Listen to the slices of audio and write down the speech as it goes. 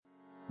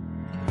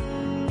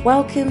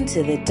Welcome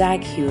to the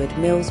Dag Heward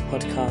Mills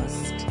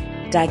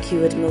podcast. Dag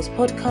Heward Mills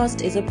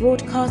podcast is a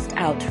broadcast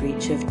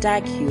outreach of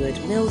Dag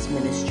Heward Mills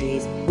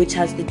Ministries, which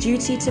has the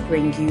duty to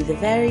bring you the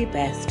very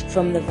best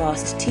from the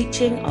vast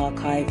teaching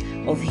archive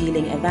of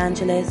healing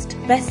evangelist,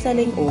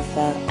 best-selling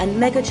author, and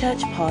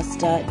megachurch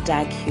pastor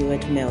Dag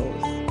Heward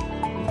Mills.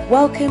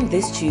 Welcome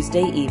this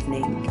Tuesday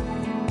evening.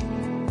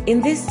 In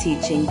this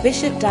teaching,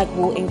 Bishop Dag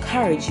will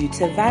encourage you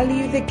to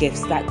value the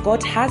gifts that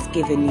God has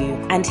given you,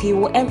 and he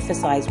will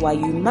emphasize why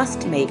you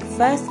must make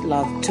first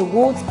love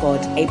towards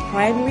God a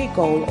primary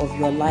goal of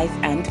your life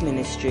and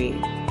ministry.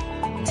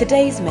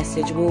 Today's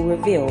message will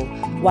reveal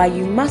why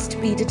you must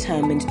be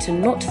determined to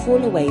not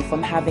fall away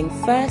from having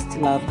first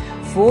love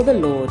for the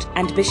Lord,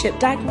 and Bishop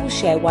Dag will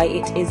share why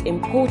it is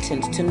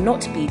important to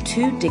not be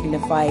too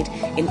dignified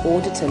in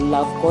order to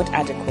love God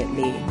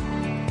adequately.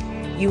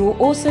 You will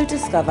also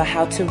discover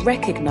how to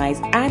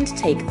recognize and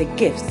take the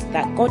gifts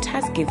that God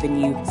has given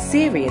you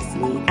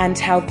seriously, and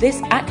how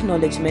this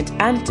acknowledgement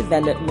and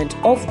development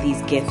of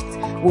these gifts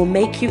will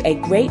make you a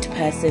great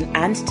person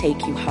and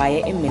take you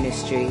higher in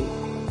ministry.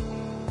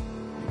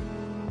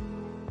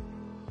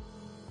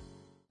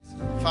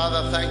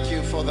 Father, thank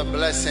you for the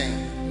blessing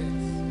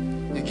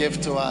you give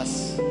to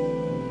us.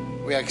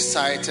 We are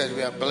excited,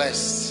 we are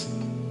blessed.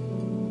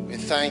 We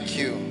thank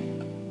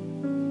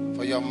you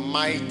for your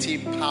mighty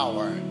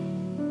power.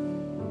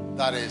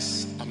 That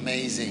is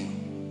amazing.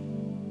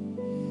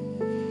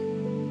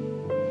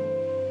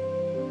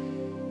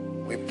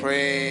 We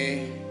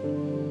pray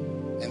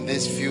in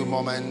these few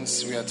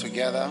moments we are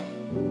together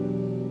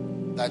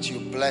that you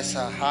bless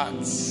our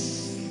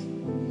hearts,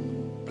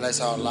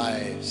 bless our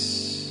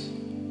lives,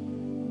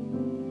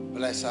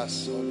 bless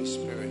us, Holy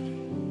Spirit.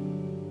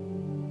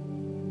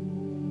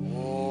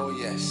 Oh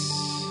yes.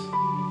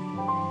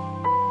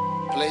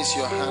 Place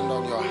your hand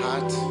on your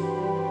heart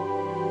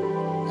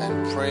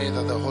and pray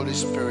that the Holy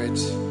Spirit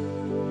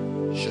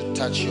should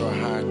touch your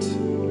heart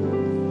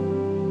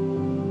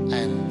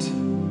and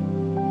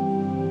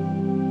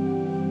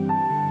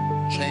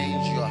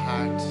change your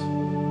heart.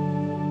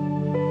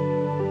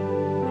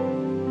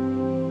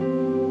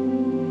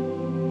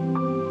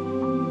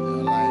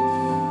 Your life.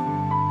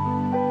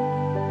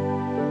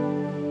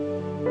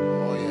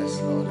 Oh yes,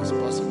 Lord, it's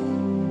possible.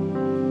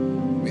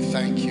 We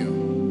thank you.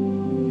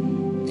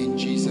 In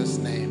Jesus'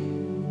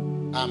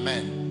 name.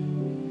 Amen.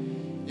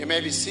 You may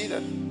be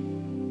seated.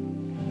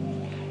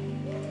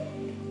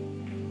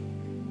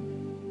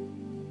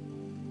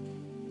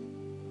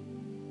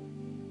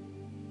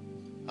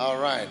 All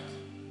right.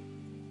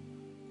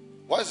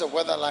 What is the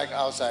weather like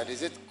outside?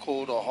 Is it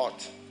cold or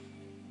hot?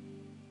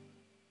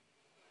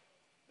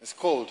 It's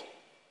cold.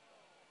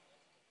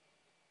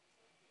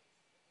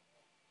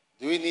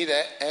 Do we need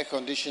air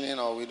conditioning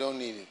or we don't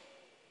need it?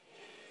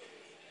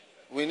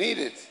 We need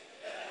it.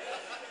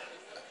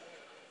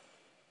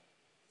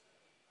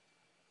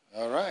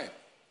 All right.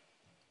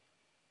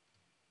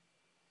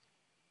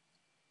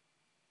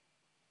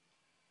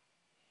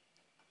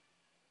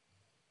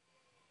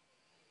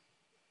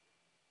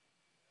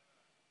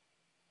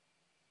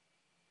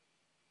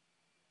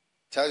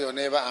 Tell your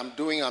neighbor, I'm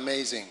doing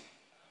amazing.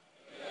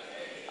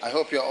 I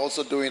hope you're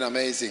also doing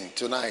amazing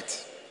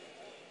tonight.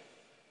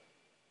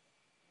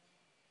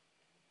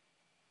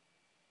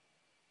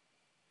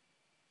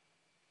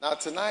 Now,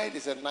 tonight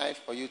is a night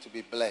for you to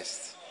be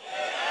blessed.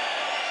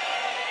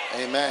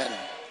 Amen.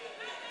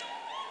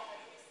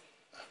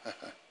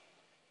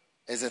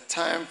 It's a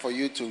time for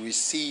you to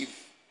receive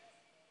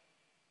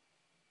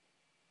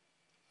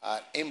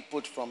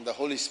input from the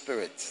Holy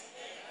Spirit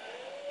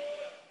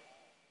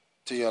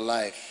to your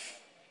life.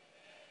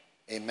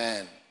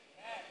 Amen.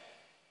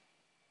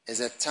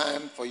 It's a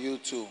time for you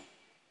to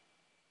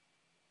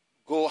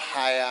go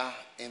higher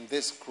in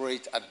this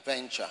great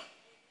adventure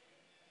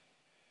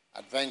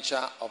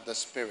of the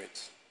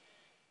Spirit.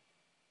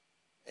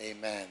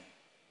 Amen.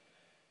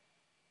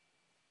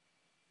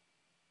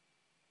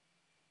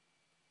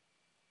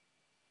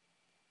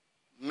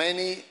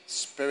 Many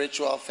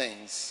spiritual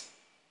things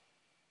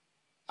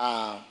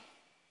are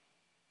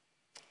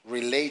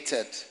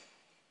related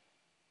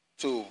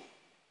to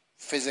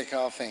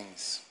physical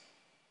things.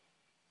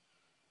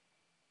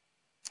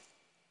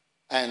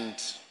 And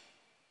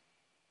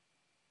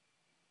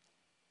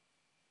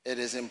it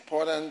is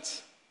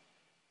important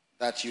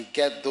that you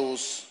get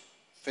those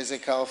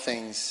physical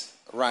things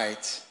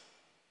right.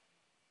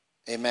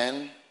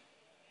 Amen.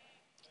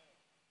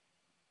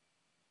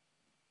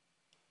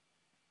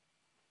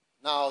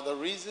 Now, the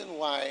reason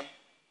why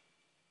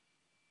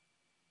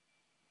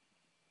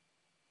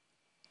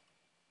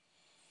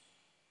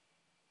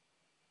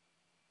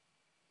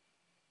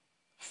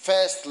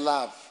first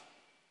love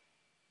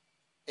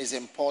is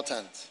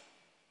important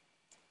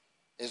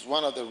is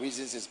one of the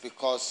reasons is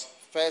because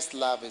first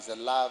love is a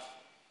love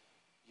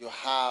you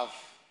have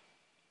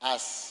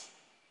as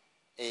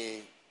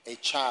a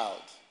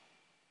child.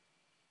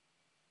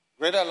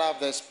 Greater love,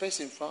 there's space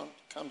in front.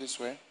 Come this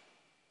way.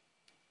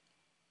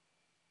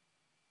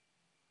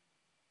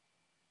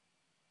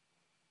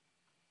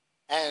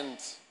 And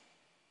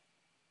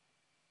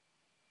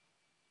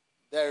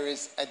there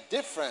is a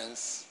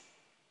difference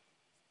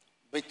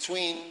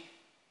between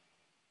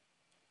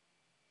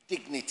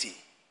dignity,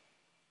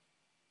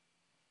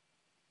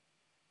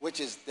 which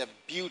is the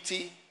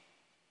beauty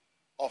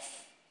of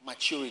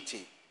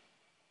maturity,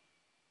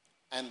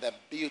 and the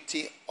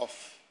beauty of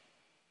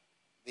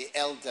the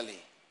elderly,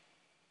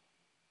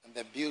 and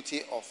the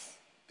beauty of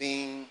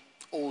being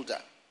older.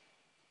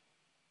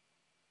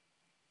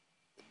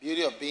 The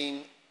beauty of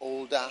being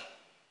older,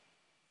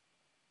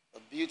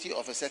 the beauty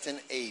of a certain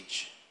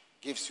age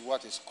gives you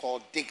what is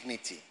called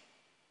dignity.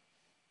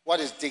 What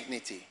is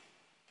dignity?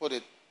 Put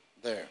it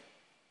there.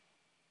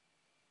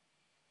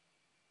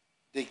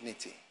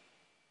 Dignity.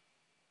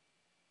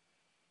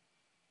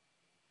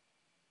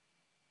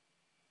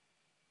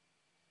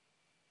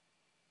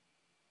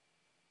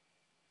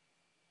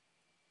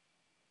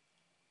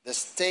 The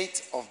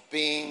state of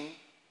being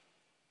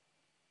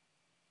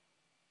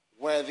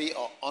worthy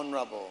or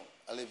honorable,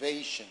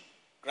 elevation,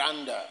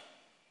 grandeur,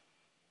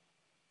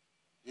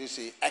 you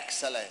see,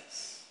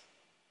 excellence,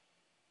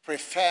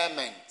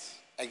 preferment,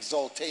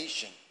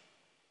 exaltation,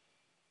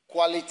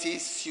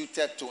 qualities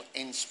suited to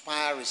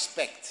inspire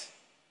respect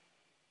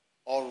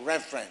or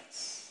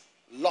reverence,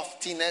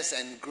 loftiness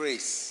and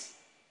grace,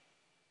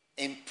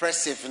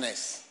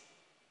 impressiveness,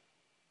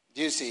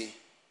 do you see,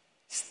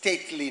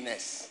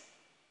 stateliness,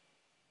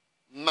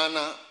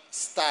 manner,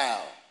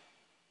 style,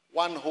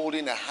 one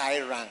holding a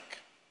high rank,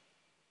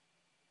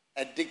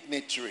 a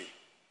dignitary.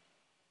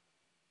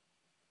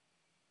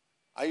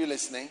 Are you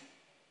listening?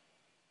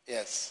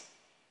 Yes.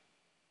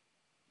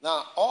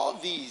 Now, all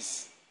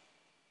these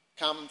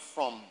come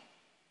from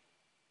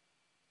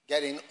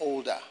getting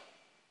older.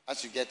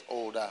 As you get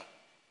older,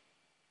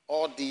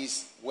 all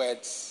these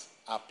words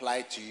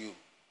apply to you.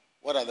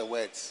 What are the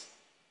words?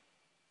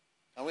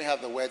 Can we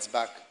have the words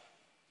back?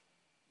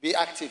 Be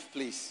active,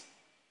 please.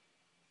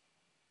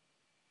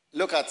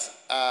 Look at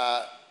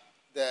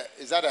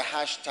is that a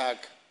hashtag?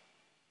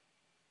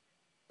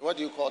 What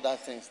do you call that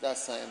thing? That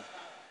sign?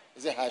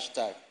 Is it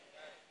hashtag?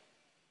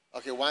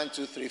 Okay, 1,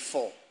 2, 3,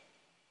 4.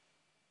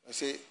 You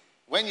see,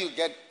 when you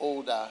get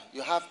older,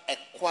 you have a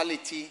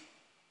quality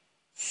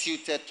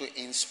suited to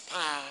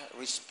inspire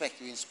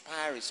respect. You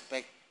inspire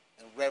respect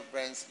and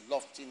reverence,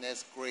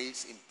 loftiness,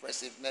 grace,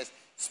 impressiveness,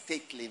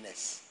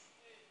 stateliness,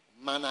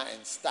 manner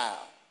and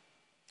style.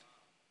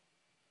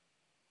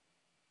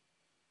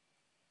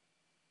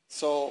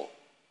 So,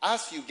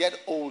 as you get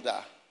older,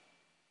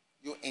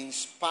 you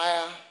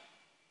inspire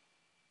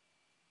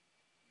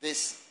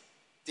this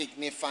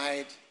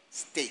dignified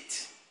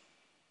state.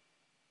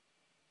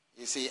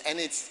 You see, and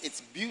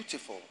it's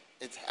beautiful.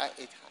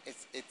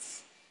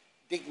 It's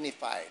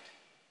dignified.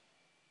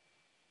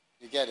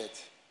 You get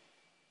it?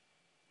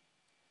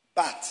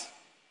 But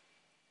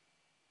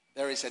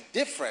there is a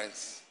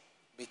difference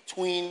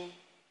between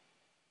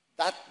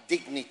that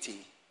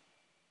dignity,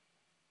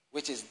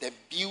 which is the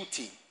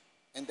beauty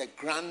and the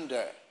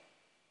grandeur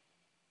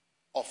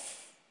of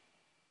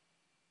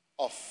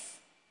a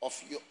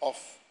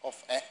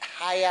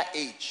higher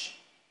age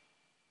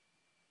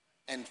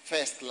and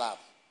first love.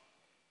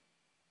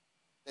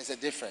 There's a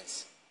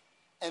difference.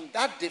 And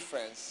that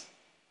difference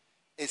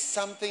is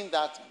something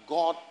that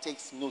God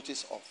takes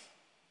notice of.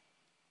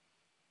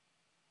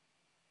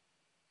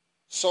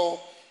 So,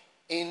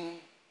 in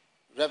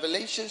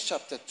Revelation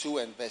chapter 2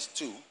 and verse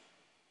 2,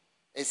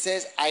 it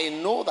says, I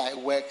know thy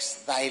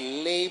works, thy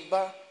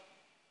labor,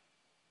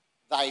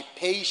 thy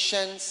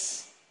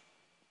patience.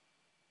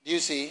 Do you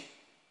see?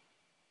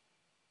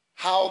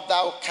 How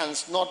thou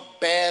canst not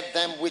bear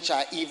them which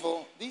are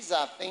evil. These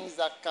are things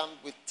that come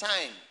with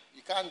time.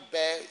 You can't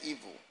bear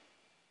evil.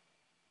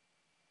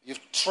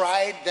 You've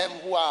tried them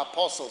who are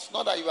apostles.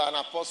 Not that you are an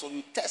apostle,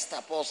 you test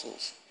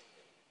apostles.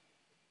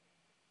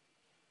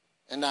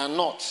 And are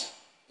not.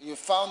 You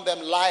found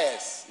them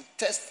liars. You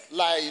test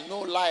liars, you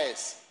know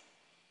liars.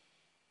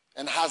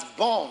 And has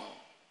borne.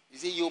 You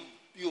see,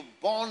 you've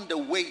borne the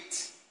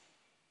weight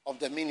of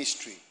the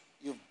ministry.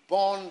 You've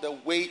borne the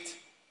weight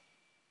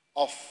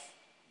of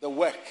the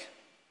work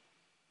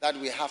that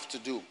we have to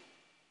do.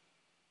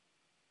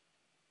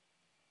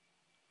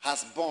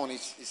 Has borne,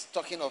 it's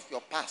talking of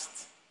your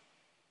past.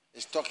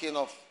 It's talking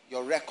of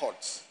your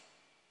records.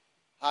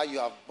 How you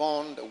have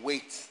borne the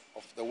weight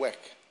of the work.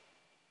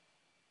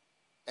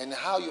 And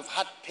how you've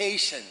had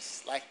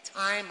patience, like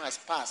time has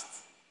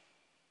passed.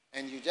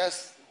 And you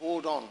just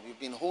hold on. You've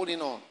been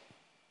holding on.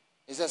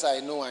 He says, I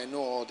know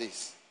all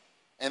this.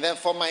 And then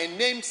for my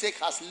name's sake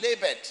has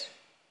labored.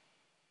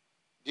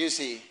 Do you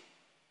see?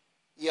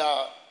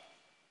 Yeah.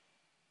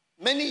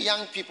 Many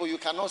young people, you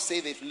cannot say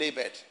they've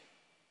labored.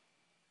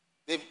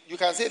 You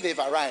can say they've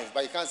arrived,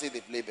 but you can't say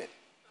they've labored.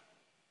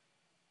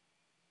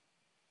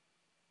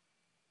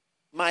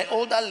 My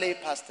older lay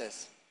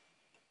pastors,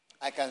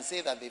 I can say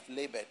that they've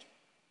labored.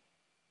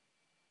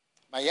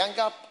 My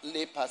younger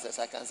lay pastors,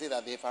 I can say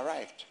that they've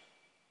arrived.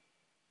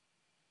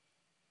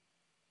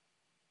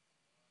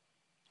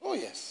 Oh,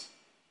 yes.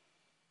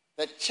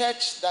 The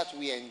church that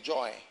we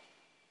enjoy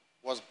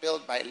was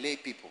built by lay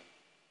people,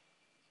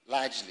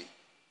 largely.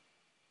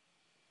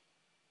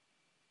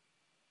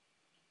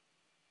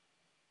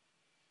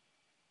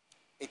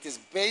 It is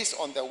based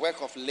on the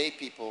work of lay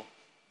people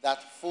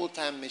that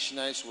full-time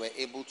missionaries were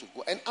able to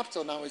go. And up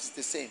till now, it's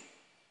the same.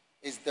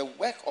 It's the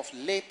work of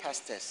lay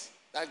pastors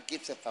that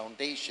gives a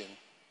foundation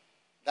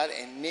that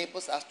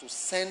enables us to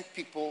send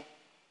people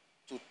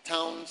to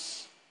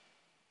towns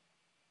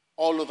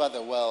all over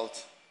the world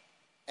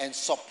and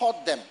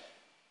support them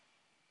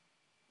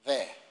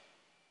there.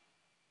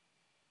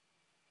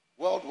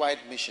 Worldwide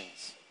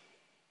missions.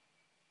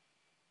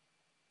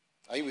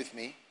 Are you with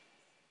me?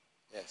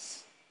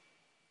 Yes.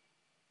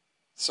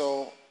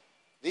 So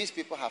these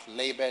people have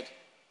labored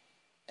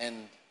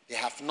and they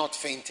have not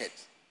fainted.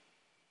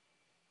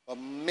 But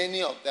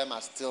many of the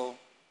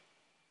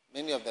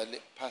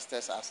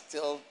pastors are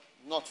still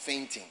not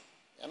fainting.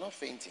 They are not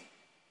fainting.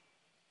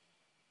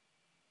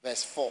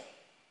 Verse 4.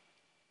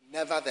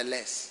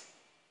 Nevertheless,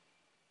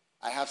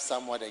 I have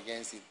somewhat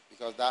against it,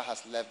 because thou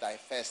hast left thy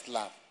first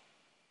love.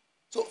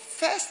 So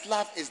first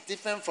love is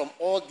different from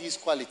all these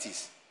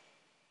qualities.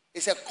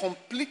 It's a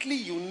completely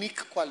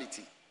unique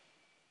quality.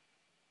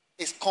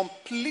 It's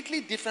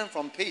completely different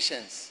from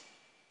patience.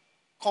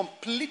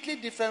 Completely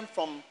different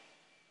from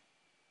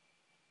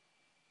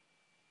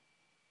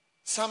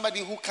somebody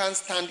who can't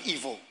stand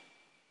evil.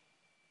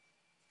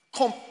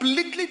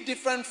 Completely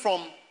different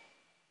from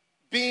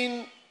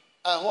being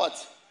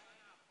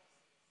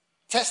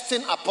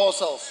testing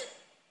apostles.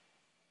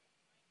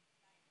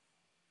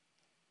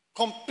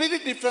 Completely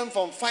different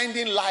from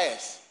finding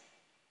liars.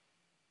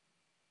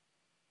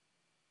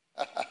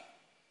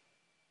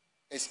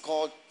 It's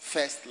called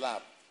first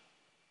love.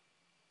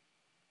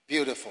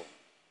 Beautiful.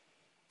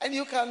 And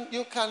you can,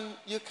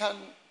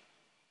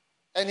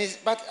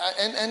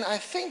 and I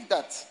think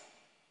that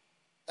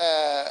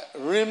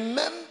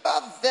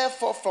remember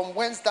therefore from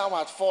whence thou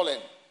art fallen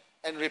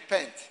and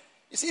repent.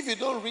 You see, if you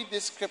don't read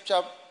this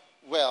scripture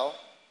well,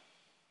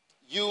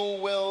 you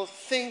will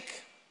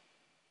think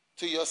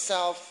to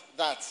yourself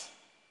that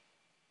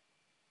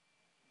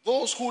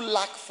those who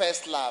lack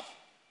first love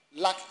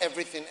lack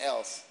everything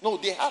else. No,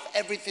 they have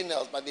everything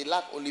else, but they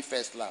lack only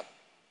first love.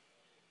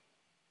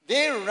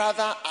 They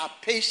rather are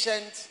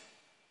patient.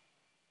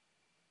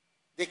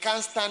 They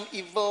can't stand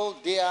evil.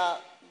 They are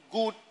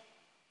good.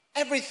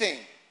 Everything.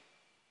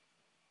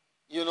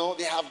 You know,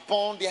 they have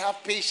bond. They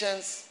have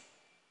patience.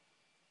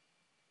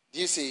 Do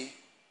you see?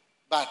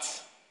 But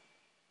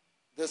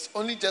there's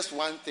only just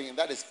one thing, and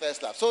that is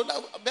first love. So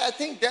I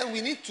think then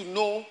we need to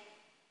know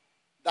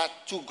that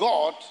to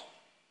God,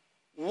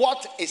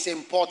 what is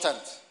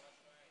important.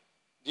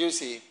 Do you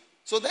see?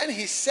 So then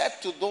he said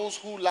to those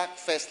who lack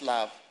first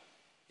love,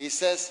 he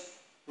says,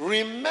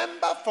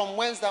 remember from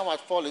whence thou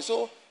art fallen.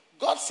 So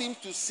God seems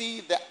to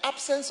see the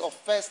absence of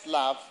first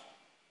love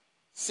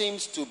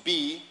seems to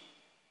be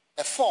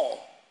a fall.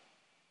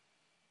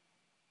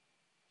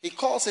 He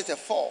calls it a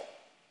fall.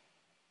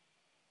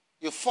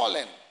 You've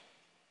fallen.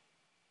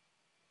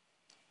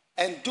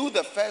 And do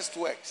the first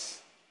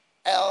works,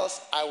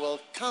 else I will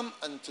come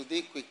unto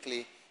thee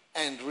quickly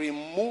and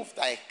remove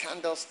thy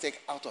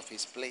candlestick out of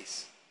his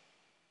place,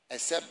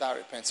 except thou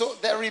repent. So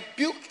the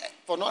rebuke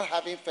for not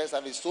having first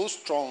love is so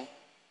strong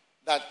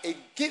that it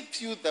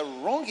gives you the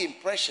wrong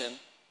impression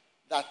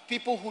that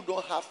people who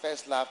don't have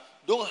first love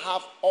don't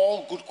have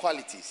all good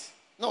qualities.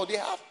 No, they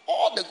have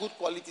all the good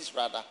qualities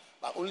rather,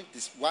 but only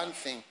this one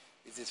thing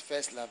is this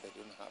first love they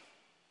don't have.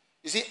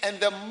 You see, and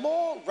the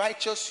more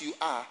righteous you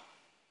are,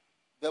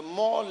 the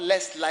more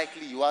less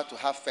likely you are to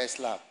have first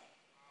love.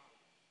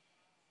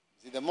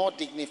 See, the more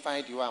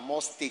dignified you are,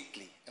 more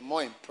stately and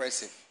more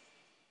impressive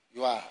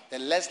you are, the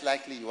less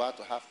likely you are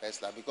to have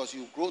first love, because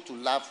you grow to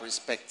love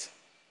respect.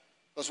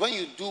 Because when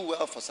you do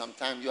well for some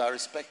time, you are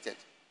respected.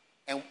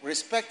 And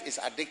respect is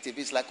addictive.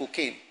 It's like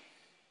cocaine.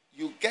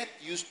 You get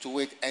used to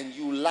it and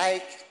you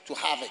like to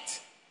have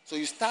it. So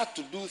you start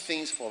to do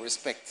things for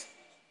respect.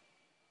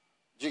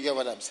 Do you get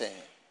what I'm saying?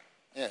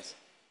 Yes.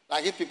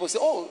 Like if people say,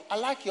 oh, I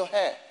like your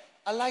hair.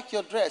 I like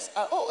your dress.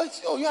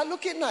 Oh, you are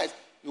looking nice.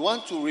 You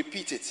want to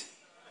repeat it.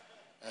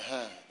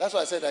 That's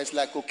why I said that it's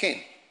like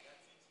cocaine.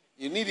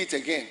 You need it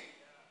again.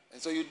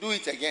 And so you do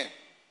it again.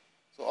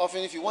 So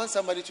often if you want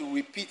somebody to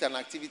repeat an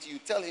activity, you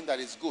tell him that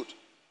it's good.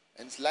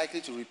 And it's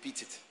likely to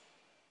repeat it.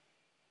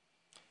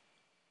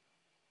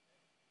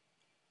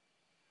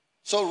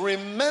 So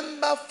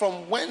remember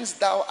from whence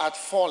thou art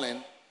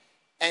fallen,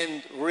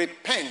 and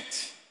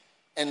repent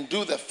and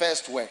do the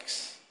first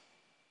works.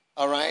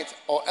 All right?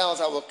 Or else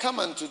I will come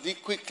unto thee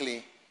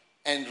quickly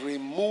and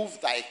remove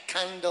thy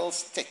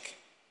candlestick.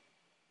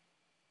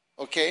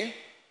 Okay?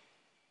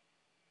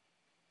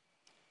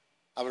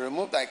 I will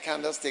remove thy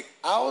candlestick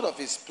out of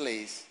his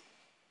place,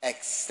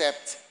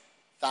 except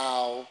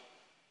thou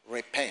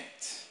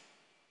repent.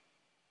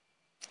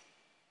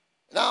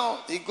 Now,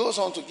 he goes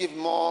on to give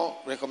more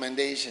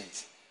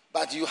recommendations.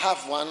 But you have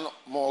one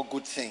more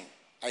good thing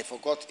I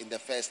forgot in the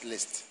first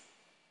list.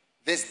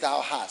 This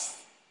thou hast,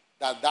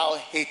 that thou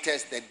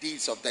hatest the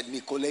deeds of the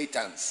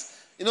Nicolaitans.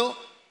 You know,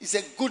 he's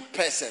a good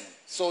person.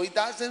 So he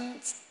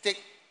doesn't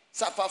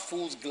suffer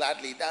fools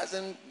gladly. He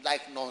doesn't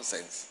like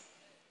nonsense.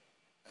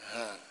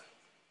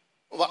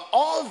 But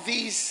all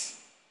these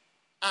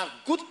are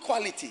good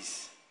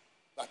qualities.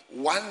 But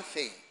one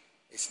thing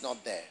is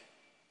not there,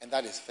 and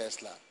that is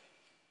first love.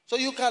 So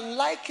you can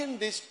liken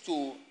this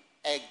to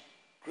a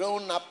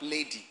grown-up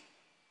lady,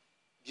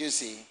 you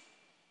see,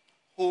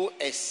 who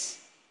is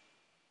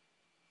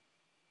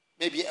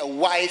maybe a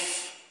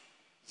wife,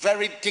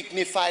 very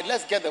dignified.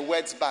 Let's get the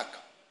words back.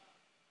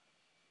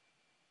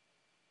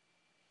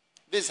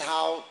 This is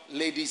how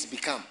ladies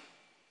become.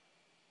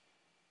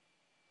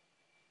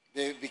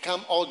 They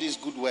become all these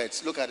good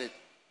words. Look at it.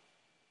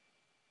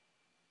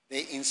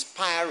 They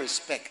inspire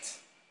respect.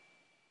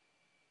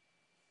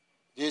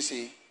 Do you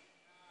see?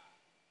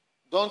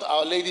 Don't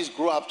our ladies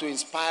grow up to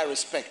inspire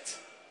respect?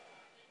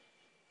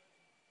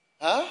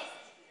 Huh?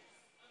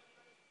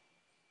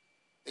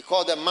 They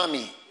call them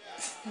mommy.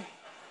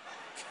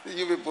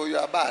 You people, you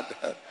are bad.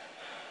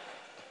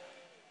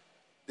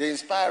 They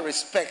inspire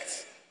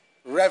respect,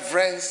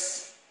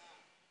 reverence,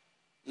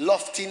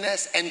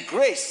 loftiness, and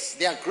grace.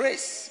 They are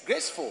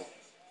graceful.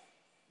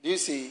 Do you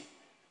see?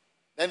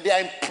 Then they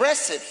are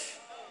impressive.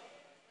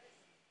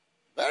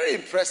 Very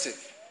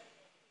impressive.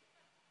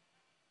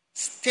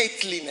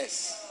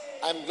 Stateliness.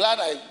 I'm glad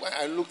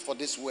I looked for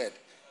this word.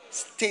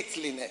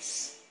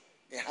 Stateliness.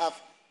 They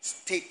have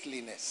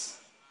stateliness.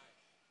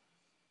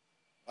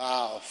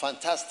 Wow,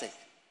 fantastic.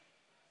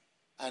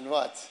 And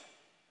what?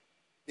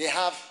 They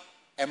have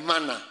a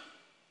manner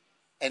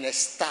and a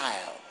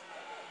style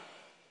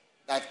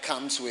that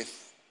comes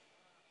with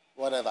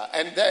whatever.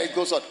 And there it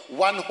goes on.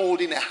 One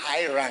holding a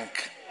high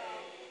rank.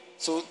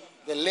 So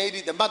the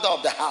lady, the mother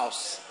of the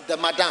house, the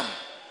madam.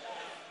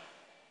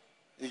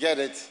 You get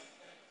it?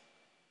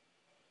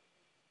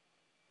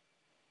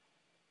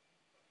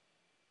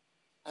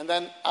 And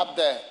then up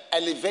there,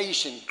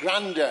 elevation,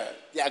 grandeur.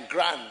 They are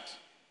grand.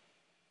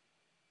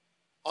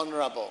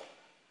 Honorable.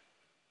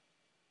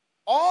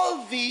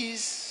 All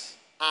these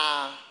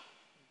are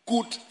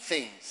good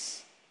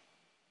things.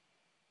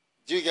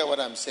 Do you get what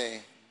I'm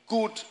saying?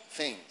 Good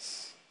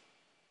things.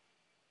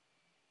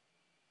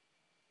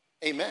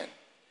 Amen.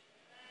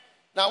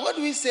 Now, what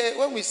do we say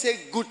when we say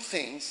good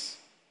things?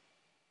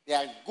 They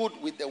are good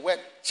with the word.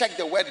 Check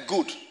the word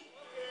good.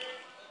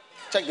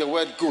 Check the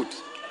word good.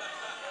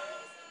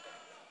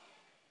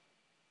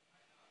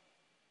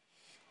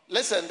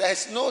 Listen,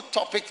 there's no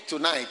topic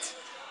tonight.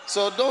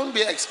 So don't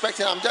be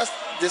expecting, I'm just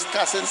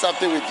discussing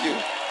something with you.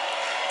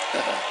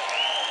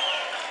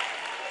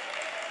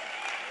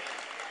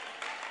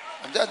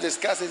 I'm just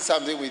discussing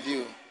something with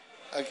you.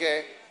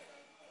 Okay?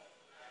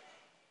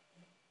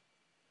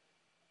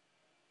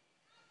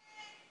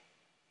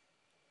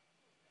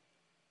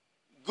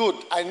 Good.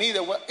 I need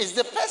a word. Is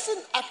the person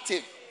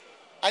active?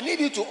 I need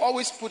you to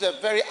always put a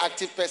very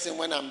active person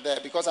when I'm there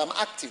because I'm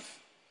active.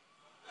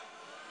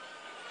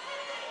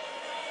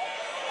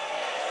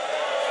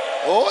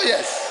 Oh,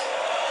 yes.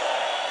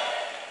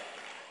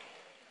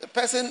 The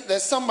person,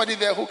 there's somebody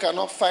there who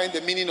cannot find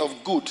the meaning of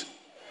good.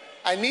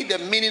 I need the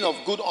meaning of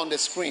good on the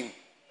screen.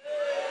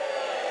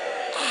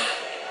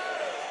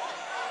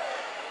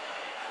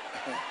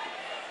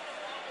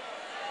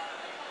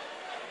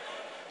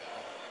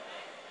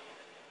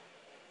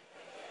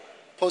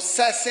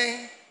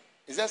 Possessing,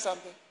 is that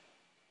something?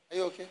 Are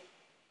you okay?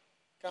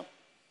 Come.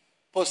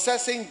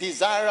 Possessing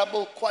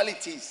desirable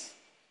qualities.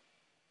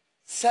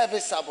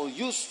 Serviceable,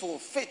 useful,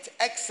 fit,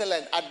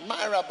 excellent,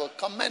 admirable,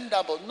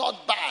 commendable,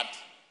 not bad.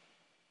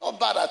 Not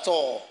bad at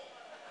all.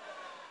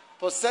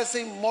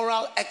 Possessing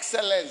moral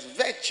excellence,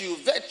 virtue,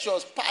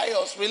 virtuous,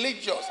 pious,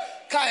 religious,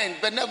 kind,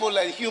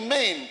 benevolent,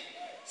 humane,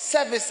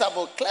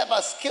 serviceable,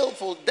 clever,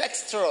 skillful,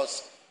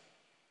 dexterous,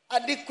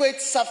 adequate,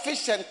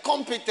 sufficient,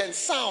 competent,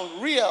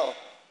 sound, real.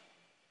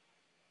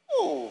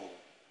 Oh.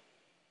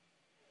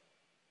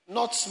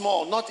 Not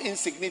small, not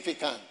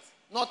insignificant,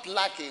 not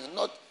lacking,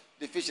 not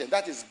deficient.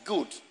 That is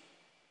good.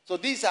 So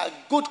these are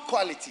good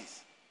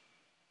qualities.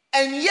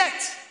 And yet,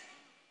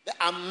 the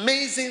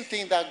amazing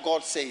thing that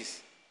God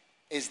says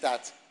is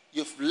that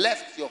you've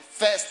left your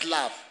first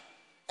love.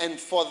 And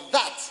for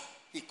that,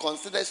 he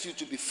considers you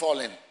to be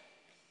fallen.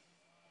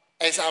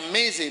 It's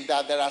amazing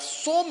that there are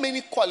so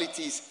many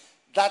qualities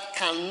that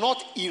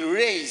cannot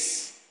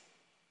erase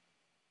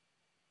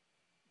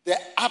the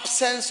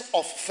absence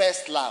of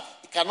first love.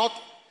 It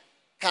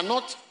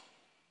cannot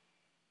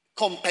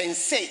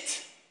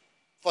compensate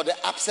for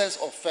the absence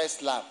of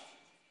first love.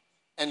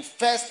 And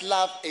first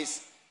love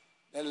is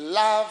the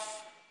love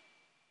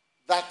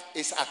that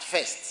is at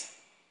first.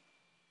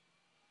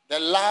 The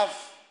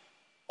love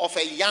of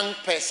a young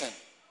person.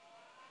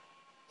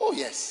 Oh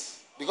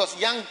yes, because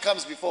young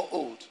comes before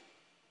old.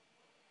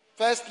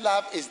 First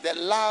love is the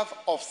love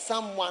of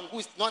someone who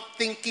is not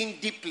thinking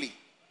deeply.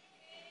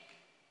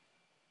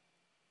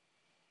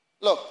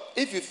 Look,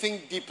 if you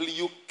think deeply,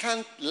 you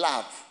can't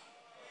love.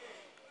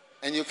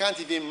 And you can't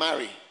even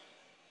marry.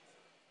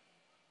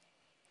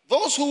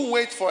 Those who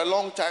wait for a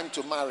long time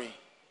to marry,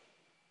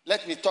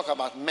 let me talk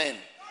about men.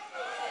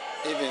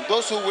 Even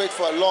those who wait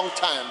for a long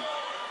time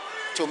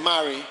to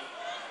marry,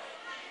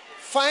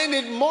 find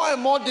it more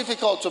and more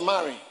difficult to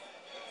marry.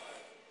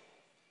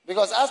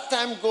 Because as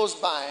time goes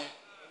by,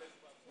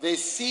 they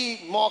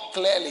see more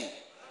clearly.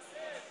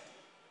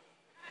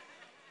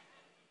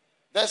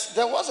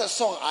 There was a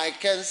song, I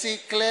can see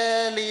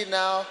clearly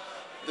now,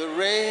 the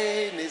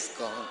rain is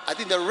gone. I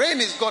think the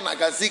rain is gone, I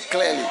can see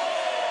clearly.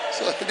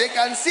 So they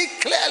can see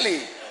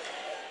clearly.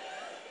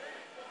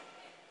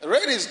 The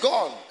rain is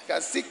gone, I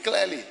can see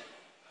clearly.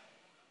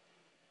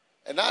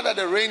 And now that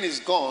the rain is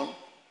gone,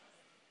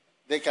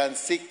 they can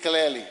see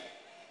clearly.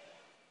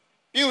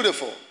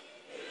 Beautiful.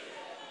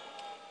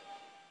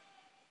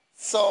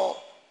 So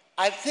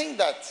I think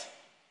that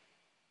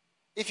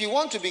if you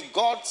want to be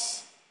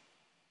God's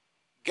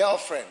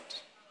girlfriend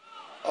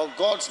or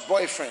God's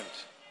boyfriend,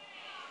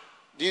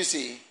 do you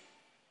see?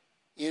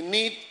 You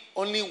need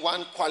only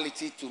one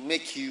quality to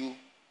make you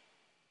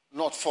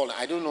not fall.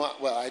 I don't know.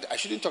 Well, I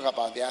shouldn't talk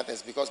about the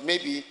others because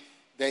maybe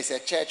there is a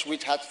church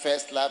which had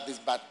first love this,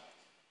 but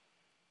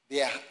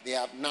they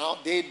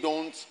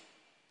don't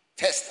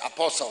test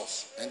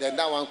apostles, and then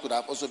that one could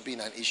have also been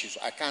an issue. So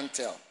I can't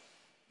tell.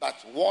 But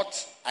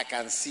what I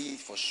can see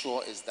for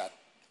sure is that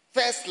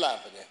first love,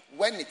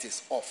 when it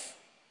is off,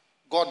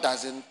 God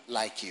doesn't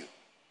like you.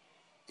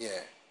 Yeah.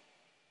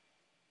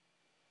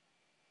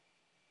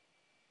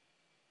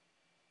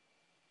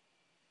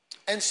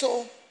 And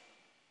so,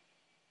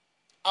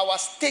 our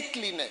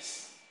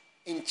stateliness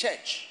in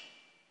church,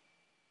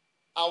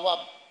 our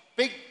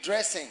big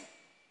dressing,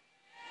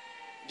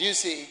 do you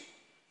see?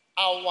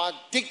 Our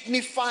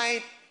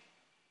dignified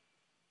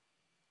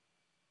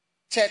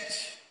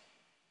church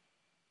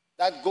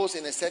that goes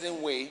in a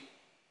certain way,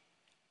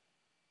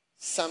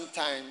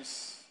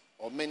 sometimes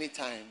or many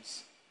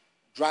times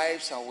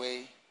drives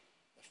away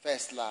the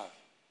first love.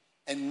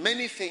 And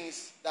many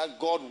things that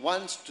God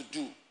wants to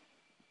do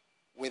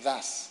with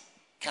us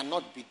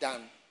cannot be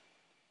done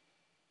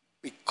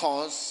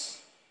because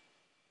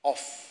of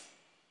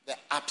the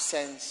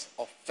absence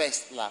of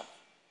first love.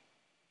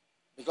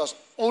 Because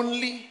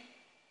only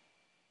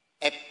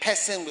a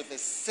person with a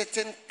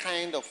certain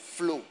kind of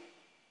flow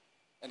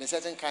and a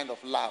certain kind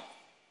of love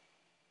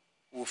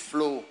will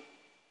flow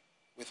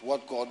with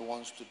what God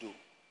wants to do.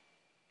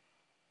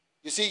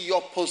 You see,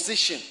 your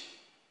position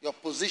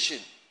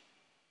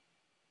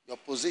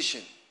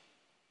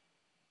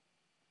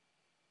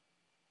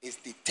is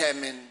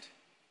determined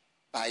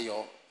by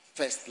your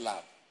first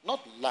love.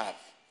 Not love,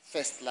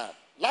 first love.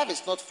 Love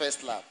is not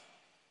first love.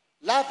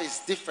 Love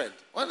is different.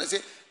 When I say,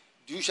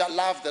 you shall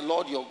love the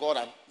Lord your God,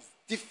 it's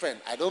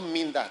different. I don't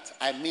mean that.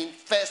 I mean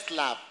first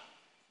love.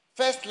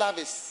 First love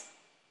is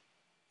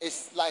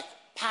like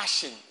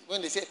passion.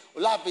 When they say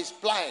love is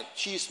blind,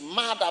 she is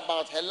mad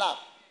about her love.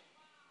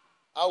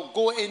 I'll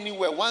go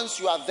anywhere. Once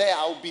you are there,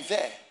 I'll be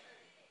there.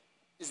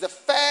 It's the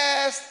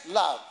first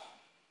love.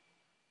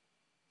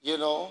 You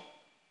know?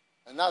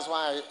 And that's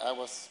why I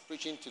was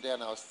preaching today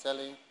and I was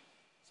telling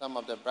some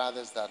of the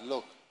brothers that,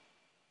 look,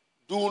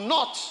 do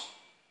not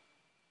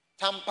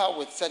tamper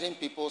with certain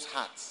people's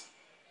hearts.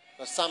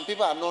 Because some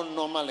people are not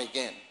normal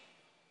again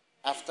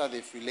after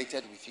they've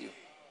related with you.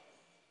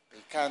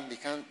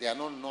 They are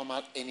not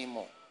normal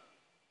anymore.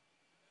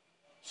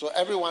 So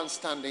everyone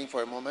standing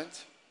for a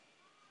moment.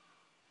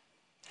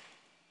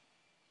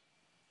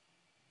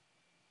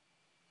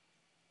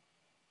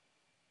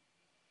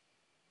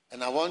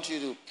 And I want you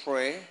to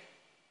pray.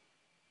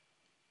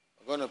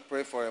 We're going to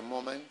pray for a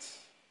moment.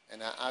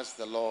 And I ask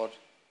the Lord,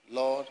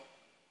 Lord,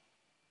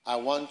 I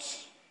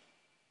want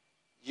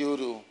you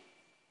to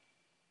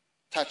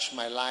touch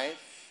my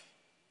life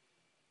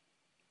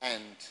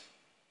and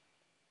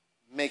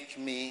make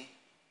me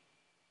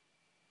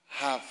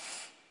have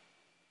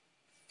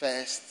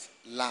first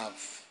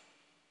love.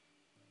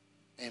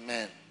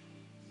 Amen.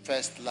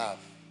 First love.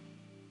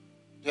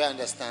 Do you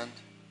understand?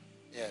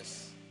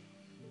 Yes.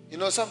 You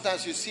know,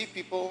 sometimes you see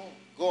people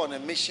go on a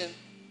mission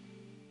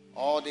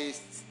or they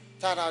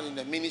start out in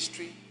the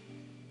ministry.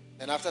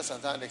 Then after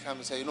some time they come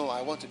and say, you know,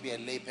 I want to be a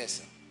lay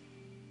person.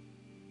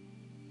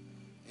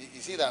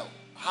 You see that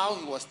how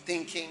he was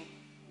thinking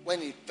when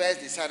he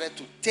first decided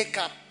to take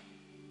up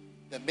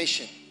the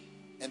mission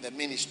and the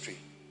ministry.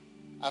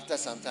 After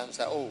some time,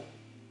 say, oh,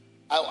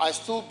 I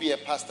still be a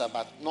pastor,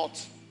 but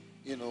not,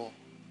 you know,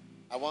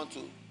 I want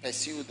to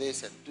pursue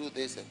this and do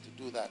this and to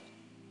do that.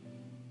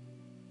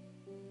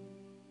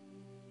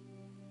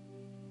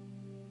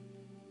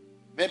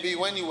 Maybe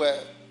when you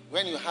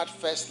had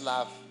first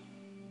love,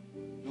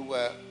 you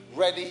were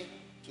ready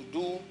to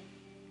do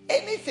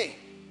anything,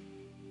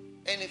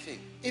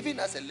 even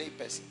as a lay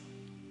person.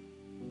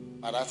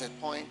 But at a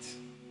point,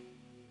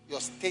 your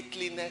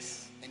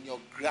stateliness and your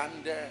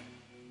grandeur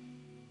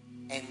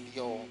and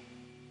your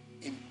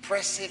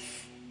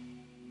impressive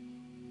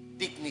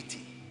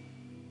dignity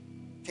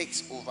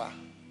takes over,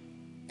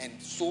 and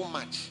so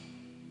much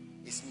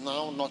is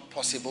now not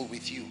possible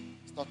with you.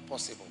 It's not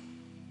possible.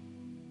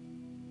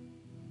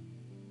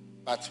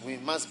 But we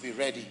must be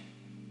ready,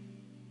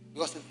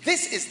 because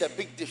this is the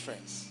big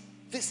difference.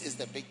 This is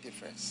the big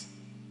difference.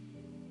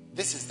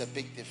 This is the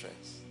big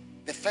difference.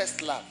 The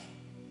first love.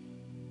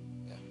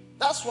 Yeah.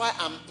 That's why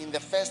I'm in the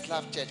First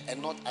Love Church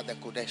and not at the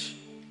Kodesh.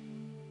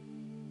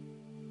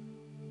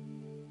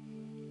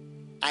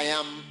 I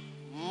am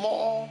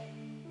more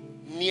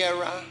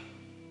nearer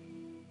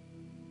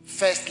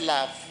first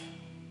love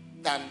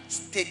than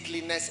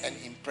stateliness and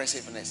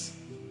impressiveness.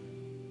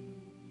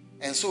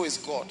 And so is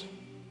God.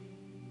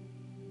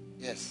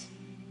 Yes.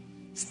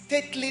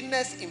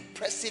 Stateliness,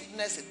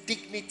 impressiveness,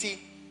 dignity,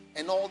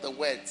 and all the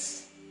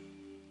words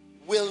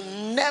will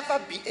never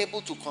be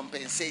able to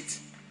compensate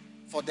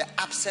for the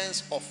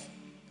absence of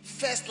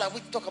first love. We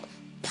talk about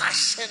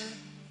passion,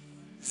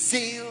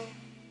 zeal,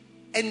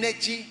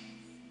 energy.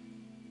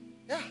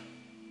 Yeah.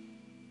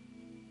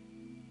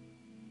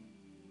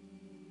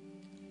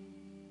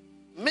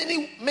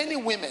 Many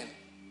women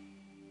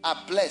are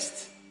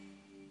blessed.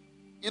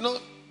 You know,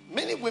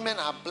 many women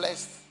are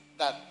blessed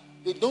that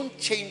they don't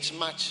change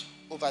much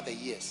over the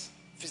years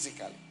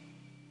physically.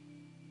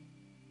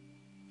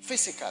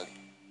 Physically,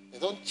 they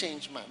don't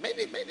change much.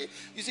 Many.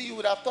 You see, you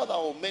would have thought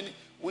that many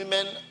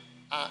women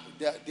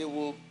they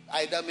will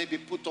either maybe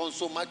put on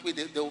so much weight,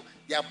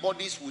 their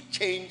bodies will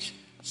change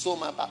so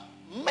much. But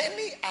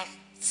many are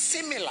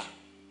similar.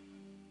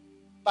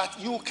 But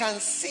you can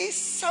see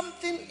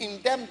something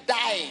in them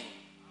dying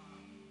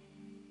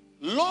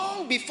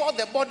long before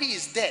the body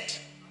is dead.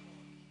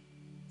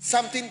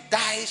 Something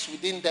dies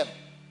within them.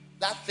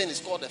 That thing is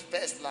called the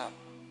first love.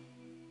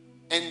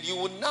 And you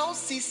will now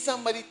see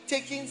somebody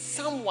taking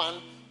someone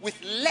with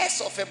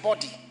less of a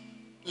body.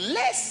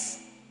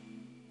 Less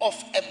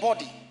of a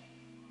body.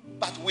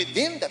 But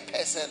within the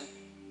person,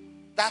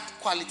 that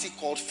quality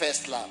called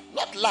first love.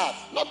 Not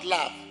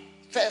love.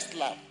 First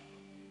love.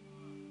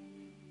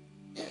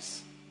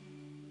 Yes.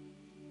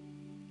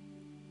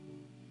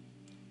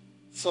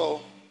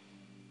 So,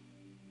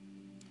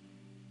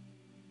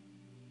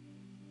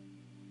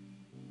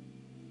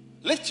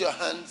 lift your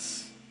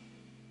hands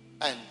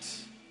and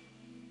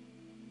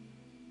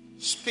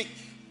speak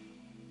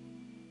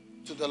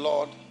to the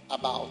Lord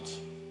about.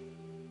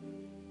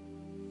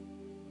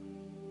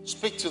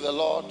 Speak to the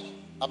Lord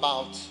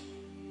about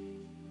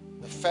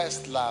the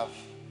first love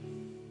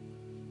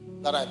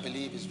that I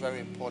believe is very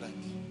important.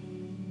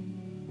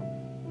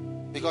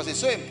 Because it's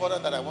so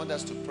important that I want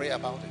us to pray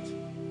about it.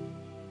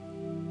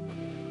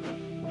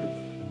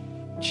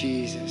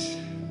 Jesus.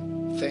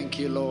 Thank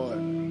you, Lord.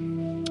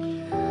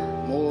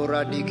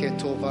 Mora dike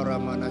tovara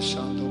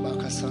manashando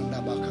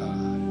bakasanda baka.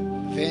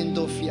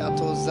 Vendo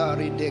fiato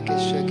zari deke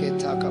sheke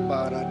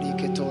takabara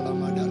dike tola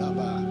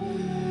madalaba.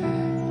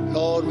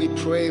 Lord, we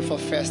pray for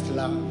first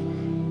love.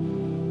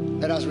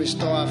 Let us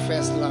restore our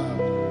first love.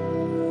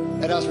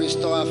 Let us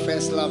restore our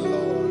first love,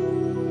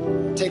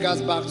 Lord. Take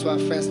us back to our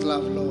first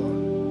love,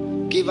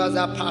 Lord. Give us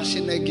that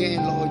passion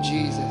again, Lord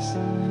Jesus.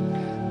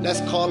 Let's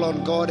call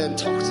on God and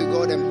talk to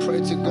God and pray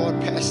to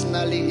God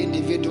personally,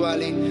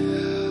 individually.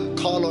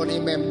 Call on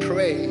Him and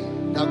pray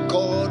that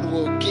God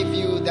will give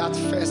you that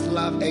first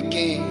love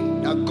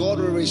again. That God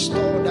will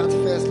restore that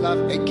first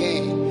love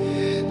again.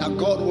 That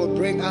God will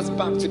bring us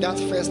back to that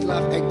first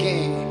love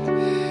again.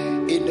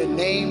 In the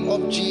name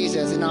of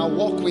Jesus, in our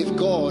walk with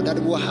God, that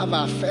we will have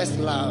our first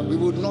love. We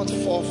will not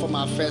fall from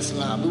our first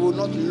love. We will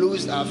not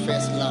lose our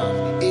first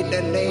love. In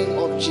the name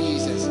of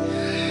Jesus.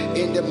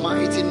 In the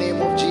mighty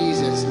name of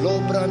Jesus. Lo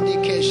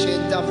brandike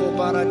shenta fo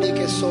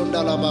paradike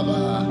sonda la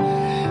baba.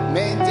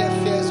 Mente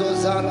fezo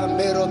zala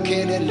mero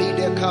kene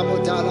lide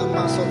kabotala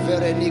maso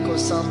verenico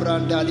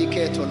sambrandali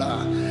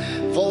ketola.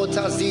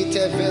 Vota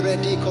zite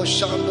verenico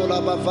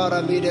shandola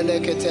bavara midele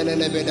ketele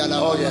lebedala.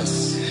 Oh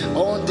yes.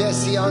 Onde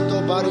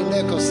siando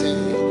barineko se.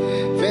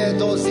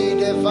 Vedo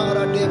zide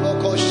vara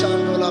devoko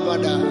shandola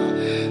bada.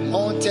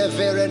 Monte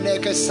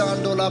vereneke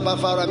sandola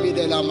bavara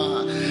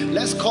midelama.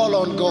 Let's call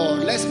on God.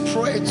 Let's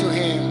pray to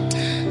Him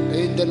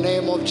in the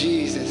name of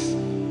Jesus.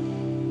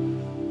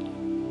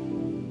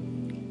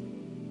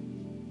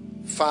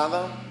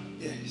 Father,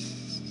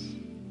 Yes.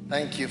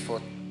 thank you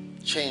for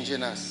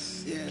changing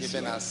us, Yes,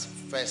 giving Lord. us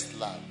first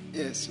love.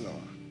 Yes,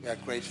 Lord. We are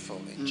grateful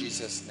in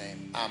Jesus'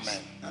 name.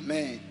 Amen.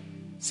 Amen.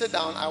 Sit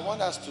down. I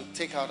want us to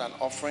take out an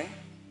offering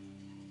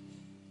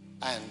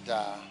and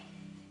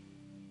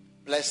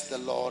bless the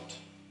Lord.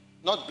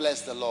 Not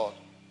bless the Lord,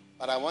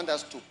 but I want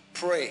us to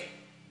pray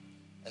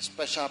a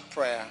special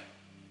prayer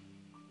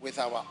with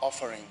our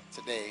offering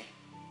today.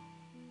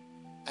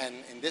 And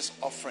in this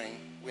offering,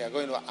 we are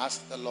going to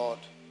ask the Lord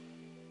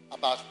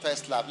about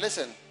first love.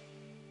 Listen,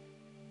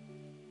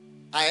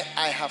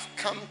 I have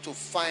come to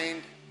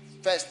find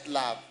first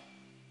love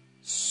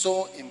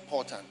so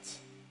important.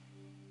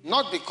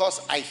 Not because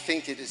I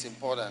think it is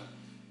important,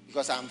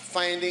 because I'm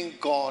finding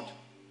God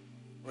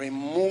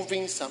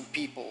removing some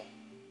people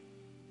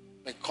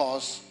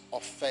because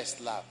of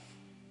first love.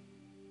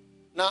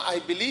 Now, I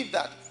believe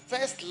that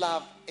first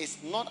love is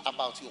not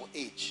about your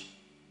age.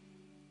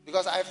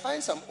 Because I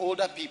find some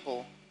older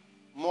people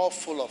more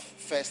full of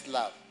first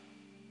love.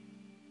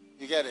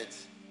 You get it?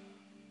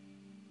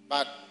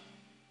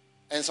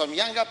 And some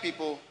younger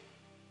people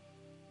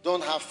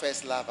don't have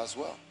first love as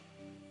well.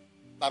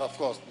 But of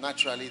course,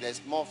 naturally,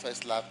 there's more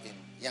first love in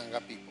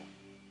younger people.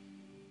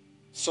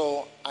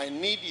 So I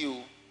need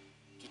you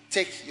to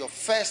take your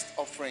first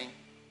offering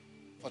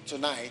for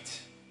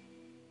tonight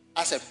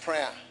as a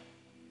prayer.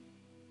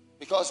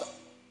 Because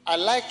I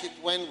like it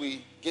when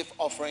we give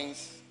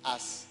offerings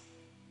as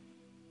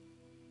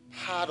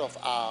part of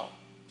our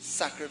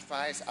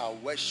sacrifice, our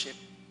worship,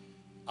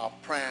 our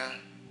prayer.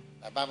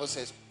 The Bible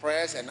says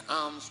prayers and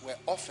alms were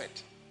offered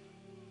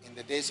in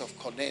the days of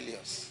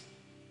Cornelius.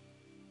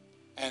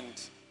 And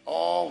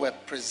all were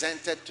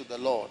presented to the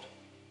Lord.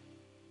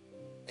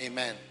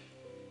 Amen.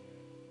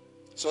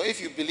 So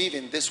if you believe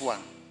in this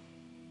one,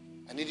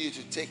 I need you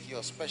to take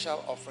your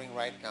special offering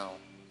right now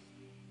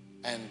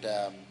and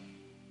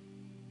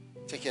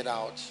take it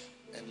out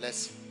and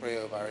let's pray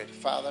over it.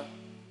 Father,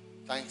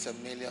 thanks a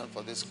million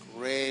for this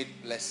great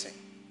blessing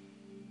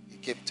you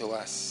give to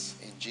us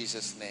in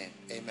Jesus' name.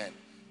 Amen.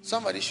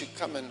 Somebody should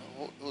come and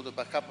hold up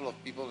a couple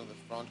of people in the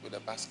front with a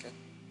basket.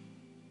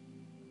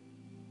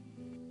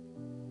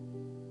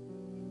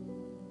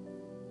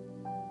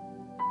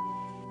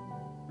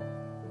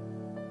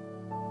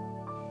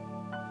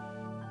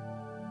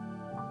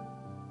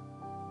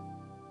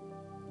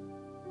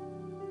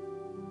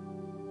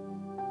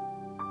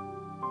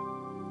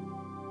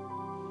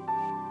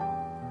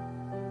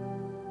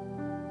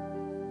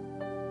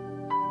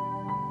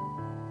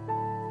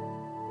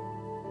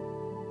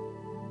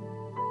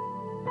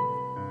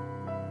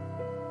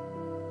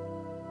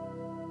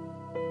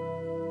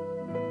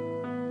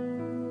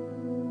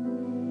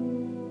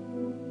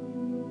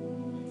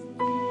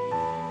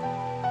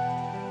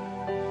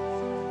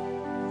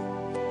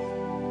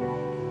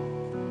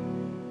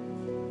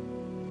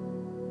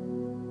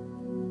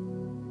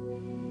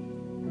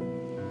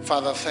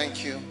 Father,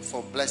 thank you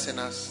for blessing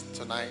us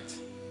tonight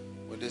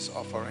with this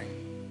offering.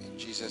 In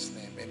Jesus'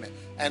 name, amen.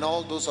 And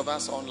all those of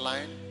us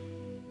online,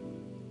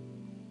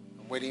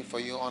 I'm waiting for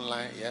you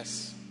online,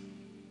 yes.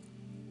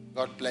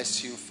 God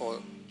bless you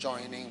for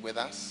joining with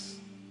us.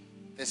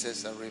 This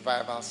is a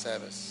revival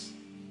service.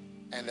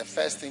 And the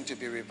first thing to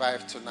be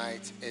revived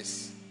tonight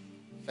is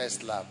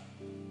first love.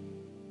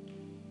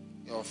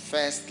 Your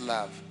first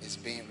love is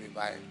being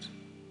revived.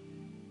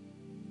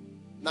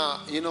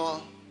 Now,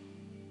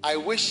 I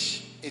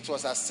wish it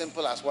was as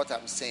simple as what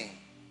I'm saying,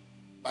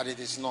 but it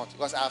is not.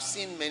 Because I've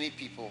seen many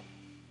people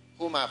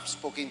whom I've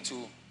spoken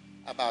to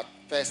about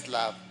first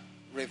love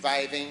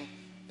reviving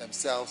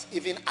themselves,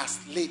 even as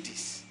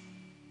ladies.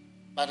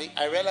 But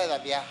I realize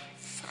that they are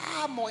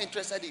far more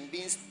interested in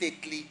being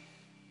stately,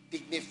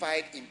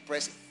 dignified,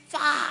 impressive.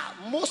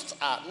 Most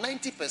are,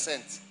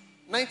 90%,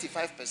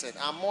 95%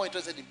 are more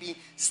interested in being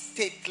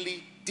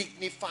stately,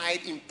 dignified,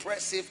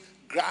 impressive,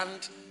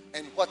 grand,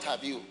 and what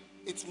have you.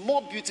 It's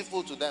more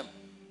beautiful to them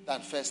than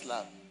first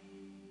love.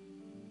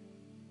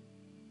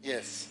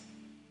 Yes.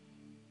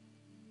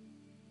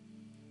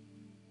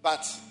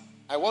 But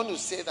I want to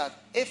say that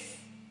if,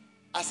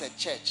 as a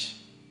church,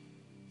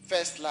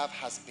 first love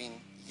has been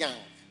young,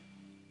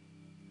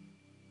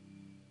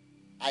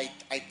 I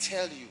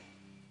tell you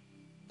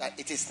that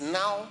it is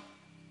now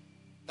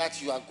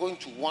that you are going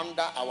to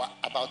wonder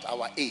about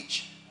our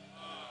age.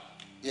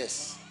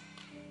 Yes.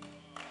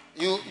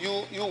 You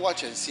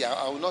watch and see.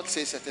 I will not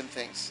say certain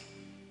things.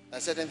 There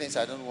are certain things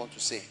I don't want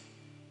to say.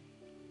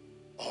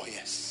 Oh,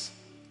 yes.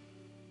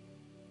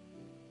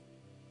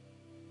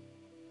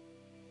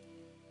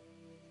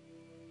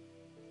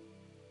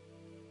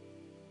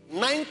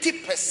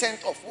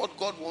 %90 of what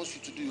God wants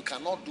you to do, you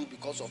cannot do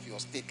because of your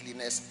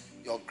stateliness,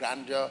 your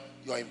grandeur,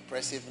 your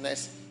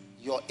impressiveness,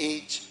 your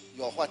age,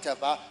 your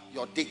whatever,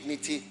 your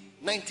dignity.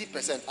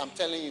 90%, I'm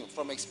telling you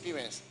from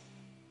experience.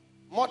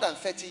 More than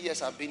 30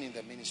 years I've been in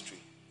the ministry.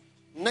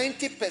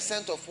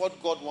 90% of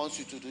what God wants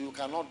you to do, you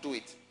cannot do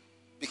it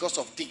because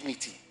of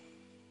dignity.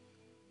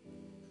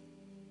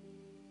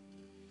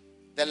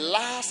 The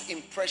last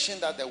impression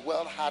that the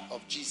world had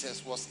of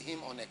Jesus was him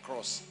on a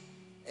cross,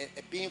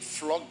 being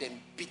flogged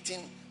and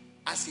beaten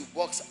as he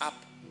walks up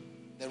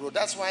the road.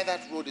 That's why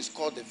that road is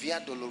called the Via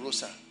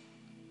Dolorosa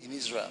in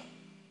Israel.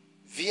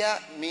 Via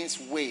means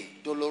way.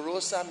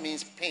 Dolorosa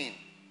means pain.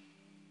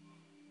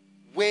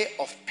 Way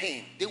of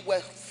pain. They were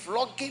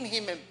flogging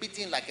him and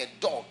beating like a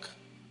dog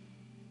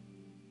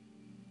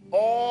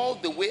all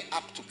the way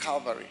up to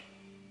Calvary.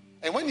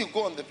 And when you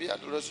go on the Via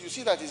Dolorosa, you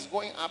see that it's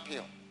going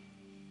uphill.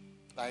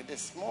 Like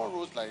this, small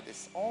roads like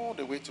this, all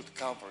the way to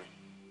Calvary.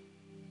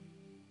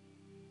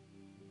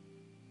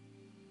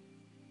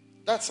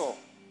 That's all.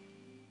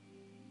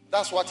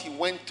 That's what he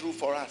went through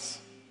for us.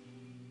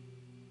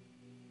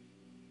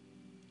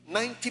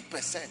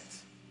 90%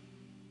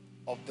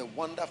 of the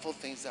wonderful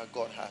things that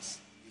God has,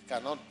 you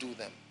cannot do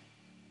them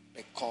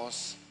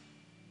because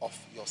of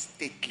your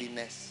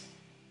stateliness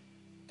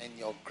and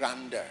your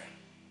grandeur.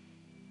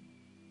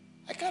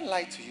 I can't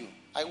lie to you.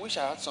 I wish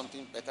I had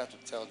something better to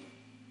tell you.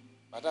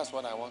 But that's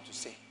what I want to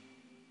say.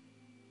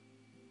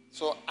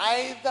 So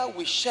either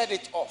we shed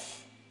it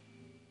off.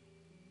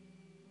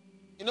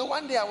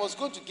 One day I was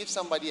going to give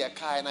somebody a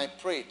car and I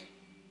prayed,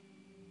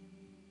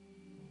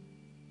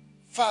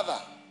 Father,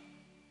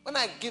 when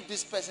I give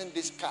this person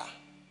this car,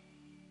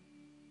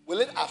 will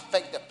it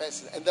affect the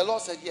person? And the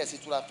Lord said, yes,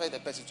 it will affect the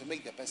person to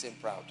make the person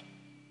proud.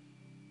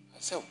 I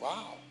said,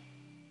 wow.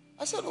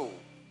 I said, oh.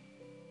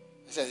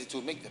 He said, it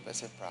will make the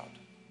person proud.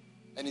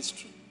 And it's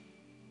true.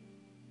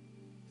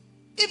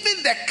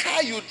 Even the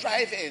car you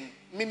drive in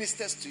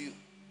ministers to you.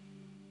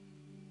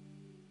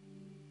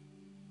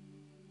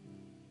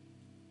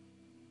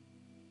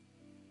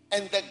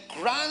 And the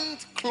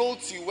grand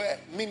clothes you wear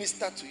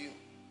minister to you.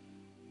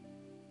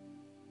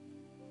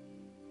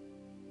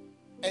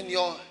 And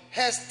your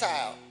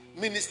hairstyle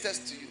ministers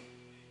to you.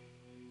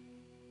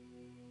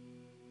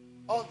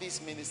 All these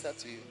minister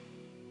to you.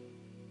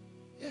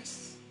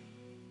 Yes.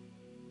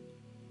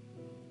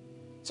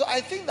 So I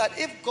think that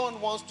if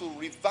God wants to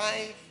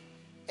revive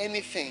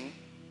anything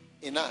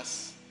in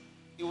us,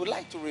 He would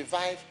like to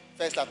revive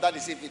first love. That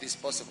is if it is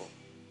possible.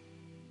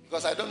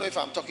 Because I don't know if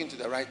I'm talking to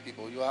the right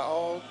people. You are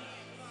all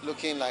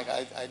looking like,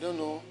 I don't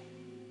know.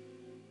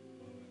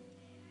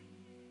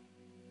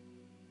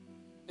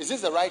 Is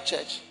this the right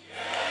church?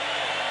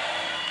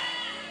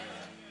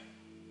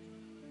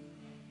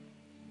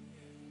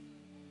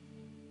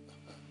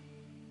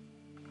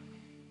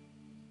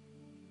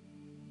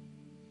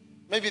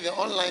 Maybe the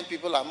online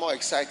people are more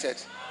excited.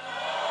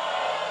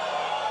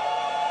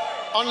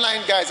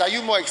 Online guys, are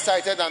you more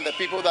excited than the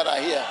people that are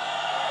here?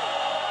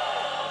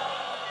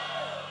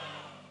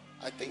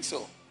 I think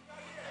so.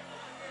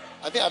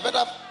 I think I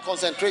better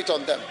concentrate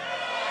on them.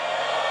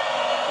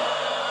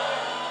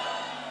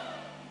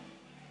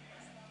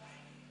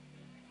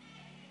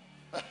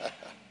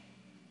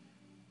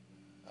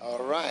 All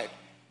right.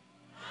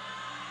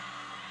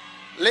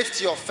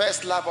 Lift your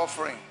first love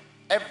offering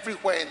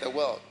everywhere in the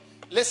world.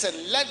 Listen,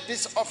 let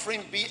this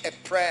offering be a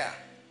prayer.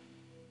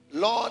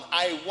 Lord,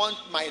 I want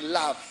my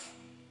love.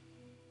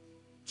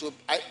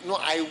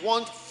 I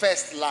want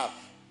first love.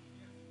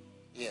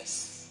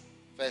 Yes,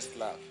 first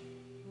love.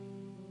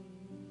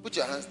 Put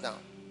your hands down.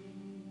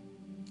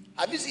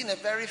 Have you seen a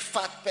very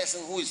fat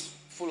person who is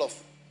full of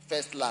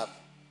first love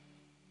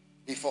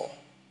before?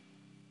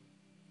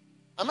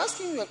 I'm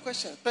asking you a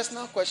question,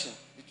 personal question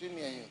between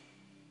me and you.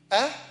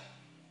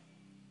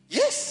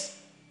 Yes.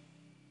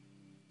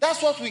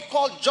 That's what we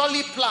call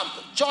jolly plump.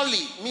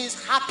 Jolly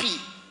means happy.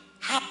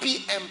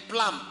 Happy and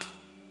plump.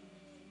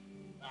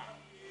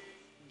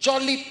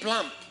 Jolly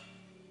plump.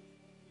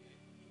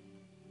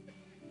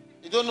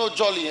 You don't know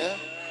jolly, eh?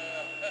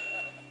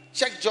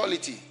 Check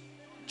jollity.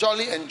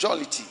 Jolly and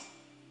jollity.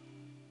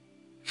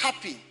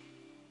 Happy.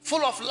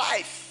 Full of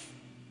life.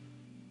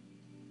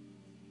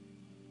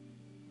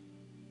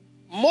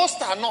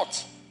 Most are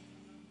not.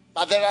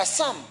 But there are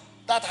some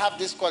that have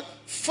this quality.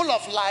 Full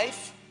of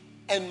life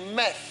and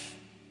mirth.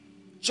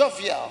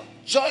 Jovial,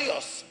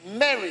 joyous,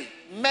 merry,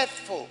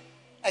 mirthful,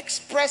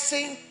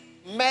 expressing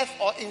mirth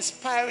or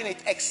inspiring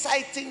it,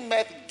 exciting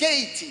mirth,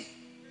 gaiety,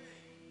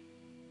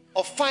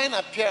 of fine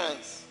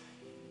appearance,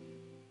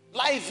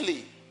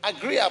 lively,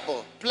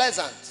 agreeable,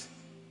 pleasant,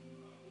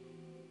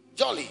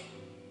 jolly,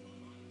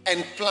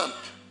 and plump.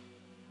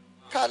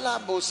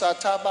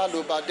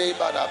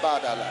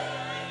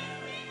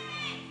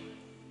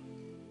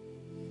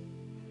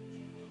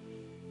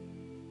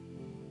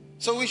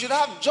 So we should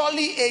have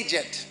jolly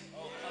aged.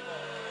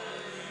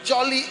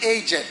 Jolly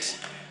aged.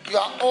 You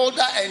are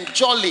older and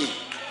jolly.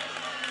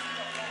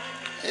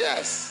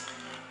 Yes.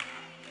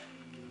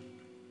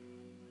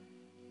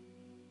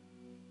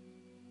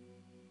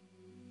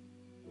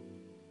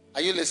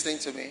 Are you listening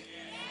to me?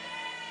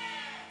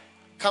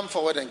 Come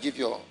forward and give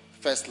your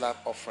first love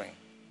offering.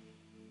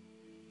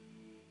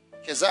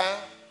 Keziah,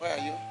 where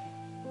are you?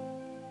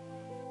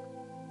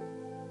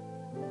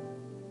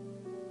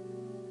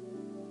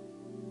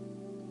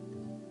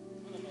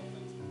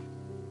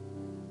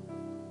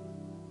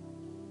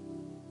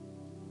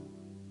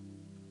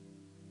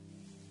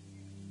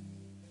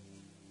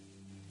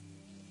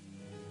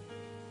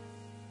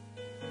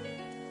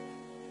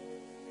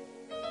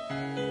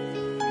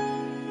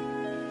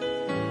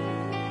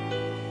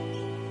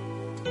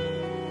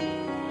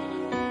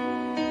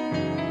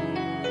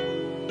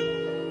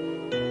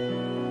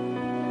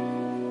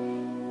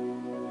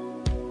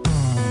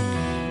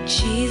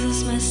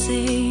 Jesus, my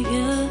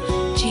Savior,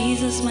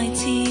 Jesus, my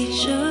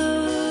teacher.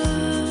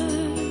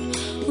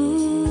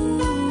 Ooh,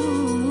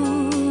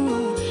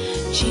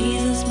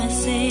 Jesus, my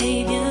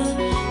Savior,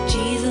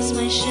 Jesus,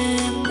 my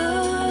shepherd.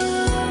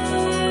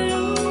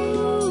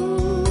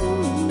 Ooh,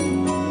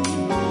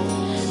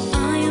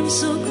 I am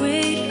so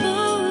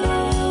grateful,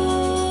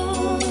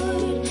 Lord.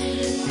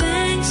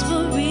 Thanks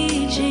for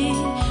reaching,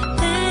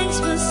 thanks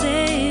for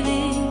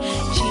saving.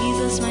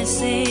 Jesus, my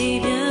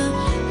Savior,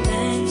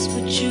 thanks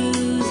for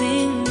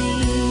choosing me.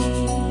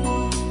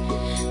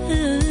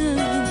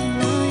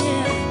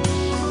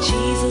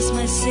 Jesus,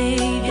 my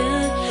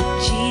Savior,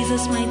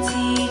 Jesus, my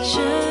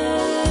teacher.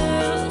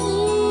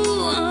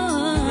 Ooh,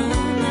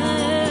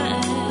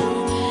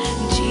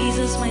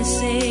 Jesus, my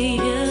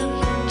Savior,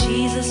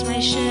 Jesus, my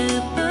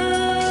shepherd.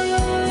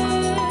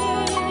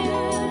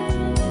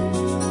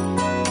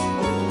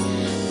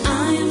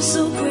 I am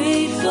so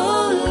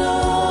grateful,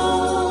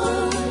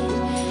 Lord.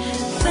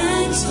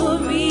 Thanks for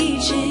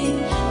reaching,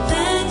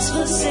 thanks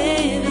for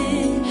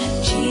saving.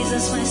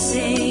 Jesus, my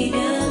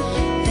Savior,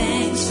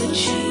 thanks for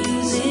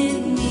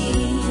choosing me.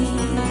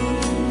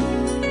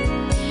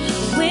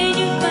 When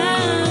you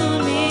found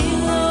me,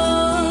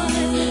 Lord,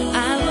 I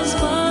was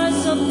far,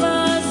 so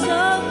far, so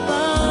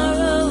far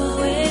away.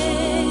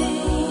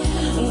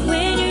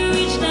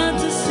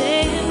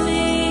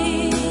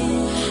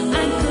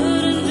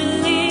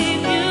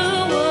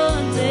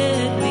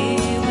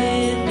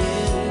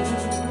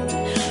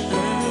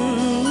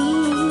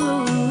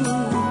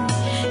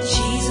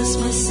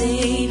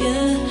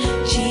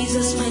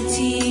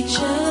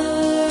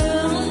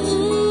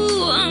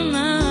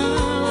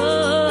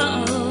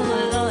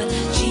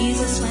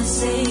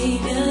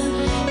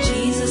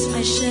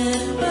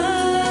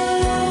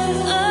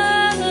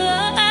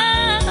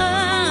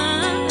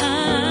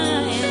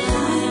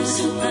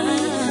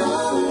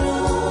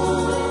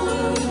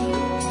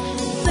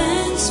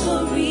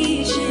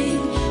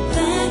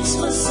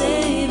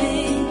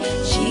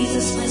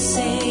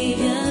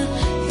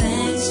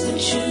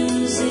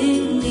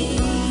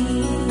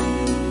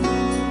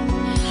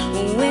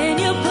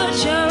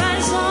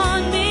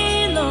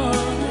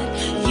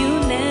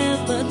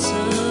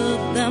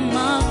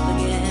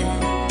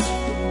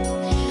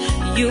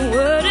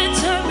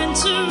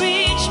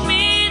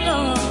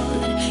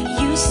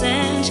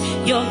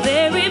 your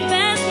very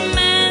best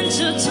man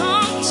to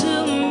talk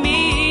to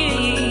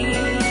me,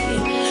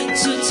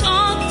 to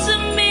talk to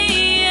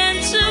me and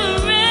to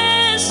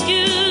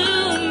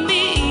rescue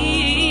me.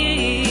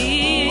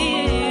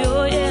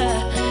 Oh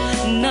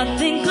yeah,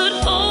 nothing could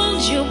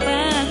hold you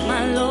back,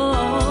 my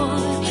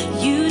Lord.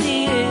 You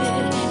did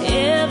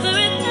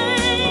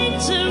everything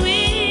to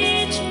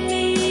reach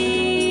me.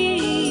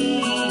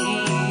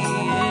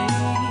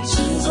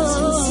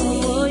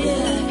 Oh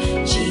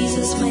yeah,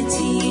 Jesus my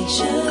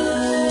teacher.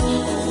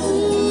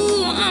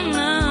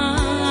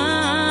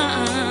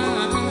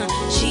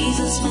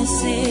 Jesus my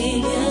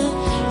Savior,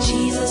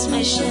 Jesus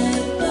my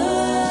Shepherd.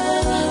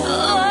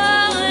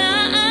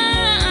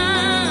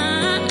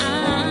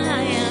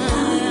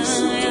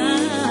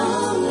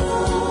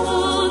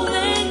 Oh,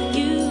 thank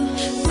you,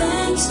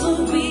 thanks for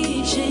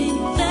reaching,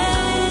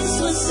 thanks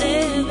for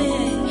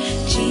saving.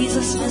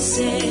 Jesus my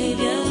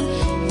Savior,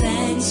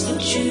 thanks for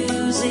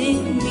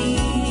choosing me.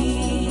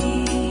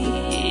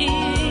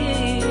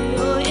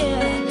 Oh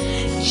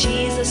yeah,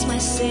 Jesus my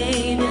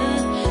Savior,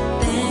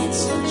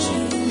 thanks for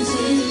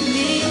choosing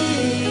me.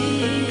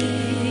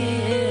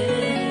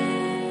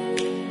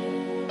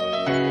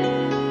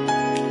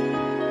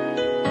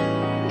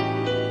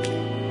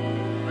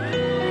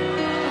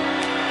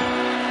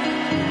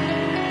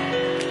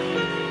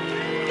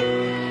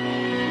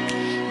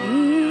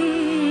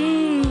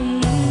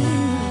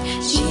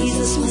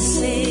 Jesus my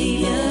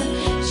Savior,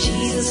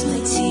 Jesus my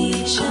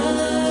teacher.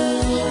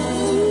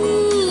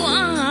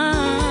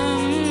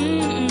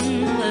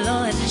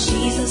 Lord,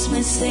 Jesus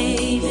my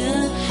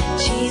Savior,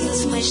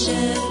 Jesus my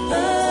Shepherd.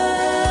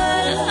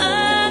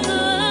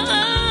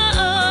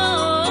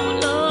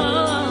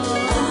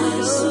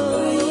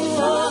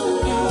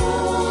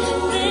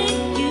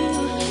 Thank you,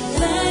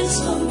 thanks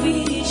for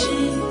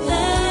reaching,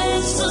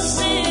 thanks for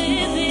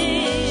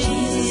saving.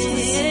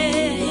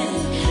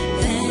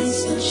 Thanks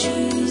for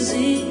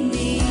choosing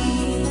me.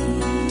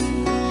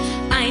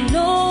 I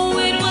know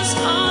it was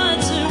hard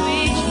to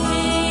reach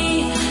me.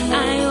 I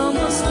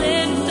almost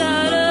slipped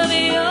out of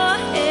your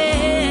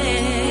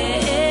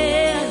hand,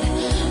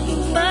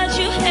 but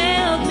you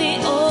held me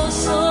oh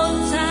so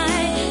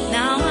tight.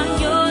 Now I'm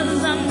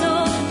yours. I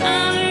know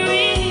I'm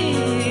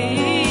really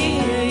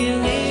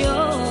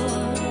yours.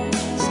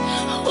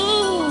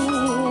 Ooh,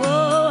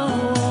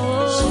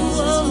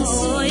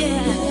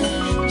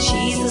 yeah.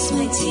 Jesus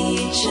my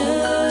teacher.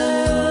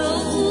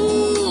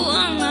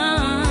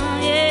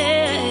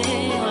 Yeah,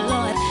 oh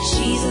Lord.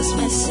 Jesus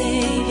my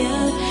Savior,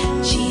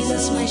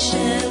 Jesus my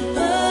Shepherd.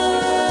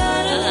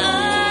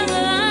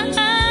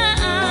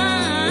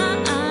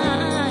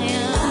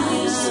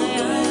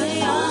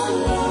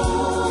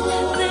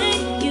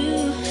 Thank you,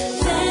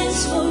 thanks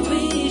for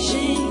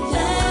reaching,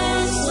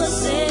 thanks for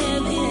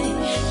saving.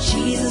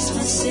 Jesus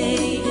my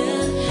Savior,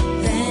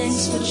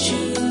 thanks for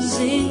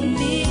choosing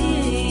me.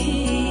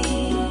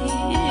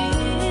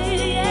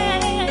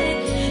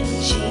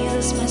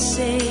 Jesus my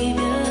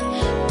Savior,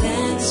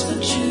 thanks for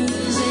choosing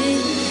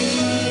me.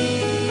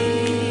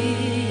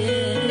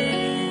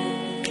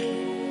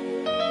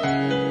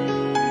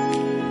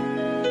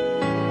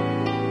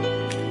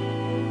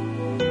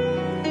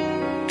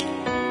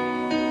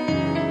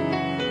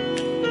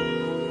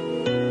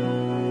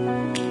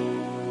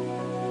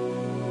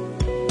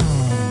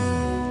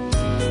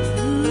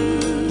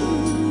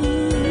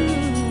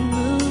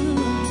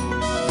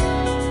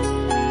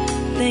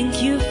 Thank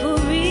you for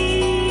reaching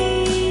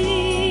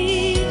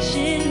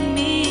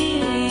me.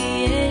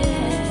 Yeah.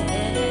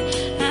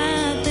 I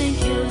thank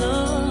you,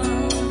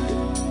 Lord.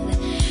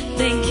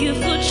 Thank you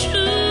for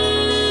choosing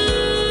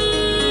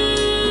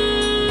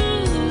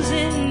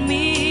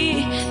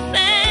me.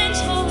 Thanks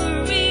for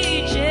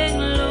reaching,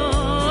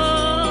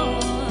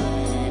 Lord.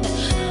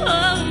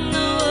 Oh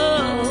no,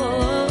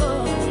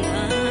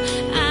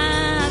 I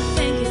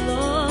thank you,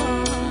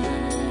 Lord.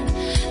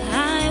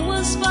 I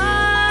was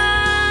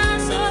far,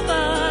 so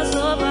far,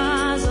 so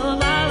far, so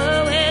far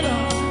away,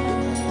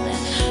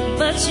 Lord,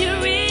 but you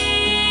reached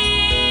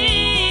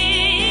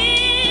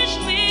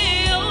me,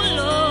 oh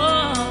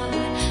Lord.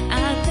 I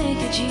thank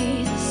you,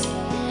 Jesus.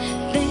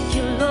 Thank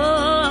you,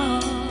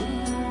 Lord.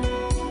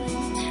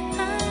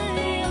 I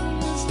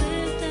almost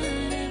lived out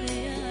of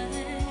your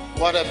hand.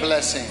 What a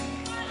blessing.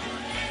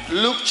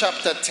 Luke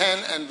chapter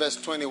 10 and verse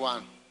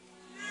 21.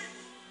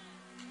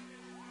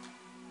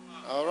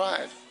 All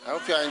right. I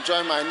hope you are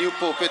enjoying my new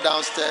pulpit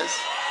downstairs.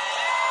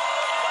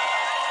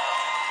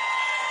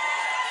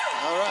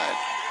 All right.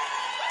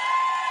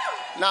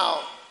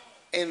 Now,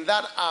 in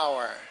that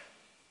hour,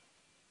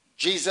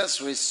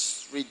 Jesus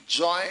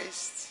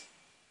rejoiced.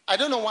 I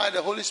don't know why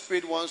the Holy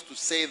Spirit wants to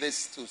say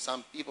this to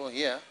some people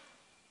here.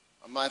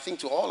 I think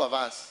to all of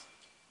us.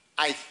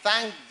 I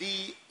thank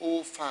thee,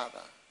 O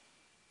Father,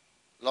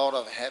 Lord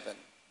of heaven,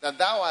 that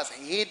thou hast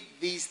hid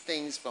these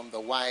things from the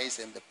wise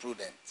and the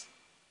prudent,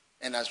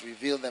 and hast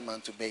revealed them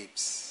unto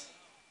babes.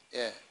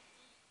 Yeah.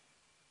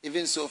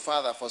 Even so,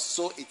 Father, for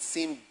so it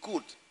seemed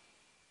good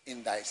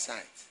in thy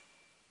sight.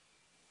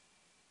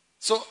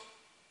 So,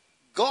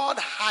 God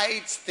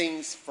hides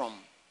things from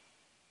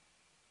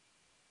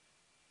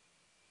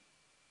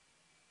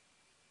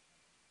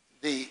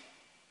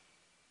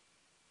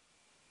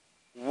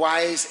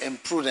wise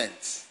and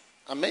prudent.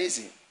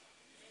 Amazing.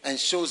 And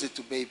shows it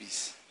to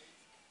babies.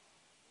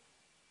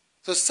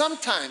 So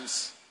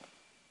sometimes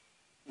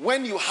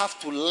when you have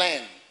to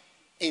learn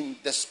in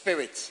the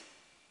Spirit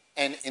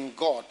and in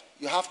God,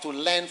 you have to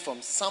learn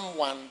from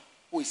someone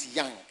who is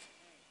young.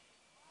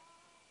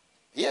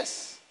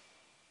 Yes.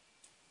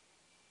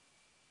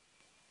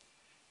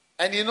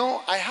 And you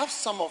know, I have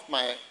some of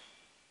my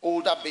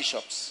older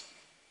bishops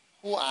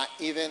who are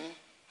even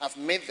have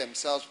made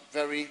themselves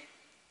very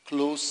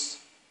close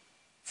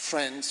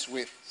friends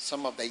with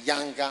some of the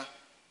younger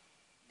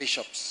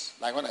bishops.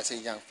 Like when I say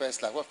young,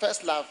 First Love. Well,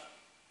 First Love,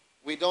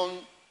 you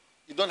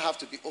don't have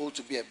to be old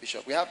to be a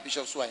bishop. We have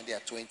bishops who are in their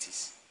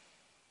 20s.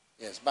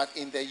 Yes, but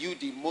in the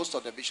UD, most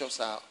of the bishops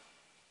are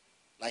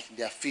like in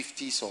their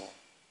 50s or,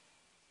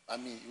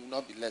 you will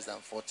not be less than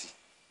 40.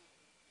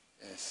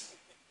 Yes.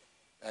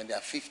 And their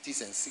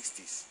 50s and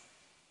 60s.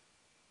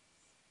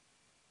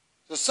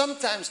 So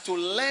sometimes to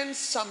learn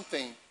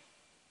something,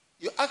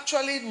 you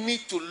actually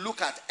need to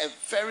look at a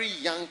very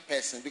young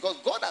person because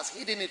God has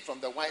hidden it from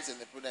the wise and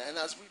the prudent and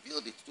has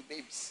revealed it to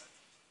babies.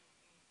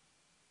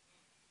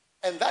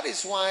 And that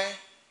is why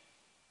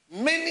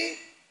many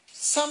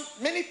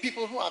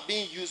people who are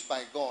being used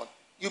by God,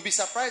 you'll be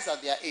surprised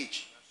at their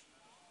age.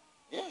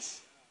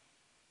 Yes.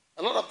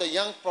 A lot of the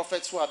young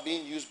prophets who are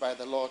being used by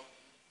the Lord,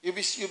 you'll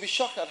be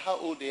shocked at how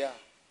old they are.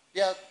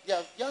 They are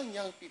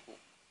young people.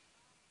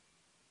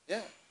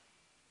 Yeah.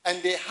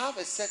 And they have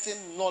a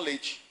certain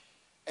knowledge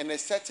and a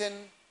certain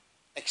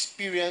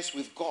experience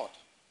with God.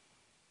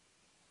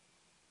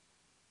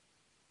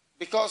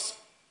 Because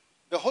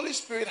the Holy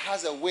Spirit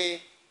has a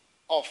way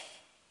of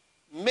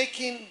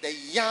making the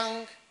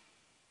young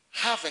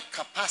have a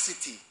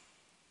capacity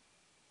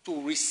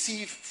to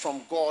receive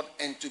from God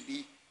and to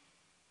be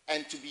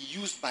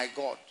used by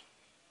God.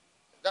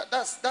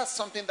 That's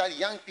something that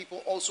young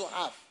people also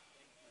have.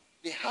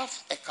 They have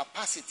a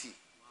capacity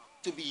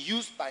to be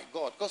used by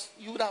God. Because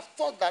you would have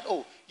thought that,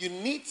 you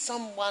need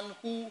someone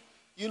who,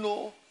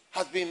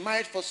 has been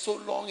married for so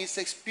long, is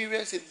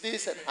experienced in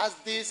this and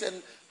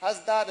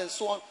has that and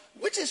so on,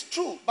 which is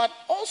true. But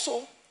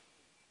also,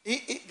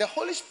 the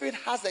Holy Spirit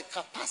has a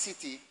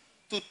capacity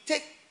to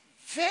take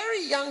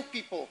very young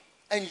people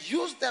and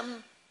use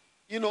them,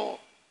 to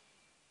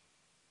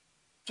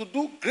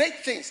do great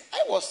things.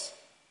 I was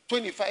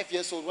 25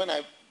 years old when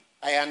I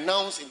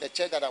announced in the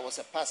church that I was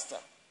a pastor.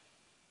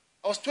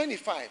 I was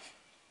 25.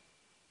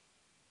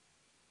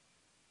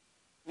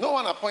 No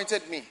one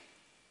appointed me.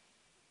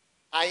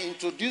 I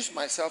introduced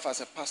myself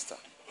as a pastor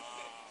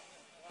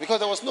because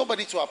there was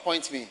nobody to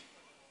appoint me.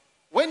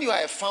 When you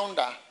are a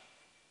founder,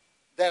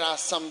 there are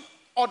some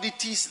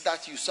oddities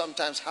that you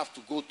sometimes have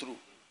to go through.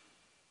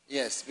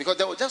 Yes, because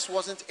there just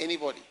wasn't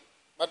anybody.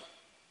 But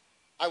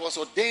I was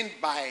ordained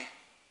by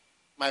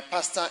my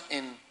pastor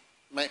in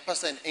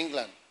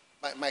England,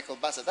 by Michael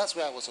Bassett. That's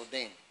where I was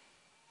ordained.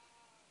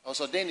 I was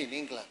ordained in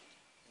England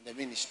in the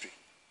ministry.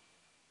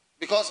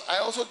 Because I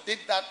also did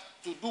that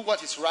to do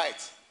what is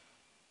right.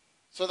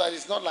 So that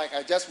it's not like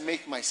I just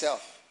make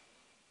myself.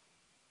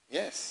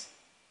 Yes.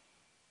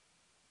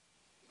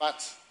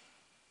 But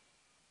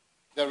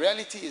the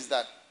reality is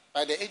that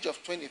by the age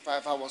of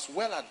 25, I was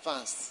well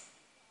advanced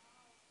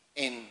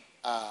in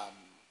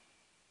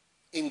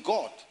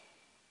God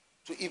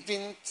to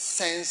even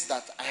sense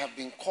that I have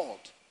been called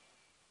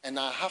and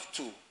I have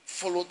to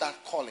follow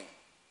that calling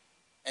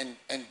and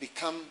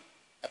become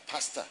a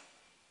pastor.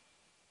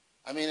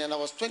 And I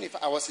was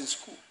 25, I was in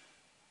school.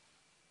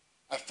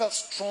 I felt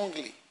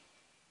strongly.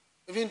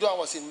 Even though I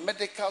was in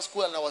medical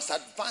school and I was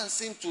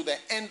advancing to the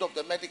end of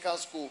the medical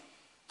school,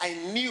 I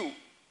knew,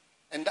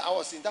 and that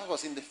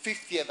was in the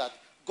 5th year, that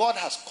God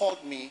has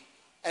called me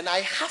and I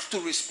have to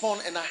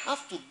respond and I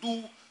have to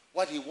do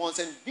what he wants.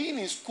 And being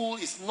in school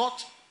is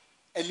not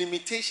a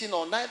limitation,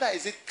 or neither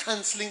is it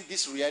canceling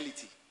this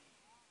reality.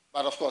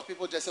 But of course,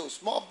 people just say,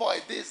 small boy,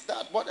 this,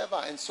 that,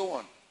 whatever, and so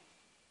on.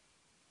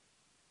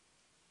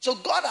 So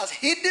God has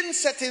hidden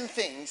certain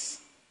things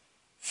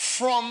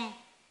from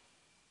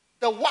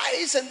the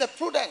wise and the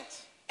prudent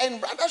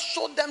and rather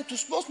showed them to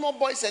small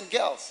boys and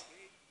girls.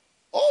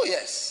 Oh,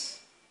 yes.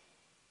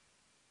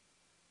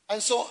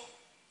 And so,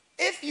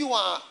 if you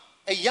are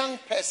a young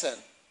person,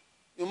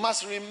 you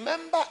must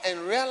remember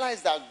and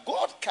realize that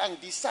God can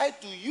decide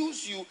to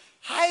use you,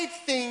 hide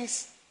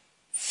things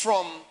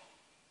from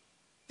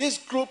this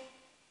group,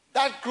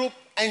 that group,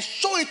 and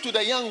show it to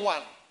the young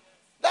one.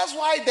 That's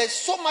why there's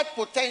so much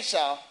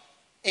potential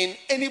in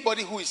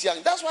anybody who is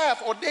young. That's why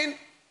I've ordained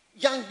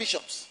young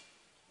bishops.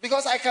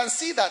 Because I can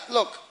see that,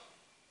 look,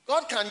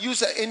 God can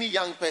use any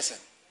young person.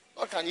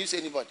 God can use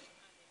anybody.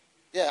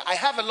 Yeah, I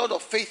have a lot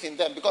of faith in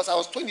them because I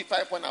was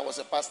 25 when I was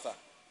a pastor.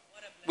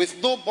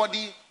 With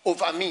nobody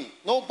over me.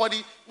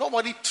 Nobody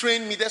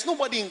trained me. There's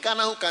nobody in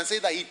Ghana who can say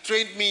that he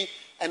trained me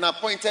and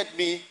appointed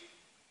me.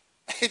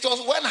 It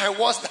was when I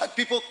was that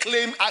people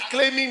are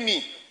claiming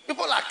me.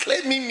 People are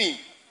claiming me.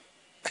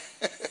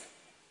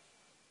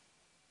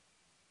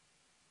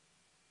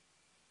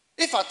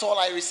 If at all,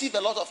 I receive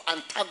a lot of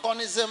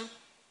antagonism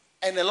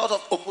and a lot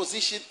of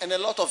opposition and a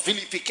lot of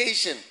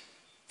vilification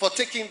for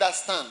taking that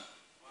stand.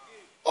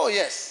 Oh,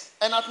 yes.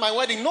 And at my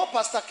wedding, no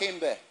pastor came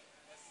there.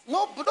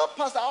 No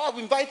pastor. I've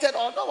invited,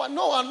 or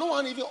no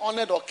one even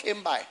honored or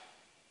came by,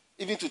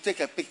 even to take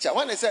a picture.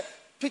 When they said,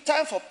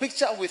 time for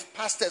picture with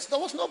pastors, there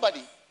was nobody.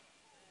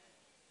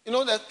 You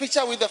know, the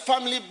picture with the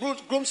family,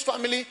 groom's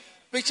family,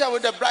 picture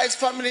with the bride's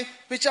family,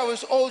 picture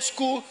with old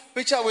school,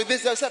 picture with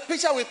this. There's a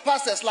picture with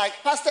pastors, like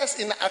pastors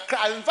in Accra.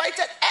 I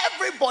invited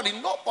everybody,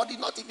 nobody,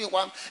 not even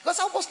one,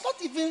 because I was not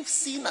even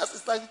seen as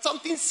it's like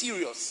something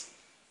serious.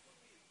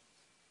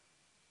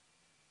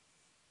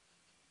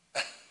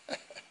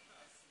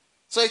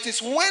 So it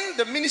is when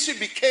the ministry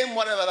became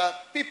whatever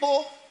that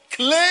people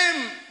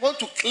want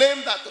to claim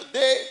that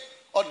they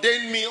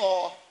ordained me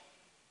or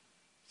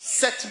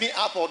set me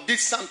up or did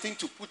something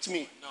to put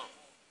me. No.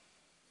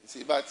 You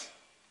see, but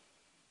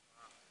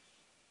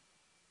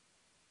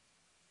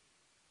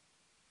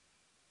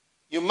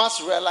you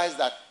must realize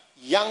that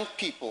young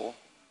people,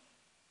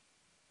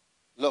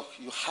 look,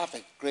 you have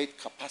a great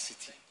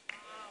capacity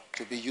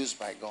to be used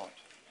by God.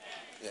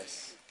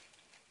 Yes.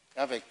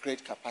 You have a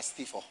great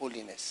capacity for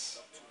holiness.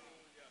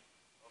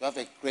 You have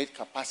a great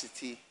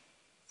capacity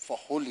for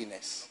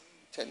holiness.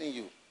 I'm telling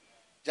you.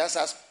 Just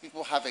as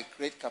people have a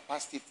great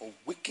capacity for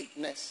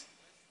wickedness,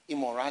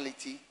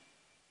 immorality,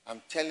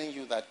 I'm telling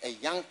you that a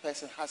young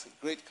person has a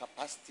great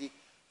capacity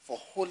for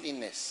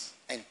holiness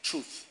and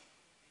truth.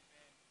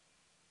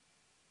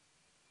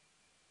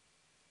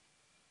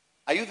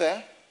 Are you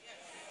there? Yes.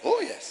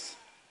 Oh, yes.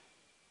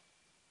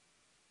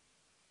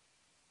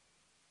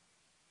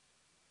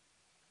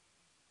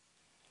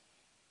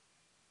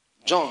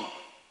 John.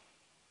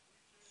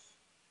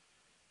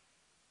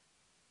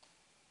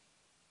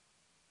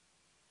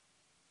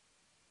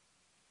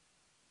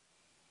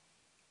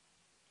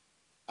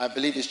 I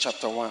believe it's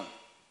chapter 1.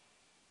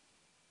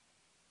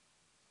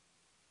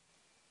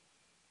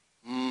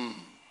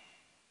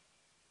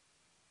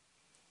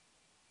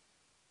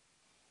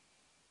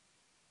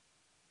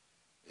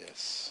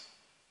 Yes.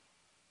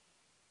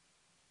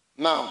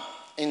 Now,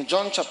 in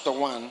John chapter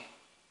 1,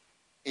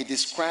 it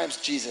describes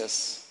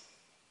Jesus,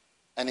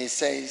 and it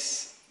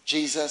says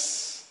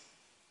Jesus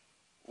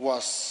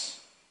was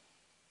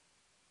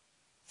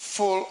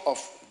full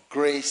of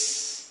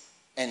grace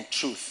and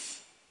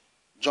truth.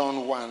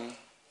 John 1,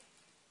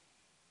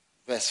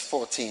 verse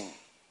 14.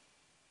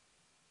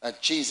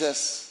 That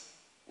Jesus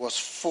was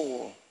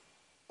full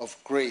of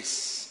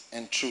grace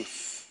and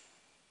truth.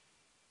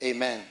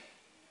 Amen.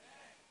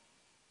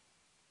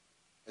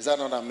 Is that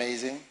not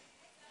amazing?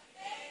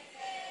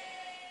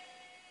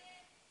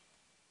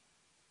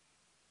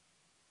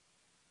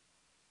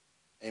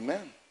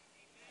 Amen.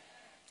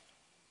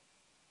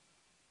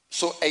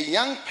 So a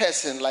young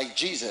person like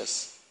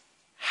Jesus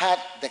had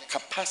the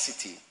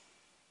capacity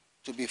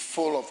to be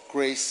full of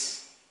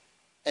grace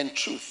and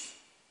truth.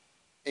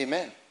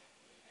 Amen.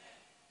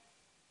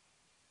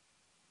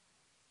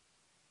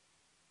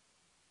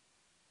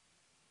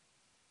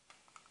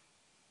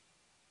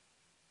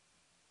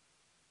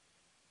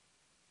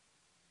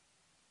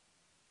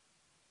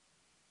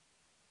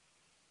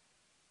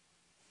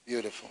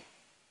 Beautiful.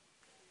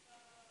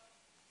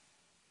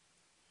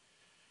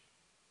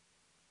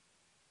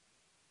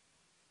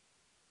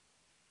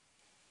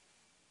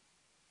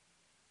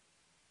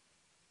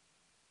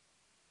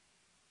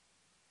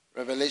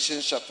 Revelation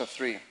chapter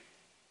 3.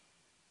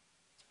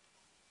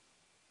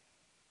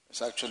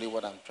 It's actually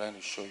what I'm trying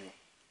to show you.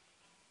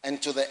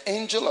 And to the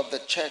angel of the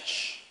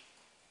church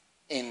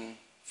in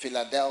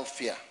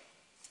Philadelphia,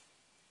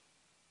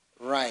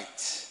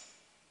 write,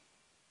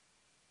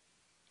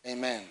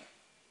 Amen.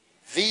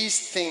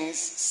 These things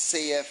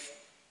saith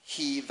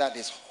he that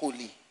is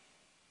holy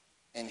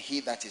and he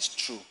that is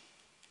true.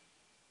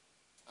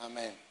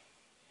 Amen.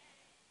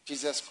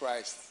 Jesus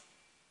Christ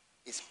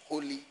is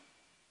holy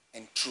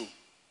and true.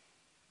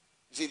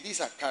 You see,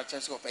 these are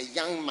characteristics of a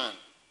young man.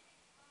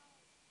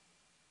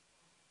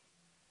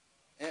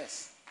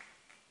 Yes.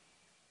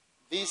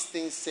 These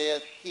things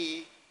saith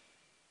he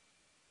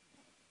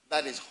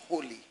that is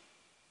holy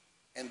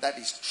and that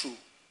is true.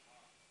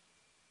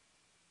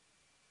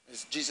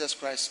 It's Jesus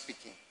Christ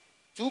speaking.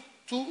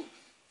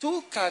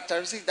 Two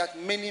characteristics that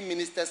many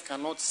ministers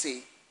cannot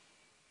say,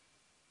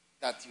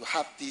 that you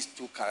have these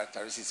two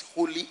characteristics,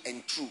 holy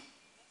and true.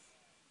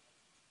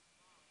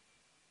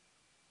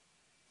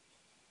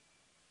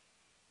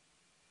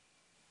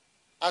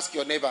 Ask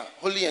your neighbor,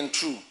 holy and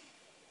true.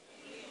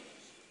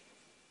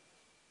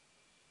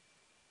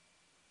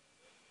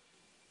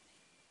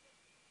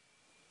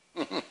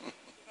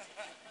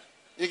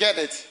 You get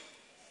it?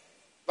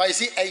 But you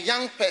see, a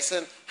young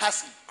person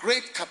has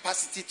great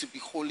capacity to be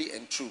holy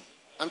and true.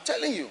 I'm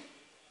telling you.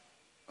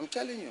 I'm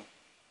telling you.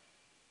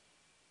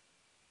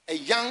 A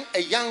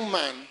young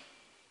man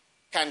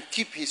can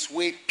keep his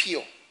way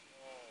pure.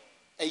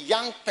 A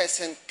young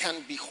person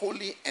can be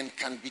holy and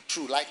can be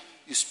true. Like,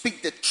 you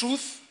speak the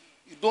truth.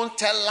 You don't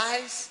tell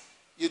lies.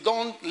 You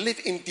don't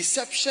live in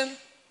deception.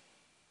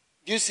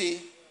 You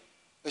see,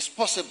 it's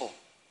possible.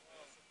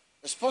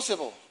 It's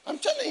possible. I'm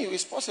telling you,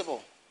 it's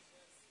possible.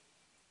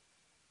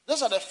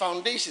 Those are the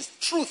foundations.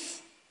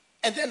 Truth.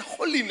 And then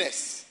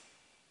holiness.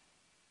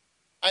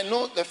 I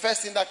know the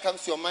first thing that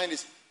comes to your mind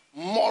is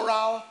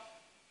moral,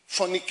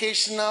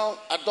 fornicational,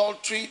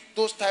 adultery,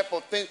 those type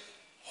of things.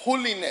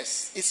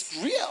 Holiness is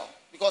real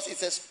because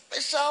it's a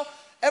special,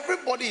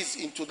 everybody is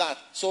into that.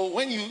 So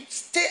when you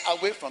stay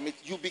away from it,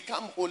 you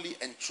become holy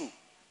and true.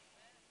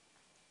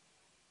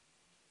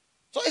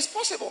 So it's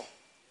possible.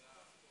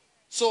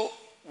 So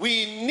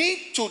we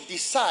need to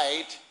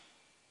decide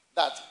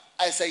that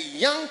as a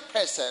young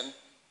person,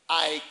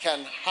 I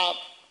can have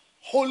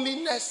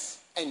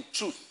holiness and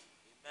truth.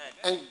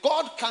 Amen. And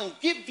God can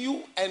give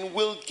you and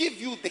will give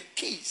you the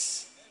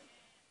keys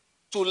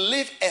to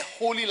live a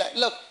holy life.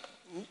 Look,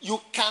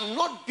 you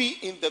cannot be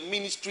in the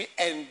ministry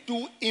and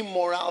do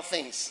immoral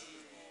things.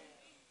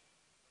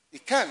 You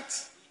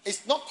can't.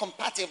 It's not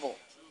compatible.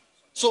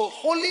 So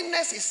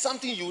holiness is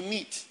something you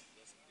need.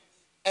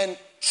 And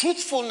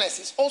truthfulness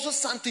is also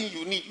something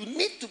you need. You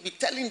need to be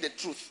telling the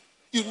truth.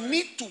 You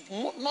need to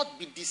not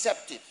be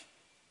deceptive.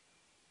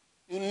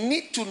 You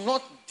need to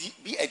not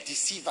be a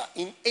deceiver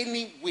in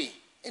any way.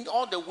 In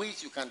all the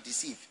ways you can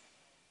deceive.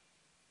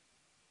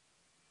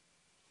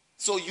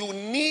 So you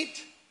need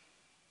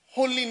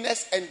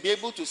holiness and be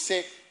able to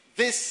say,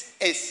 this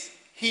is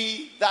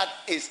he that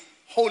is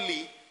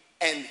holy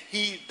and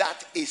he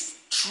that is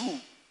true.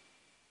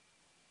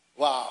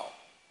 Wow.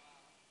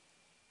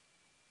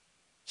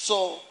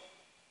 So,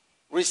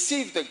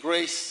 receive the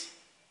grace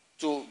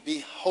to be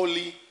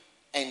holy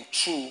and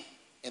true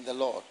in the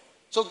Lord.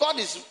 So God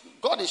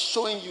is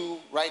showing you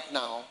right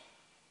now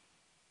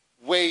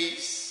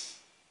ways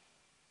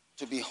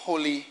to be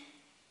holy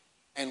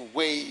and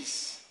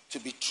ways to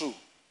be true.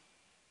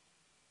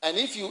 And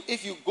if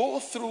you go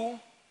through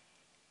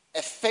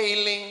a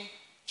failing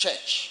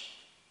church,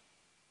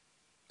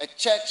 a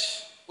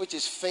church which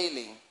is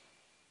failing,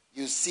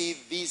 you see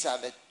these are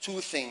the two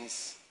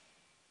things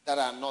that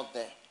are not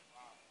there.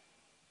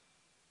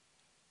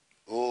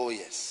 Oh,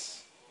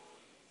 yes.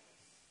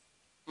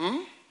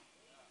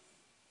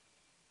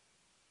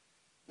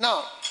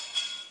 Now,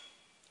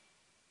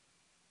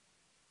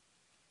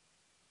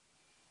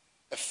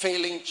 a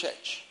failing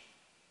church.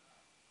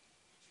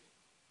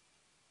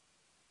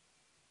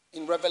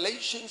 In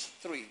Revelation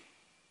 3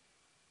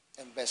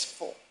 and verse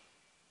 4,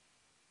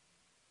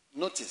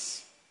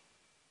 notice,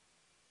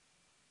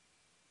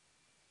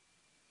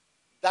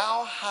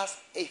 thou hast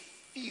a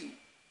few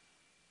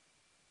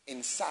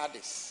in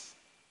Sardis,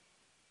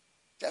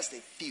 just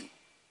a few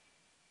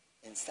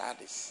in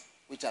Sardis,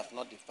 which have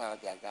not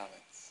defiled their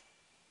garments.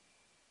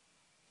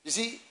 You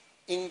see,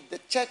 in the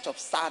church of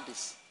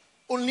Sardis,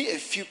 only a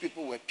few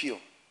people were pure.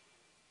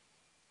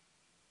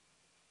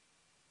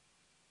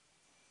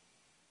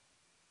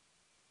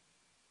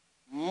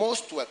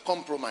 Most were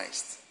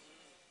compromised.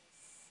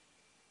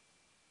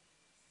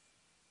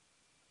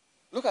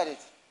 Look at it.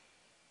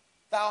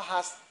 Thou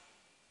hast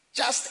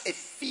just a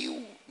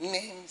few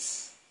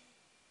names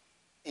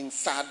in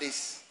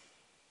Sardis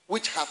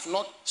which have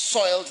not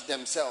soiled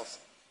themselves.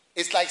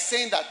 It's like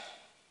saying that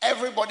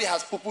everybody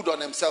has poo-pooed on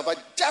themselves,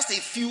 but just a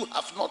few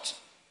have not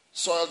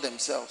soiled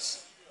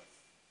themselves.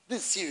 This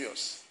is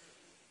serious.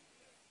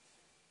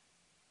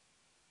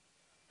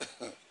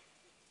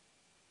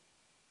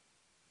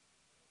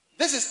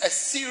 This is a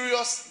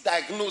serious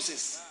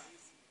diagnosis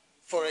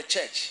for a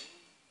church.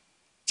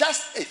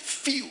 Just a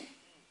few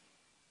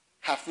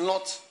have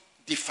not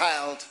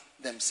defiled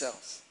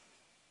themselves.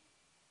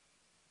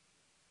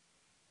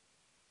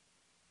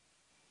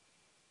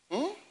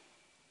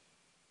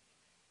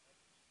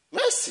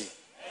 Mercy.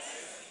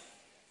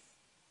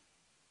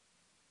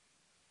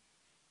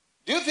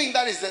 Do you think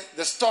that is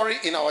the story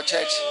in our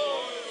church?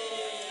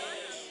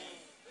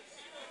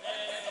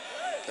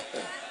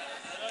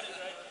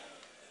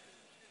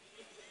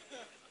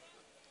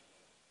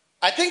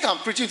 I think I'm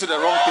preaching to the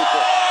wrong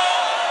people.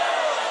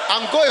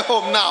 I'm going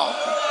home now.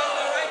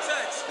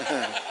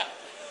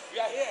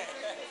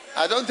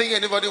 I don't think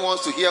anybody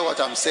wants to hear what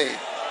I'm saying.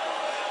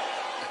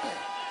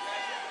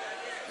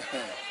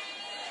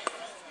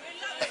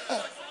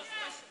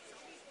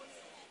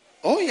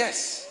 Oh,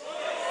 yes.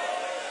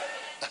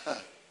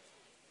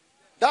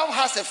 Thou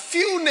hast a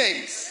few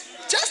names,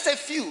 just a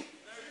few.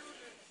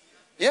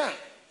 Yeah.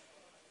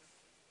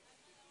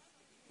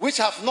 Which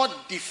have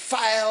not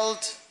defiled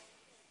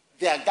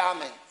their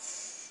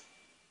garments.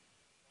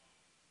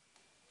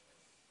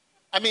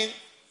 I mean,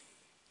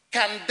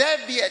 can there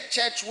be a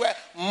church where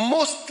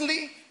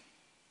mostly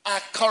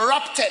are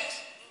corrupted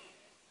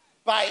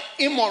by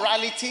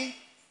immorality?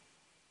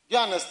 Do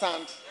you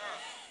understand?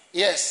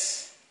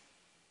 Yes.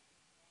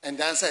 And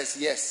the answer is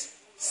yes.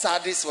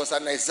 Sardis was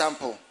an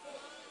example.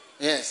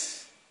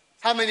 Yes.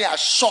 How many are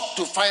shocked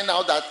to find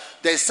out that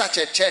there is such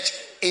a church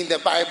in the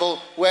Bible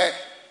where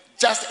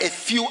just a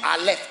few are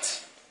left?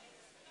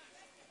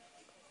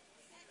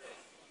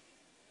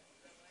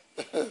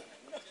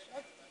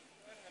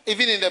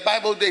 Even in the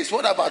Bible days,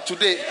 what about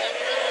today?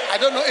 I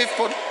don't know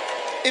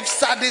if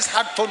Sardis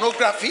had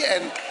pornography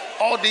and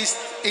all these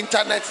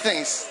internet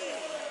things,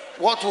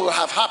 what would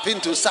have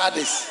happened to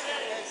Sardis?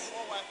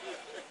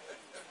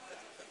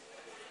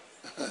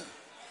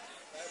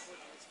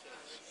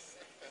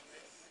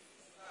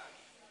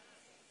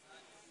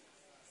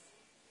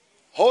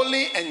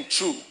 Holy and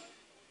true.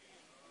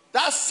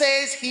 That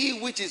says he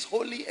which is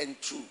holy and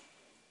true.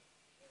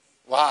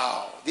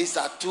 Wow, these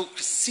are two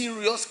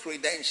serious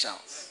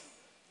credentials.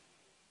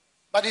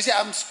 But you see,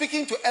 I'm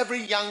speaking to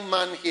every young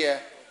man here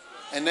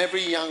and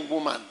every young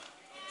woman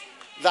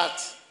that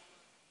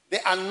the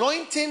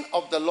anointing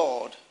of the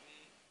Lord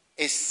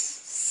is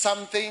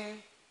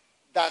something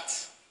that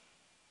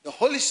the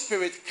Holy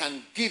Spirit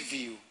can give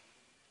you.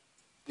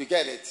 You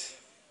get it?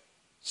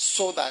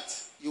 So that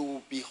you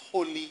will be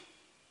holy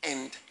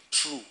and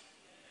true.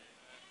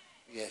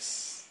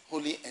 Yes,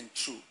 holy and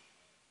true.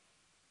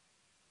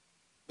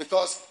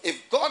 Because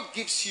if God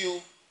gives you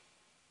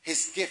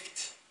his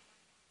gift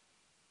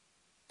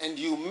and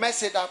you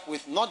mess it up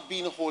with not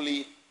being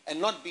holy and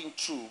not being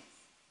true,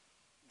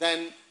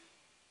 then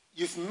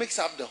you've mixed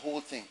up the whole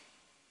thing.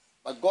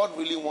 But God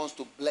really wants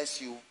to bless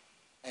you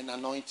and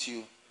anoint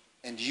you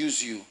and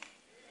use you.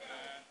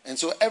 And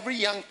so every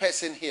young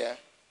person here,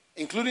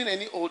 including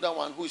any older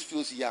one who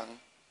feels young,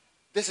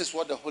 this is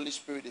what the Holy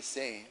Spirit is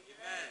saying.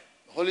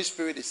 The Holy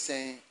Spirit is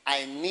saying,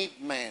 I need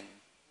men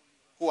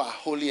who are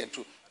holy and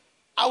true.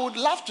 I would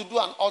love to do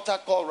an altar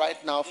call right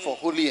now for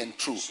holy and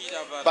true.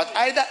 But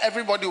either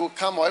everybody will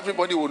come or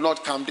everybody will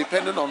not come,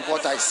 depending on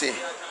what I say.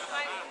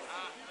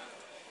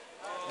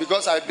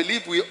 Because I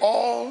believe we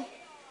all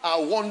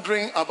are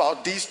wondering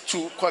about these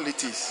two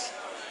qualities.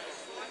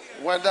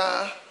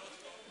 Whether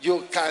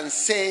you can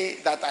say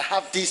that I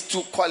have these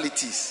two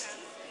qualities,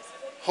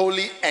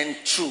 holy and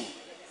true.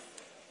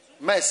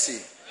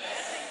 Mercy.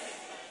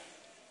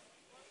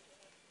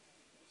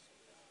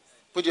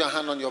 Put your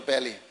hand on your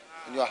belly,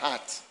 on your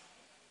heart,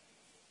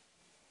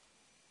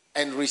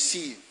 and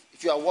receive.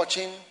 If you are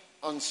watching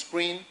on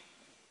screen,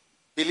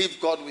 believe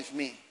God with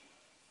me.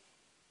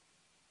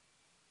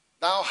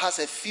 Thou hast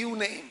a few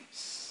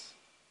names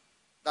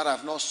that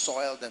have not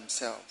soiled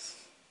themselves.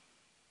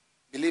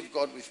 Believe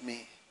God with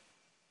me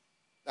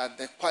that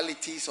the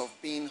qualities of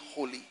being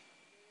holy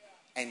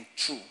and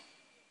true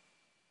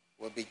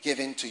will be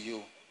given to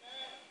you,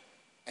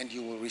 and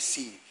you will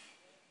receive,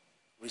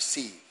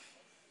 receive,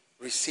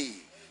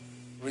 receive,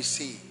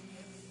 receive,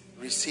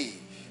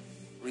 receive,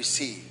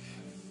 receive,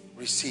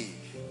 receive,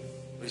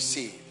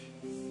 receive.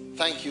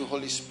 Thank you,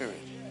 Holy Spirit,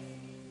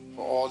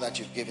 for all that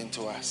you've given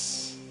to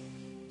us.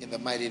 In the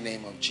mighty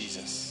name of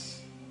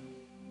Jesus.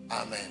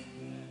 Amen.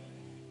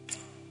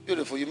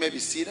 Beautiful. You may be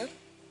seated.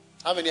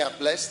 How many are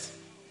blessed?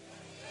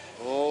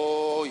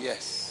 Oh,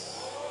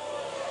 yes.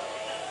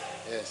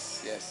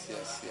 Yes, yes,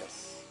 yes,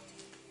 yes.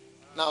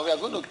 Now we are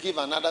going to give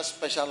another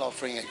special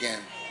offering again.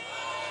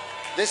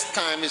 This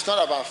time it's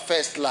not about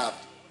first love.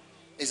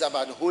 It's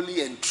about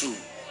holy and true.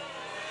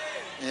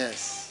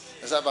 Yes.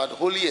 It's about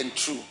holy and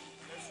true.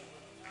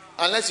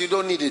 Unless you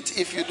don't need it.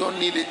 If you don't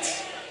need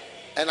it,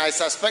 and I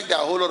suspect there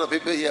are a whole lot of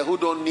people here who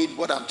don't need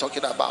what I'm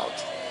talking about.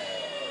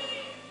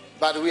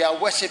 But we are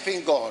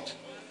worshiping God.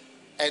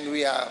 And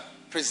we are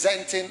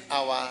presenting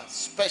our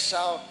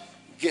special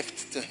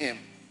gift to him.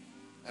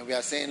 And we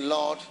are saying,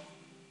 Lord,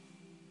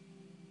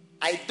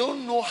 I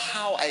don't know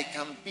how I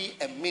can be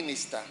a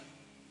minister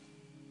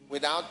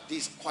without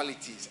these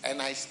qualities.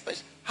 And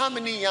how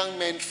many young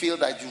men feel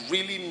that you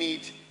really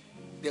need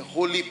the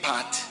holy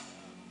part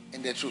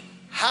in the truth?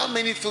 How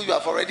many feel you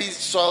have already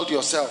soiled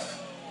yourself?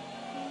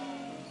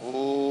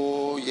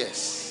 Oh,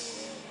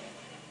 yes.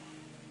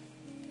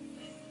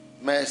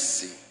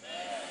 Mercy.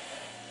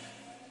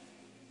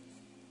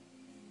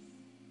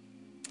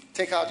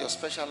 Take out your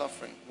special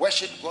offering.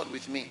 Worship God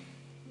with me.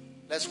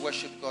 Let's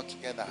worship God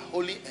together.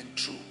 Holy and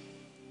true.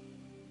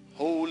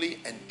 Holy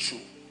and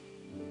true.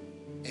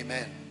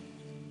 Amen.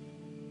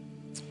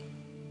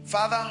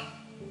 Father,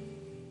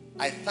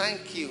 I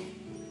thank you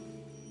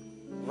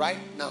right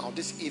now,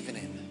 this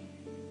evening,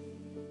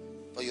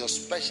 for your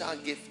special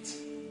gift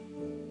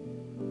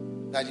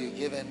that you've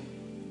given.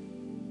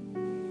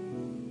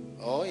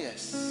 Oh,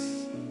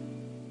 yes.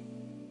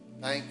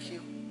 Thank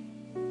you.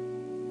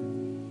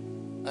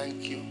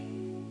 Thank you.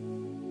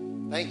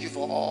 Thank you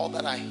for all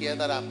that are here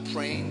that are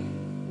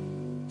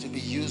praying to be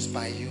used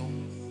by you.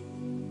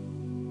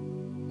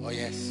 Oh,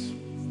 yes.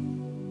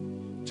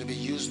 To be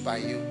used by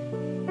you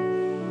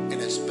in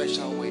a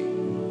special way.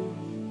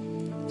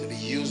 To be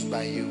used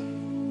by you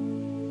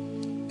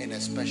in a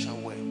special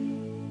way.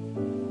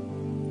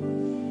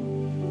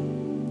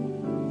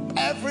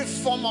 Every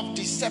form of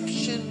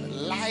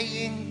deception,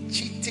 lying,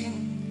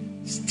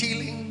 cheating,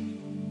 stealing,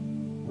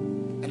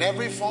 and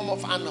every form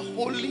of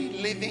unholy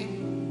living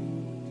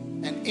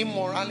and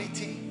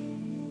immorality,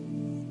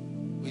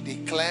 we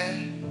declare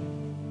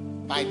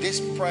by this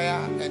prayer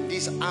and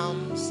these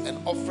alms and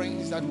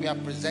offerings that we are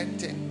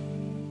presenting,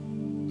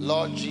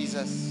 Lord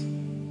Jesus,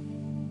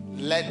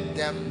 let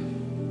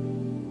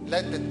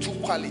the two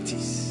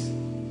qualities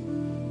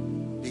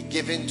be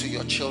given to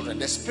your children,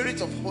 the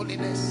spirit of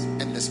holiness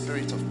and the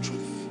spirit of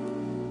truth,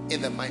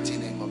 in the mighty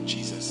name of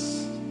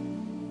Jesus.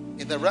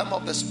 In the realm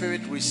of the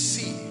spirit,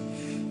 receive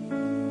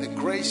the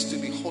grace to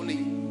be holy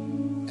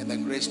and the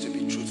grace to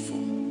be truthful,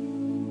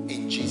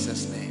 in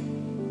Jesus'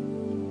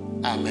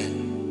 name.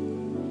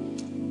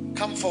 Amen.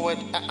 Come forward.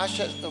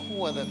 Asher,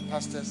 who are the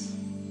pastors?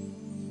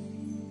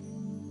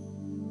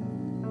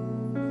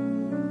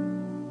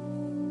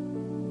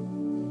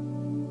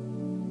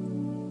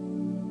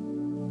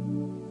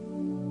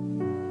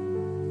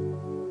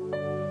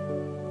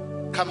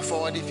 come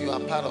forward if you are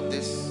part of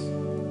this.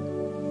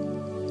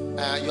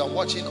 You are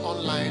watching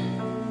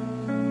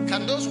online.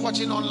 Can those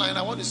watching online,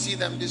 I want to see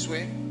them this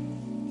way.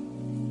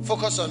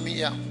 Focus on me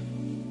here.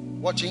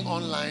 Watching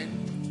online.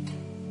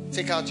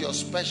 Take out your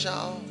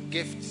special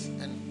gifts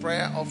and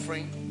prayer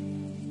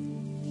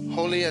offering.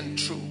 Holy and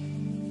true.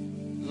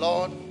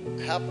 Lord,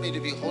 help me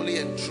to be holy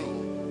and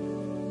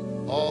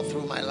true all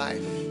through my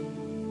life.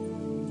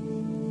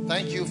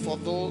 Thank you for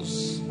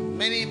those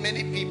many,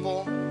 many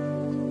people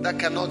that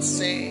cannot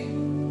say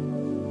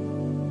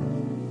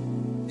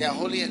they are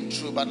holy and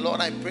true. But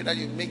Lord, I pray that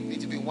you make me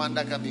to be one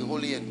that can be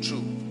holy and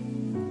true.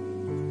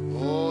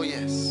 Oh,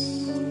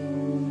 yes.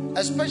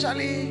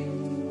 Especially,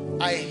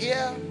 I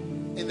hear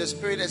in the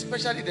spirit,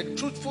 especially the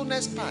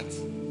truthfulness part.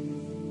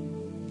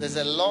 There's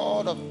a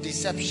lot of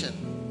deception.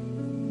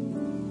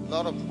 A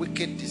lot of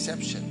wicked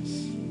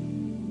deceptions.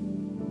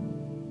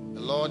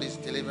 The Lord is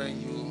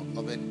delivering you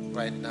of it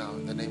right now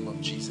in the name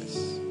of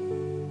Jesus.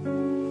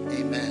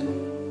 Amen.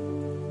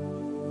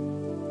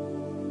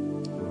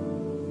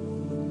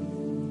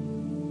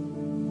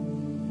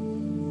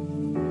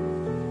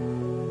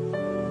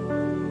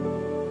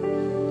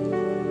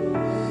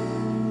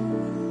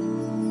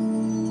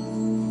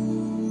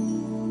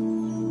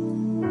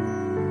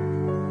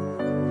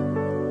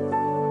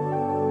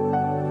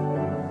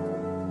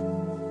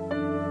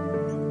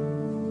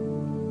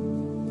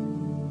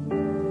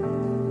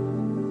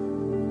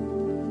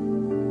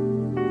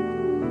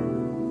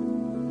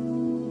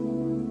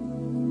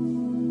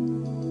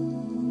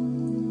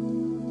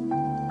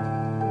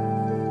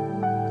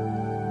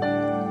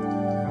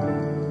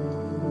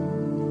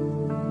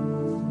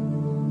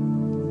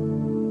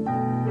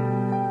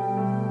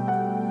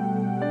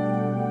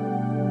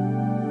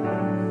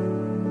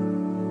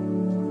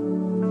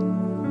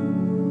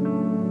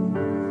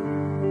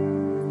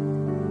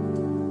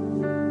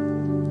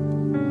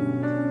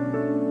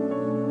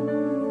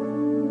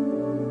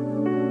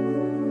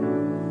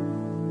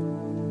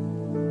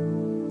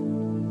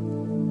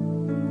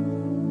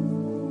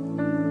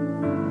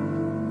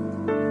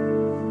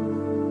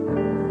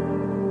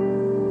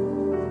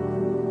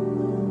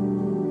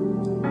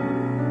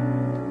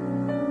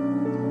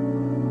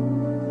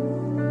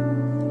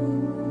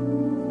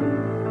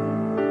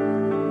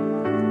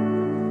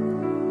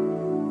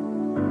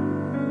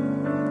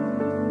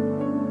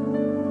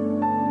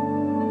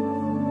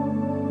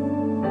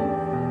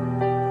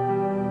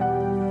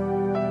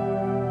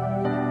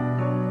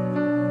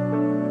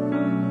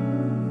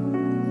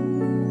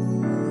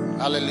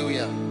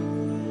 Hallelujah.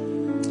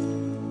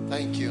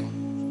 Thank you.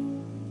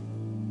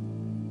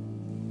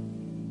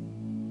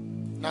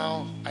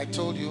 Now, I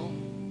told you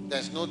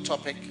there's no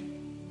topic.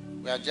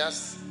 We are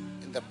just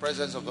in the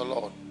presence of the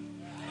Lord.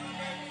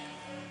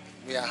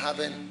 We are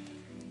having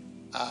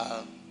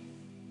a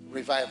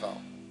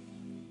revival.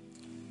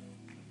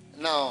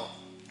 Now,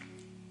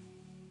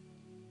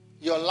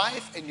 your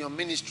life and your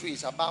ministry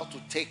is about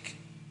to take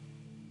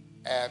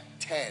a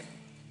turn.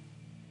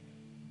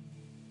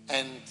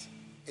 And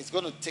it's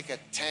going to take a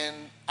turn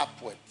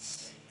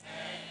upwards.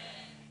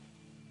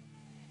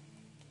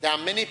 There are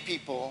many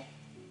people.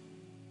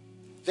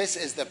 This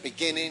is the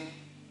beginning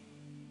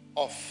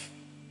of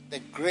the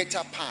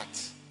greater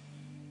part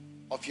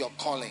of your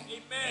calling.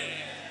 Amen.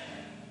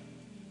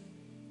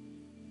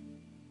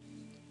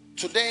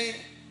 Today,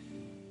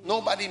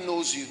 nobody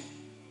knows you,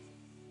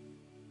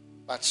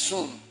 but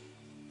soon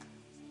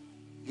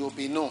you'll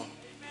be known.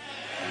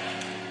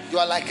 You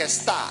are like a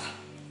star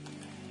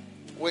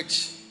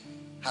which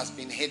has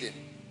been hidden,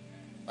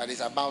 but is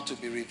about to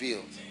be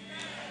revealed.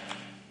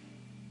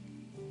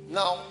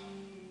 Now,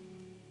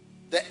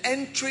 the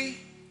entry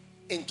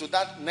into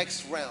that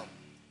next realm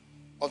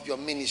of your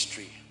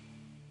ministry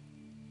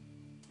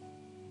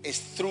is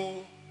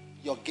through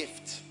your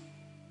gift.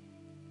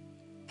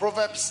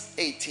 Proverbs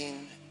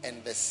 18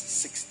 and verse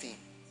 16.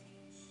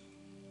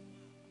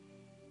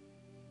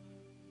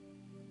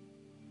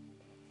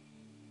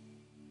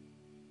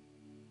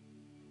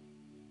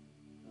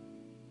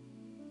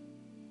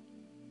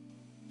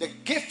 The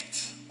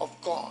gift of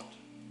God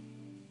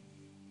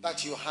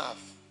that you have,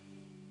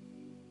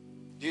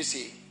 do you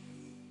see,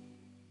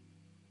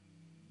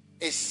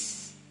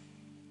 is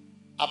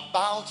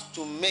about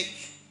to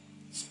make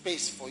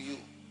space for you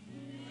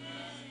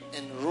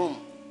and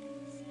room.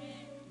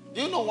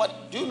 Do you know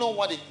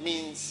what it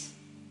means,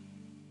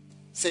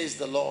 says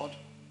the Lord?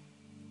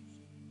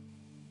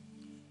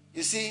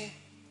 You see,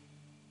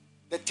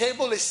 the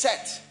table is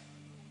set.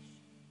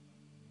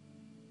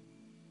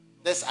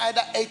 There's either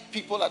 8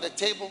 people at the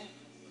table,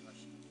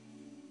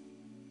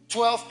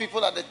 12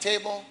 people at the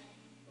table,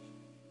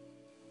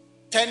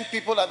 10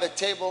 people at the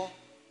table,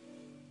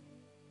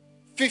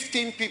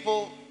 15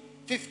 people,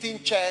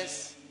 15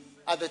 chairs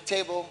at the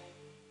table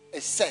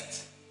is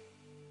set.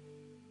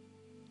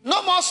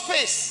 No more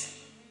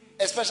space,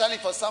 especially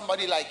for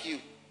somebody like you.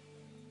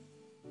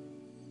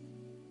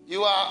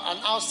 You are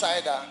an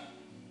outsider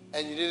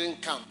and you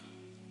didn't come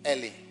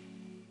early.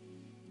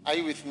 Are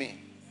you with me?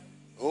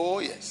 Oh,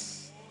 yes.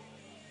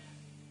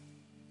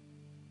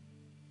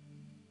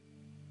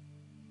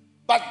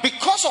 But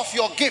because of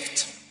your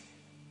gift,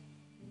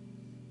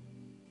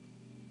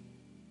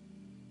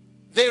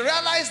 they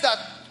realize that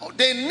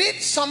they need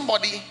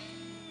somebody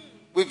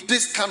with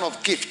this kind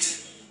of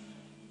gift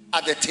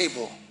at the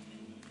table.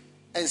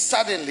 And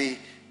suddenly,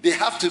 they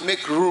have to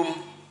make room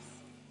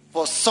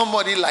for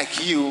somebody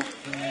like you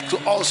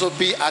to also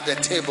be at the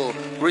table.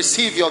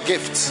 Receive your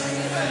gift.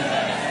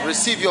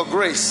 Receive your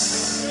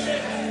grace.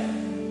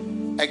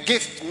 A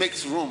gift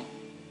makes room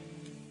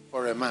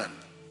for a man.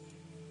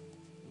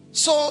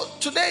 So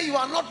today you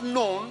are not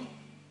known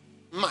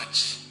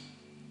much,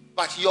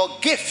 but your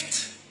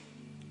gift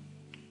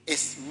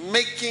is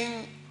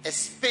making a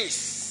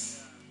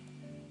space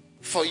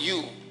for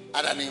you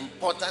at an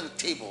important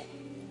table.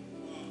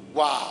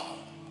 Wow.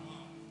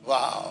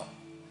 Wow.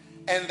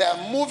 And they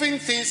are moving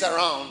things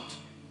around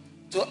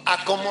to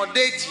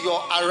accommodate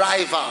your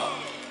arrival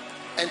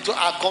and to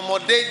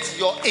accommodate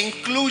your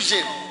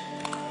inclusion.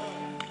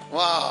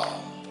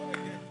 Wow.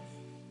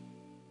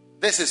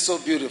 This is so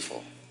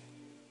beautiful.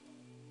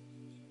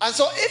 And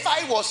so if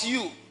I was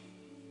you,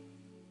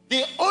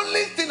 the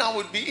only thing I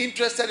would be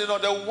interested in, or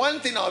the one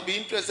thing I would be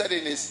interested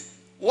in, is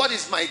what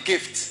is my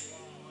gift?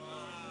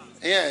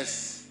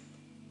 Yes.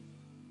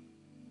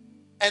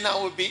 And I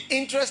would be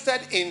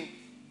interested in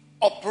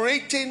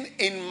operating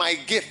in my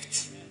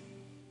gift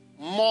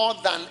more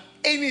than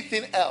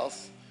anything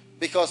else,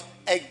 because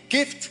a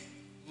gift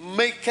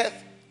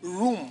maketh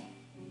room.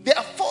 They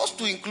are forced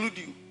to include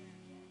you.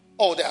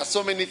 Oh, there are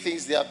so many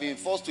things they have been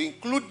forced to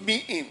include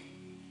me in.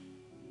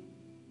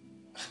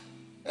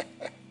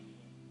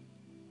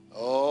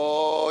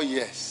 Oh,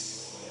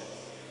 yes.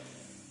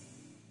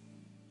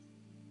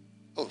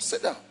 Oh,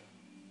 sit down.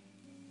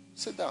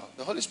 Sit down.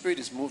 The Holy Spirit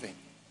is moving.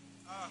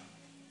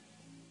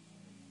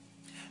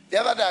 The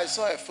other day I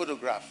saw a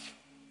photograph.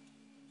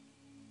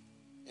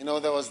 You know,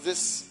 there was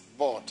this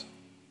board.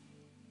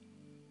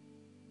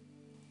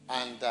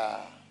 And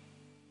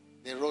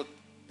they wrote,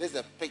 there's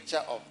a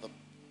picture of the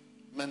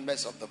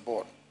members of the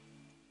board.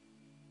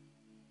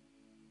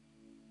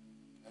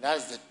 And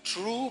that's the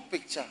true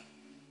picture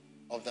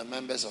of the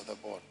members of the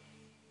board.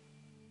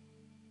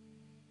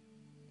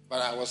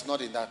 But I was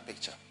not in that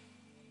picture,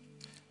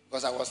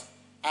 because I was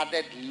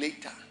added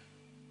later.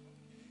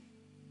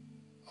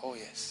 Oh,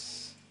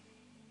 yes.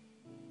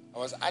 I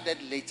was added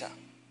later.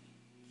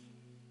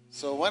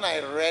 So when I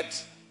read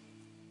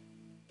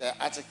the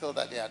article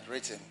that they had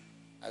written,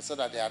 I saw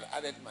that they had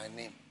added my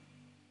name.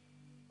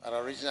 But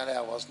originally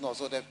I was not.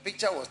 So the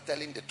picture was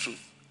telling the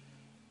truth.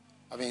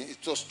 I mean,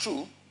 it was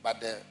true, but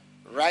the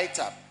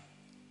write-up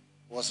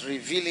was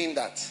revealing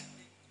that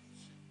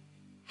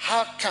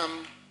how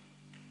come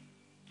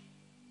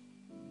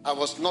I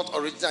was not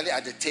originally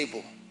at the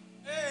table?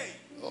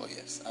 Oh,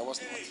 yes, I was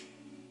not.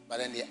 But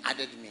then they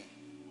added me.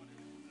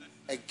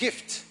 A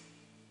gift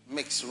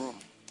makes room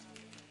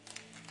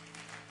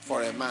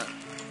for a man.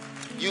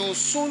 You will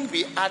soon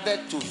be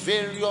added to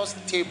various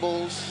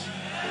tables,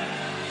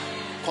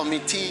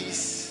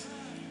 committees,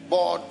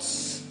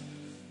 boards,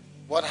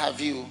 what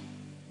have you,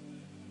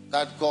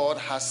 that God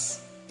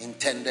has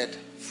intended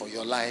for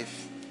your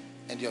life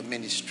and your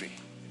ministry.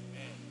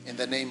 In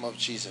the name of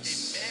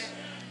Jesus.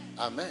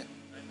 Amen.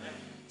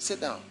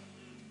 Sit down.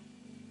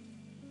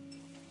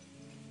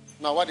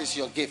 Now, what is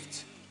your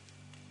gift?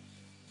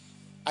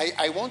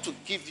 I want to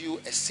give you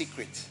a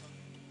secret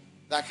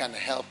that can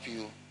help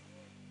you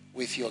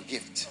with your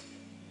gift.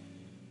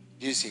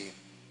 Do you see?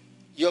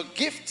 Your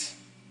gift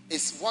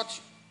is what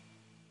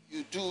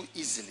you do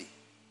easily,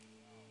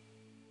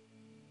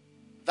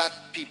 that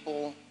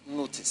people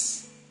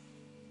notice.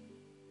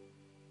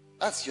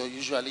 That's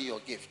usually your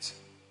gift.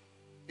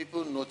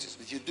 People notice,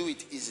 but you do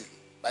it easily.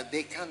 But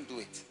they can't do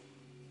it.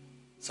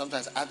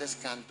 Sometimes others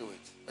can't do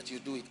it, but you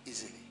do it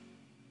easily.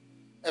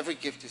 Every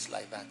gift is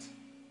like that.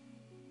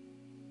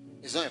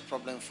 It's not a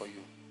problem for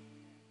you.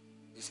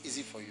 It's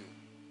easy for you.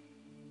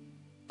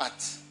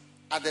 But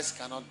others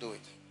cannot do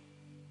it.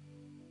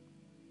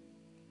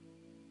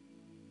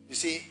 You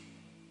see,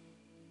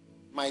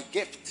 my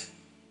gift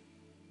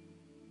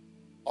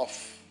of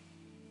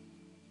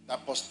the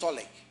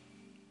apostolic,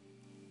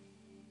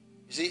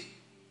 you see,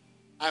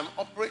 I'm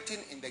operating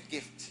in the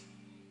gift.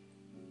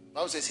 The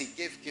Bible says he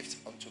gave gifts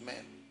unto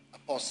men,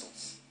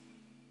 apostles.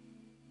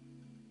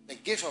 The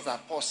gift of the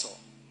apostle,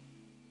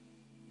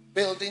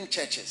 building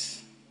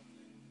churches.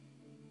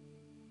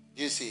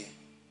 You see,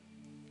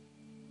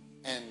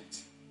 and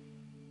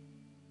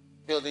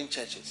building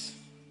churches.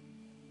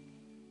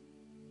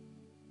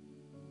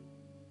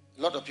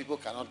 A lot of people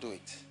cannot do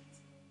it.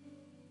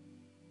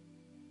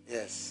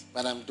 Yes,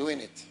 but I'm doing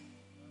it.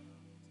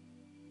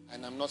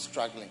 And I'm not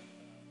struggling.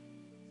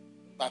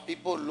 But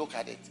people look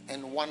at it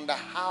and wonder,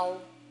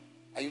 how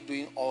are you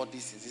doing all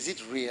these things? Is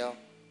it real?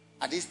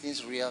 Are these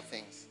things real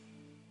things?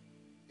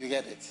 You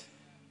get it?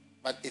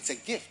 But it's a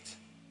gift.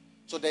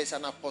 So there's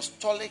an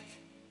apostolic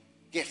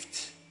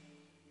gift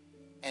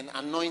and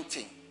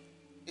anointing.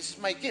 This is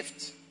my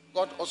gift.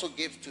 God also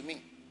gave to me.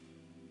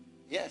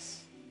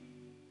 Yes.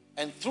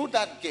 And through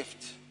that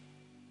gift,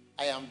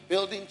 I am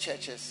building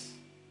churches,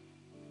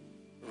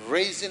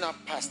 raising up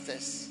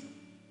pastors,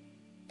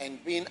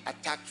 and being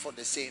attacked for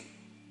the same.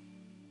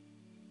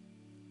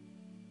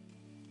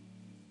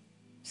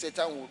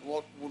 Satan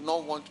would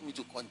not want me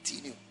to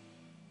continue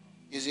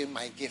using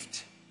my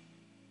gift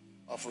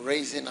of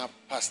raising up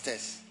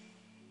pastors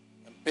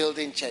and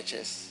building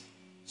churches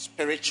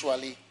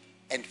spiritually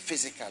and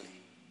physically.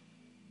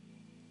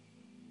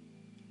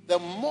 The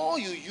more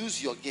you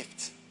use your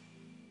gift,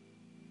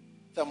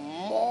 the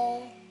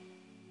more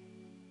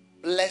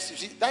blessed you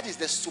see. That is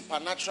the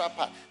supernatural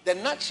part. The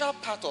natural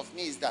part of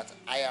me is that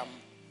I am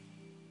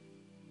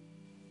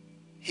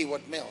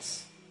Heward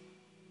Mills,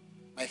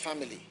 my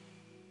family,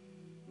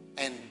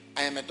 and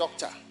I am a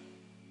doctor,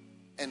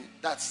 and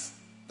that's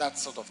that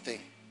sort of thing.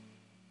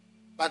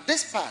 But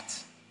this part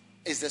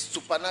is the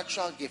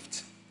supernatural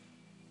gift.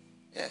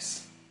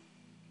 Yes.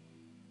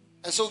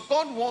 And so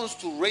God wants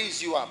to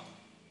raise you up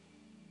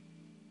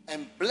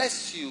and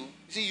bless you.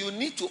 See, you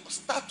need to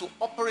start to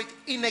operate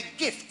in a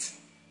gift.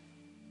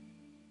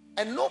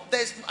 And no,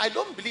 I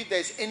don't believe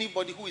there's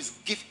anybody who is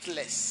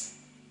giftless.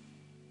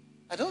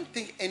 I don't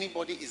think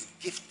anybody is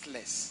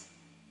giftless.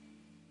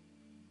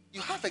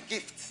 You have a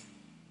gift.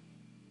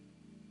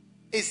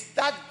 It's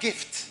that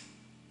gift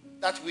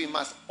that we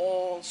must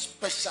all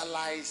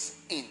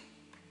specialize in.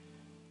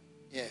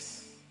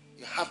 Yes,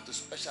 you have to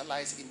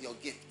specialize in your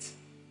gift.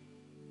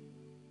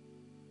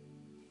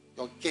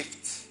 Your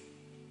gift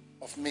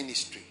of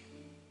ministry.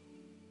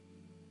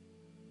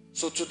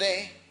 So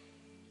today,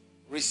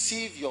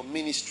 receive your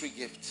ministry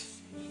gift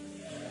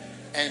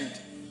and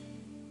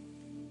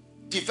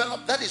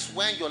develop. That is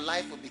when your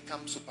life will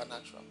become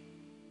supernatural.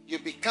 You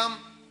become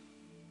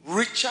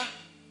richer,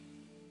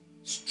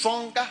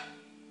 stronger,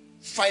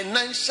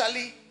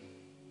 financially,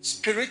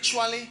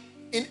 spiritually,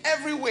 in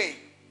every way.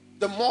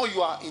 The more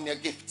you are in your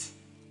gift,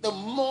 the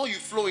more you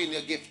flow in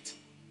your gift,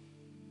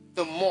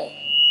 the more.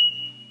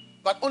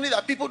 But only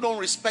that people don't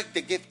respect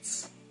the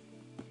gifts.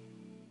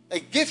 A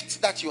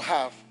gift that you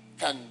have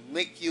can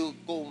make you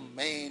go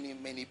many,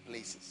 many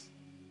places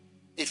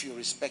if you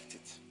respect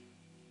it.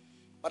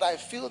 But I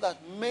feel that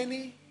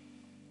many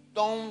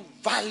don't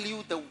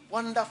value the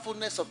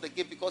wonderfulness of the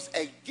gift because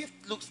a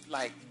gift looks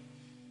like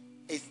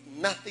it's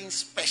nothing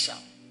special.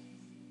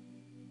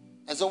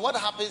 And so what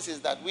happens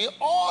is that we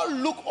all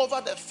look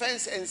over the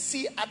fence and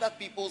see other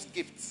people's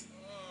gifts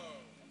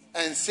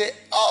and say,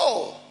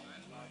 oh,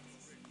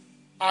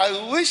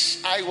 I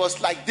wish I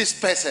was like this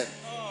person.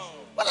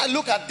 When I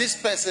look at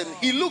this person,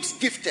 he looks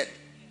gifted.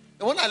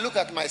 And when I look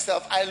at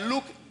myself, I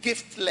look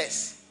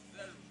giftless.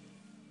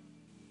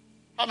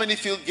 How many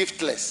feel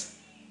giftless?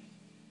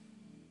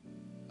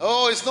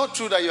 Oh, it's not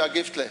true that you are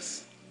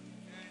giftless.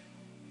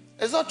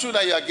 It's not true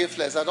that you are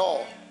giftless at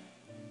all.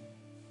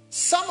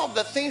 Some of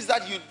the things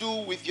that you do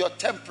with your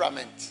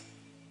temperament,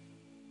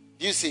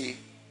 you see,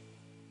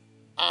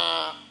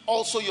 are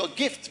also your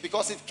gift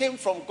because it came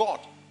from God.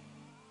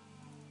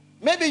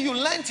 Maybe you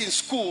learned in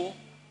school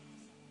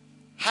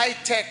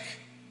high-tech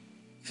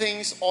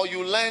things, or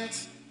you learned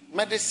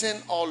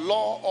medicine or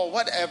law or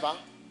whatever,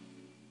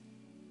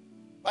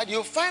 but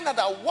you find out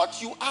that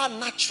what you are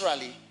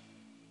naturally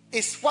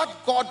is what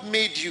God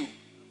made you.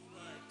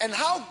 And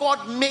how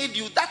God made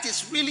you, that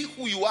is really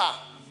who you are.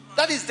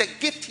 That is the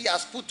gift he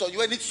has put on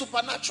you, and it's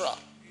supernatural.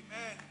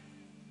 Amen.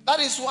 That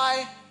is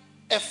why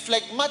a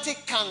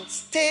phlegmatic can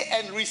stay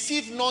and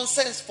receive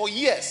nonsense for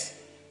years.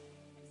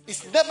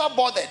 It's never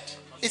bothered.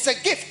 It's a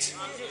gift.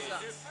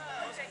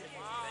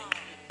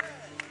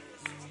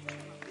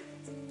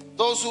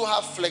 Those who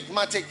have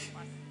phlegmatic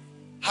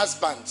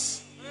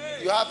husbands,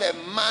 you have a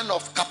man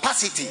of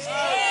capacity.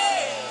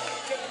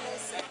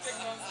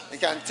 He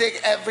can take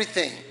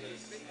everything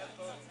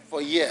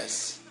for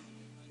years.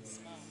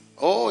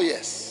 Oh,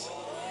 yes.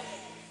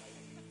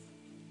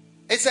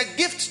 It's a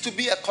gift to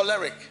be a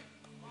choleric.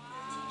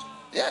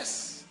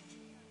 Yes.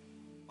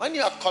 When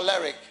you are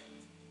choleric,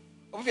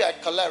 if you are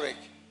choleric,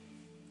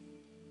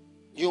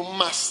 you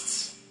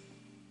must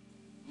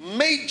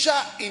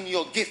major in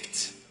your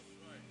gift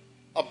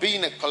of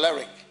being a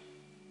choleric.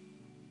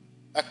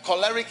 A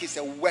choleric is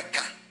a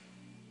worker.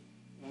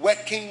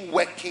 Working.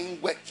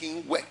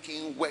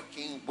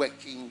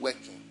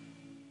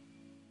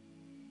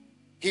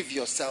 Give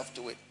yourself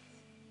to it.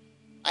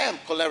 I am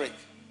choleric.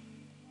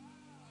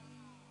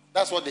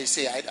 That's what they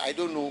say. I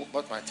don't know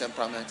what my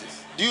temperament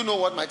is. Do you know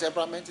what my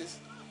temperament is?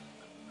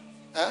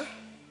 Huh?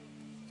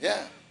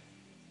 Yeah.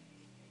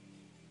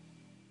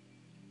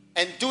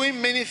 And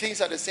doing many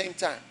things at the same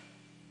time.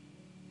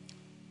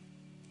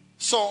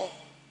 So,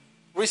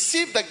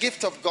 receive the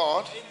gift of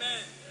God.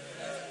 Amen.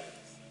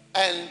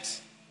 And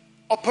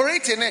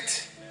operate in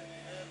it.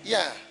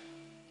 Yeah.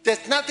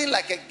 There's nothing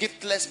like a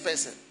giftless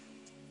person.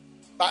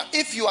 But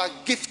if you are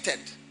gifted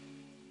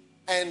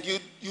and you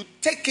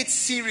take it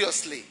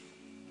seriously,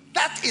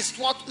 that is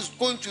what is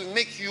going to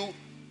make you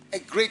a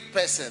great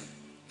person.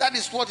 That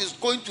is what is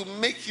going to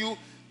make you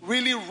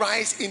really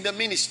rise in the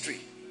ministry.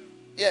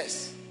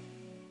 Yes.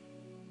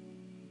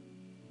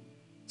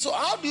 So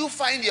how do you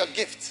find your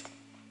gift?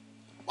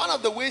 One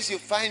of the ways you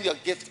find your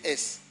gift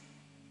is,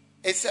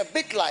 it's a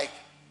bit like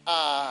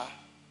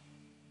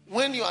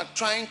when you are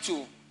trying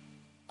to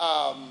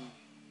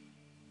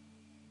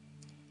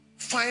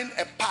find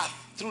a path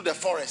through the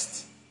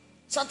forest.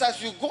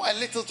 Sometimes you go a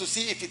little to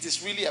see if it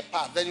is really a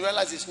path. Then you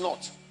realize it's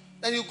not.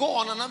 Then you go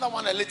on another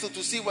one a little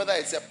to see whether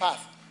it's a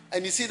path.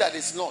 And you see that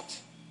it's not.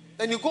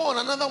 Then you go on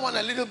another one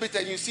a little bit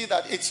and you see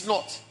that it's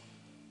not.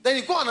 Then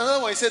you go on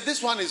another one and you say,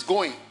 this one is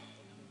going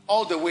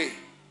all the way.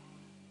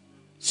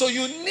 So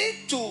you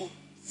need to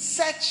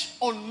search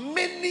on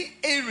many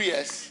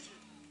areas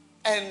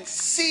and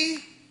see,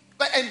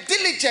 and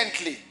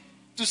diligently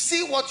to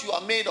see what you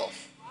are made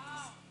of.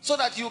 So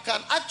that you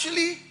can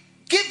actually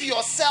give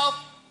yourself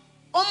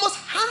almost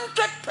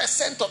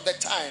 100% of the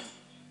time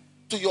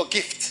to your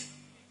gift.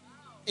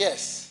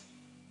 Yes.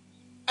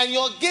 And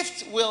your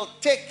gift will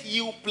take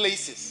you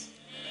places.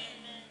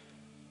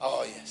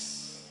 Oh,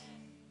 yes.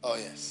 Oh,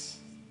 yes.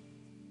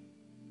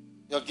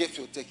 Your gift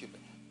will take you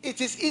places.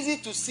 It is easy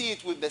to see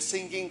it with the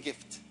singing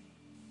gift.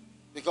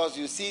 Because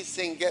you see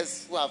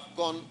singers who have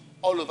gone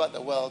all over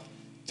the world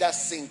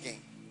just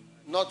singing.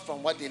 Not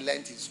from what they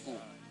learned in school.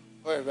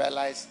 Where you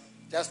realize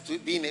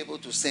just being able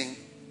to sing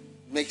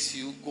makes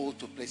you go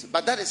to places.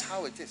 But that is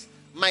how it is.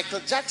 Michael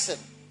Jackson.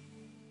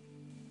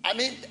 I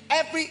mean,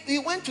 he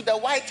went to the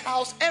White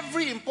House.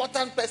 Every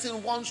important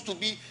person wants to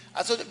be.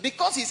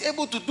 Because he's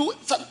able to do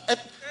a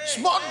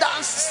small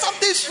dance,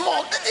 something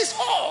small. That is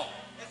all.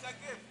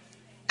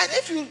 And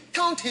if you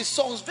count his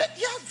songs,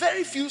 he has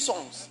very few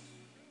songs.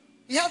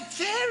 He had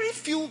very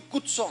few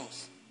good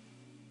songs.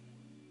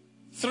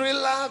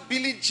 Thriller,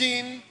 Billie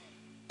Jean,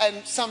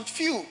 and some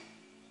few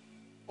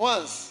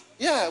ones.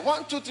 Yeah,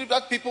 1, 2, 3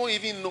 that people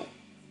even know.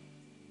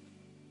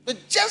 But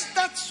just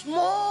that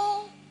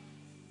small,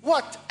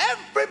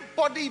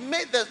 everybody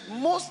made the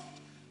most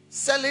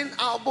selling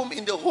album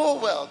in the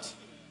whole world.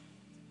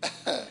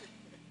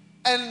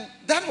 And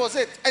that was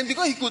it. And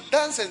because he could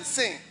dance and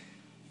sing,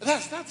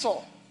 that's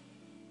all.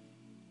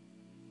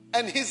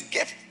 And his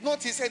gift,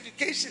 not his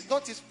education,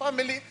 not his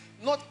family,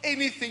 not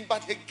anything,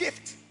 but a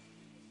gift.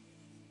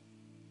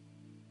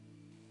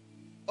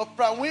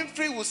 Oprah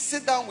Winfrey would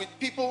sit down with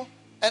people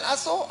and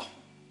ask,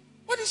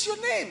 what is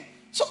your name?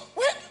 So,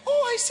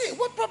 I see.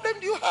 What problem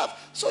do you have?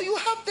 So you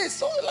have this,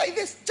 so like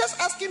this. Just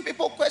asking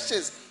people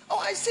questions. Oh,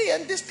 I see.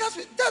 And discuss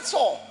with, that's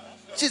all.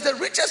 She's the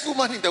richest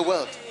woman in the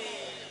world.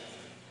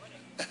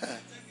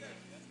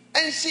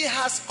 And she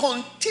has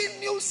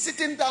continued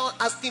sitting down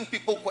asking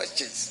people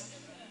questions.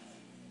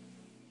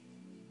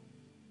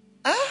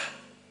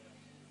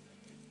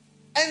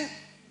 And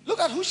look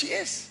at who she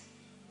is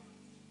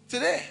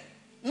today.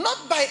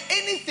 Not by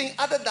anything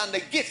other than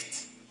the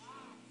gift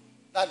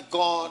that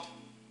God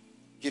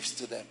gives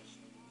to them.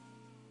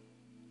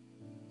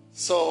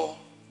 So,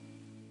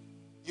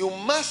 you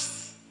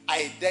must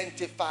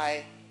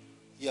identify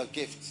your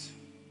gift.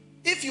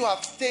 If you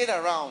have stayed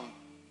around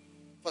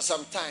for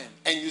some time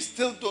and you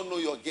still don't know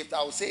your gift,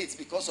 I would say it's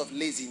because of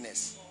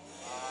laziness.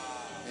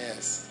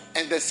 Yes.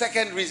 And the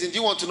second reason, do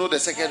you want to know the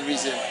second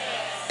reason?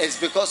 It's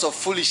because of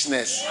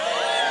foolishness.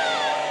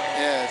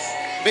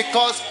 Yes.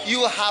 Because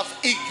you have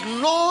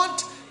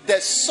ignored the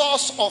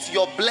source of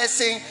your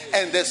blessing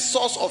and the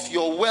source of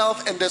your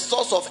wealth and the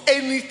source of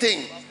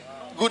anything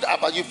good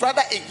about you. You'd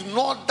rather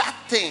ignore that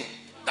thing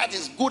that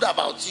is good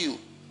about you.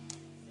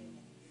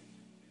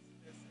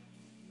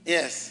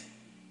 Yes.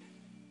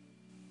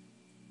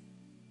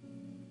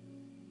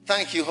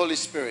 Thank you, Holy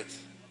Spirit.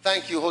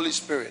 Thank you, Holy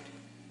Spirit.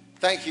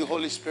 Thank you,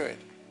 Holy Spirit.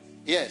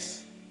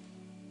 Yes.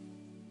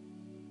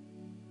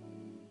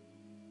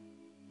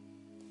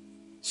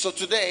 So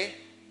today,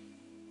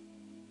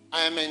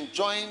 I am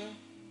enjoying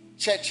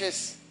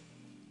churches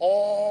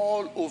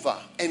all over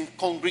and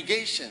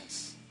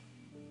congregations.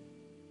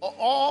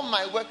 All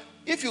my work.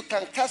 If you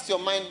can cast your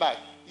mind back,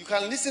 you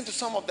can listen to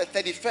some of the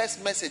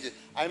 31st messages.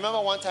 I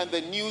remember one time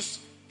the news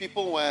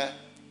people were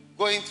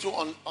going through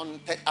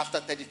after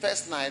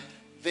 31st night,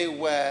 they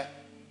were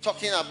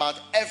talking about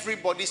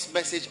everybody's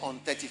message on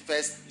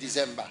 31st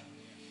December.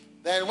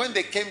 Then when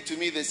they came to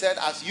me, they said,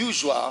 as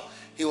usual,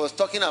 he was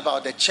talking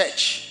about the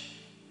church.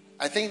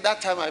 I think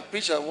that time I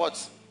preached on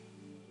what?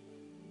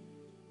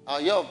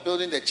 Year of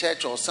building the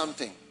church or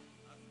something.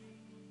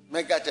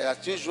 Mega church,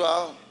 as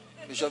usual.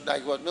 Bishop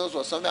Dagwood Mills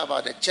was something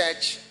about the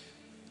church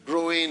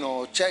growing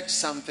or church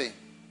something.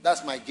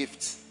 That's my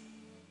gift.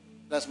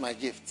 That's my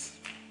gift.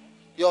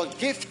 Your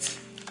gift,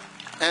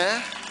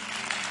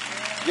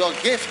 your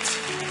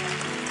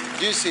gift,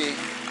 do you see?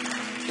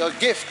 Your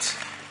gift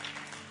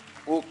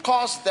will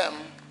cause them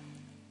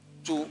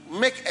to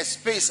make a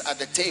space at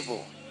the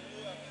table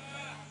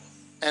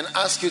and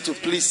ask you to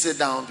please sit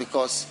down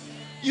because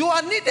you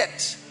are needed.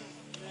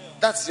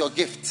 That's your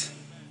gift.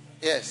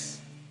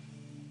 Yes.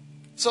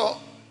 So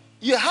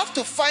you have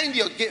to find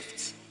your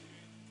gift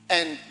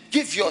and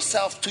give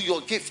yourself to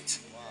your gift.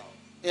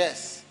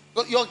 Yes.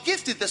 But your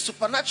gift is the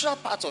supernatural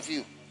part of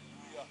you.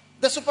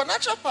 The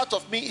supernatural part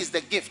of me is the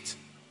gift.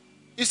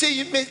 You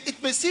see,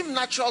 it may seem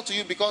natural to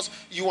you because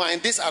you are in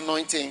this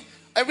anointing.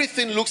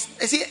 Everything looks,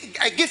 you see,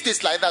 a gift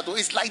is like that.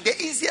 It's like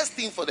the easiest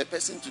thing for the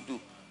person to do.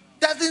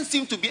 Doesn't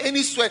seem to be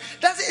any sweat.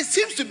 It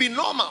seems to be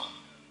normal.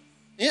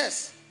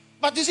 Yes.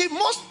 But you see,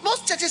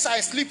 most churches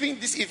are sleeping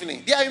this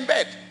evening. They are in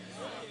bed.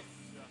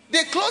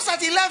 They closed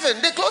at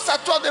 11. They closed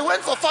at 12. They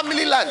went for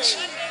family lunch.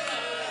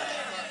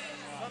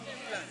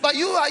 But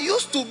you are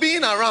used to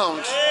being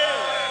around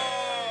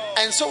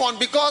and so on,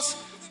 because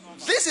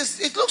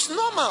it looks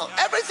normal.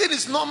 Everything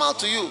is normal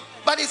to you.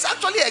 But it's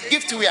actually a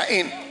gift we are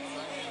in.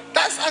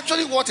 That's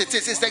actually what it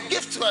is. It's a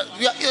gift.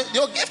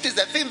 Your gift is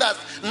the thing that's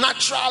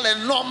natural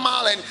and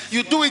normal, and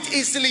you do it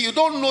easily. You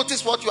don't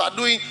notice what you are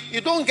doing.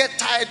 You don't get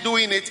tired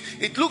doing it.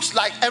 It looks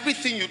like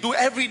everything you do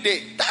every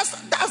day.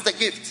 That's the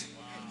gift.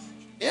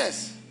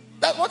 Yes.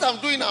 That's what I'm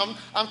doing.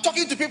 I'm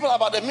talking to people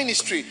about the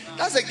ministry.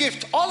 That's a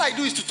gift. All I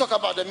do is to talk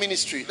about the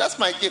ministry. That's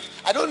my gift.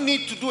 I don't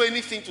need to do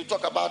anything to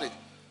talk about it.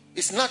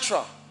 It's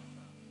natural.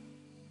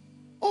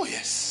 Oh,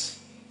 yes.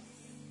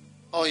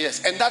 Oh,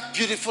 yes. And that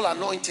beautiful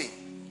anointing.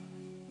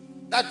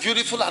 That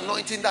beautiful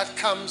anointing that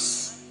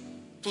comes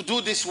to do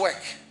this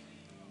work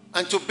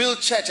and to build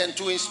church and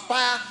to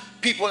inspire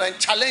people and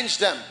challenge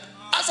them.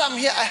 As I'm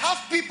here, I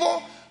have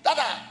people that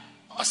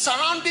are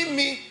surrounding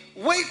me,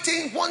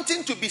 waiting,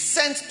 wanting to be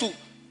sent to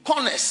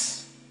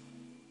corners.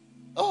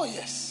 Oh,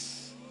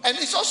 yes. And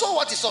it's also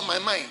what is on my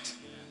mind.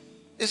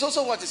 It's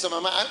also what is on my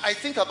mind. I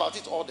think about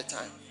it all the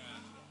time.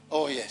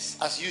 Oh, yes.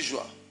 As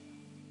usual.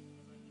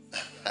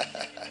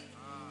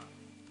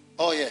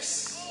 Oh,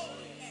 yes.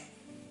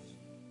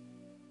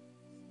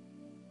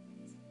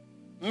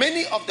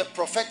 Many of the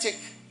prophetic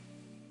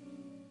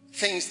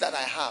things that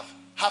I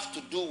have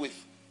to do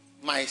with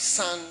my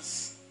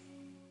sons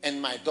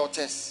and my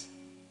daughters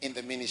in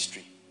the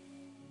ministry.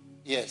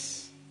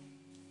 Yes.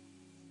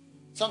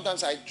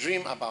 Sometimes I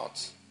dream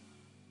about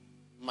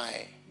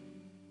my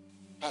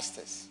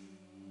pastors.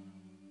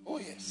 Oh,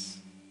 yes.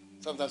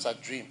 Sometimes I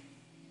dream.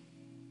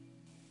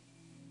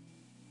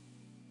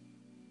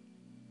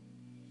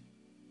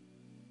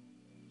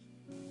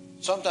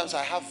 Sometimes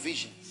I have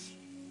visions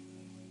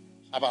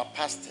about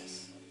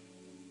pastors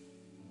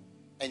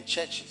and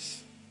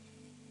churches.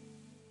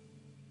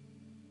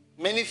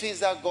 Many things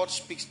that God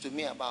speaks to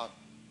me about,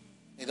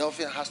 it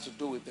often has to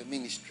do with the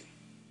ministry.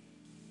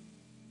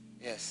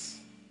 Yes.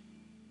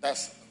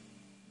 That's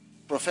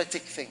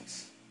prophetic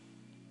things.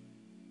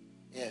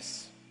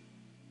 Yes.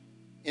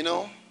 You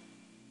know,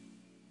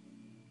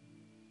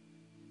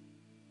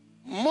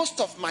 most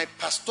of my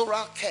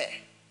pastoral care,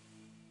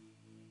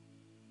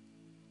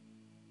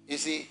 you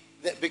see,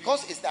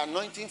 because it's the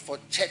anointing for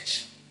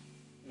church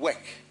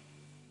work,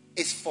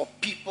 it's for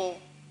people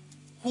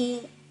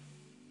who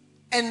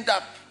end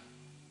up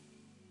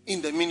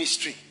in the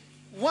ministry.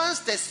 Once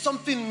there's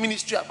something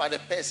ministry about the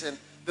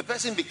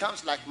person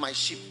becomes like my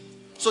sheep.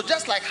 So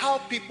just like how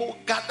people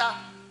gather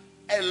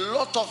a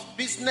lot of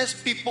business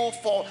people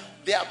for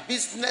their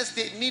business,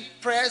 they need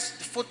prayers,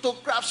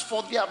 photographs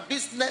for their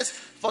business,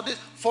 for this.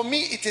 For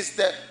me, it is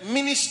the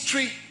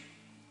ministry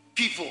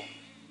people.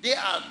 They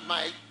are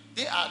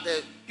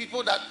the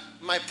people that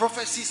my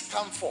prophecies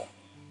come for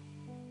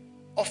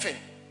often,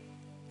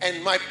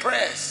 and my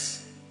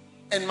prayers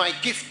and my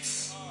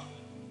gifts.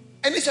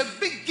 And it's a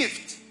big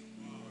gift.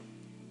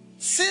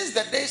 Since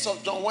the days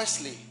of John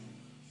Wesley,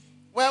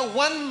 where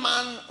one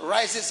man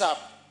rises up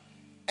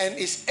and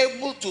is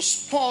able to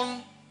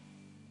spawn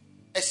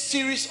a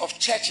series of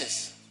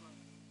churches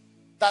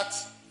that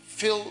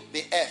fill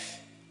the earth.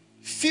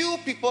 Few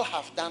people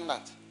have done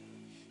that.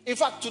 In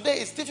fact, today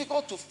it's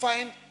difficult to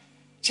find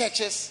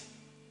churches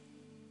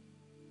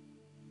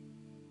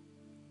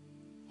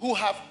who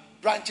have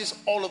branches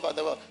all over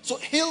the world. So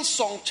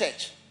Hillsong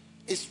Church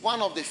is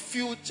one of the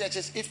few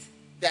churches, if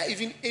there are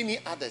even any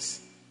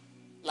others,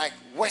 like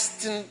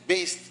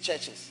Western-based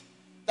churches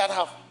that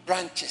have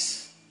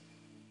branches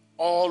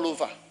all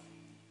over.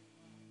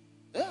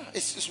 Yeah,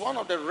 it's one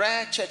of the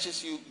rare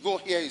churches. You go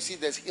here, you see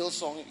there's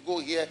Hillsong. You go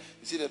here,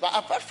 you see that. But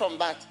apart from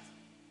that,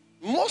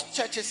 most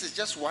churches is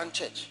just one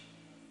church.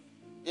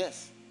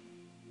 Yes.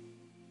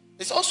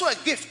 It's also a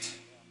gift.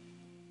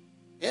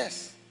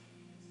 Yes.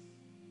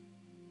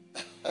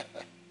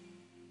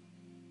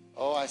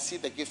 Oh, I see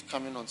the gift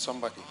coming on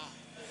somebody.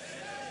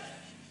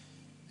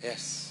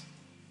 Yes.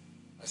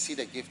 I see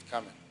the gift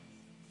coming.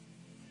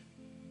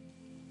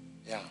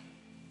 Yeah.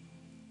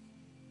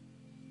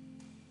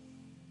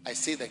 I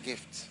see the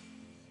gift.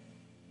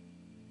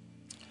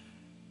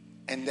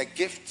 And the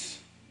gift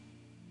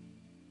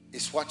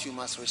is what you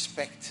must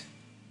respect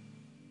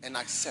and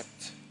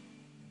accept.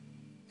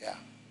 Yeah.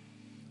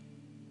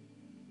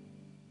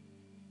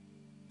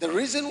 The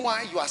reason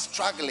why you are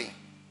struggling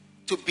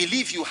to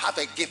believe you have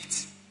a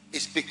gift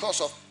is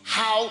because of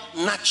how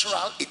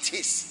natural it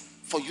is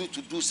for you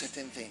to do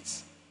certain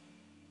things.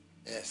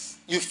 Yes.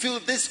 You feel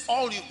this,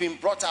 all you've been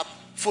brought up,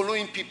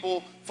 following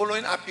people,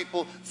 following up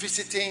people,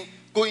 visiting,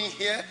 going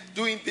here,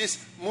 doing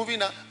this,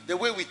 moving up, the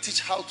way we teach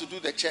how to do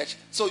the church.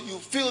 So you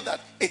feel that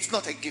it's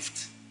not a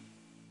gift,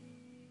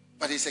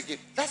 but it's a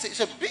gift. It's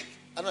a big,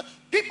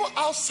 people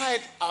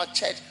outside our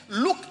church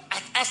look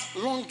at us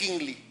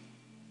longingly,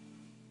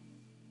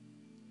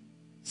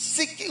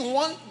 seeking,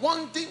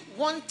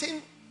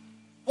 wanting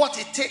what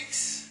it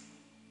takes,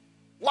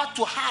 what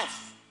to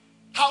have,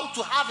 how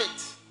to have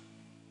it.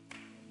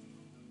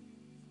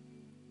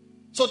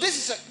 So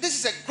this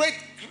is a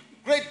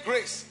great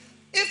grace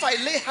if I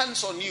lay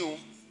hands on you,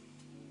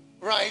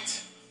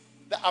 right,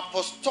 the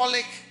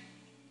apostolic,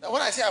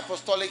 when I say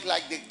apostolic,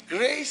 like the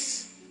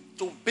grace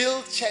to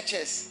build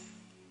churches,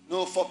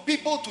 for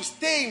people to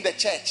stay in the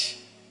church,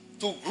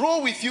 to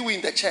grow with you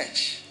in the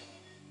church.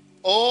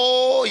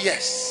 Oh,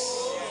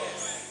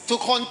 yes. To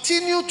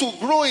continue to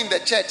grow in the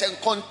church and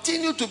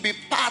continue to be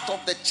part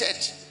of the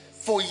church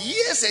for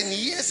years and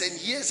years and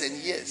years and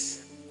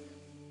years.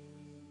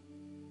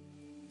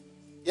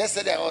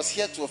 Yesterday, I was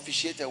here to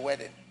officiate a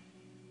wedding.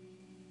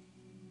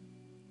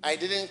 I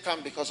didn't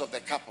come because of the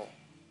couple.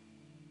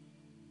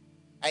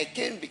 I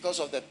came because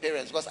of the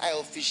parents, because I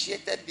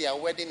officiated their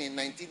wedding in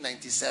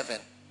 1997.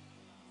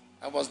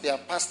 I was their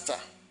pastor.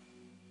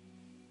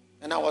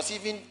 And I was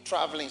even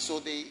traveling, so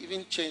they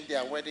even changed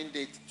their wedding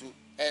date to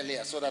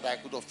earlier so that I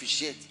could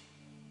officiate.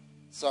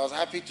 So I was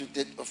happy to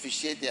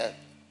officiate their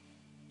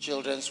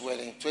children's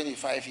wedding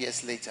 25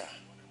 years later.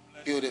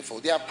 Beautiful.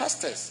 They are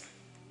pastors.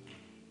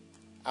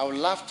 I would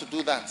love to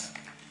do that.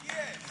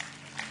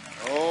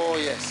 Oh,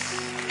 yes.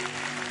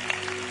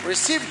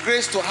 Receive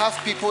grace to have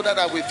people that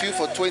are with you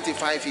for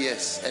 25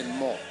 years and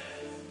more.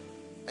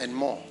 And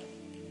more.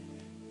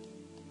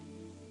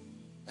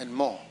 And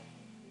more.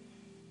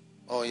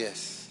 Oh,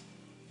 yes.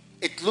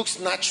 It looks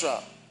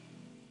natural,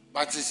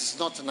 but it is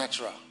not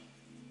natural.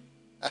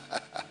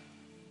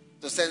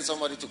 To send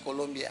somebody to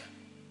Colombia,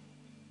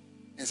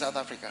 in South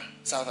Africa,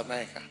 South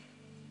America.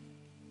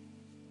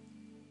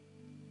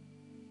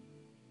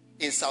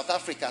 In South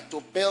Africa,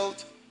 to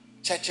build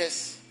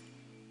churches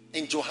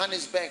in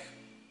Johannesburg,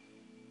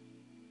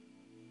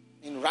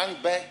 in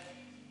Randburg,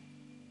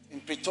 in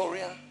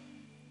Pretoria,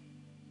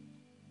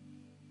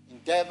 in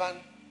Durban,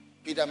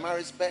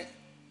 Pietermaritzburg,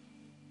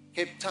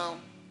 Cape Town,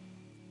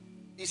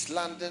 East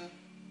London,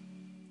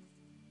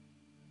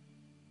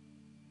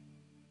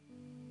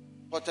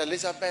 Port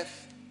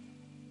Elizabeth,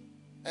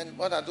 and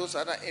what are those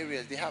other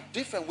areas? They have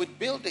different with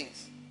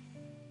buildings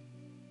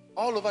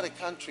all over the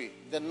country.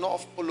 The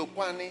North,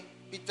 Polokwane,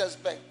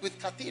 Petersburg, with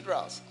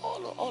cathedrals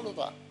all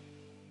over.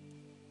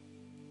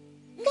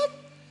 Not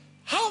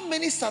how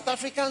many South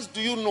Africans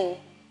do you know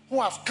who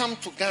have come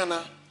to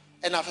Ghana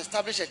and have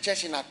established a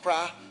church in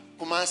Accra,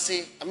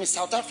 Kumasi?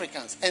 South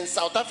Africans. And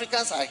South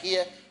Africans are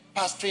here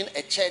pastoring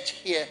a church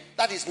here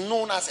that is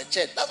known as a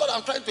church. That's what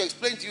I'm trying to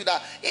explain to you,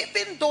 that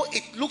even though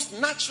it looks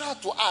natural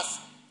to us,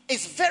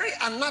 it's very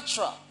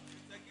unnatural.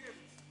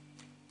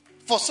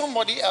 For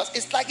somebody else,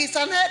 it's like it's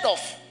unheard of.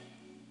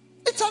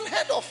 It's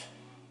unheard of.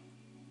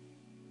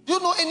 Do you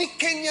know any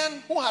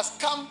Kenyan who has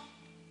come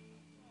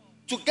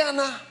to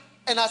Ghana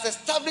and has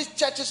established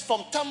churches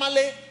from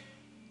Tamale?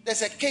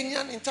 There's a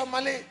Kenyan in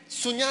Tamale,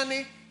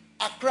 Sunyani,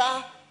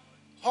 Accra,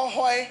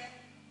 Hohoi.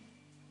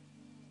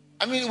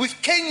 With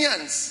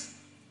Kenyans,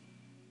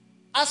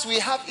 as we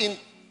have in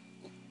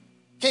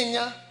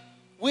Kenya,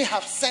 we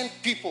have sent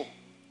people.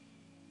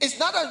 It's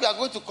not that we are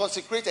going to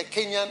consecrate a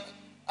Kenyan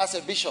as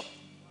a bishop,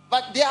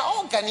 but they are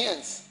all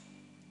Ghanaians.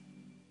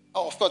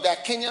 Oh, of course, there are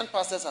Kenyan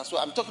pastors as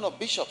well. I'm talking of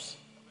bishops.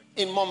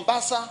 In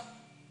Mombasa,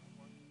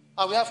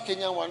 we have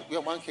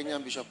one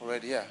Kenyan bishop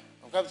already here.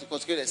 I'm going to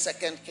consecrate a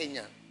second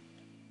Kenyan.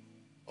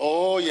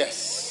 Oh,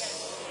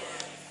 yes.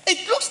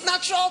 It looks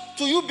natural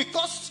to you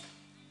because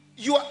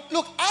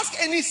ask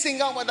any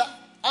singer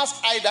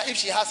ask Ida if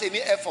she has any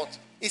effort.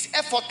 It's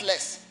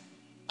effortless.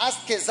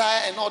 Ask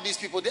Keziah and all these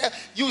people.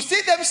 You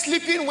see them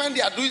sleeping when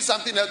they are doing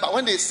something else, but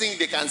when they sing,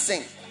 they can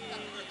sing.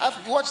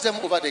 I've watched them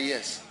over the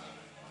years.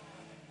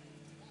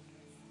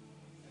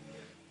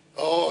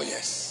 Oh,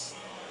 yes.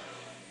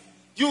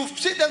 You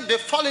see them, they're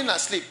falling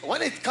asleep.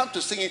 When it comes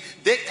to singing,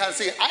 they can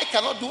sing. I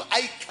cannot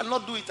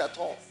do it at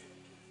all.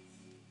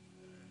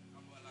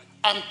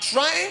 I'm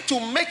trying to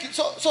make it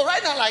so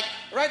right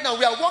now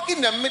we are walking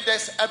in the middle.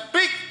 There's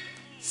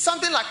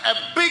something like a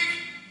big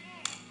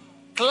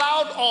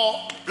cloud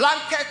or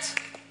blanket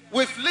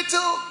with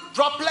little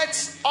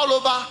droplets all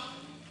over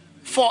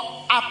for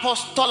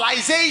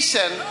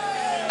apostolization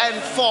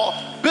and for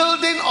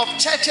building of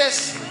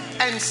churches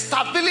and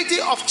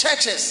stability of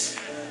churches.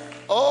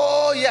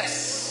 Oh,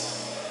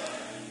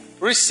 yes.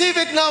 Receive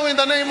it now in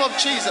the name of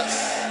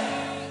Jesus.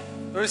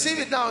 Receive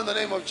it now in the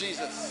name of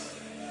Jesus.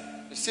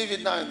 Receive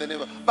it now in the name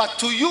of... But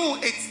to you,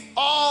 it's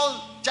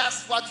all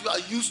just what you are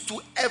used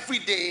to every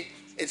day.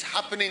 It's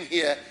happening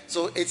here.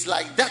 So it's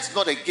like, that's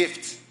not a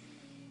gift.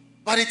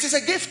 But it is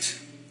a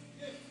gift.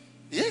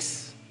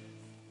 Yes.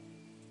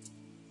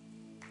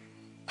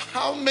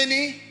 How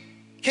many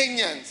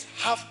Kenyans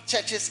have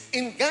churches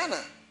in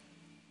Ghana?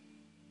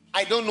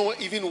 I don't know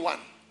even one.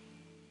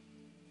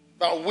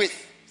 But with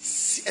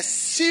a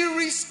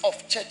series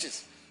of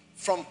churches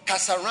from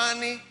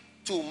Kasarani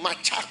to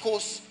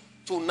Machakos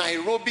to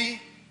Nairobi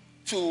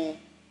to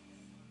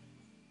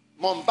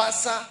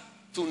Mombasa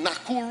to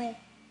Nakuru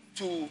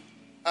to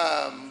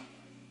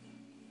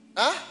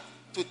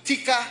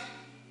Thika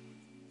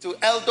to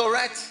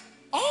Eldoret,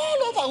 all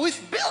over with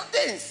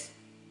buildings,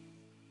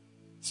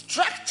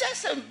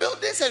 structures and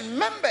buildings and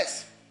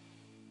members.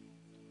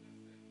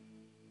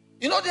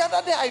 The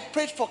other day I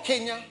prayed for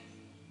Kenya.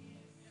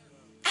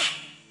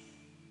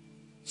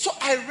 So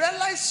I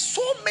realized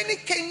so many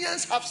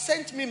Kenyans have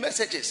sent me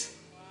messages.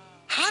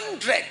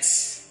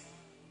 Hundreds.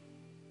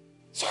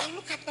 So I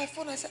look at my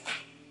phone and I say,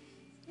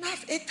 now I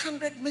have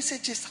 800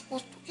 messages. I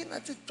was looking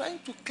at it, trying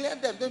to clear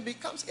them. Then it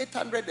becomes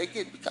 800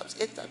 again. Becomes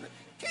 800.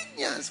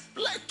 Kenyans,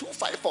 plus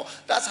 254.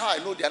 That's how I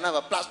know their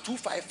number. Plus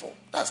 254.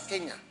 That's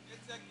Kenya.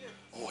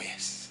 Oh,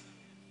 yes.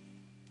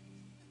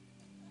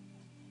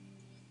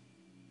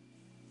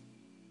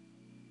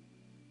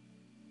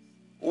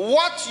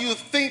 What you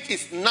think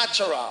is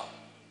natural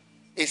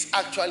is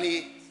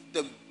actually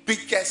the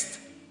biggest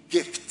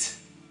gift.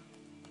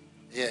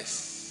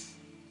 Yes.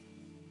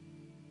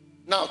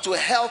 Now, to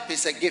help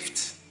is a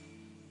gift.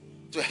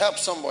 To help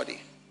somebody.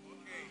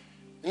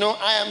 You know,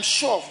 I am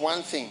sure of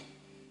one thing.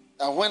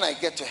 That when I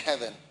get to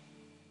heaven,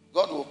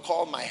 God will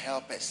call my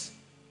helpers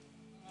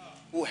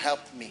who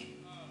helped me.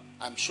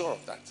 I'm sure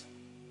of that.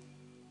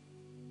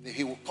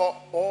 He will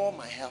call all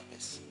my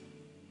helpers.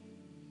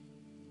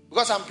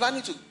 Because I'm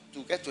planning to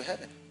get to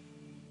heaven.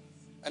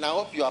 And I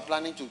hope you are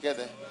planning to get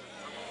there.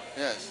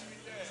 Yes.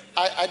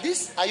 Are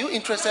you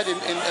interested in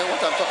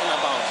what I'm talking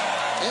about?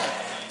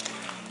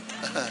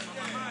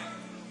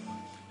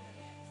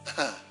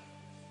 Yeah.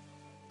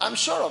 I'm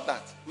sure of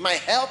that. My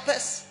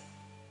helpers,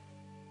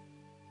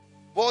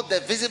 both the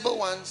visible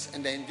ones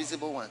and the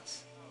invisible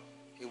ones,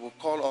 he will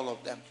call all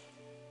of them.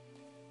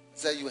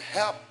 So you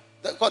help.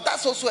 Because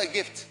that's also a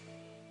gift.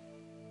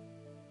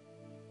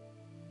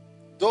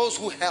 Those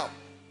who help.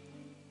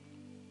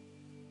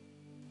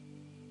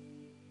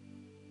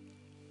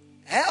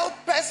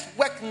 Helpers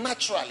work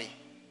naturally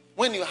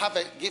when you have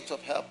a gift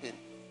of helping.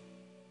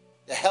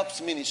 The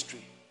helps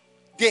ministry.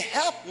 They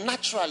help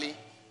naturally.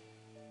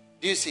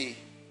 Do you see?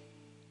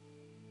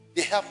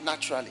 They help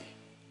naturally.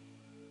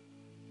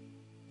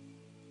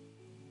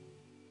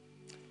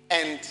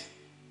 And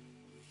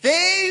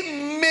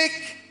they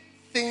make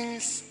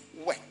things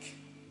work.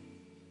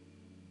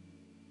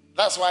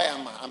 That's why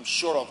I'm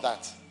sure of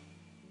that.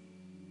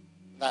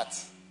 That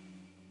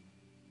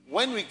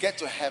when we get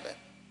to heaven,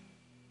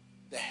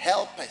 the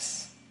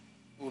helpers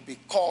will be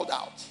called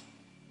out.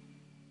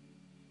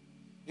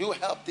 You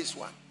help this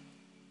one.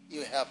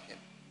 You help him.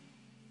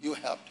 You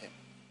helped him.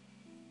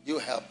 You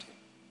helped him.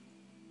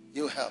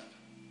 You helped.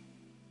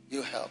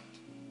 You helped.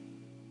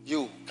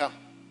 You come.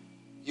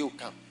 You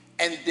come.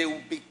 And they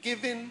will be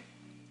given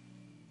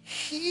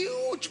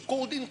huge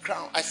golden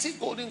crowns. I see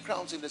golden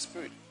crowns in the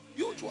spirit.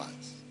 Huge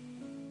ones.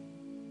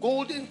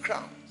 Golden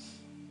crowns.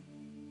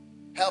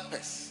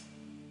 Helpers.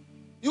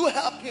 You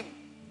help him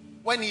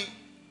when he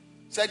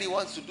said he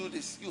wants to do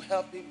this. You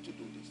help him to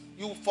do this.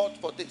 You fought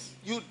for this.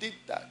 You did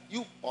that.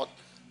 You fought.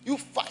 You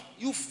fight.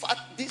 You fought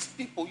these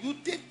people. You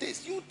did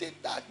this. You did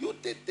that. You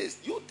did this.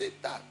 You did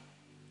that.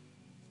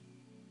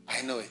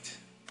 I know it.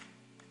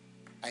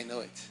 I know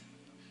it.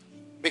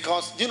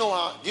 Because do you know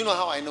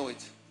how I know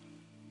it?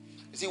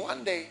 You see,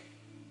 one day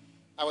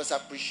I was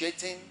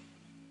appreciating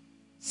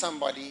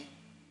somebody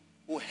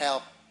who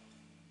helped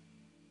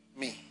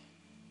me.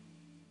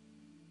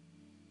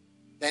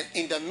 Then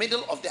in the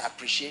middle of the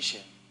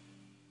appreciation,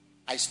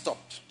 I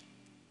stopped.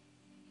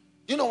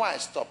 Do you know why I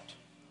stopped?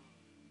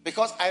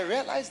 Because I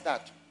realized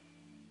that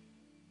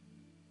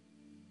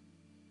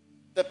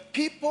the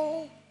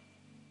people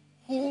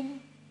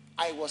whom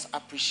I was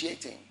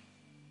appreciating,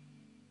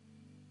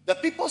 the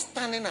people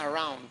standing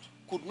around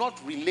could not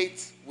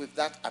relate with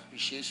that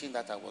appreciation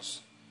that I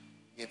was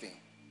giving.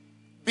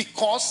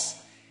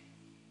 Because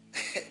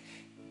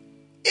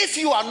if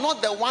you are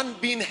not the one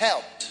being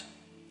helped,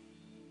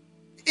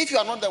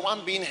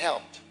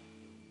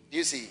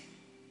 you see,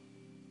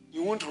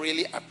 you won't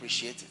really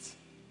appreciate it.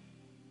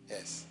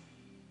 Yes.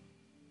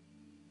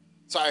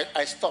 So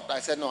I stopped. I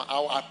said, no,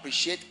 I'll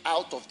appreciate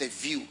out of the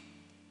view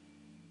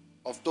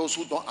of those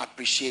who don't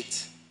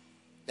appreciate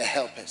the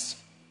helpers.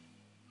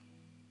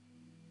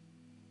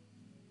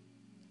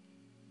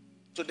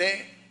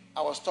 Today,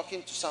 I was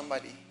talking to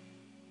somebody.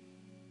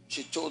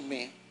 She told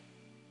me,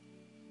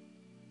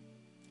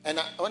 and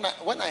when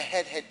I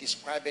heard her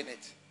describing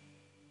it,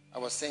 I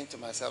was saying to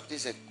myself,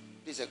 this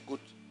is a good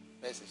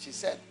person. She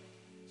said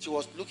she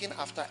was looking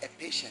after a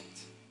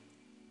patient.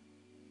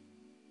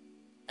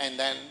 And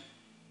then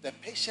the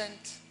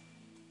patient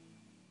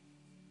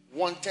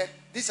wanted,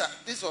 this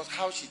was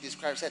how she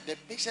described it, said the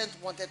patient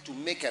wanted to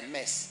make a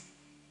mess.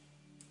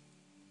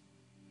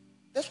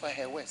 That's why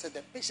her word said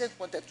the patient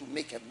wanted to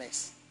make a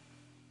mess.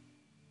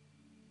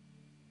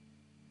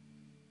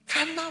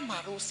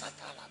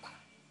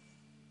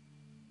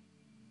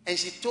 And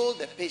she told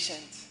the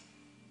patient,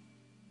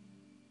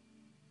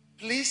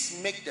 please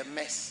make the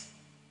mess.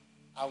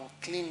 I will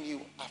clean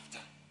you after.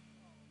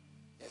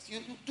 Yes,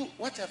 you do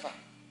whatever.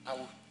 I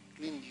will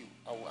clean you.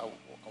 I will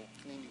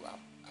clean you up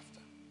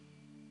after.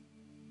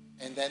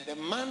 And then the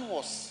man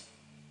was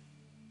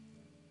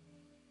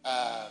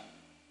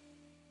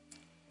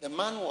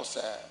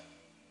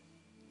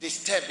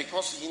disturbed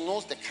because he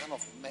knows the kind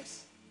of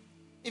mess.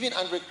 Even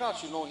Andre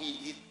Crouch,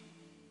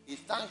 he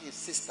thanked his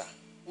sister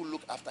who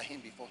looked after him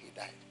before he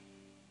died.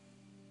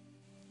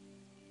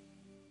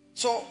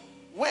 So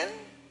when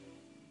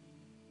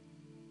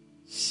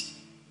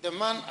the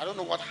man, I don't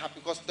know what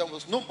happened because there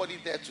was nobody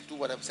there to do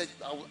whatever. Said,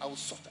 I will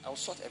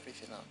sort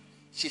everything out.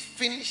 She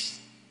finished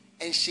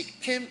and she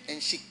came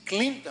and she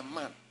cleaned the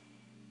man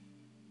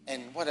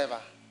and whatever.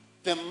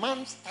 The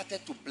man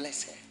started to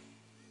bless her.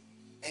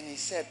 And he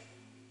said,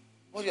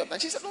 what do you have done?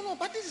 She said, no,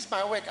 but this is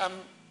my work.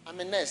 I'm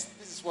a nurse.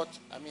 This is what,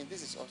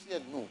 this is all. She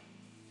said, no.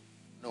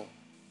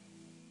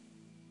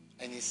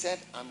 And he said,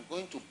 I'm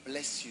going to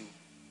bless you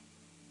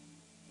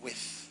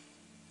with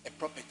a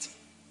property.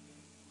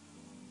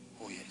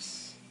 Oh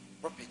yes,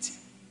 property.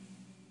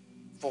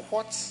 For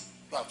what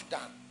you have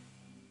done.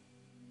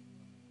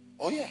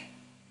 Oh yeah.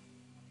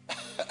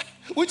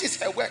 Which is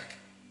her work.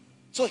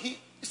 So he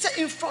said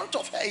in front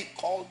of her, he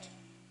called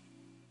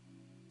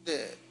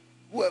the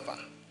whoever.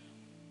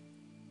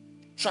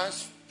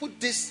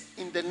 Put this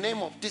in the name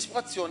of this.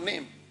 What's your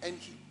name? And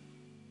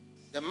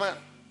the man,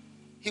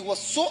 he was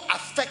so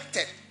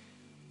affected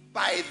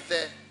by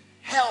the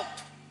help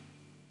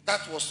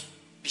that was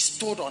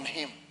bestowed on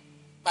him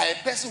by a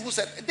person who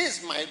said, this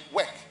is my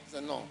work. He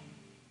said, no,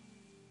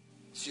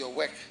 it's your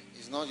work.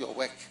 It's not your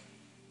work.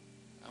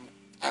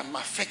 I'm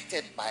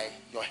affected by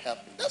your help.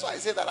 That's why I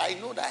say that I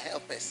know the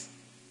helpers.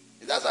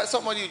 That's why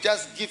somebody, you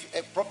just give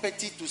a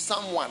property to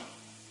someone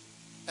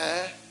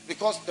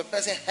because the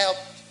person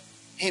helped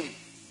him.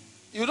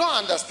 You don't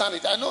understand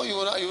it. I know you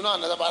don't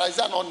understand, but is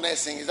that not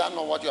nursing? Is that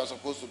not what you are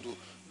supposed to do?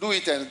 Do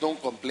it and don't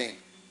complain.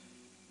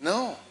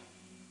 No.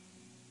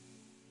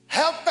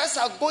 Helpers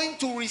are going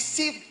to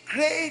receive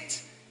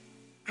great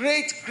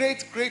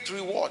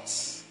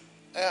rewards.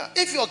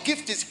 If your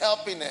gift is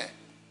helping,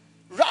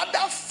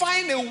 rather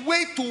find a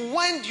way to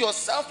wind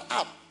yourself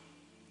up.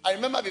 I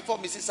remember before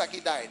Mrs.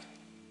 Saki died,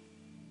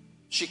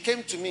 she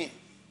came to me,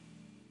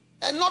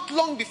 and not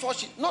long before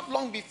she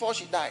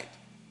died,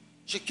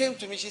 she came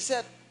to me. She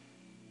said,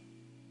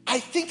 I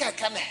think I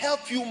can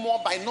help you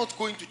more by not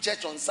going to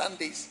church on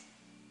Sundays.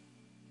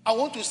 I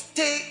want to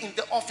stay in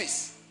the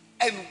office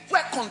and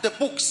work on the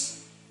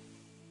books.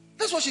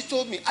 That's what she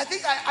told me. I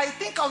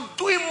think I'm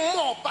doing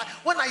more, but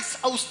when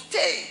I'll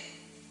stay.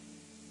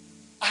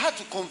 I had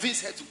to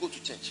convince her to go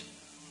to church.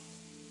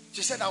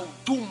 She said, I will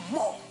do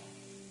more.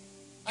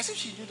 As if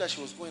she knew that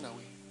she was going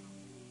away.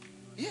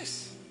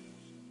 Yes.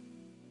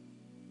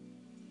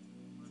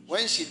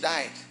 When she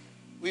died,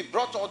 we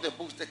brought all the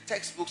books, the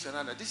textbooks and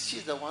other.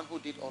 She's the one who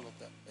did all of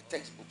them, the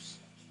textbooks.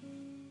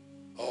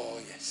 Oh,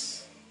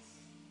 yes.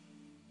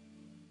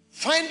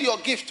 Find your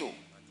gift too.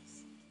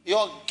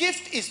 Your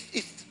gift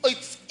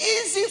it's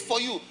easy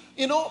for you.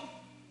 You know,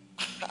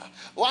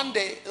 one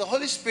day the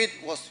Holy Spirit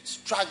was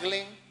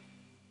struggling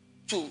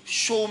to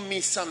show me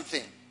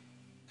something.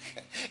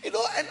 You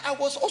know, and I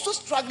was also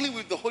struggling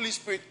with the Holy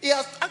Spirit. He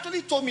has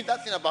actually told me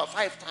that thing about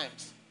 5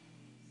 times.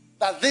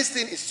 That this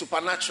thing is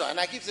supernatural. And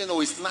I keep saying,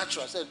 no, it's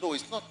natural. I said, no,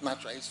 it's not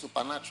natural. It's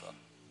supernatural.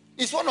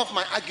 It's one of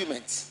my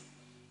arguments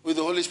with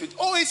the Holy Spirit.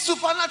 Oh, it's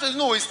supernatural.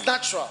 No, it's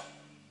natural.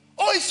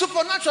 Oh, it's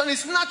supernatural.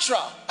 It's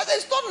natural. I said,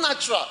 it's not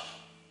natural.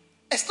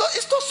 It's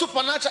not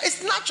supernatural.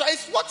 It's natural.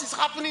 It's what is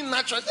happening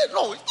natural. I said,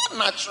 no, it's not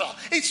natural.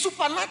 It's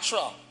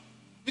supernatural.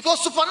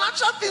 Because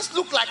supernatural things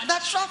look like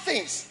natural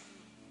things.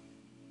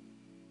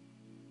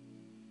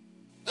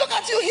 Look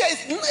at you here.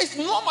 It's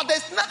normal.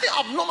 There's nothing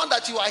abnormal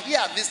that you are here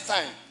at this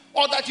time.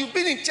 Or that you've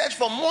been in church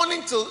from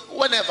morning till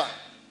whenever.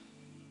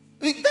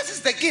 This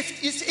is the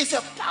gift. It's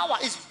a power.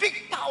 It's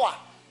big power.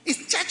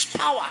 It's church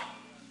power.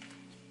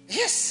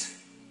 Yes.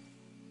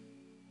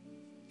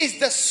 It's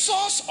the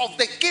source of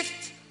the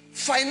gift.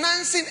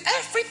 Financing.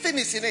 Everything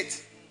is in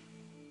it.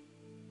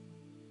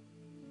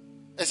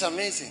 It's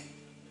amazing.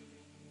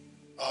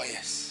 Oh,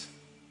 yes.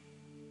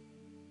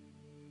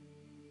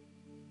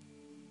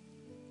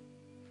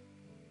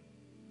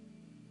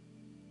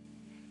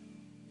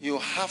 You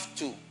have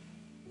to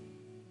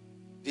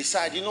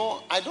decide, you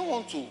know, I don't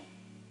want to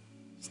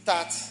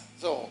start,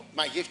 so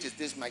my gift is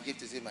this, my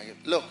gift is this, my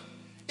gift. Look,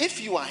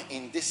 if you are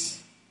in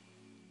this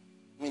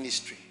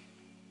ministry,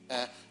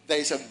 there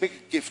is a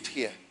big gift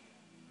here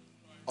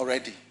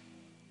already.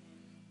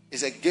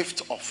 It's a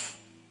gift of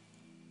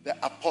the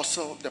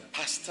apostle, the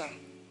pastor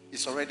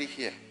is already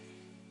here.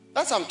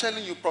 That's I'm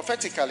telling you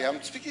prophetically.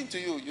 I'm speaking to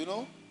you, you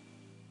know.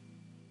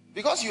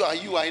 Because you are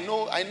you, I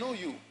know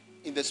you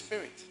in the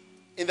spirit.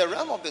 In the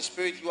realm of the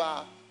spirit, you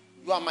are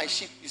my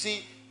sheep. You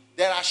see,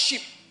 there are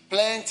sheep,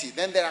 plenty.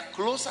 Then there are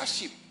closer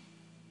sheep.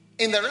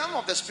 In the realm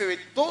of the spirit,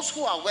 those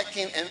who are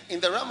working, and in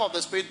the realm of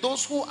the spirit,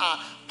 those who are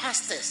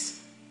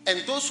pastors and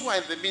those who are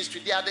in the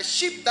ministry, they are the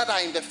sheep that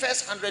are in the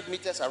first 100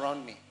 meters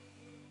around me.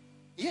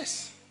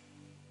 Yes.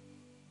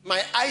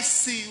 My eyes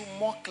see you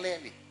more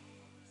clearly.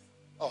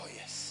 Oh,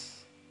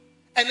 yes.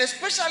 And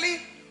especially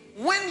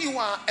when you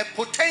are a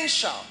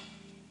potential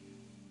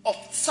of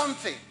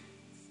something.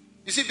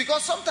 You see,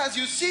 because sometimes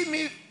you see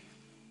me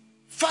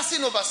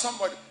fussing over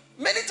somebody.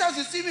 Many times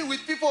you see me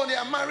with people, they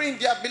are marrying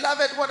their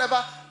beloved,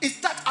 whatever. It's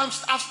that I've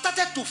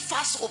started to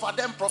fuss over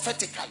them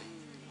prophetically.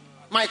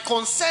 My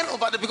concern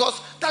over them,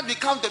 because that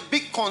becomes the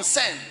big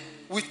concern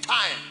with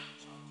time.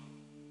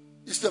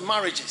 It's the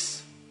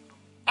marriages.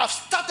 I've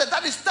started,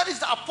 that is is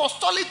the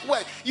apostolic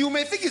work. You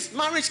may think it's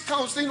marriage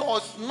counseling or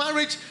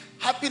marriage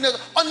happiness,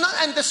 or not,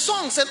 and the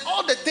songs and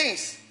all the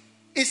things.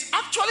 It's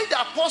actually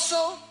the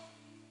apostle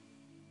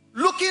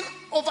looking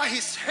over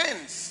his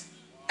hens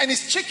and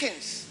his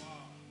chickens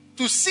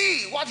to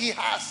see what he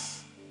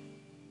has.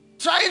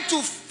 Trying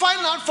to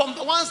find out from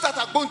the ones that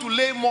are going to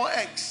lay more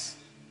eggs.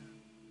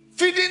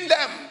 Feeding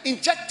them,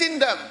 injecting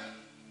them.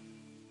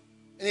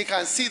 And you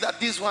can see that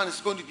this one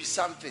is going to be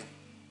something.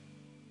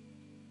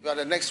 You are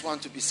the next one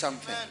to be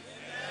something.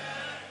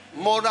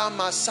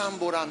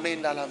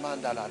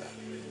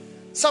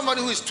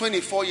 Somebody who is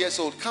 24 years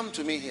old, come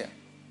to me here.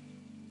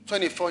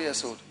 24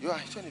 years old. You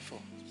are 24.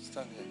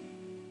 Stand here.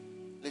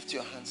 Lift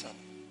your hands up.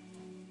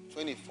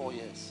 24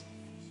 years.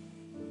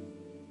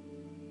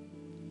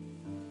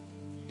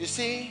 You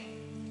see?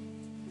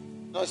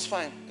 No, it's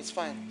fine. It's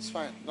fine. It's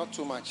fine. Not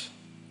too much.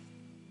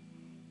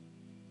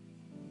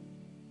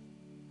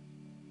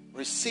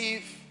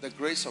 Receive the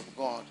grace of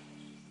God.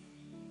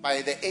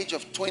 By the age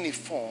of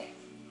 24,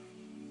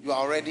 you are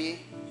already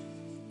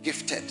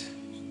gifted.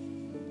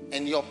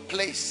 And your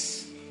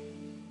place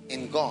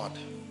in God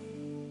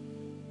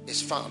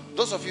is found.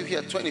 Those of you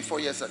here 24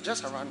 years,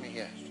 just around me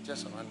here.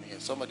 Just around me here.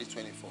 Somebody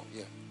 24.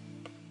 Yeah.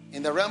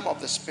 In the realm of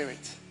the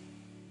spirit,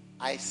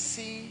 I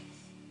see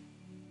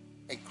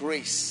a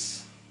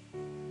grace.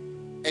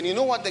 And you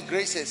know what the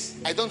grace is?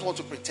 I don't want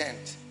to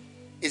pretend.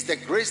 It's the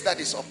grace that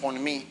is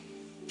upon me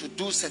to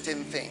do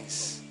certain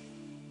things.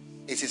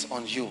 It is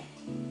on you.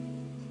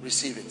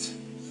 Receive it.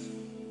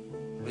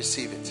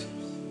 Receive it.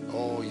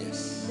 Oh,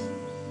 yes.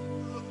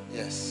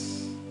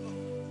 Yes.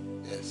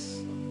 Yes.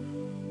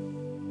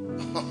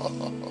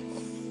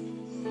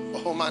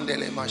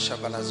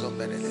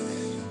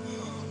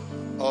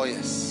 Oh,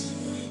 yes.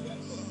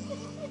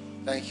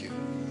 Thank you.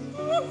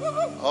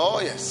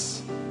 Oh,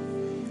 yes.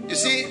 You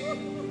see,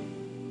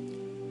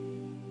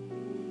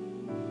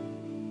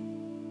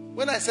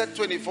 when I said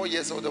 24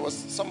 years old, there was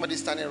somebody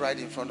standing right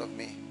in front of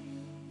me.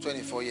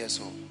 24 years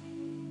old.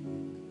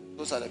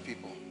 Those are the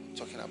people I'm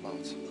talking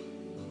about.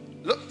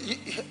 Look,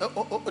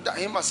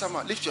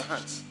 Himasama, lift your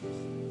hands.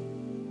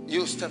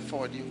 You step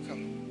forward, you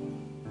come.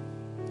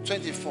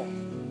 24.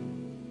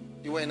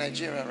 You were in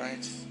Nigeria,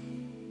 right?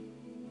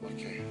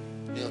 Okay.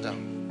 Kneel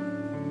down.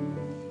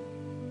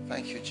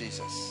 Thank you,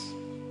 Jesus.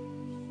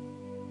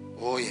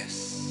 Oh,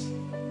 yes.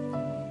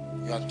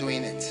 You are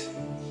doing it.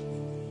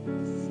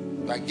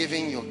 You are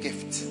giving your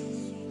gift.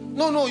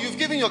 No, you've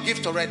given your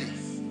gift already.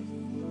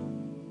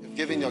 You've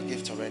given your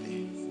gift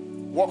already.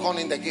 Walk on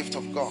in the gift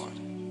of God.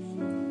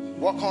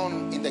 Walk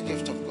on in the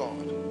gift of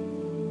God.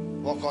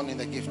 Walk on in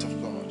the gift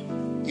of God.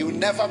 You'll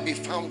never be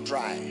found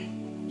dry.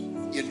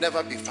 You'll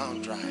never be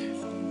found dry.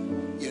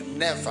 You'll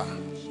never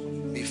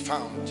be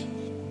found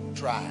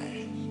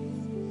dry.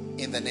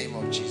 In the name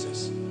of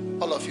Jesus.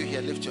 All of you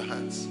here, lift your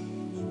hands.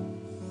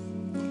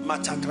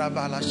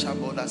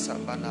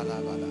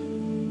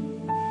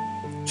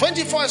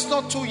 24 is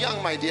not too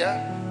young, my dear.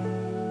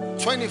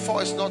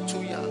 24 is not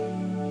too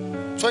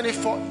young.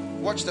 24,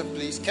 watch them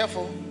please,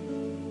 careful.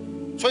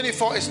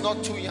 24 is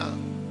not too young.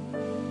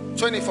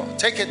 24,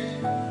 take it.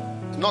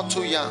 Not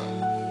too young.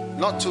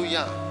 Not too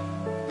young.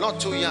 Not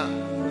too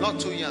young. Not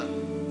too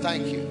young.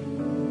 Thank you.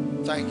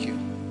 Thank you.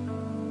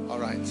 All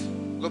right.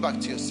 Go back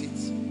to your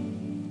seats.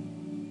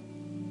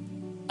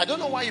 I don't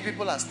know why you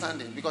people are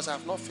standing, because I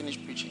have not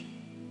finished preaching.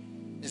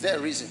 Is there a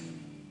reason?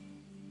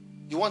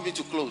 You want me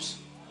to close?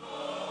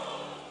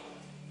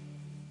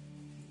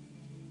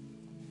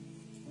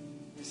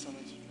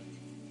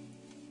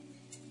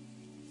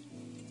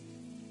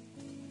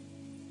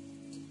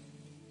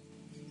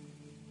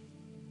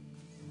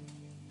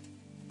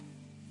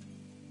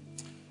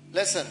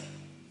 Listen,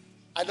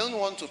 I don't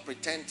want to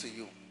pretend to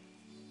you.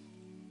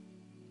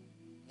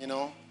 You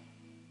know,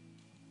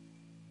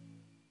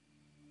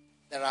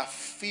 there are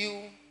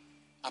few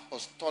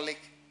apostolic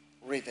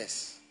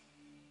rivers,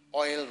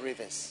 oil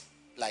rivers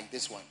like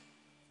this one.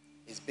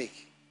 It's big.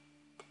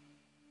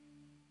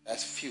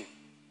 There's few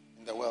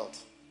in the world.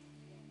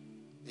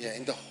 Yeah,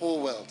 in the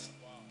whole world.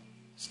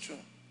 It's true.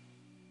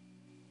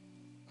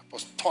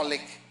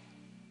 Apostolic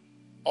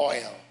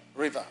oil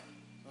river.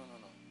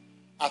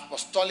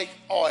 Apostolic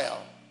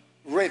oil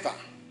river.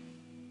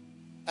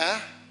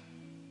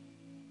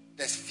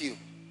 There's few.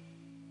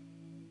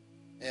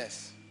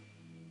 Yes.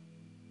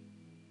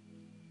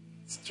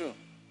 It's true.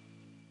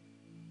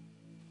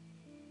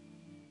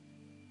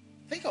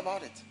 Think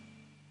about it.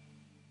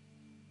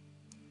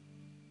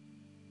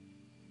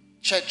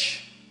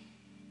 Church.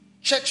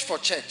 Church for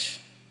church.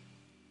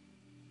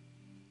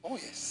 Oh,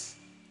 yes.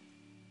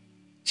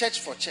 Church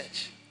for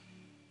church.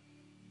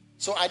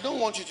 So I don't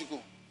want you to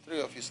go.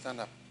 3 of you stand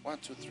up. 1,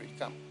 2, 3,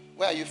 come.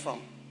 Where are you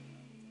from?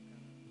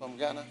 From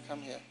Ghana.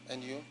 Come here.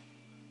 And you?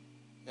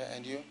 Yeah,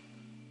 and you?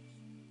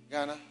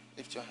 Ghana,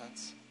 lift your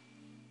hands.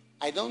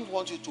 I don't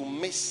want you to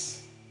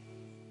miss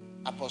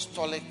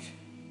apostolic.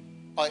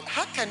 Or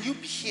how can you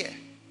be here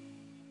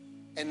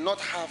and not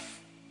have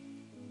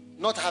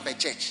a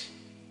church?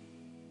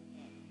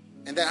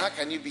 And then how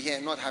can you be here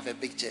and not have a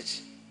big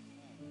church?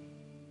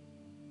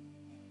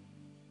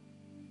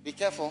 Be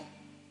careful.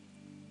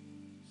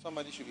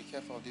 Somebody should be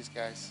careful of these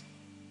guys.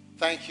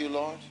 Thank you,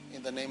 Lord,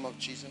 in the name of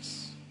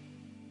Jesus.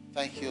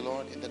 Thank you,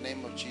 Lord, in the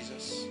name of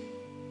Jesus.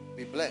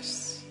 Be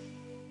blessed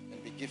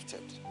and be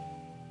gifted.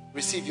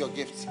 Receive your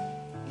gift.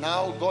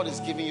 Now God is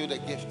giving you the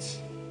gift.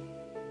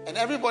 And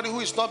everybody who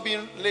is not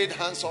being laid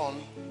hands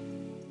on,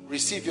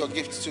 receive your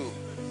gift too.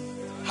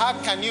 How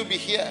can you be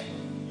here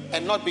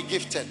and not be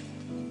gifted?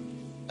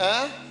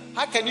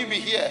 How can you be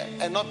here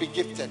and not be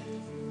gifted?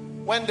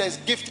 When there's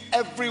gift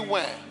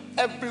everywhere,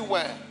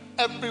 everywhere,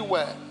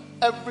 everywhere,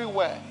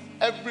 everywhere,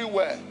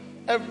 everywhere,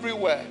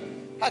 everywhere.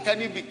 How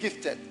can you be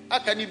gifted? How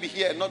can you be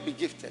here and not be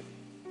gifted?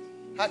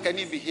 How can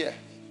you be here?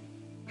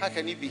 How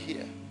can you be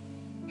here?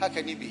 How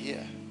can you be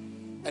here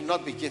and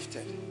not be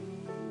gifted?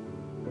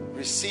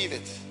 Receive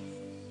it.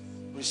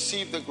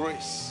 Receive the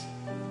grace.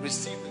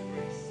 Receive the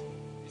grace.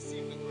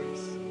 Receive the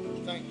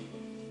grace. Thank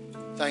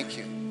you. Thank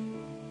you.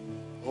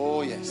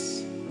 Oh,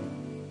 yes.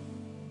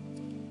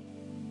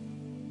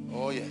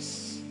 Oh,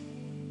 yes.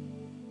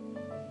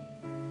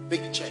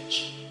 Big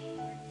church.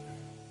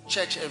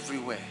 Church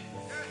everywhere.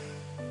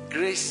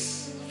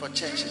 Grace for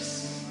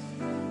churches.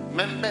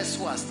 Members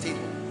who are stable.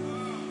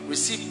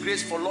 Receive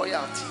grace for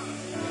loyalty.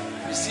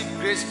 Receive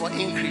grace for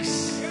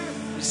increase.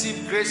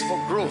 Receive grace for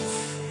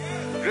growth.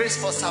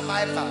 Grace for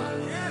survival.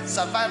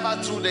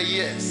 Survival through the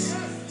years.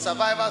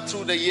 Survival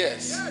through the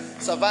years.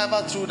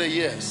 Survival through the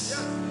years.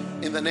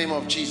 In the name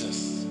of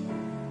Jesus.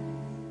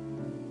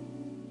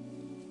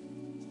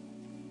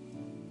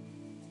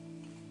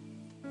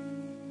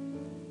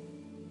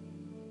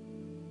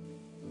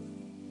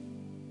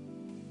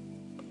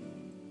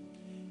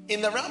 In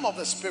the realm of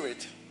the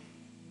spirit,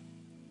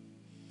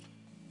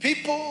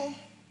 people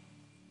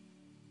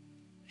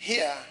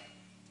here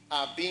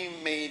are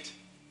being made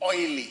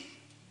oily.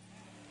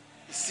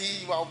 You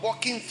see, you are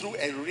walking through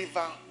a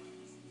river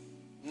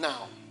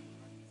now.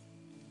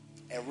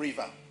 A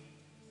river.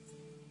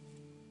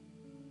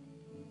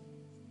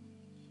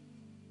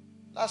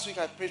 Last week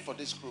I prayed for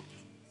this group.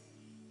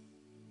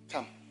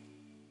 Come.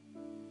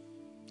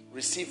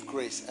 Receive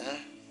grace.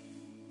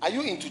 Are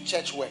you into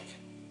church work?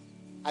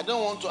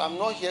 I'm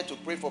not here to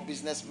pray for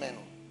businessmen.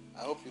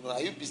 I hope you know.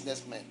 Are you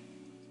businessmen?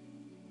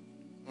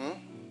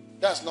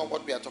 That's not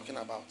what we are talking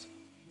about.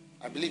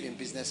 I believe in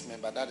businessmen,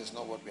 but that is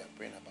not what we are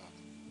praying about.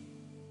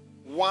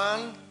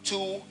 1,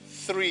 2,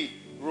 3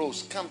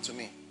 rows. Come to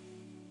me.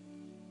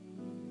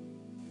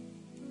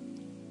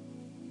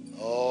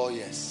 Oh,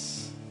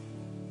 yes.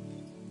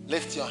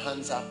 Lift your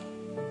hands up.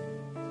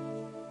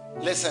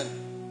 Listen,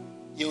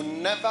 you'll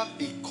never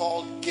be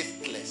called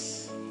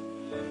giftless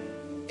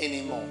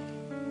anymore.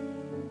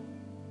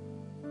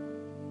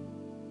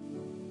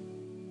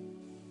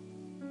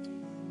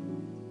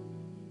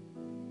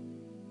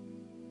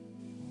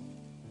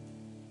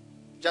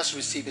 Just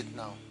receive it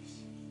now.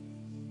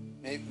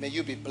 May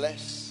you be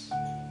blessed.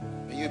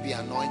 May you be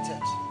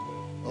anointed.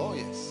 Oh,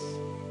 yes.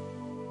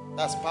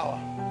 That's power.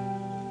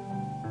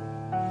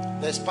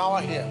 There's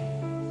power here.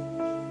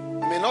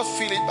 You may not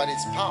feel it, but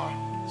it's power.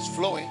 It's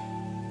flowing.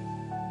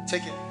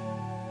 Take it.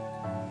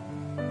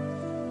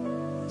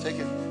 Take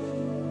it.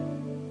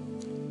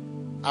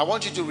 I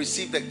want you to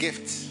receive the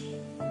gift.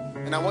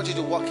 And I want you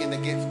to walk in the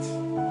gift.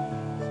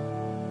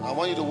 I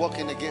want you to walk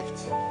in the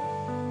gift.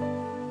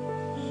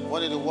 I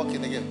want you to walk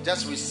in the gift.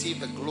 Just receive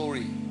the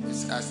glory.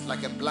 It's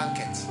like a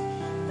blanket.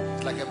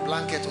 It's like a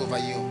blanket over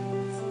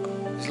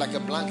you. It's like a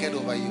blanket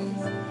over you.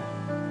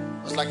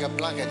 It's like a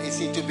blanket. You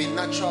see, to be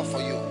natural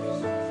for you.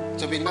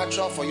 To be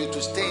natural for you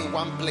to stay in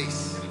one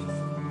place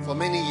for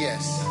many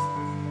years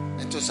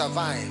and to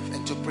survive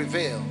and to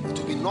prevail.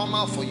 To be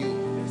normal for you.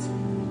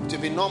 To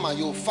be normal.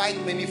 You'll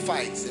fight many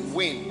fights and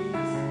win.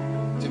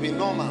 To be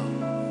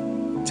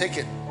normal. Take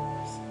it.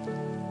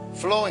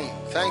 Flowing.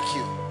 Thank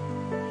you.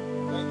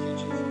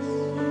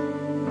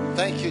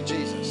 Thank you,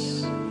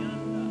 Jesus.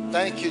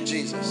 Thank you,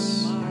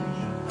 Jesus.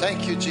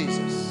 Thank you,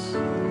 Jesus.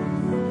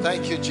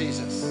 Thank you,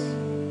 Jesus.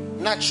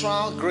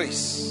 Natural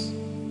grace.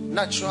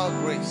 Natural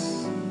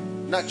grace.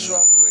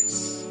 Natural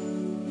grace.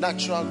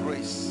 Natural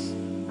grace.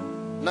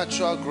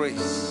 Natural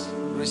grace.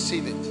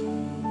 Receive it.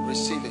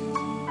 Receive it.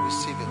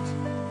 Receive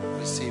it.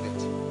 Receive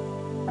it.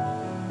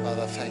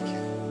 Father, thank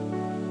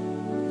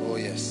you. Oh,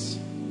 yes.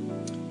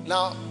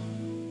 Now,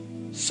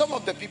 some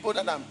of the people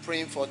that I'm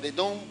praying for, they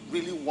don't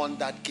really want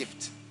that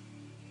gift.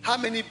 How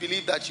many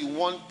believe that you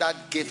want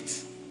that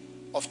gift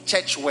of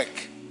church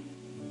work?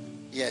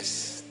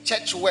 Yes,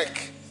 church work.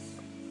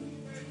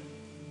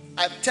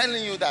 I'm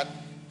telling you that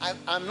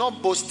I'm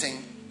not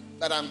boasting,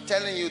 but I'm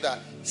telling you that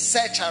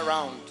search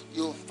around,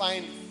 you'll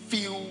find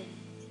few,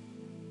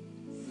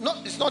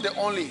 it's not the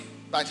only,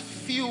 but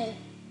few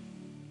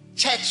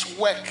church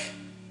work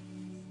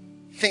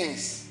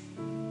things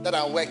that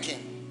are working.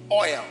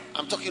 Oil,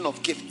 I'm talking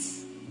of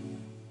gifts.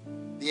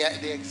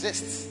 They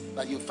exist,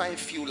 but you find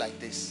few like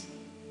this.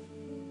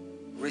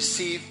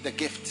 Receive the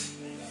gift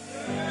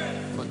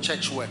for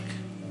church work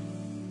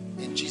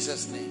in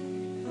Jesus'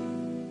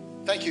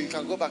 name. Thank you. You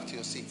can go back to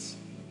your seats.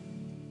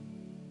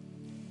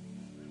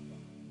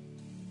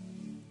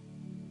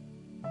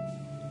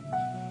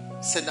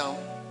 Sit down.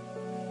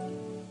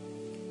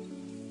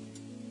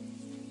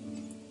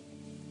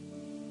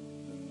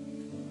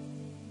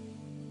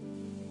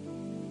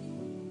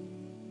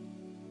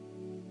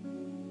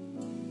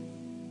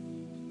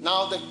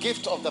 the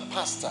gift of the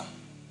pastor.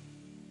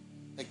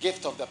 The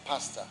gift of the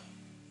pastor.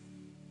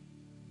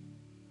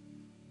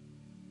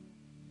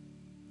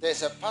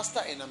 There's a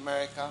pastor in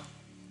America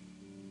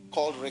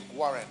called Rick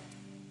Warren.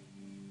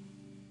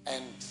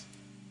 And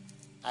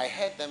I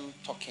heard them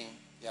talking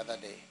the other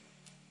day.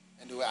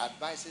 And they were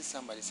advising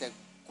somebody, said,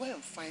 go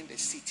and find a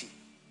city,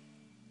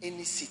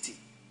 any city.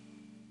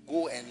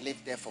 Go and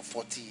live there for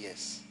 40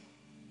 years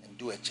and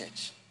do a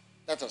church.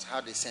 That was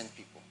how they sent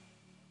people.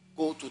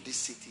 Go to this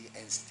city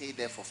and stay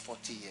there for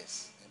 40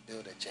 years and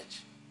build a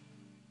church.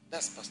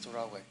 That's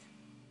pastoral work.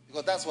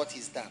 Because that's what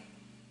he's done.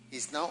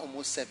 He's now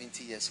almost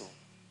 70 years old.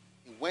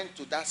 He went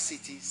to that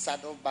city,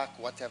 Saddleback,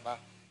 whatever,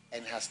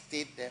 and has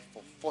stayed there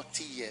for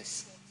 40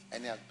 years.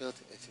 And he has built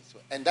a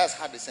church. And that's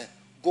how they said,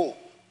 go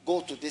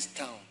to this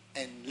town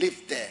and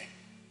live there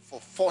for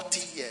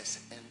 40 years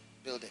and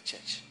build a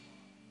church.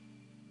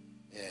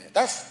 Yeah,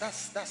 that's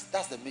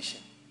the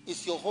mission.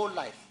 It's your whole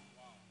life.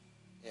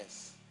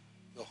 Yes,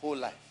 your whole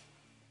life.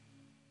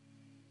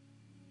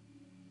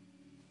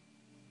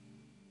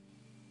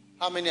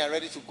 How many are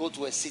ready to go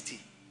to a city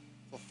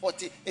for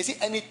 40? You see,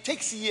 and it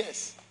takes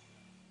years.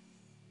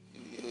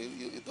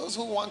 Those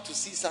who want to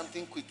see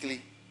something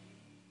quickly,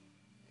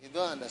 you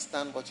don't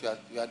understand what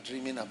you are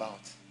dreaming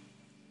about.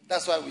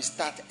 That's why we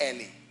start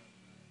early.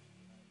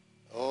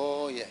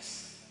 Oh,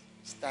 yes.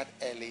 Start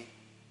early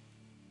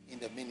in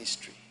the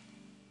ministry.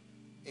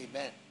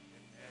 Amen.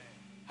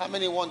 How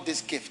many want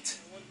this gift?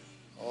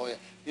 Oh, yeah.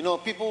 You know,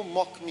 people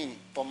mock me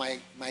for my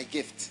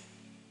gift.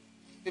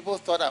 People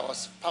thought I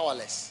was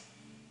powerless.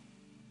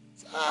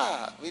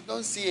 We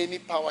don't see any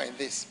power in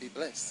this. Be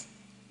blessed.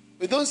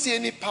 We don't see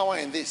any power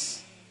in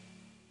this.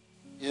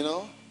 You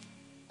know?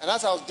 And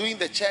as I was doing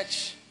the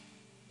church,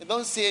 we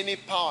don't see any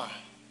power.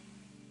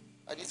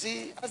 But you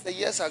see, as the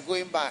years are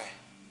going by,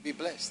 be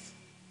blessed.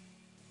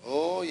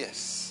 Oh,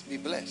 yes. Be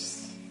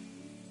blessed.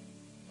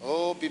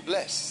 Oh, be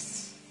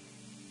blessed.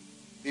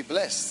 Be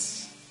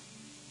blessed.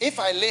 If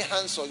I lay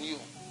hands on you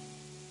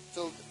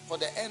till for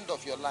the end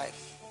of your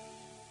life,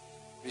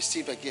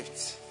 receive a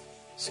gift.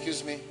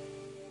 Excuse me.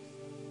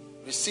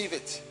 Receive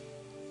it.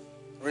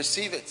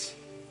 Receive it.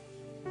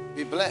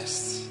 Be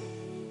blessed.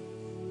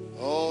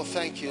 Oh,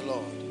 thank you,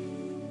 Lord.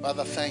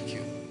 Father, thank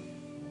you.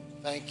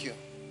 Thank you.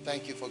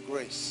 Thank you for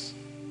grace.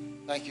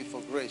 Thank you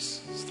for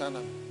grace. Stand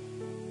up.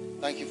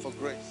 Thank you for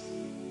grace.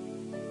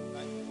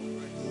 Thank you for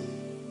grace.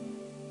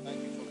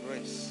 Thank you for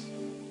grace.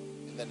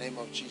 In the name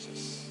of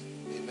Jesus.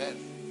 Amen.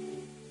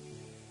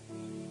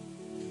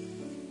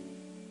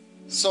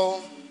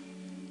 So,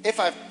 if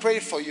I pray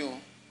for you,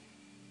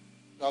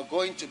 you are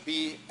going to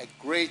be a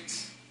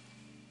great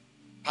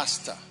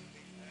pastor.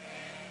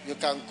 You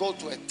can go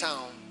to a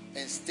town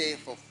and stay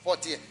for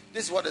 40 years.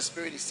 This is what the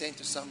Spirit is saying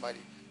to somebody.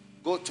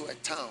 Go to a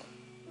town.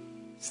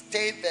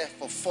 Stay there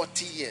for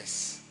 40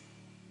 years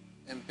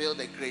and build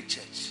a great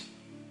church.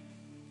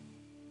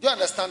 Do you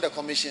understand the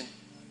commission?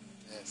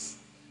 Yes.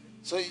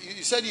 So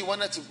you said you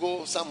wanted to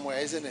go somewhere,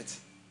 isn't it?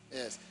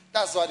 Yes.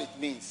 That's what it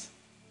means.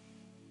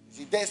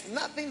 See, there's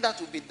nothing that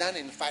will be done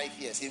in 5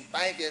 years. In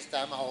 5 years'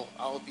 time,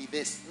 I'll be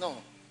this. No.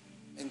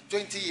 In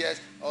 20 years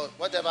or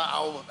whatever,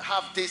 I'll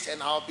have this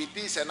and I'll be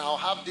this and I'll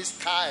have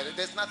this car.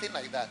 There's nothing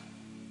like that.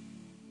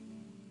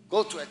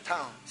 Go to a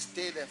town.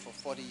 Stay there for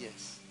 40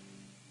 years.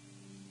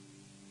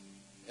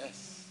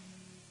 Yes.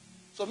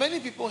 So many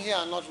people here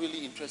are not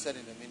really interested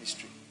in the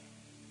ministry.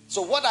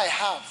 So what I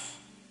have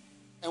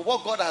and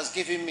what God has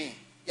given me,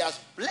 He has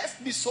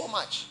blessed me so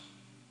much.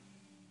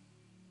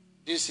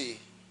 Do you see?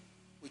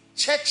 With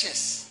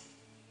churches.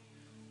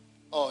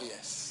 Oh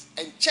yes.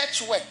 And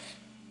church work.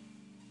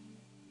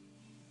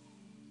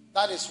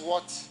 That is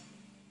what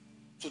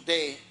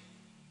today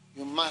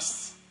you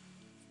must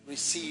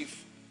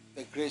receive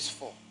the grace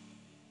for.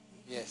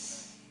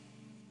 Yes.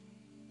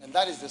 And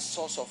that is the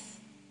source of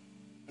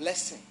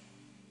blessing.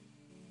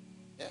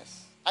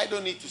 Yes. I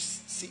don't need to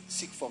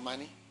seek for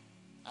money.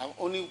 I'm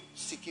only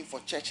seeking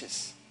for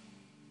churches,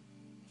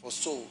 for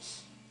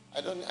souls.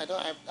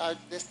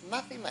 There's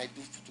nothing I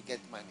do to get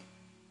money.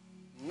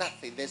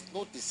 Nothing. There's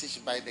no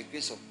decision by the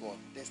grace of God.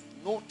 There's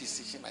no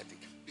decision I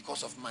take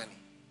because of money.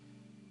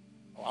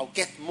 Oh, I'll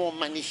get more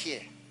money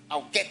here.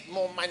 I'll get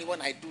more money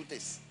when I do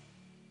this.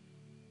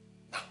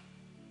 No.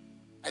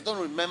 I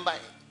don't remember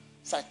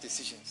such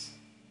decisions.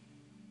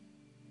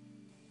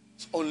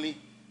 It's only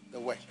the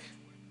work.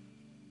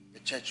 The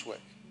church work.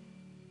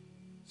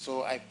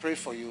 So I pray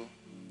for you.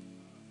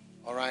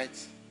 All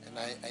right?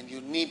 And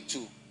you need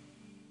to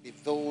be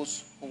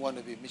those who want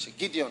to be missionary.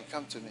 Gideon,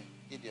 come to me.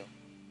 Gideon.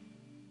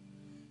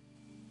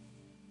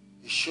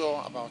 You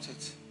sure about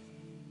it?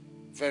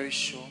 Very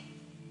sure?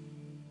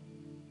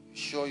 You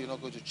sure you're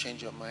not going to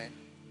change your mind?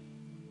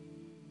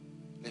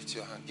 Lift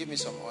your hand. Give me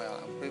some oil.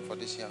 I'm praying for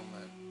this young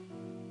man.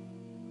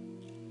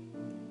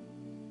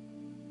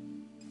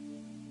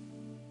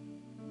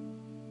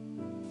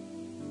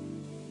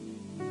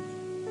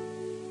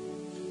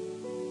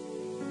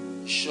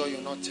 You sure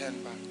you'll not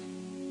turn back?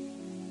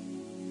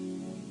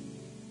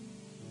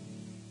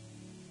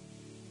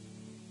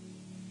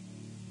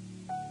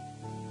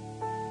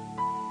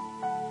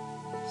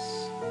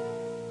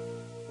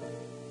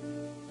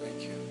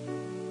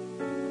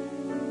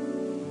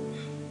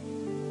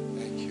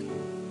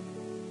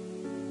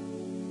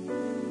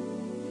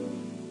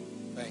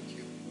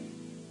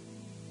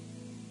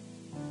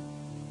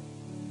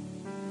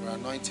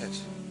 anointed.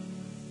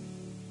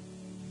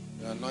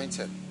 You're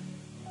anointed.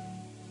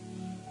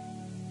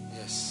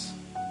 Yes.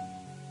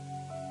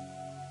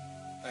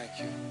 Thank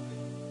you.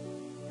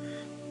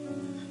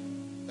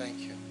 Thank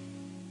you.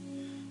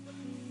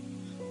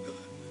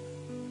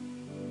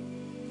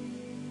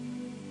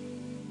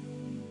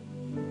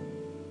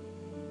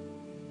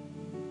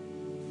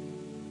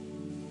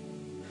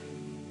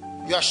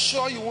 You are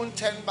sure you won't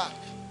turn back?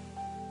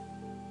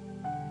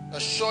 You are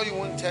sure you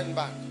won't turn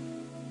back?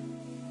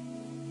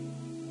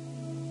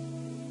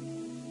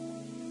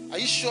 Are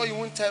you sure you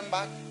won't turn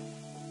back?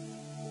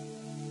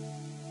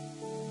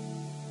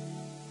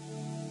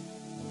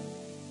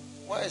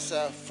 Where is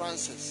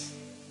Francis?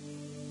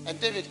 And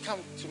David, come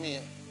to me.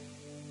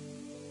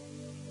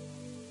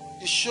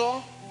 You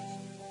sure?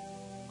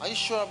 Are you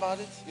sure about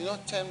it? You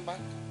not turn back?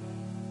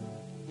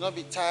 You not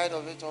be tired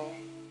of it all?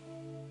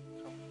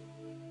 Come.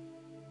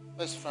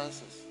 Where's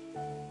Francis?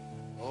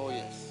 Oh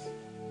yes.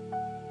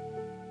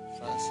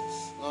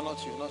 Francis. No,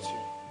 not you, not you.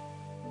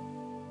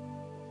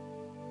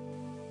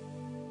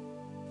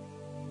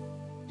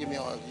 Give me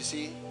all. You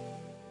see?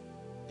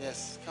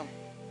 Yes, come.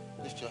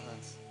 Lift your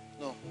hands.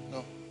 No,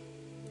 no.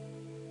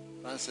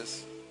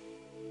 Francis,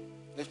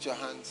 lift your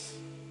hands.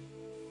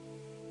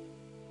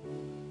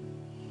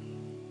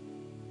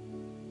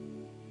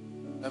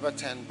 Never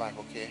turn back,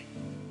 okay?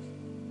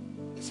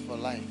 It's for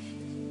life.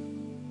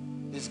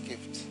 This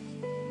gift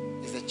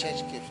is the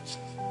church gift.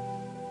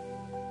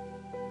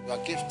 You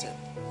are gifted.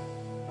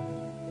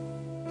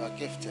 You are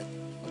gifted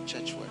for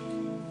church work.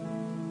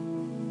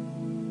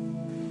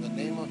 In the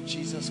name of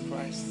Jesus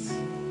Christ,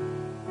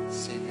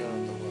 Savior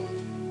of the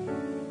world.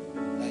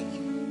 Thank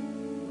you.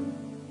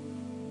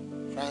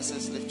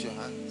 Francis, lift your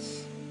hands.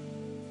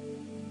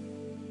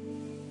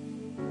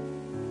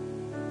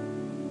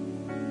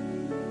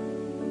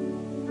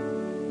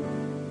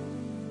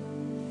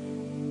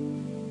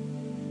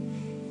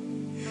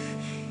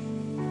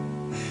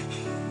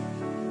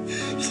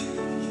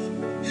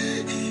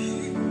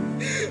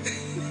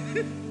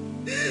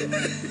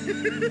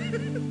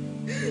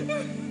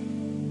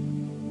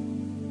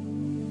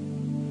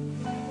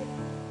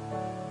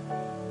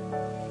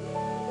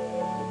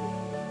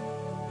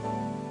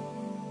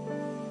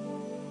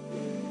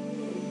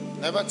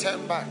 Never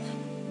turn back.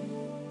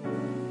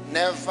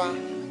 Never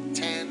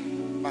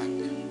turn back.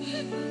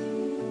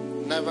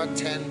 Never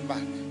turn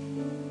back.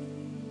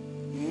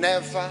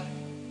 Never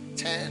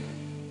turn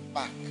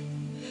back.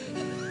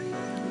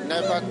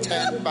 Never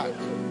turn back.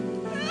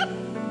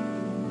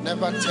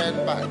 Never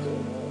turn back.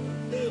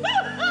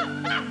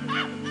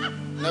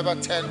 Never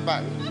turn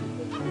back.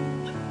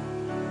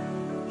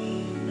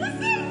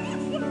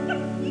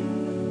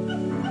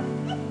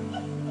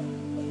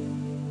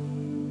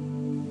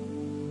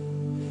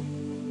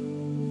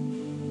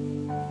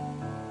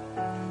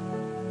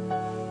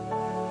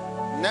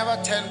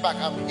 Never turn back.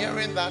 I'm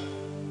hearing that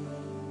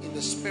in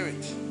the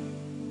spirit.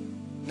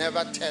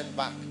 Never turn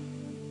back.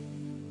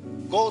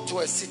 Go to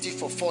a city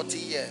for 40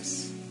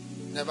 years.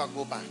 Never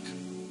go back.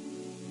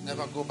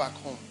 Never go back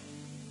home.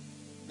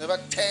 Never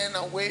turn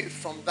away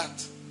from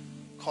that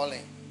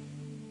calling.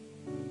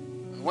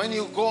 When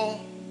you go,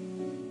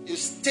 you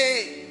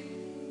stay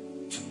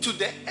to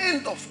the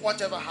end of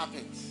whatever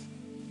happens.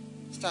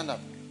 Stand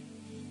up.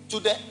 To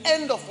the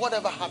end of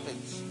whatever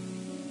happens.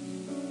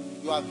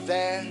 You are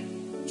there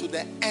to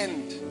the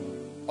end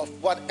of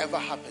whatever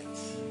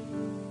happens.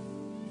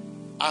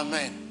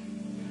 Amen.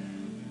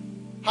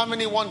 How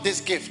many want this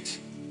gift?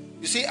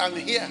 You see, I'm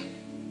here.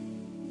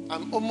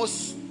 I'm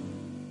almost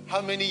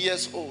how many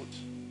years old?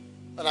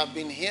 And I've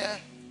been here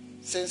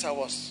since I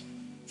was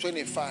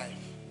 25.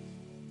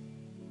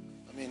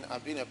 I mean,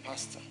 I've been a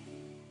pastor.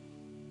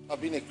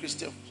 I've been a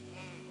Christian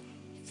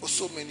for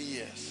so many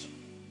years.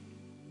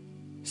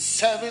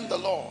 Serving the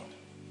Lord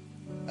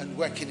and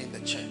working in the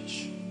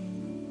church.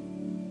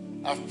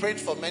 I've prayed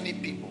for many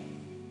people.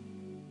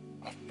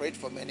 I've prayed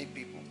for many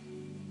people.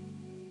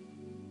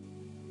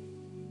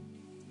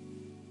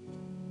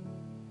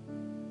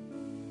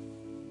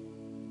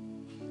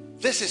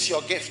 This is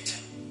your gift.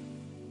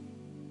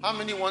 How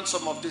many want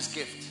some of this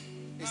gift?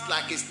 It's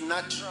like it's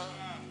natural.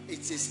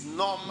 It is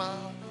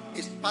normal.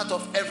 It's part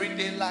of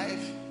everyday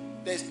life.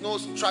 There's no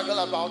struggle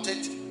about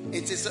it.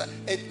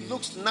 It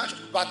looks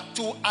natural. But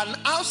to an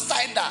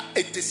outsider,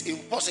 it is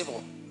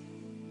impossible.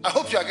 I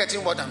hope you are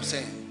getting what I'm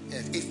saying.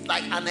 Yes, it's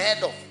like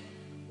unheard of.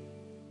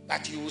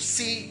 That you will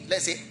see,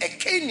 let's say, a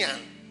Kenyan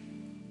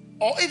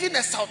or even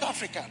a South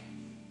African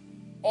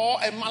or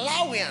a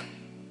Malawian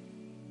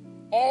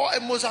or a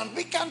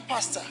Mozambican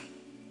pastor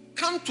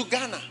come to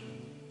Ghana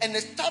and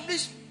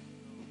establish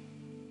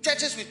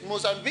churches with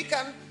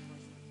Mozambican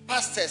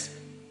pastors,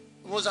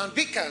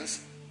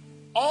 Mozambicans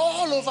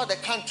all over the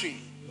country.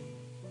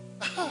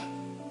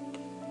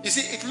 You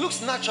see, it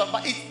looks natural,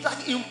 but it's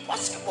like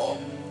impossible.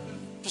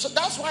 So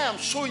that's why I'm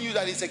showing you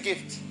that it's a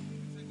gift.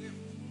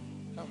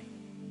 Come.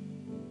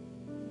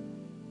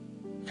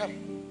 Come.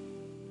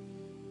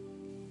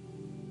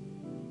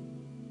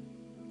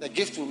 The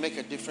gift will make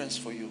a difference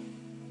for you.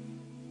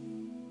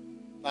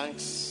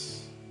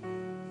 Thanks.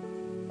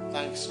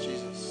 Thanks,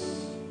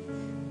 Jesus.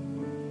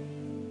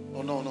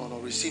 Oh, no.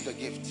 Receive the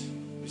gift.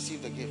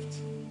 Receive the gift.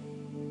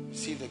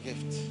 Receive the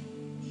gift.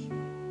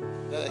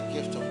 Let the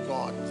gift of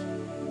God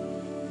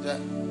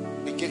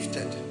be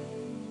gifted.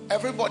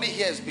 Everybody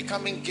here is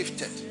becoming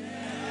gifted.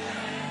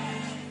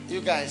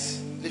 You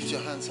guys, lift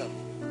your hands up.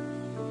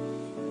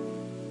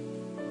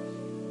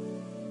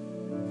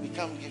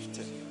 Become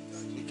gifted.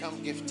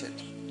 Become gifted.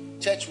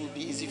 Church will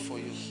be easy for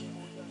you.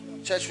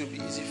 Church will be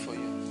easy for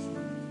you.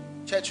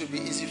 Church will be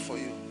easy for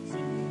you.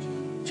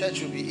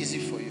 Church will be easy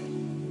for you.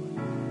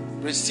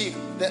 Receive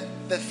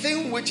the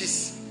thing which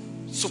is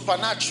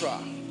supernatural,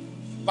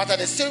 but at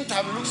the same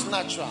time looks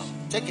natural.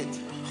 Take it.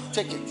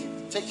 Take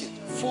it. Take it.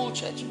 Full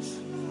churches.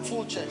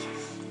 Full churches.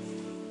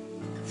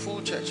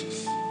 Full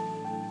churches.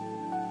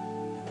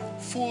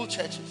 Full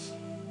churches.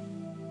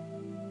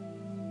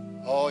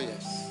 Oh,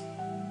 yes.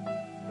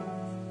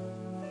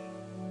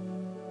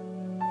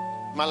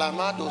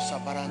 Malamado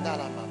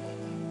Sabarandala Mama.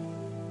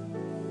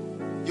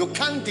 You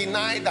can't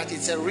deny that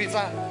it's a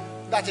river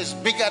that is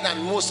bigger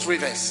than most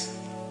rivers.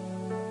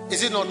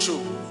 Is it not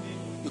true?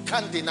 You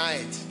can't deny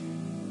it.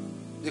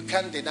 You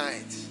can't deny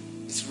it.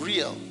 It's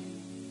real.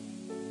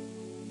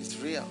 It's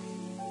real.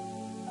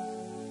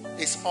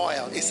 It's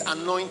oil. It's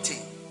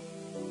anointing.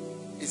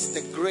 It's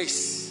the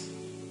grace.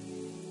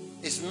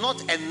 It's not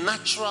a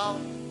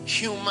natural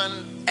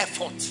human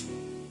effort.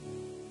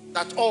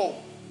 That, oh,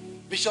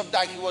 Bishop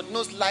Dag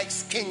Heward-Mills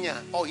likes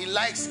Kenya, or he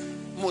likes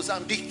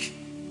Mozambique,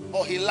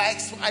 or he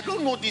likes, I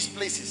don't know these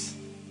places.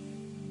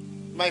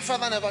 My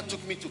father never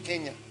took me to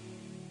Kenya.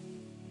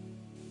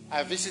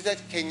 I visited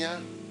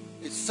Kenya.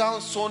 It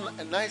sounds so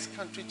a nice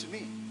country to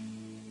me.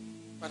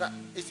 But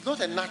it's not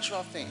a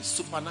natural thing. It's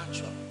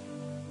supernatural.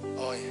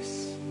 Oh,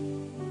 yes.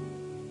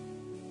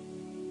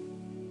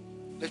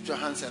 Lift your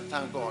hands and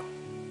thank God.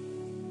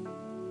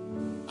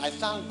 I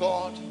thank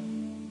God.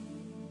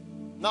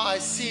 Now I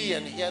see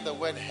and hear the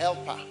word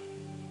helper.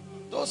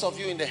 Those of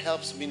you in the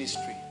helps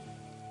ministry,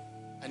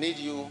 I need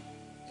you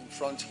in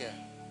front here.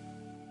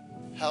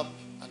 Help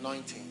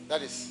anointing.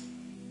 That is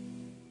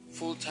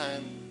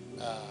full-time.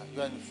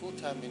 You are in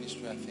full-time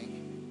ministry, I think.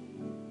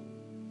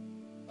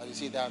 But you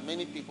see, there are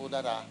many people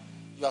that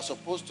you are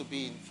supposed to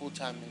be in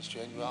full-time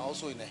ministry, and you are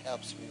also in the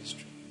helps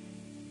ministry.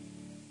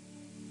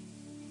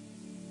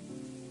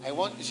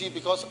 You see,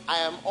 because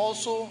I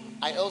also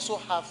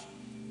have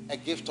a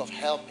gift of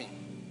helping.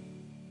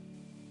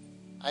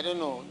 I don't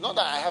know, not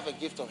that I have a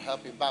gift of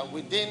helping, but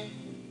within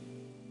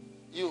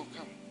you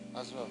come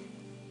as well.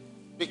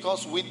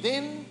 Because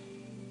within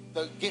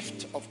the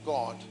gift of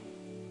God,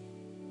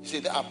 you see,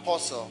 the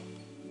apostle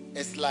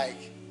is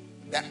like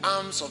the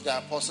arms of the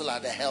apostle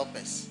are the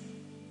helpers.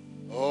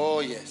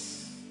 Oh,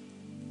 yes.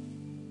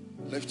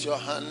 Lift your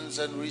hands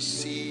and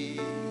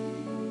receive.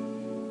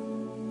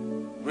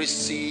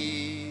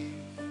 Receive.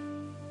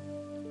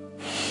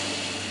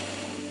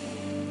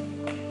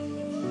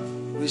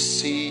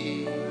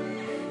 Receive.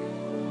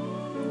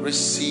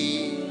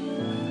 Receive.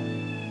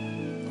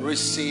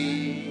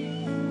 Receive.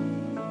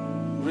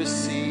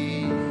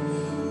 Receive.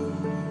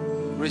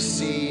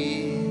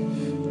 Receive.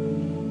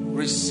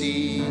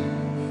 Receive.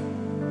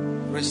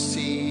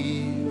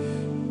 Receive.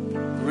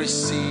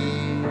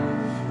 Receive.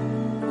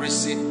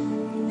 Receive.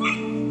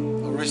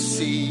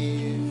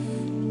 Receive.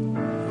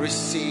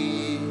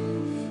 Receive.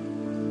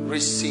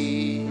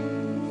 Receive.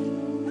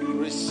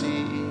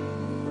 Receive.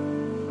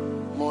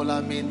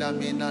 Mola mina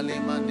mina le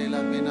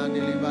mandela mina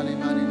le vale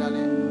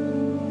manidale.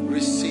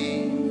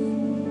 Receive.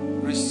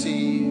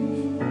 Receive.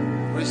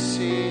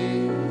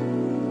 Receive.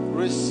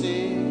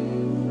 Receive.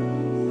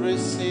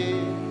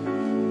 Receive.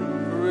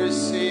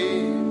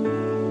 Receive.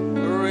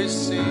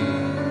 Receive.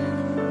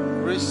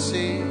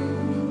 Receive.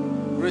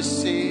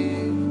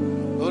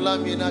 Receive. Ola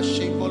mina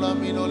shipola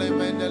mino le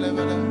mendele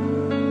mena.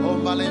 O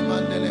male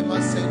mandele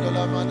masendo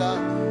la manda.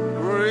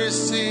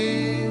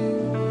 Receive.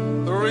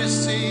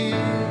 Receive.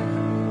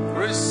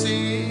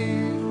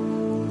 Receive.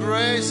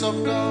 Grace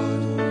of God.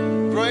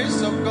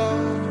 Grace of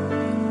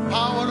God.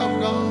 Power of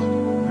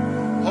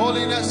God.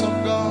 Holiness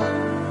of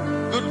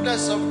God.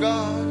 Goodness of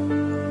God.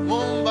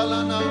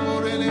 Mumbalana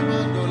morele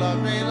mandola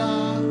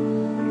mela.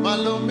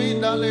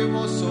 Malominda le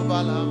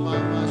mosobala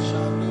mama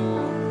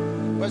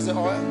shadow. Where's the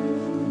oil?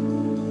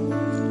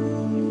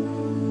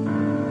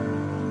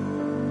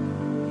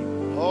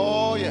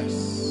 Oh yes.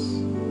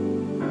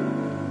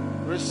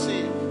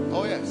 Receive.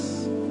 Oh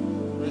yes.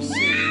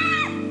 Receive.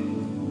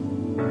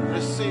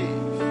 Receive.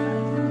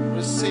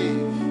 Receive.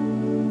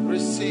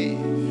 Receive.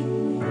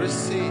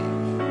 Receive.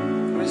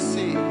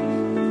 Receive.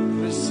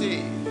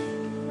 Receive.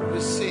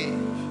 Receive.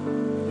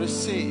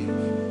 Receive.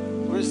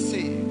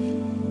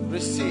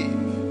 Receive.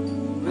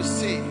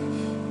 Receive. Receive.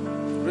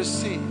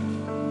 Receive.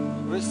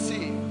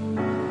 Receive.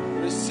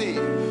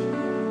 Receive.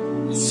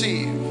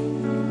 Receive.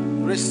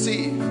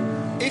 Receive.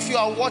 If you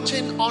are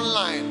watching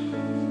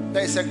online,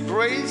 there is a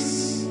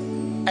grace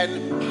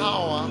and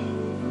power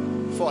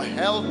for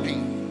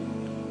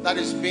helping that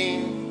is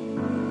being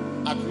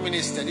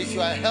administered. If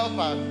you are a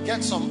helper,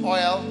 get some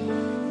oil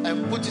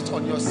and put it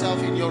on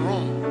yourself in your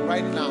room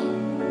right now.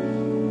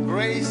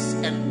 Grace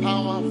and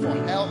power for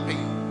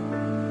helping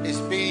is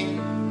being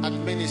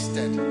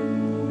administered.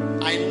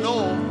 I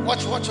know.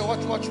 Watch.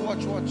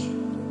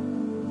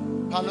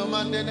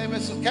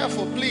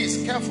 Careful,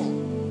 please, careful.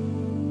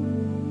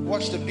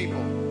 Watch the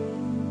people.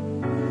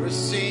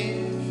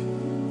 Receive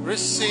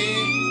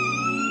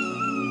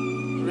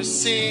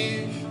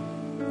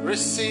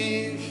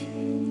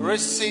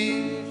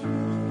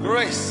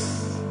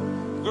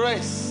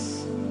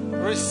grace.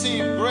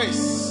 Receive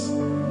grace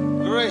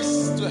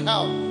to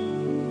help.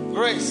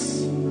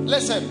 Grace.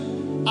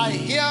 Listen, I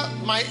hear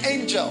my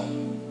angel.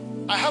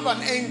 I have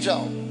an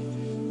angel.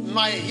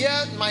 I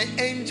hear my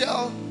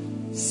angel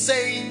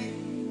saying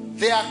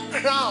their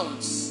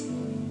crowns,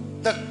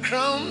 the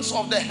crowns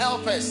of the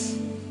helpers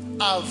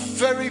are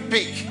very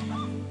big.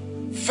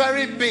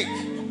 Very big.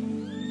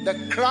 The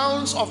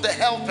crowns of the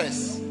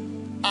helpers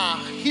are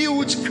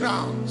huge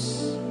crowns.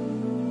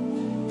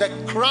 The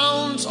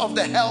crowns of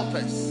the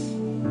helpers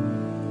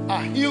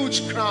are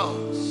huge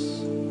crowns.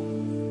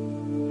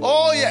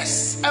 Oh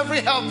yes,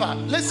 every helper.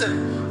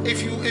 Listen,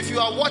 if you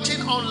are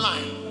watching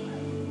online,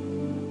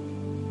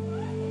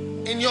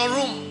 in your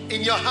room,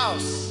 in your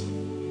house,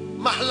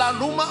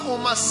 Mahlaluma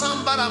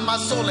umasambara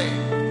masole,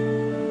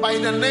 by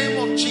the name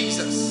of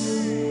Jesus,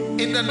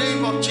 in the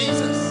name of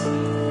Jesus,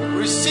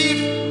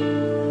 receive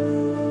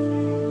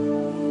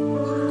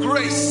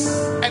grace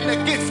and a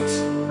gift.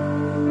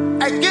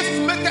 A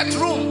gift maketh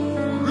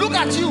room. Look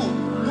at you.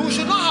 You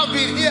should not have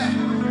been here,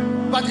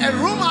 but a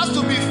room has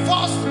to be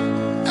forced.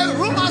 A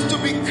room has to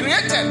be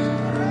created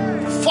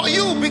for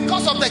you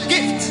because of the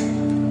gift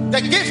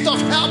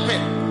of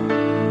helping.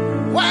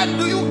 Where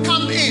do you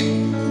come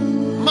in?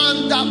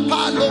 Manda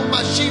palo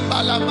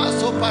mashiba la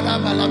maso para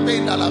la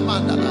benda la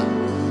mandala.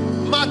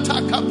 Mata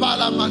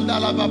kapala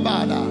mandala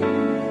babada.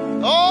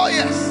 Oh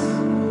yes.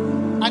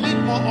 I need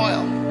more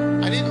oil.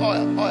 I need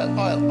oil.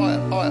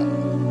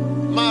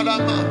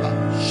 Maramamba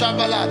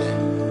shabalade.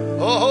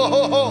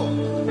 Oh.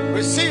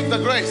 Receive the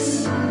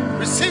grace.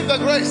 Receive the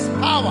grace.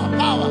 Power.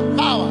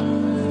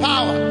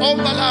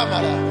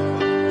 Ombalabala.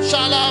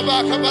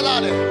 Shalaba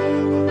kabalade.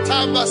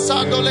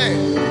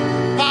 Tabasandole.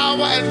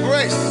 Power and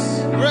grace.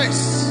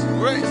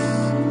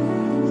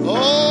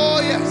 Oh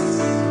yes.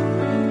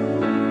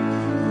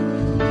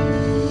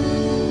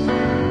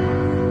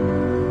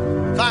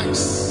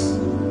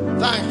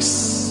 Thanks.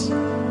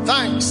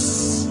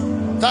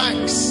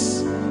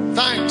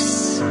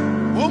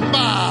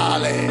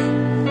 Umbale.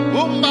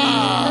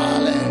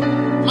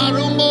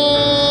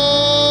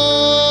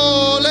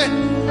 Marumbole.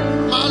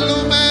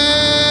 Malumele.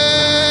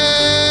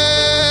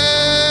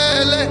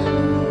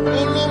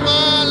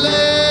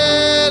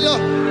 Ulumalelo.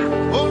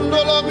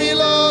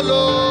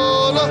 Undolomilolo.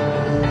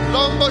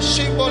 Lombo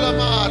shimbola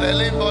mare.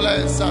 Limbole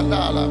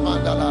sandala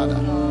mandalada.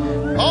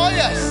 Oh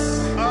yes.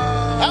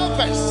 Help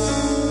us.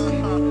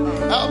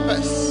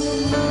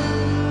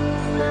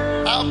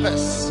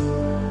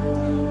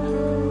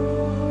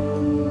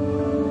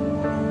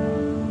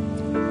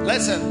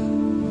 Listen,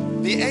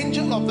 the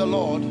angel of the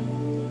Lord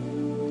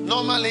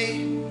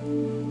normally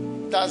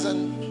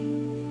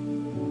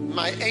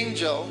my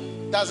angel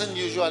doesn't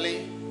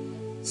usually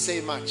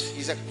say much.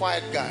 He's a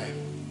quiet guy.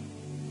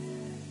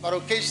 But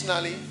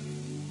occasionally,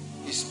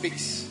 he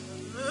speaks.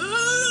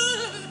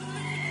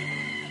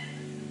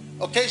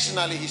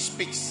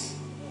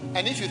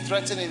 And if you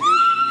threaten him,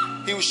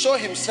 he will show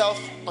himself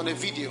on a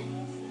video.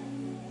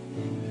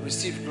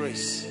 Receive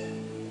grace.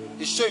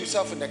 He show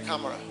himself in the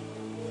camera.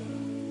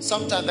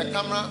 Sometimes the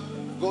camera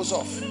goes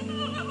off.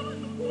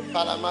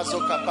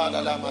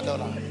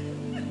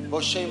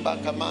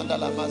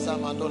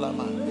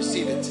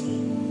 Receive it.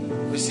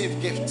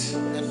 Receive gift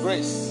and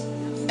grace.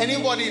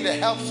 Anybody in the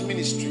helps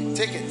ministry,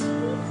 take it.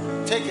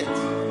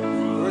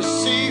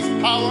 Receive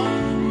power.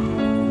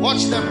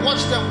 Watch them.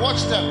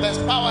 There's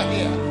power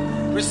here.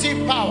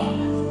 Receive power.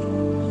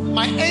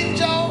 My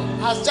angel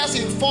has just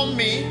informed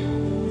me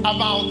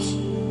about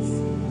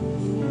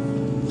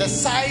the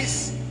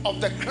size of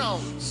the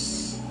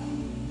crowns.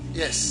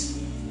 Yes.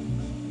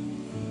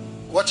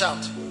 Watch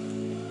out.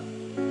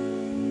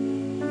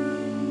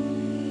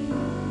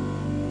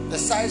 The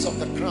size of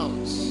the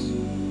crowns.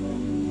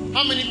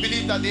 How many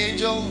believe that the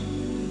angel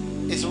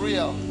is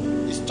real?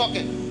 He's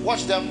talking.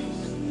 Watch them.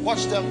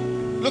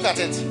 Look at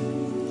it.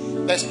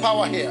 There's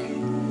power here.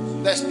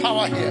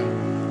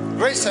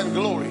 Grace and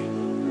glory.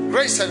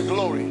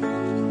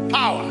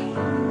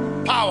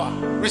 Power.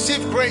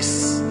 Receive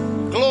grace,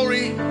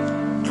 glory.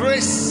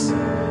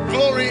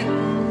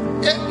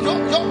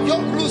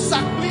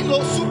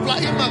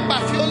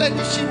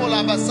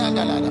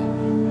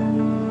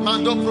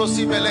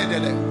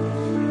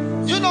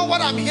 You know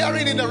what I'm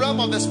hearing in the realm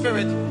of the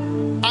spirit?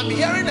 I'm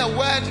hearing a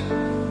word,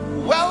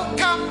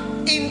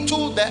 welcome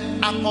into the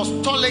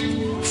apostolic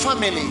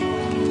family.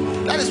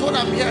 That is what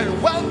I'm hearing.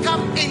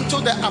 Welcome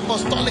into the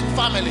apostolic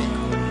family.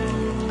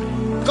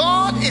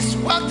 God is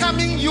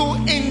welcoming you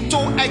into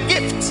a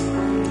gift.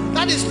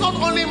 That is not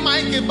only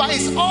my gift, but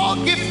it's all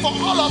gift for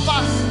all of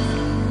us.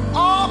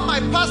 All my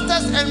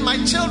pastors and my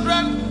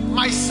children,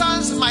 my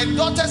sons, my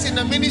daughters in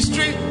the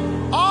ministry,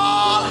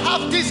 all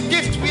have this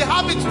gift. We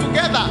have it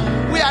together.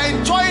 We are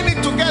enjoying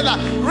it together.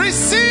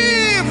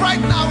 Receive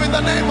right now in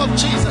the name of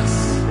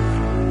Jesus.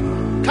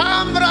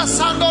 Cambra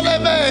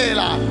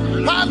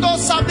Sandolevela, Pando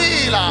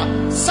Sabila,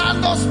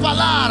 Sandos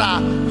Palara,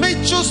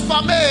 Michus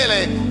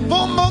Pamele,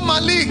 Bumbo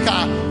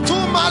Malika,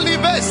 Tuma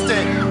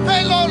Libeste,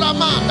 Velo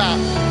Lamanda,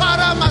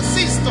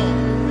 Paramasisto,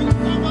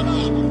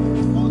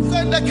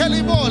 Unzende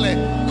Kelibole,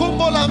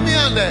 Kumbola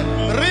Miande,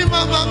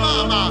 Rima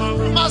Mama,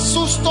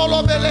 Masusto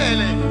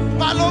Lobelele,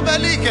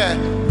 Palobelike,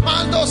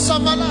 Mando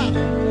Samala,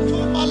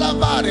 Tuma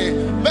Lavare,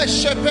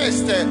 Beshe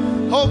Peste,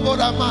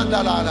 Hoboda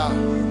Mandalala.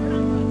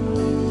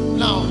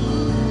 Now,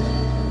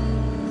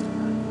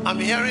 I'm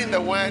hearing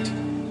the word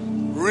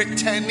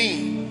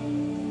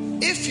returning.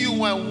 If you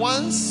were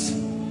once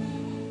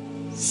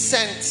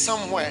sent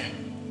somewhere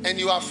and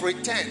you have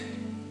returned,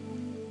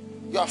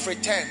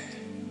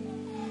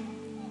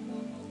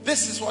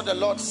 this is what the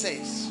Lord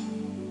says.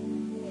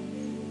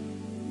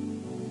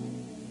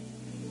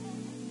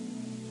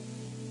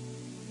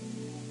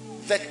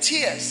 The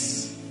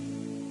tears,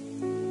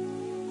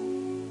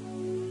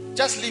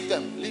 just leave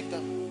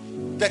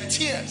them. The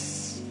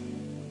tears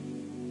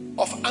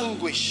of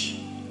anguish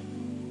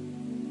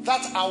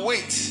that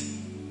await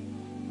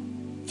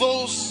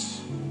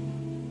those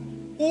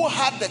who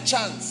had the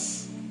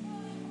chance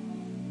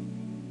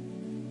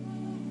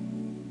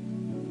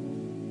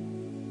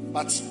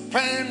but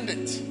spurned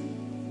it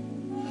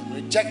and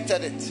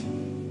rejected it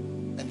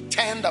and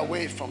turned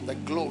away from the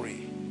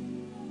glory.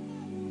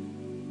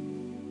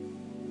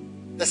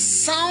 The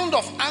sound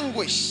of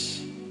anguish,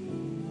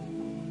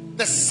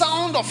 the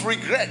sound of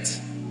regret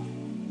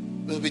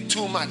will be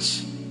too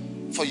much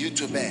for you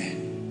to bear.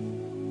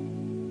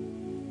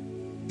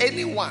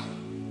 Anyone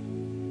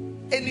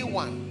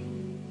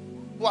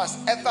who has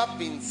ever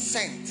been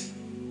sent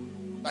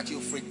but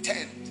you've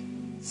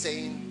returned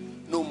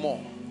saying no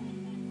more.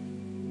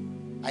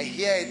 I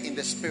hear it in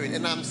the spirit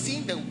and I'm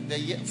seeing the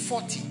year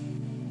 40.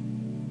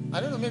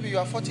 I don't know, maybe you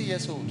are 40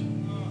 years old.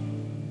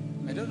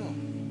 I don't know.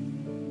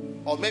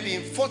 Or maybe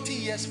in 40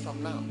 years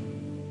from now.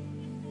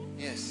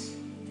 Yes.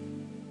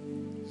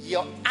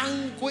 Your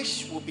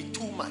anguish will be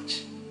too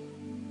much.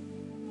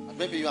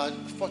 Maybe you are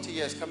 40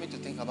 years coming to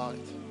think about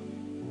it.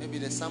 Maybe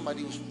there's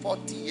somebody who's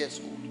 40 years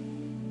old.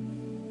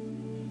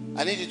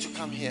 I need you to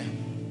come here.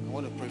 I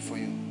want to pray for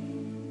you.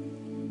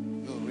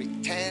 You'll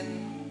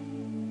return.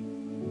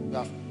 You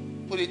have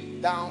put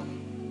it down.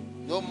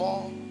 No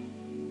more.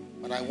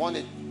 But I want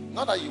it.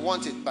 Not that you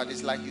want it, but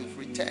it's like you've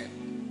returned.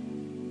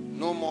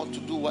 No more to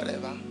do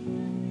whatever.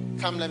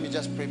 Come, let me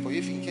just pray for you.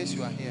 If in case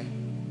you are here.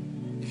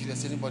 If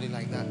there's anybody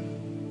like that.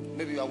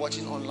 Maybe you are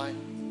watching online.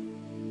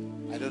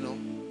 I don't know.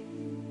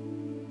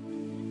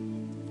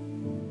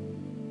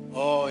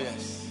 Oh,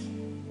 yes.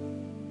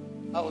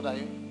 How old are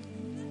you?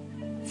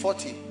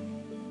 40.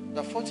 You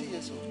are 40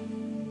 years old.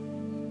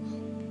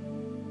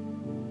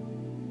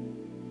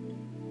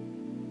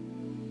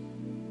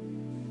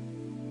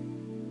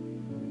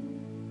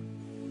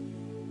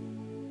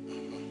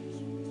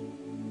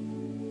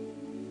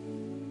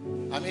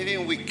 I'm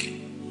even weak.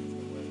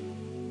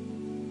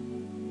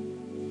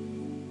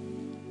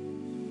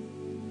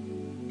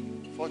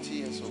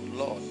 Years old,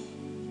 Lord.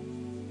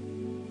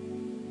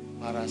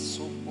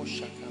 Marasopo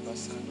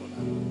shakabasandola.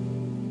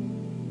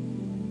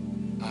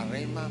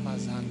 Arema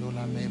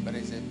mazandola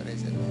mebreze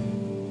breze.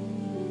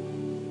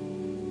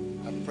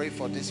 I pray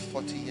for this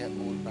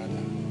 40-year-old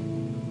brother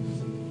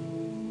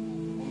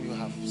whom you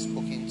have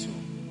spoken to,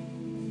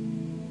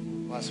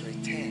 who has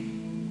returned.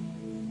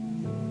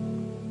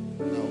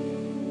 No.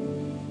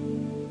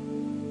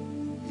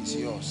 He's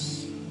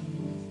yours.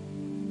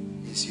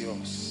 He's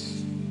yours.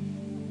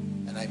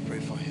 And I pray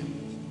for him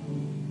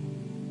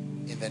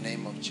in the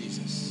name of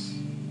Jesus.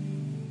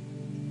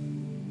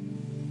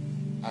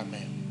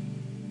 Amen.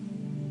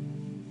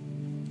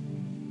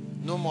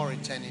 No more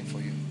returning for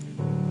you.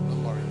 No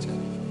more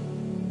returning for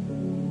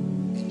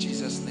you. In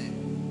Jesus'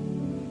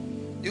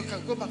 name. You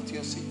can go back to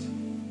your seat.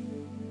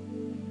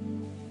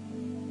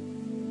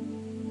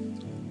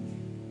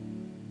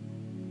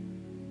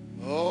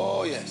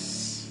 Oh, yes.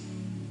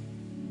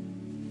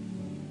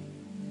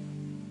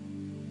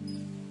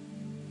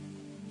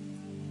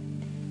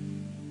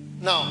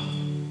 Now,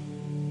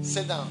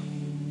 sit down.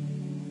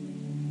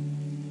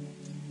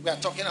 We are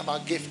talking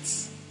about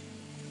gifts.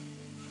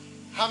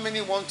 How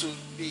many want to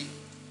be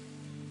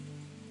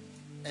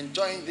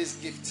enjoying this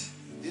gift?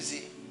 You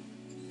see,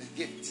 the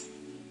gift.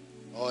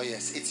 Oh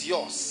yes, it's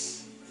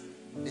yours.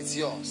 It's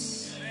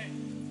yours.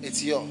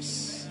 It's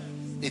yours.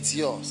 It's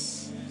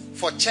yours.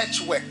 For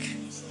church work.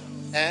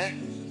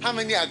 How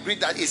many agree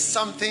that it's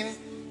something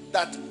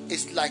that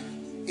is like,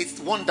 it's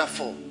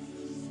wonderful,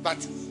 but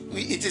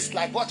it is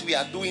like what we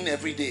are doing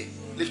every day.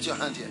 Lift your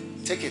hand here.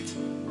 Take it.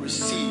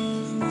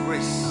 Receive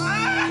grace.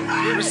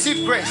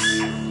 Receive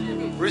grace.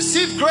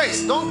 Receive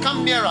grace. Don't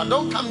come nearer.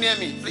 Don't come near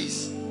me,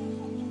 please.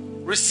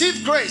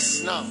 Receive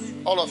grace now.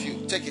 All of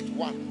you. Take it.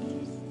 One.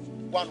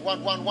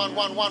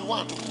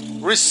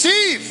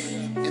 Receive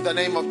in the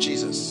name of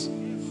Jesus.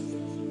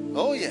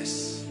 Oh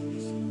yes.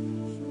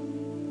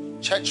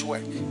 Church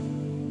work.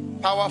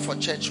 Power for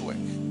church work.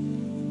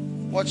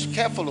 Watch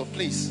carefully,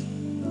 please.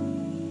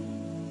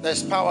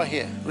 There's power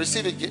here.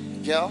 Receive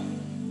it, girl.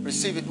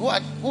 Receive it. Who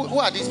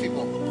are these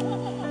people?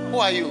 Who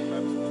are you?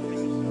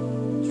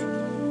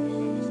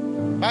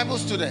 Bible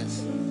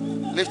students.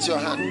 Lift your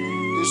hand.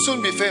 You'll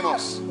soon be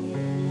famous.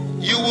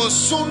 You will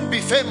soon be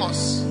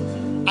famous.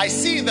 I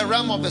see in the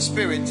realm of the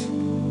spirit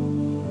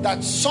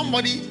that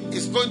somebody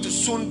is going to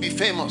soon be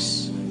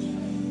famous.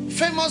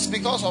 Famous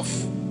because of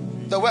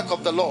the work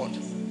of the Lord.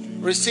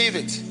 Receive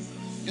it.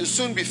 You'll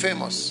soon be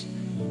famous.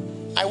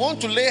 I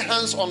want to lay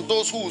hands on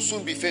those who will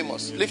soon be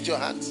famous. Lift your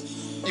hands.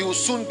 You will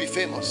soon be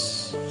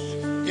famous.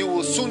 You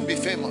will soon be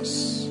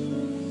famous.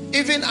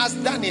 Even as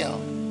Daniel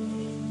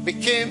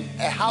became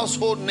a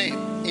household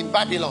name in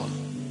Babylon,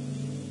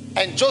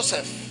 and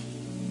Joseph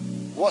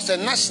was a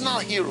national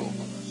hero,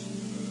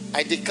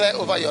 I declare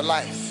over your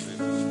life,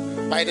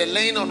 by the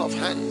laying on of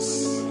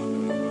hands,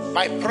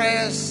 by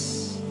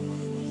prayers,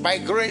 by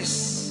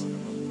grace,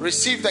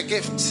 receive the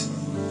gift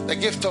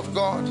of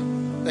God,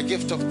 the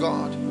gift of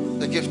God,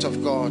 the gift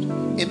of God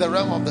in the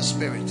realm of the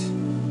spirit.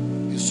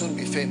 You'll soon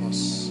be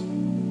famous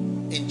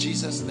in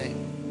Jesus'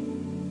 name.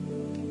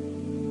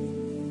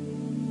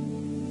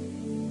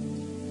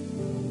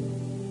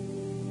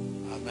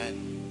 Amen.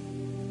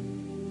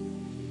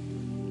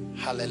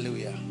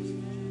 Hallelujah.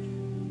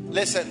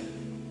 Listen,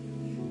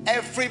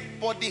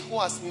 everybody who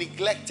has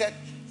neglected,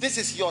 this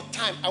is your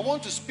time. I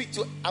want to speak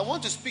to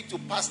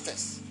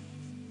pastors.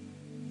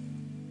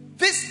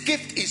 This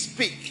gift is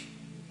big.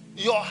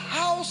 Your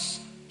house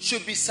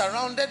should be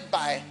surrounded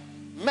by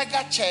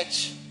mega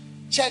church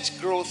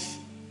growth.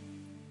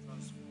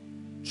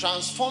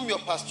 Transform your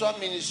pastoral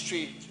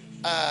ministry.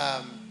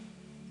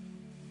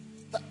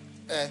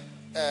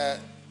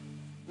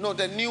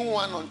 The new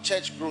one on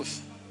church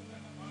growth.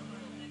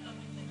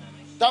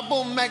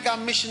 Double mega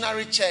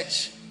missionary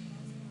church.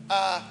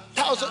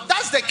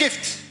 That's the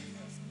gift.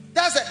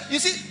 That's it. You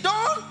see,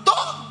 don't.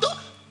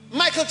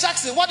 Michael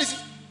Jackson, what is it?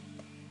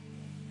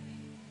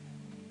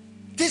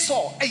 This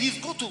all, and he's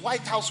go to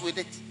White House with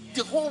it.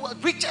 The whole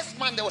richest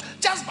man in the world,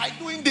 just by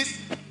doing this.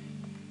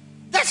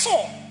 That's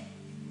all.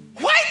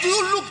 Why do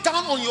you look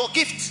down on your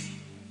gift?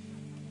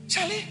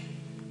 Charlie,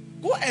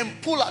 go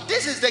and pull out.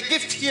 This is the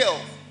gift here.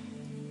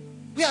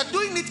 We are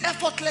doing it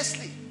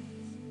effortlessly.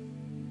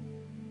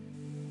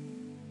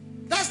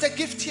 That's the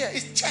gift here.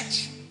 It's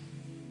church.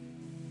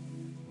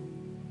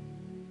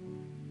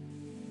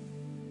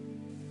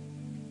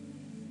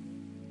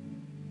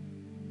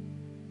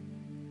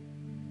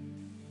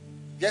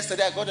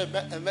 Yesterday, I got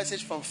a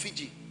message from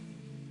Fiji.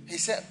 He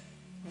said,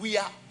 we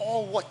are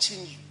all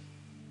watching you.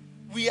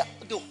 We are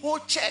the whole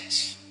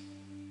church.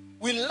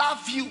 We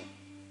love you.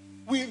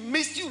 We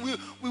miss you.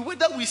 We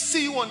whether we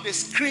see you on the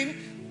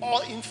screen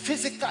or in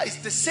physical, it's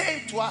the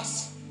same to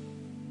us.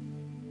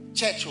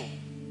 Church.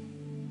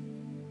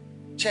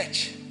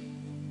 Church.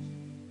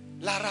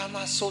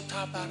 Larama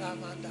sota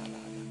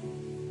baramandala.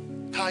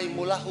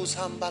 Kaimulahu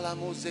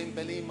sambalamu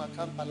zembeli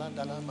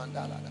makampalandala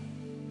mandala.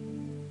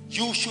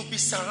 You should be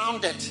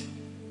surrounded.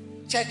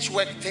 Church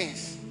work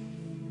things.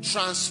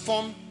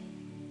 Transform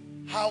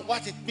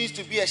what it means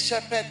to be a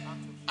shepherd.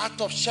 Out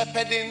of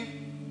shepherding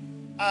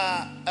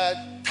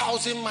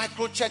 1,000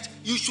 micro church.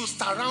 You should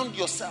surround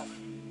yourself.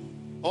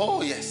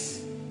 Oh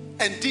yes.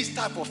 And these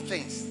type of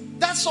things.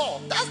 That's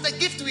all. That's the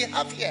gift we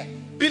have here.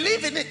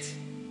 Believe in it.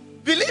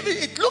 Believe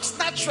it. It looks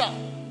natural.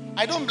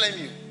 I don't blame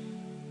you.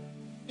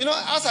 You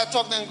know, as I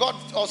talk, then God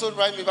also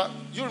write me back.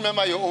 You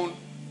remember your own.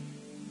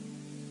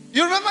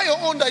 You remember your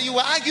own that you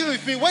were arguing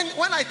with me. When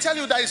I tell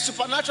you that it's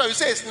supernatural, you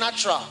say it's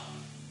natural.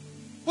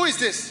 Who is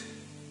this?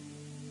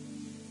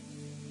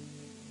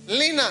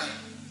 Lena.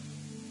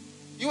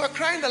 You were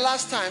crying the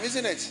last time,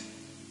 isn't it?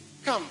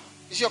 Come.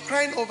 Is your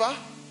crying over?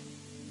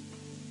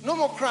 No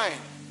more crying.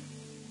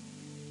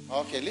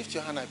 Okay, lift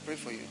your hand. I pray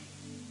for you.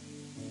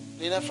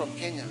 Lena from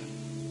Kenya.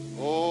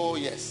 Oh,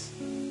 yes.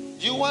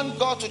 Do you want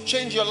God to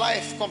change your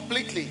life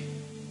completely?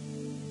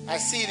 I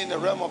see it in the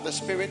realm of the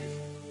spirit.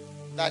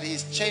 That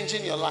He's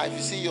changing your life.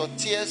 You see your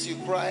tears, you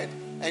cried,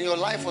 and your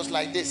life was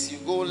like this. You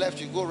go left,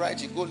 you go right,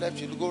 you go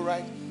left, you go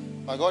right.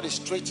 But God is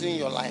straightening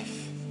your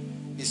life.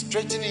 He's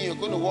straightening. You're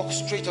going to walk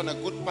straight on a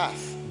good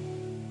path.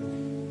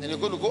 And you're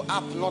going to go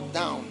up, not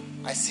down.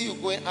 I see you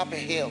going up a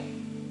hill,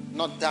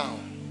 not down.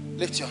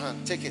 Lift your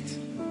hand. Take it.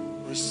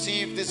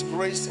 Receive this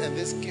grace and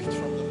this gift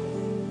from the Lord.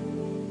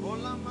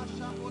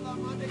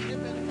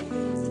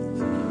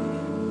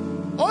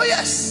 Oh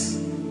yes.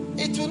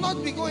 It will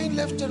not be going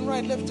left and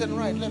right, left and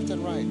right, left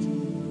and right.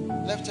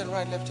 Left and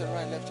right, left and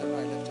right, left and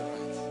right, left and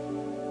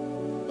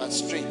right. But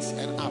straight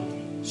and up.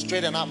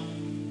 Straight and up.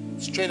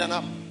 Straight and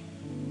up.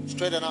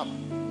 Straight and up.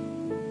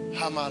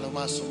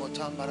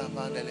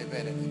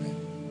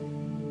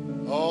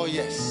 Oh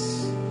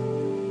yes.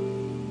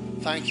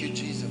 Thank you,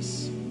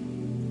 Jesus.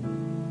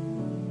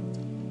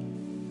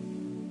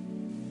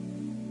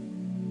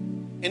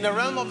 In the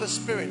realm of the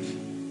spirit,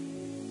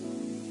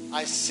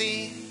 I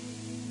see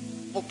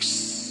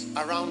books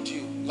around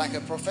you like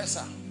a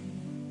professor.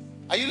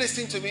 Are you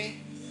listening to me?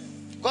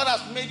 God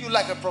has made you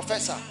like a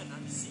professor.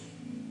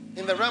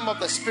 In the realm of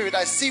the spirit,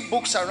 I see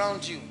books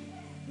around you.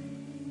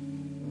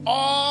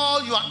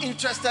 All you are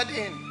interested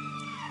in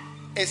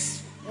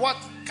is what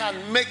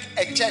can make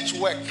a church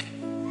work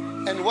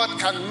and what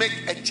can make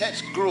a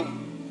church grow.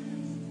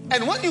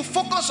 And when you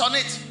focus on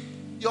it,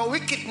 your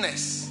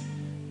wickedness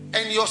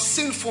and your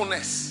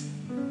sinfulness,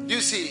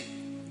 you see,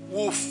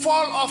 will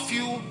fall off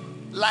you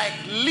like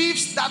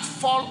leaves that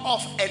fall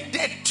off a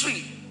dead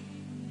tree.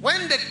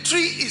 When the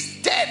tree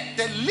is dead,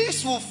 the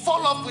leaves will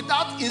fall off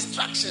without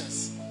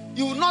instructions.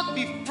 You will not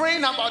be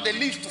praying about the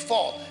leaves to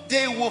fall.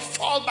 They will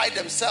fall by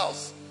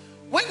themselves.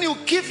 When you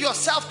give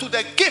yourself to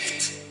the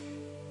gift,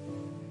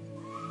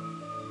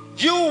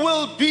 you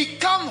will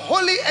become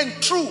holy and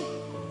true.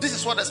 This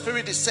is what the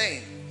Spirit is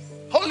saying.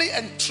 Holy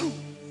and true.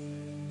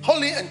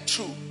 Holy and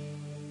true.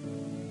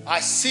 I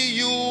see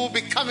you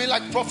becoming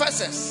like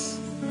professors.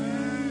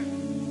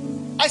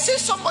 I see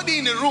somebody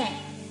in a room.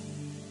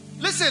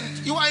 Listen,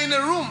 you are in a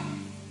room.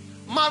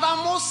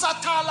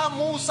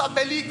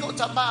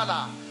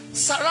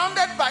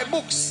 Surrounded by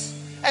books.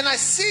 And I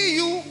see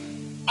you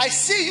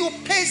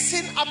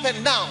pacing up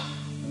and down.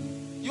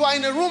 You are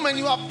in a room and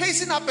you are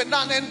pacing up and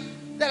down,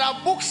 and there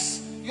are books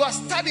you are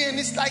studying, and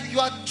it's like you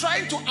are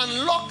trying to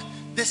unlock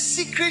the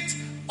secret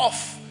of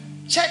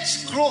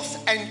church growth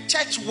and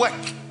church work.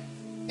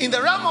 In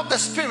the realm of the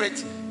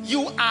spirit,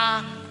 you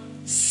are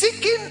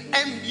seeking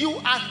and you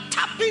are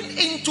tapping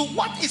into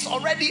what is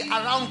already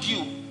around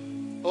you.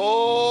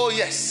 Oh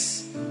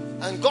yes.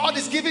 And God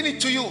is giving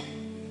it to you.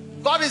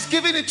 God is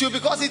giving it to you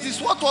because it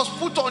is what was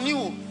put on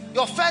you.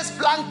 Your first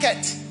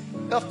blanket.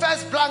 Your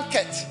first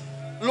blanket.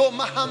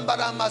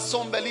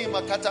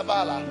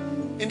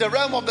 In the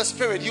realm of the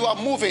spirit, you are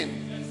moving.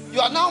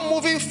 You are now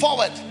moving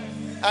forward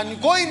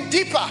and going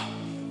deeper.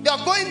 You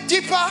are going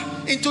deeper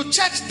into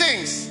church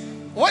things.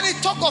 When you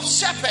talk of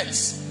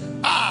shepherds,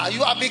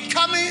 you are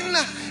becoming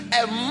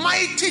a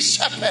mighty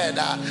shepherd,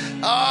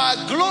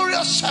 a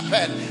glorious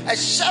shepherd, a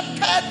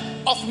shepherd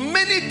of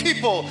many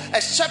people,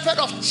 a shepherd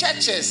of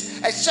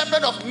churches, a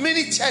shepherd of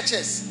many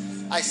churches.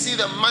 I see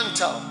the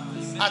mantle.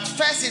 At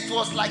first it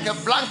was like a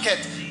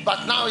blanket,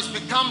 but now it's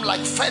become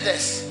like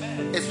feathers.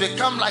 It's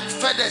become like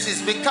feathers.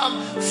 It's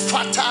become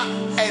fatter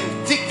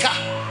and thicker.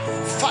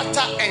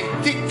 Fatter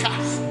and thicker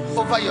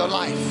over your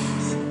life.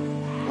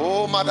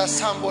 Oh, Mada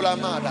Sambola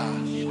Mada.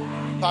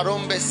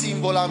 Parombe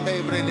Simbola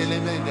Mebre de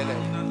Lemendele.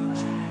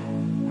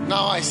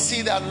 Now I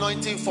see the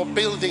anointing for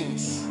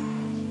buildings.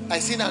 I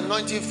see the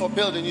anointing for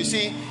building. You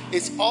see,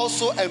 it's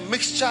also a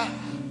mixture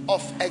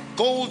of a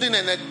golden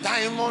and a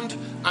diamond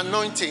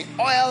anointing.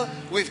 Oil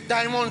with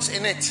diamonds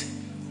in it.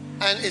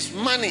 And it's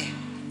money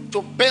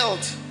to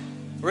build.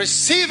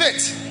 Receive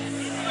it.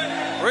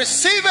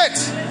 Receive it.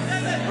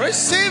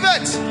 Receive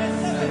it.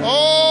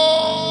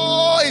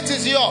 Oh, it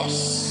is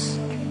yours.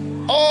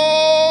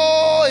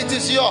 Oh, it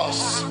is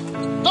yours.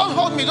 Don't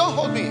hold me. Don't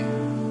hold me.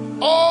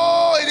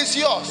 Oh, it is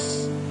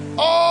yours.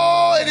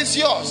 Oh, it is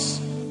yours.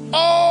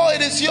 Oh,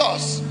 it is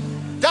yours.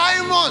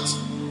 Diamonds.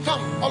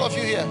 Come, all of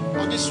you here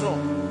on this row.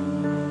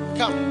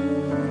 Come.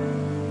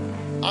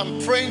 I'm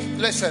praying.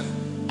 Listen,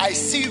 I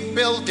see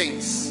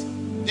buildings.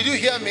 Did you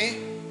hear me?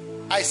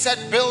 I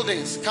said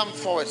buildings. Come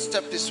forward.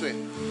 Step this way.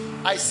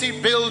 I see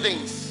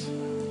buildings.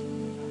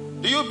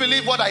 Do you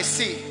believe what I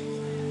see?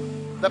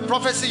 The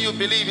prophecy you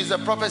believe is the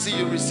prophecy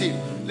you receive.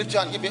 Lift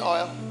your hand. Give me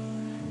oil.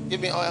 Give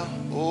me oil.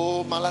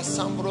 Oh,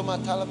 malasambro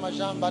matala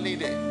majam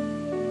balide.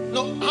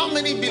 No, how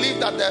many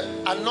believe that the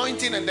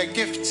anointing and the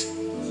gift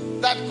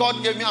that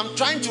God gave me, I'm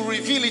trying to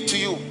reveal it to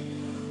you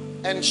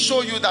and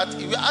show you that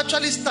we're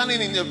actually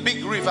standing in a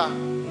big river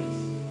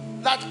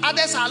that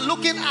others are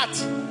looking at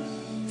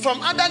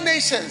from other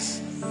nations.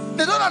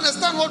 They don't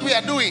understand what we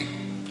are doing,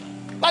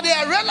 but they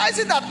are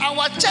realizing that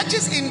our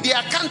churches in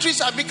their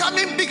countries are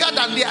becoming bigger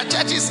than their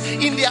churches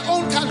in their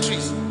own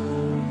countries.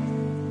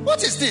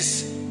 What is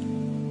this?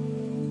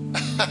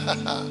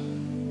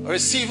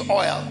 Receive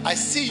oil. I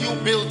see you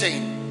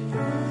building.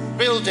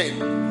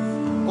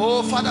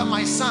 Oh, Father,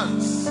 my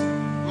sons,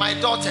 my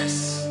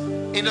daughters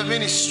in the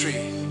ministry,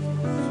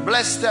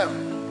 bless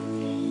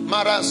them.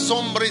 I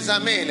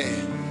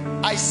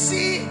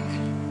see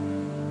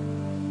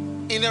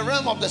in the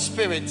realm of the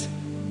spirit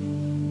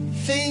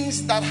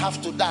things that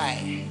have to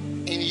die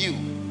in you.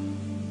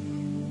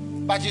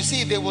 But you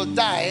see, they will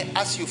die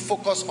as you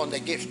focus on the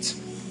gift.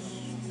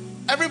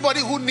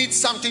 Everybody who needs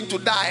something to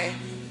die,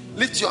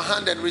 lift your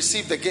hand and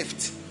receive the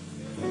gift.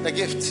 The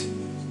gift.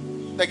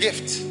 The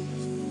gift.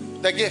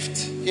 The gift.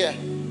 Here.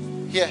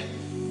 Here.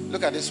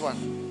 Look at this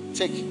one.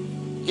 Take.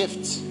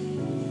 Gift.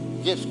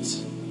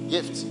 Gift.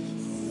 Gift.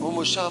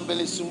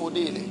 Umushambele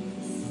sumodele.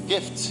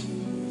 Gift.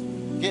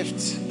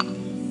 Gift.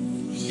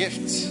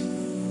 Gift.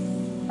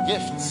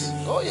 Gift.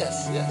 Oh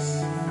yes,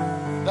 yes.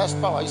 That's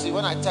power. You see,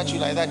 when I touch you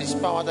like that, it's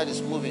power that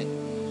is moving.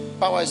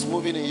 Power is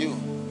moving in you.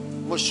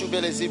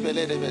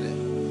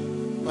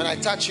 When I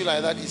touch you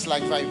like that, it's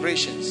like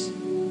vibrations.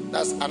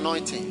 That's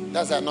anointing.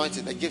 That's the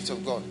anointing, the gift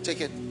of God.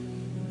 Take it.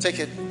 Take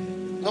it.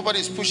 Nobody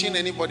is pushing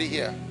anybody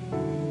here.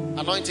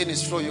 Anointing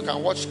is flow. You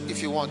can watch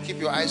if you want.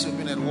 Keep your eyes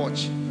open and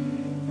watch.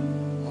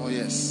 Oh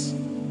yes.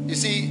 You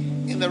see,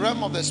 in the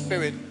realm of the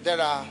spirit, there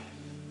are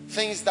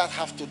things that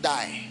have to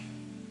die.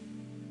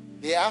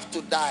 They have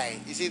to die.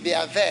 You see, they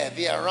are there,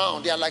 they are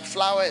around, they are like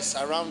flowers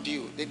around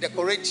you. They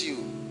decorate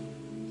you.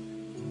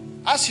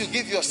 As you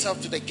give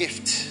yourself to the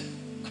gift,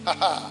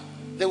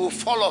 they will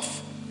fall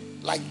off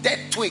like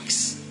dead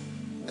twigs,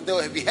 and they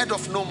will be heard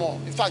of no more.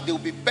 In fact, they will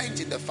be burnt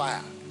in the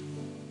fire.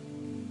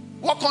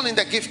 Walk on in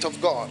the gift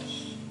of God.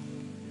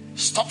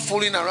 Stop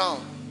fooling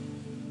around.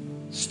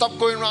 Stop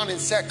going around in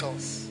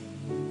circles.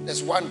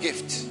 There's one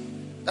gift.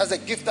 That's a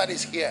gift that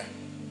is here.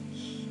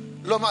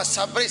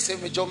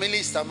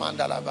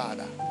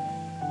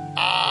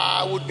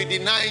 I would be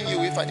denying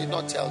you if I did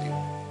not tell you.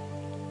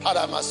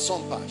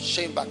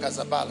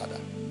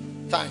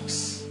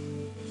 Thanks.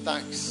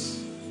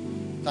 Thanks.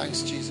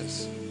 Thanks,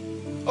 Jesus.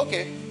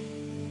 Okay.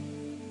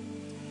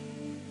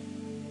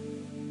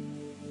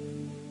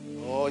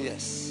 Oh,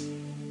 yes.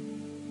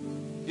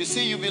 You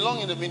see, you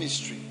belong in the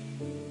ministry.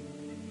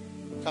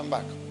 Come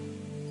back.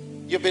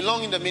 You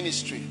belong in the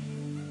ministry.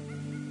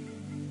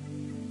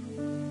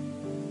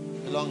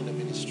 You belong in the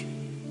ministry.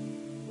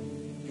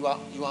 You are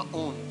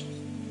owned.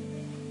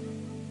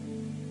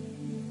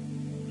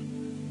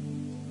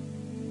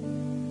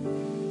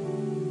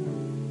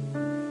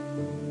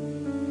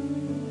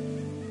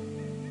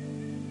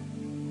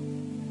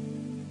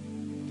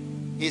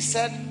 He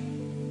said,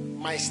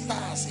 my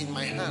stars in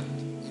my hand,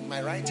 in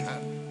my right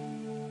hand.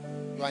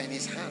 You are in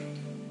his hand.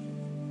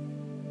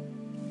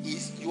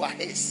 You are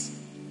his.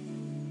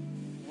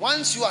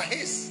 Once you are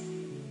his,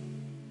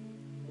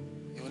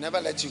 he will never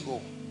let you go.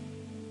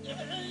 He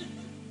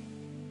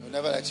will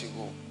never let you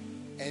go.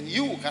 And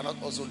you cannot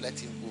also let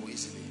him go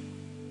easily.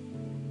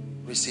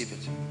 Receive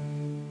it.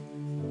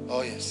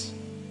 Oh yes.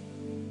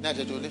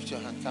 Nadia, do lift your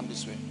hand. Come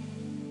this way.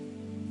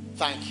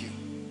 Thank you.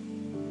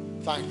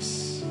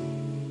 Thanks.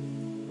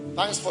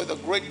 Thanks for the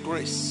great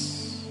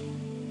grace.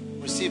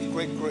 Receive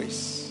great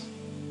grace.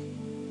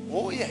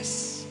 Oh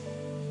yes.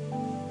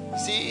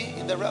 See,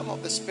 in the realm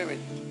of the spirit,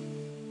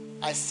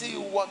 I see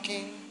you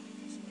walking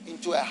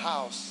into a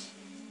house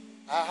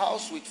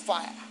with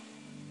fire.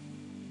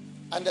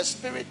 And the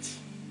spirit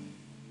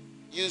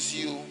use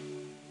you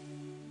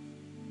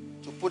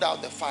to put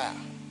out the fire.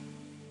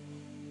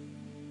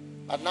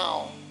 But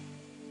now,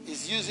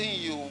 he's using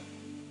you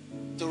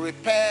to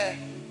repair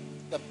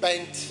the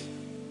bent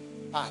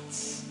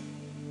parts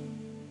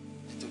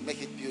and to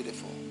make it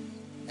beautiful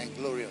and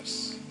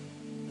glorious.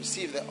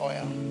 Receive the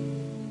oil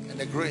and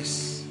the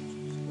grace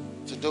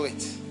to do it,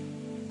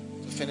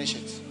 to finish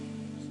it.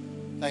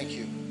 Thank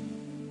you.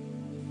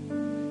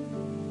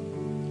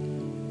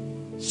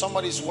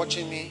 Somebody's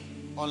watching me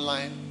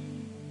online.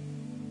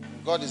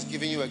 God is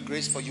giving you a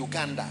grace for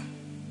Uganda.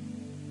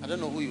 I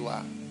don't know who you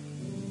are,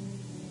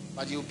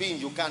 but you'll be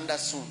in Uganda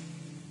soon.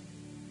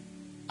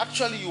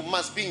 Actually, you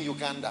must be in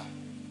Uganda.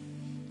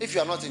 If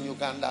you are not in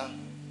Uganda,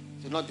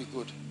 it will not be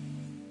good.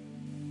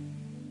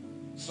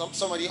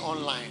 Somebody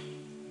online,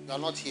 you are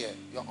not here,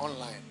 you are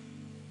online.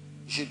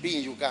 You should be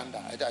in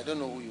Uganda. I don't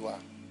know who you are.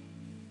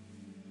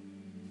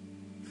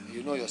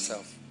 You know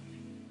yourself.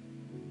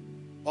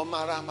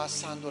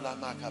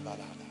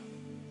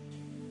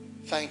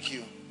 Thank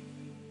you.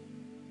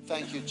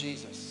 Thank you,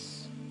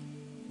 Jesus,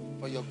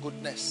 for your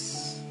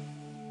goodness,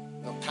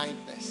 your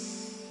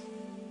kindness,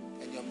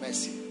 and your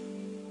mercy.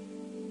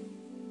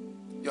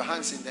 Your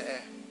hands in the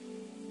air.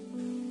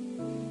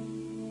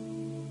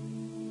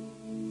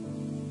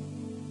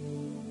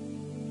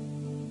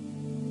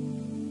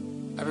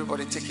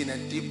 Everybody taking a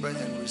deep breath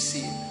and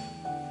receive.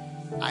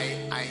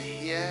 I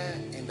hear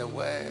in the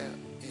word,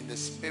 in the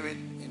spirit,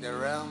 in the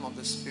realm of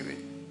the spirit,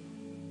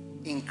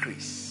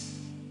 increase.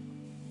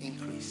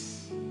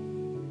 Increase.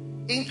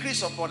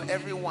 Increase upon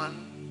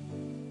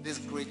everyone this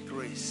great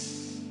grace.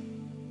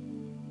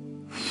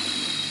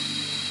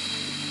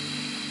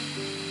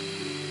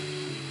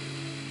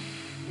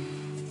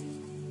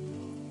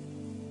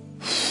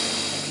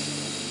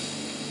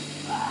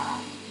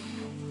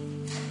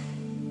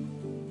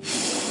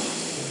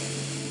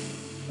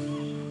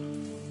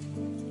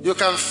 You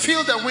can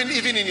feel the wind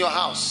even in your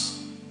house.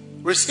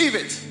 Receive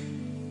it.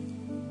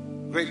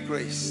 Great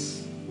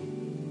grace.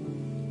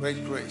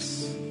 Great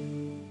grace.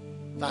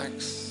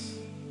 Thanks.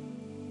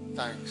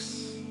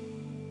 Thanks.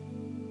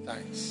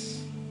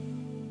 Thanks.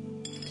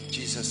 In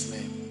Jesus'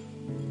 name.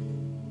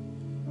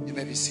 You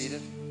may be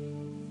seated.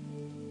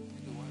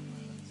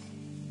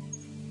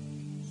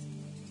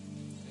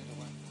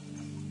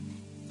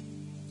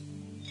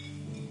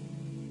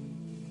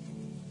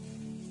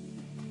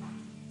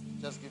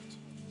 Just give to me.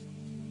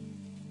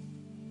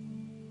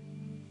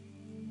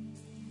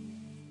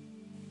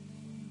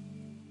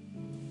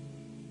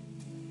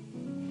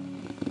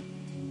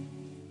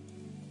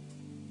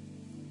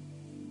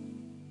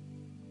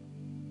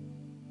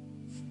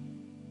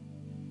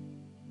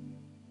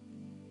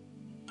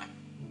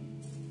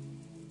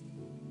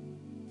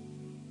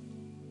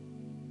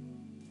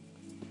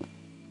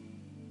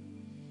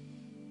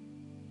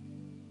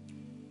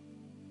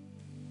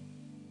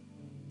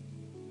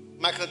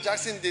 Michael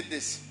Jackson did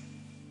this.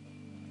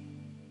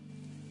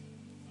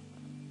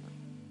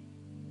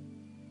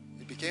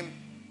 He became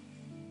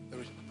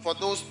for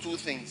those two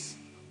things.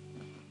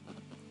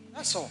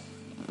 That's all.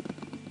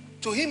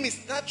 To him,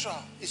 it's natural.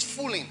 It's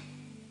fooling.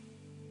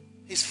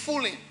 He's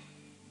fooling.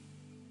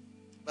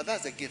 But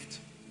that's a gift.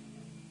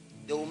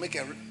 They will make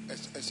a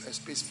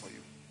space for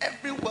you.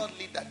 Every world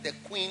leader, the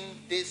queen,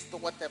 this,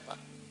 whatever.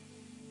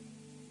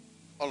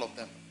 All of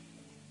them.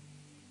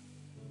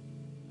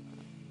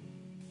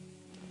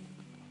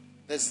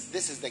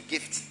 This is the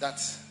gift that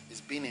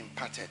is being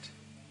imparted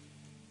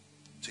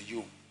to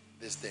you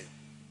this day.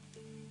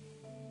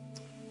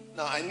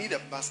 Now, I need a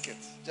basket.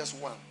 Just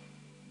one.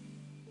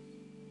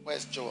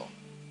 Where's Joel?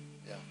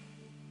 Yeah.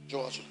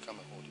 Joel should come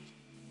and hold it.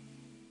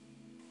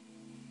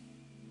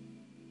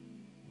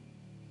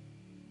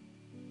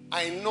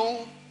 I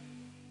know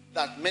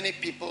that many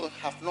people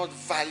have not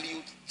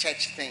valued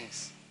church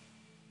things.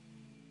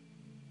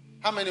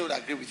 How many would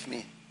agree with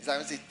me?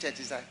 Church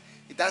is like,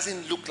 it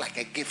doesn't look like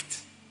a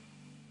gift.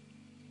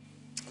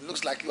 It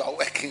looks like you are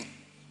working.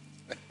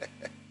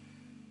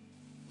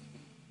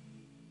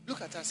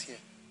 Look at us here.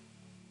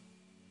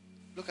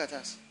 Look at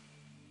us.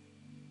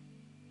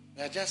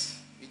 We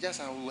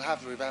will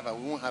have revival.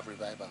 We won't have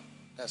revival.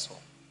 That's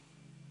all.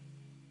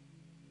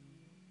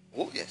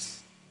 Oh,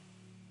 yes.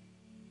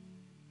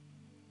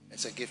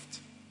 It's a gift.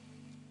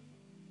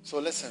 So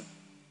listen.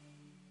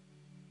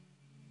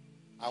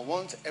 I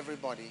want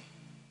everybody.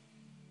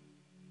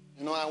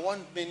 I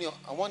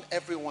want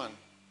everyone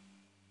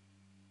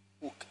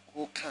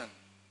who can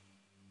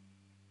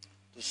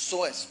to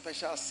sow a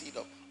special seed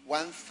of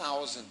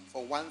 1,000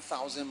 for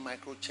 1,000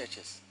 micro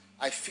churches.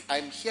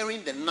 I'm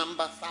hearing the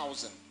number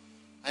 1,000.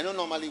 I know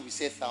normally we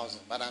say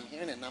 1,000, but I'm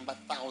hearing the number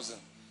 1,000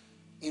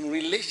 in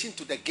relation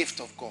to the gift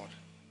of God.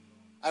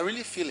 I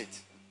really feel it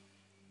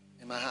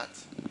in my heart.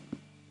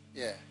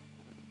 Yeah.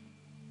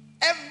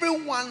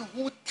 Everyone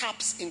who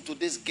taps into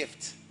this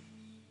gift,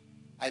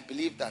 I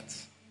believe that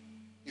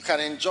you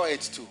can enjoy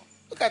it too.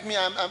 Look at me,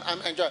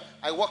 I'm enjoying.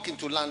 I walk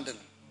into London,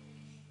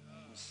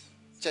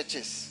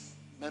 churches,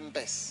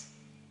 members.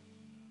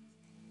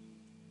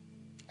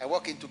 I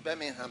walk into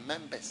Birmingham,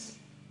 members.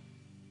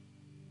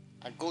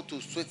 I go to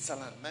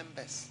Switzerland,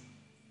 members.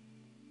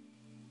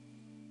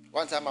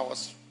 One time I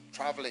was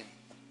traveling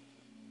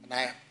and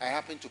I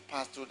happened to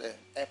pass through the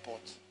airport,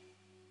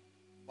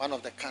 one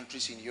of the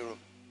countries in Europe.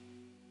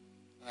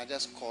 And I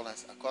just called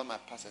my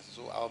pastor,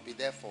 so I'll be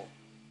there for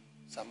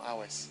some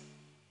hours.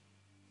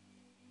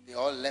 They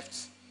all left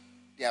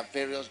their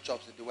various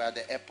jobs. They were at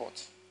the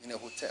airport in a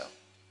hotel.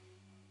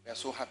 We are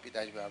so happy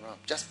that you are around.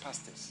 Just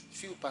pastors,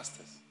 few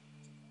pastors.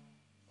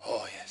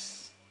 Oh,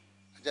 yes.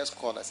 I just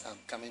called us. I'm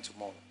coming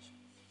tomorrow.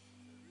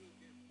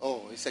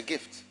 Oh, it's a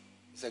gift.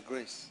 It's a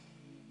grace.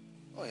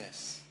 Oh,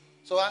 yes.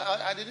 So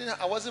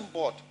I wasn't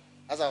bored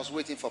as I was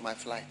waiting for my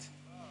flight.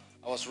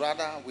 I was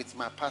rather with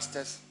my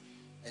pastors,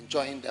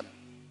 enjoying them.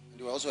 And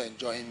they were also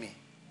enjoying me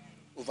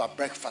over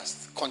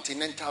breakfast,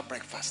 continental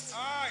breakfast.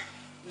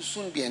 You'll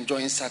soon be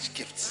enjoying such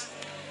gifts.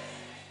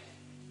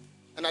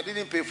 And I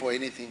didn't pay for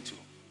anything too.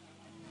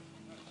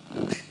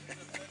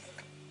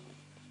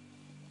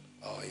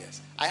 Oh,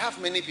 yes. I have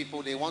many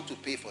people, they want to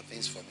pay for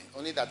things for me.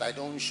 Only that I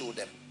don't show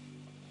them.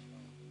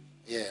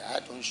 Yeah, I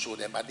don't show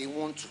them, but they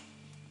want to.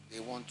 They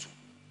want to.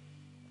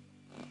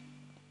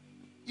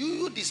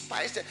 You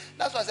despise them.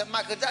 That's why I said,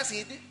 Michael Jackson,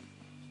 he did.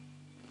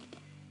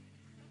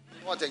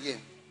 What again?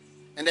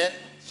 And then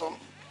some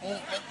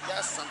movement,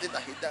 just something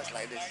that he does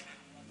like this.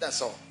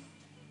 That's all.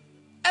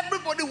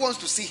 Everybody wants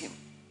to see him.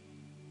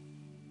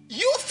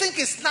 You think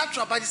it's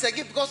natural, but it's a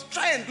gift because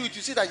try and do it.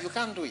 You see that you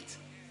can't do it.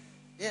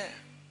 Yeah.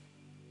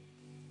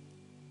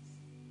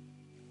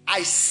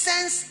 I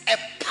sense a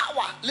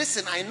power.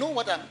 Listen, I know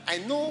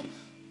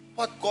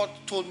what God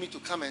told me to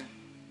come and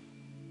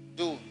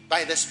do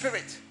by the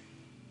Spirit.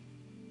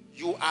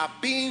 You are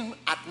being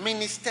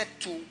administered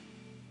to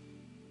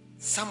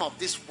some of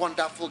this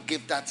wonderful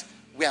gift that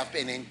we have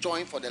been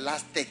enjoying for the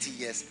last 30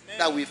 years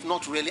that we've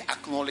not really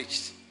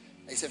acknowledged.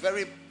 It's a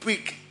very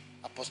big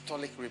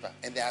apostolic river,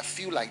 and there are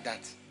few like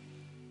that.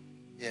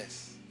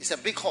 Yes, it's a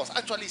big horse.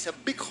 Actually, it's a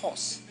big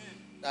horse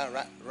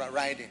that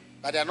riding,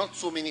 but there are not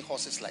so many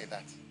horses like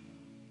that.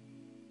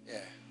 Yeah.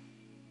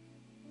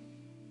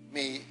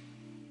 May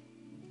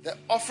the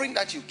offering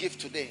that you give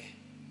today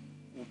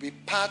will be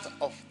part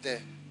of the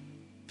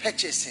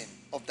purchasing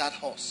of that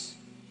horse.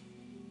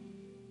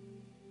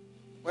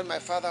 When my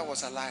father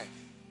was alive,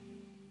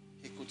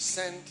 he could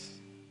send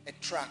a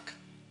truck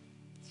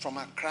from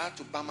Accra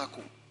to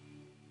Bamako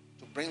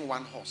to bring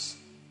one horse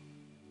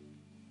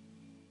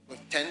with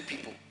 10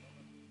 people.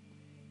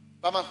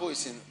 Bamako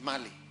is in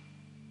Mali.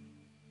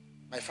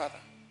 My father.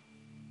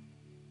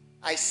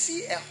 I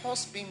see a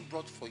horse being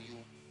brought for you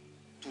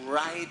to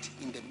ride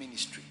in the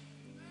ministry.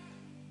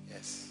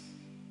 Yes.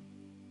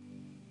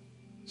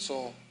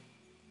 So,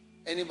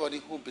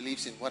 anybody who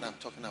believes in what I'm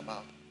talking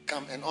about,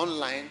 come. And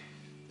online,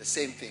 the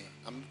same thing.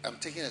 I'm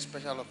taking a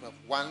special offer of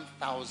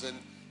 1,000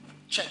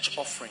 church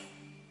offering.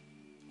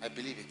 I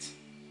believe it.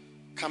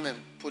 Come and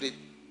put it,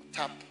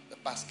 tap the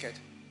basket.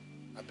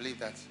 I believe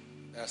that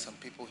there are some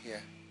people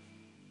here.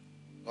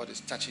 God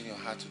is touching your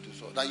heart to do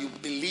so. That you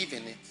believe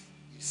in it.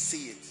 You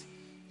see it.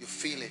 You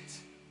feel it.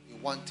 You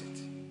want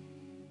it.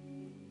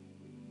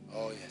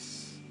 Oh,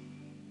 yes.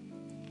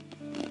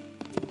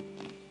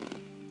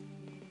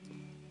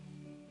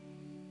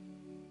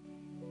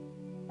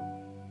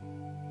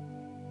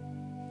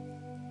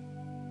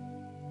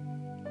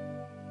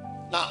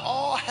 Now,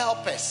 all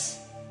helpers,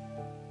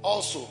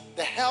 also,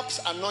 the helps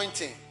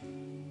anointing.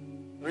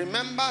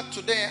 Remember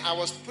today I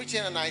was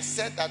preaching and I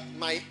said that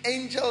my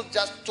angel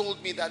just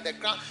told me that the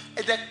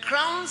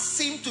crown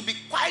seemed to be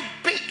quite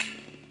big.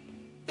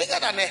 Bigger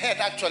than a head,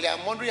 actually.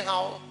 I'm wondering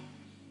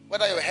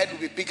whether your head will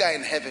be bigger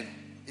in heaven.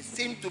 It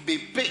seemed to be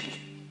big.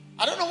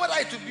 I don't know whether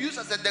it will be used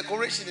as a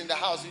decoration in the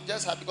house. You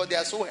just have, because they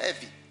are so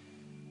heavy.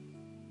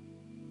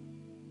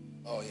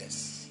 Oh,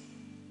 yes.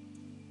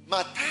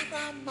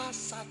 Matara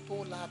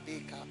masatola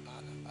beka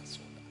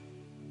parabasola.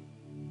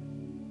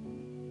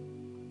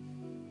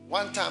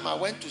 One time I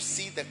went to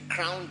see the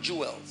crown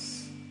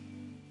jewels.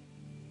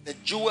 The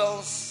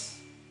jewels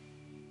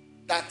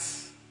that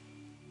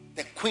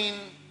the Queen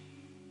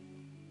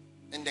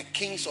and the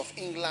kings of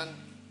England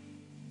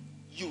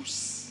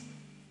use.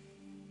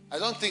 I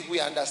don't think we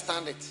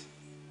understand it.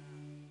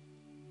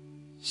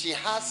 She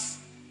has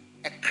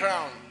a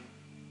crown,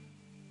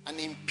 an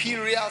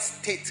imperial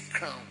state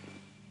crown.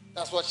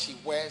 That's what she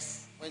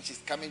wears when she's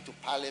coming to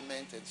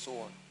parliament and so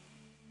on.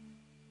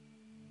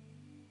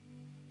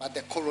 But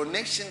the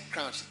coronation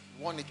crown, she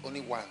won it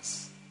only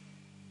once.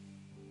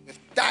 With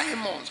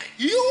diamonds,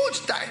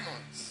 huge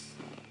diamonds.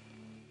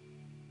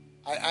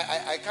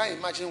 I can't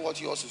imagine what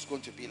yours is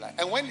going to be like.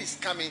 And when it's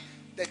coming,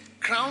 the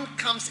crown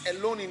comes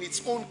alone in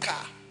its own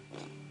car.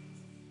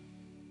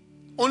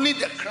 Only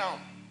the crown.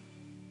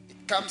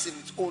 It comes in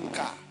its own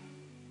car.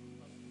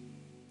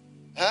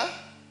 Huh?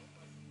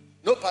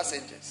 No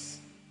passengers.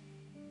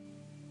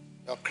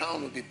 Your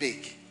crown will be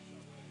big.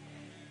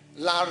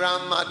 La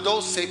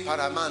Ramadose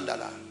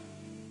Paramandala.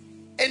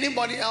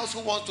 Anybody else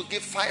who wants to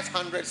give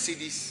 500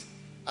 CDs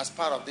as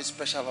part of this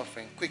special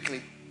offering?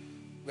 Quickly.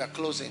 We are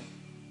closing.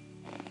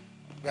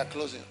 We are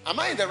closing. Am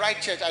I in the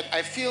right church?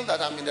 I feel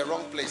that I'm in the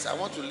wrong place. I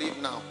want to leave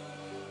now.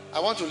 I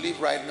want to leave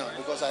right now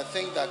because I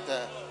think that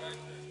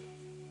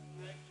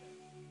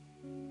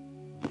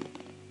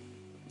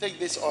take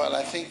this oil.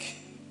 I think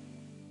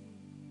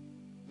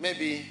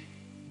maybe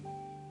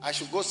I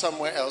should go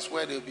somewhere else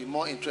where they'll be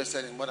more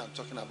interested in what I'm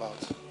talking about.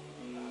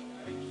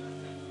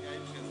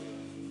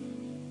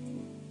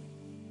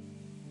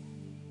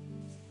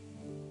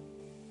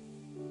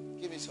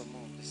 Give me some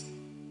more, please.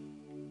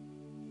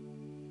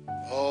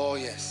 Oh,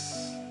 yes.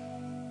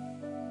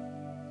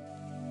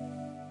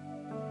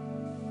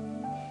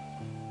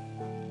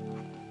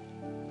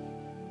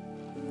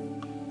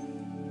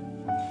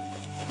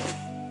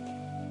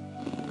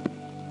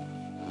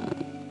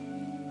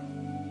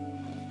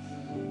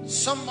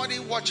 Somebody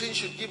watching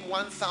should give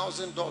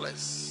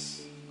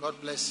 $1,000.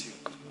 God bless you.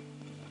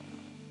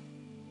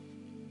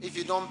 If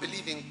you don't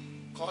believe in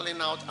calling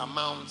out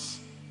amounts,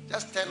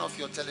 just turn off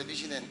your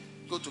television and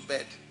go to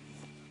bed.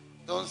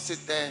 Don't sit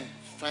there and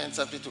find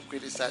something to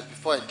criticize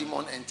before a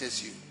demon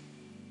enters you.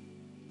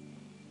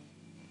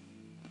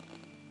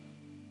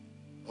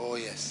 Oh,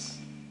 yes.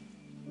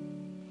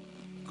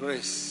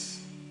 Grace.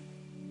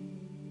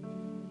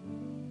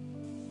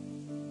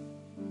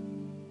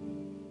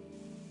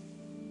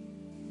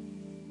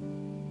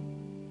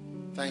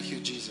 Thank you,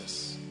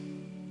 Jesus.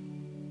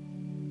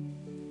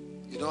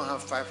 You don't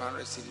have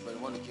 500 CDs, but you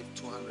want to give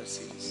 200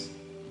 CDs.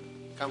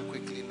 Come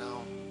quickly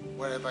now,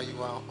 wherever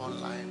you are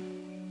online.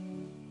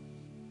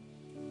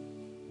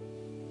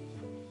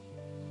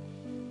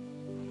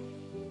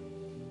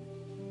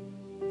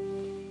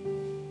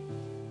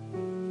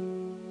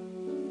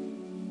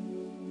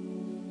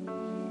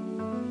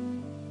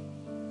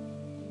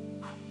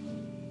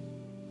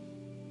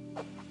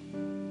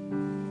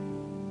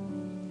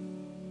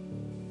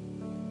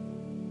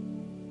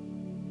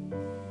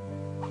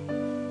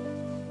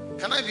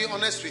 Can I be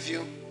honest with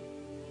you?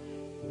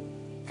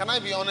 Can I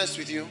be honest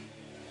with you?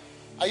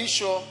 Are you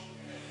sure?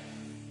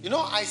 You know,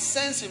 I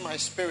sense in my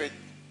spirit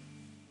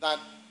that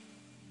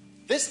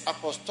this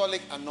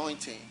apostolic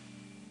anointing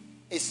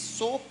is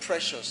so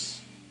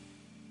precious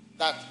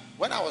that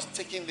when I was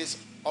taking this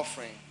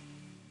offering,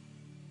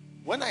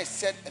 when I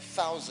said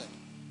 1,000,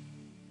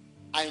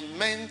 I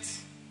meant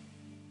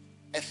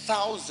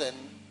 1,000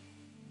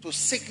 to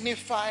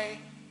signify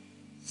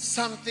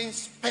something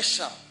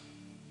special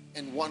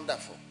and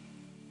wonderful.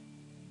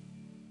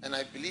 And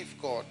I believe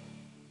God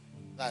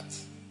that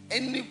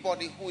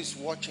anybody who is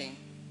watching,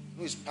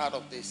 who is part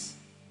of this,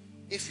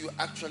 if you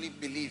actually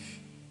believe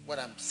what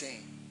I'm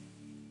saying,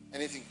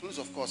 and it includes,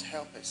 of course,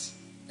 helpers,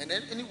 and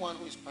then anyone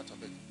who is part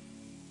of it,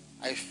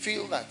 I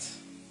feel that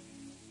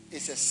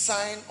it's a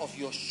sign of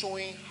your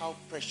showing how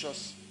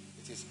precious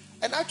it is.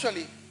 And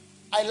actually,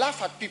 I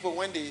laugh at people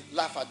when they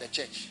laugh at the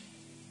church.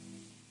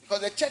 Because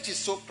the church is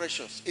so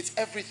precious. It's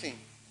everything.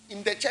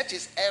 In the church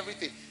is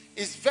everything.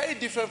 It's very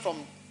different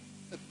from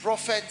a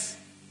prophet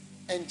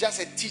and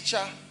just a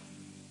teacher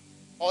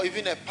or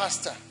even a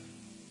pastor.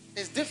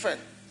 It's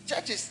different.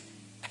 Church is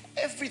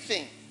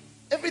everything.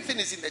 Everything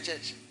is in the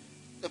church.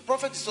 The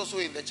prophet is also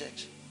in the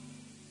church.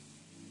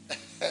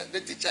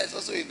 The teacher is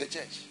also in the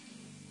church.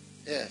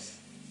 Yes.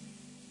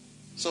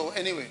 So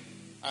anyway,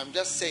 I'm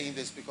just saying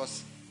this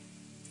because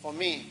for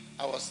me,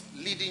 I was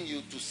leading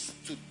you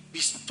to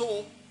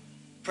bestow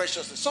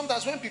preciousness.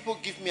 Sometimes when people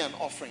give me an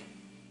offering,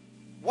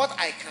 what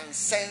I can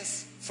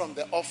sense from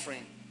the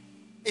offering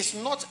is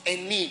not a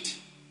need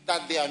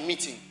that they are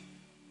meeting.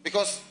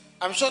 Because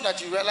I'm sure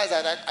that you realize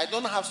that I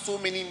don't have so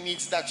many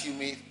needs that you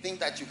may think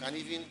that you can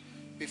even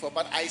pay for.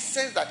 But I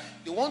sense that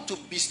they want to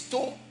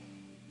bestow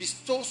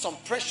some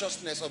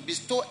preciousness or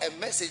bestow a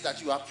message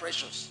that you are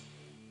precious.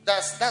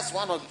 That's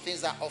one of the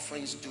things that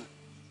offerings do.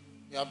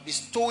 You are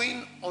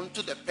bestowing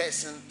onto the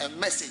person a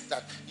message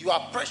that you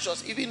are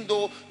precious, even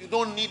though you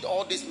don't need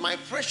all this. My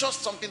precious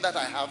something that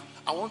I have,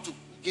 I want to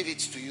give it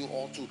to you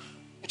or to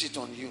put it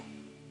on you.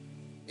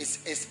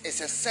 It's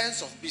a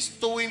sense of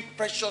bestowing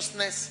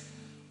preciousness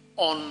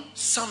on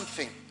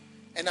something.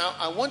 And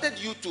I wanted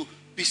you to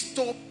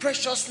bestow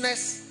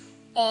preciousness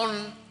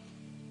on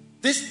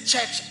this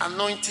church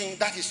anointing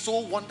that is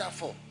so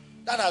wonderful,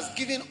 that has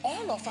given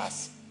all of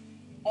us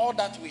all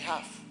that we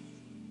have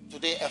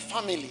today. A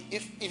family,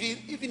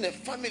 even a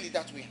family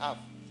that we have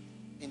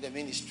in the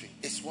ministry,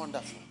 it's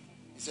wonderful.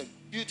 It's a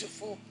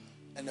beautiful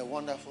and a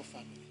wonderful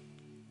family.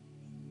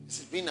 It's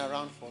been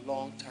around for a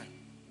long time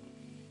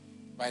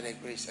by the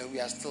grace, and we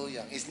are still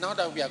young. It's now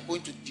that we are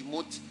going to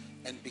demote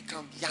and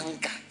become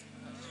younger.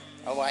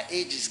 Our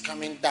age is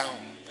coming down.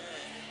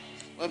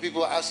 When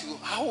people ask you,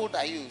 how old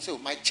are you? So,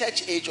 my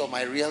church age or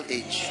my real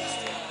age?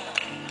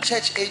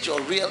 Church age or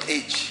real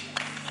age?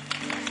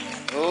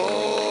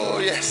 Oh,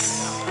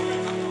 yes.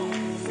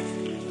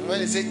 And when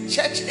they say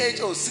church age,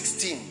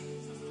 16.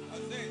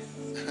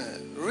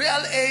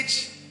 Real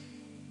age,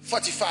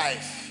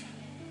 45.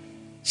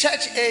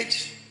 Church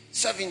age,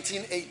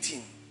 17,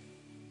 18.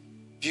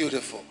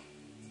 Beautiful.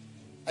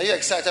 Are you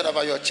excited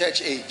about your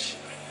church age?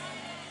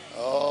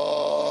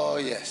 Oh,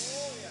 yes.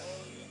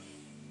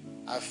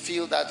 I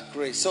feel that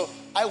grace. So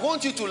I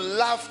want you to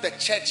love the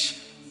church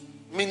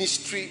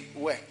ministry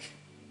work.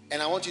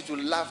 And I want you to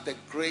love the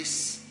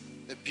grace,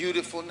 the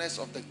beautifulness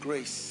of the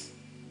grace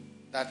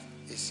that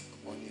is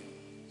upon you.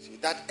 See,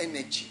 that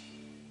energy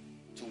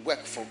to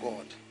work for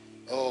God.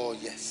 Oh,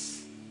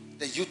 yes.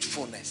 The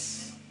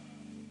youthfulness.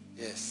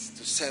 Yes,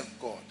 to serve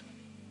God.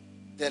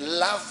 The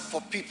love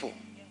for people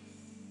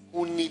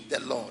who need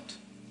the Lord.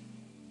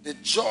 The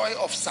joy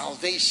of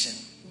salvation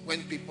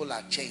when people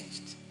are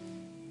changed.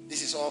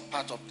 This is all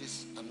part of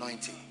this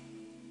anointing.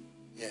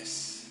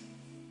 Yes.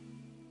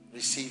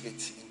 Receive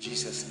it in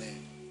Jesus'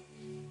 name.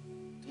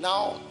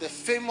 Now, the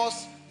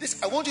famous,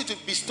 I want you to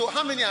bestow,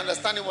 how many are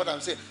understanding what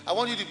I'm saying? I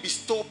want you to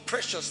bestow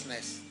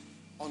preciousness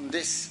on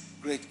this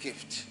great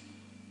gift.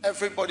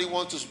 Everybody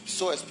wants to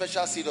sow a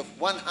special seed of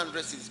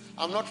 100 seeds.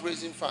 I'm not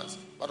raising funds,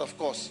 but of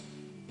course,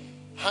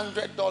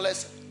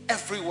 $100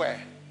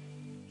 everywhere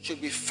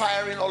should be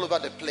firing all over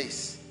the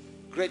place.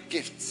 Great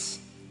gifts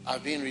are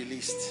being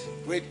released.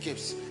 Great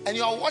gifts. And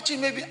you are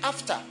watching maybe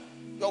after.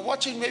 You are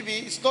watching maybe,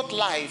 it's not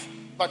live,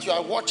 but you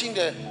are watching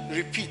the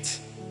repeat.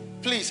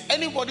 Please,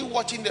 anybody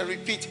watching the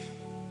repeat,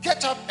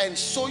 get up and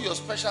sow your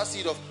special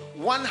seed of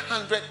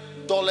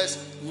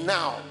 $100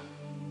 now.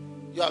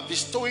 You are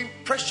bestowing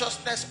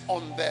preciousness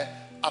on the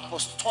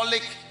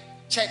apostolic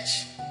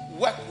church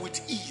work with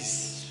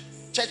ease.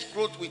 Church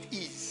growth with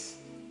ease.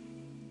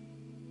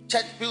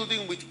 Church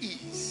building with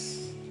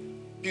ease.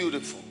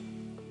 Beautiful.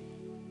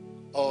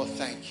 Oh,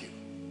 thank you.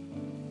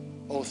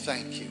 Oh,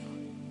 thank you.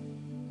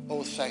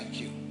 Oh,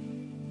 thank you.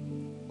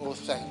 Oh,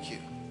 thank you.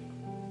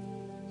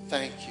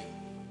 Thank you.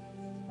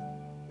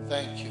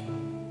 Thank you.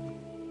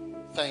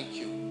 Thank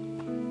you.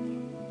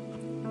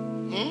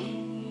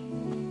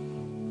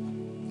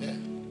 Yeah.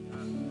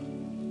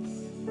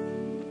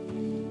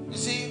 You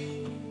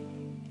see,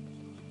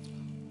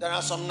 there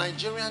are some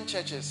Nigerian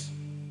churches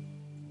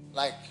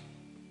like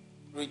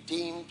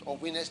Redeemed or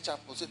Winners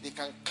Chapel, so they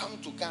can come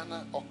to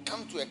Ghana or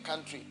come to a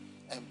country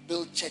and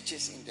build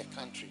churches in the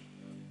country.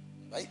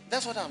 Right?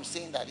 That's what I'm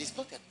saying, that it's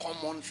not a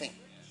common thing.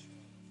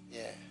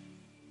 Yeah.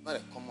 Not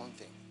a common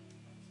thing.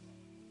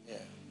 Yeah.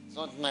 It's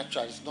not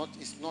natural. It's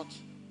not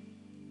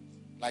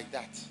like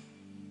that.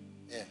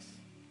 Yes.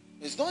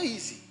 It's not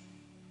easy.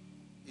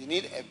 You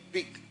need a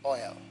big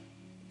oil,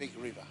 a big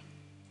river.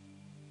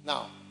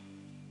 Now,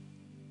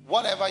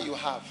 whatever you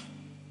have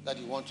that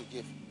you want to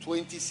give,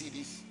 20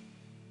 CDs,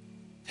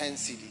 10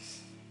 CDs,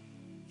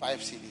 5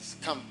 CDs,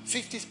 come,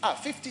 50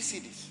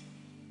 CDs.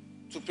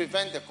 To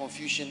prevent the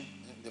confusion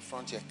in the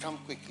front here, come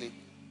quickly,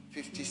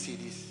 50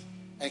 CDs.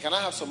 And can I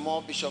have some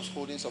more bishops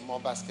holding some more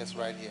baskets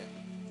right here?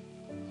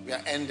 We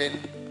are ending.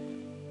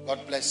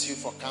 God bless you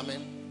for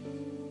coming.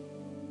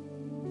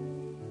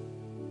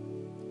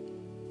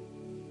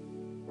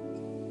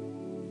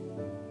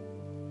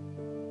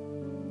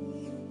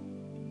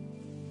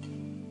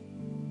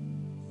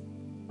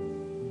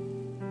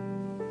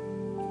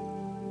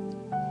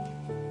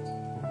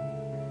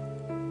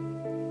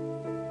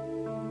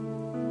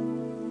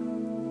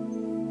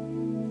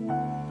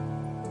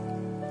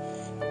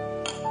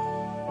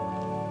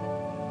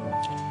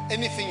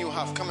 Anything you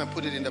have, come and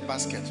put it in the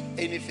basket.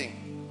 Anything.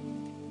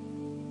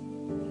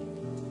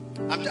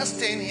 I'm just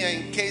staying here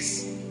in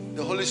case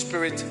the Holy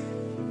Spirit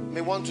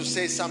may want to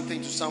say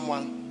something to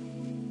someone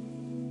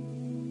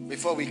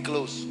before we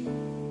close.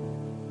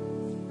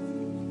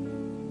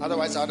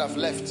 Otherwise, I would have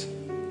left.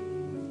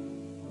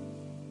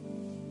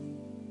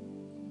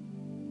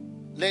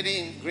 Lady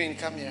in green,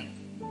 come here.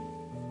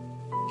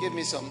 Give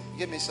me some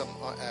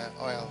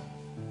oil.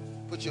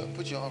 Put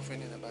your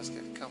offering in the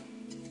basket. Come.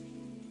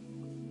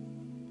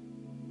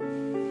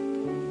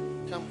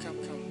 Come.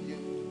 You.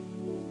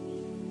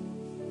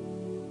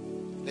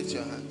 Lift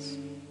your hands.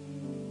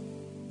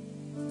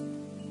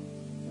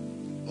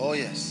 Oh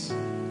yes.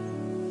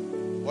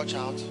 Watch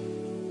out.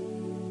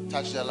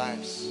 Touch their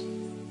lives.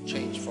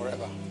 Change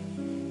forever.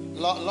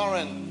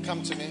 Lauren,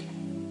 come to me.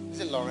 Is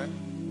it Lauren?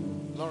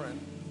 Lauren.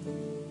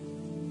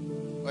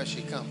 Where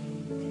she come?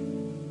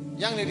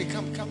 Young lady,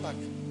 come back.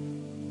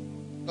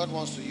 God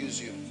wants to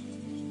use you.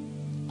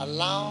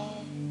 Allow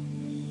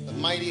the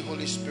mighty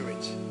Holy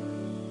Spirit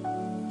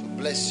to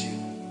bless you.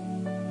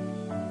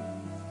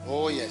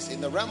 Oh yes, in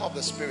the realm of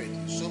the Spirit,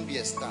 you'll soon be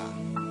a star.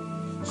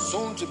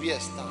 Soon to be a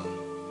star.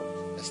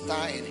 A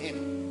star in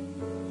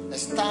Him. A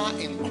star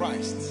in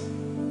Christ.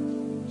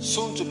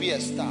 Soon to be a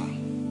star.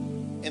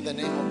 In the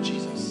name of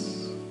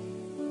Jesus.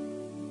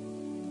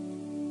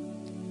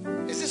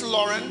 Is this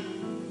Lauren?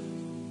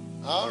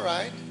 All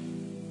right.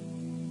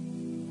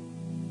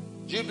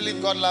 Do you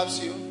believe God loves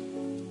you?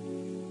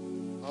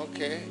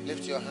 Okay,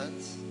 lift your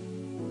hands.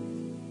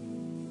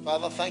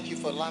 Father, thank you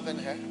for loving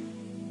her,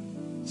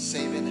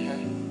 saving her,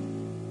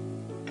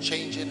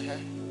 changing her.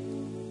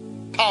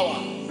 Power.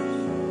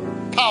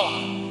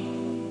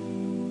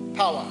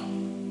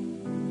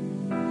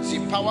 See,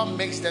 power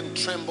makes them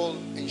tremble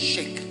and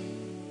shake.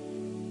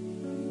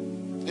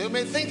 You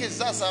may think it's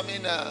just,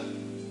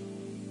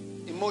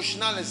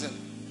 emotionalism.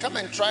 Come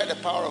and try the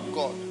power of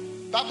God.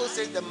 The Bible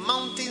says the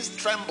mountains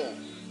tremble.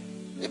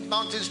 If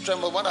mountains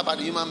tremble, what about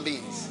human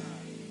beings?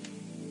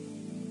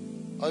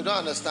 Oh, you don't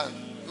understand.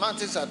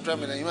 Mountains are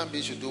trembling and human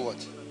beings should do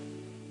what?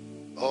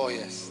 Oh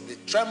yes. They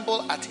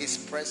tremble at His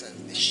presence.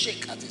 They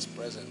shake at His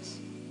presence.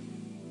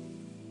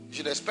 You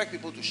should expect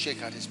people to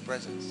shake at His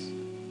presence.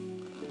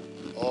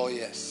 Oh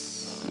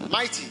yes.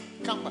 Mighty,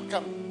 come,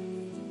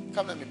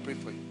 let me pray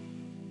for you.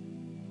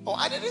 Oh,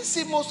 I didn't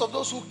see most of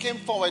those who came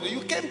forward.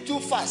 You came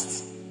too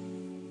fast.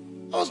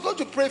 I was going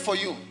to pray for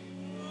you.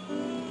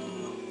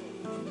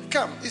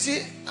 Come. You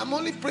see, I'm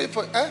only praying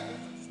for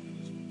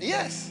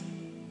Yes.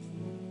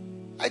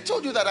 I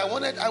told you that I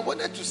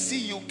wanted to see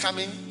you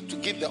coming to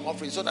give the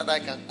offering so that I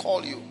can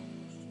call you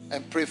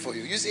and pray for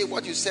you. You see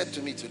what you said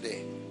to me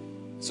today.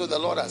 So the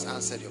Lord has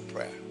answered your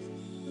prayer.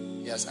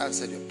 He has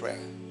answered your prayer.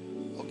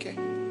 Okay.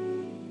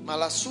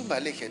 Malasumba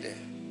lekede.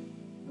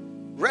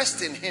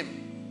 Rest in Him.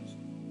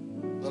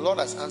 The Lord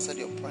has answered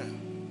your prayer.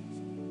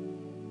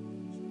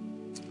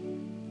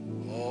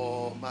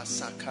 Oh,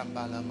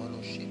 Masakambala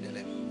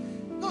Monoshidele.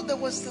 No, there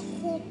was the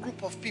whole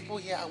group of people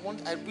here.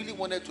 I really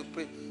wanted to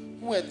pray.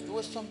 There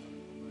was some.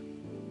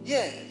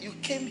 Yeah, you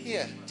came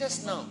here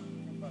just now.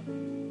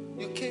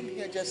 You came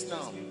here just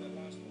now.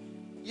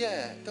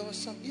 Yeah, there was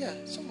some.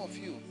 Yeah, some of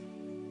you.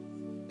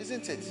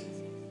 Isn't it?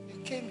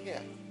 You came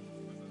here.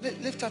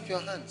 Lift up your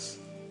hands.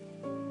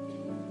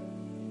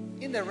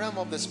 In the realm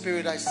of the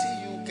Spirit, I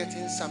see you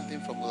getting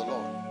something from the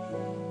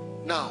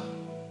Lord. Now,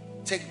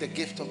 take the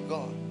gift of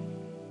God.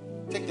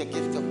 Take the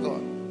gift of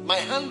God. My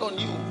hand on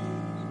you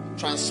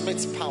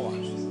transmits power.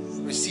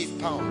 Receive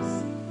power.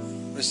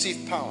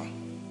 Receive power.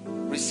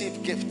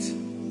 Receive gift.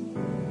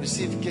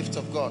 Receive gift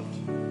of God.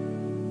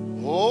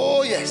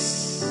 Oh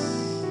yes.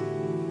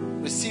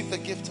 Receive the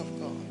gift of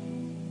God.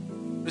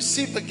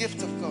 Receive the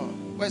gift of God.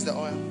 Where's the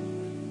oil?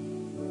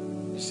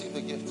 Receive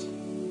the gift.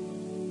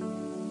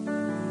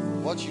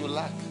 What you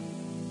lack,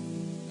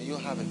 and you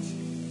have it.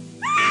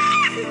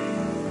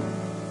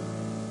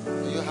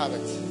 And you have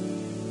it.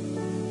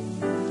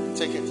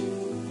 Take it.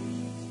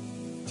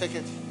 Take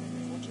it.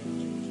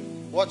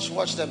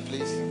 Watch them,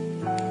 please.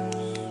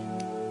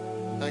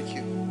 Thank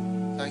you.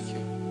 Thank you.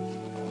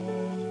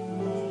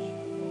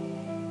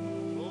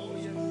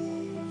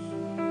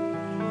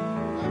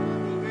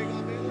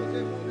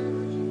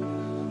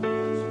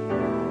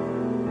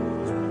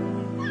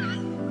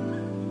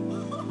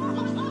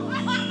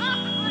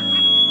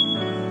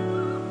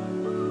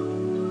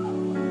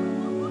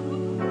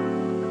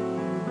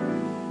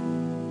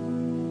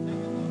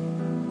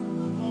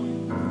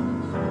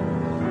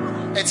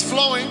 It's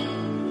flowing.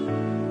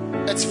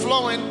 It's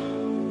flowing.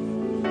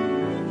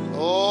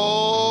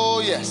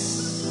 Oh,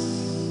 yes.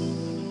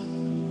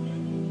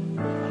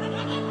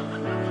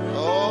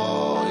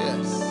 Oh,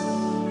 yes.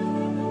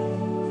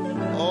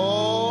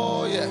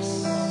 Oh, yes.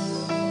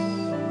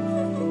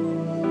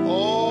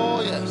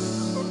 Oh, yes.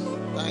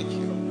 Thank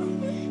you.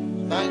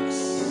 Thanks.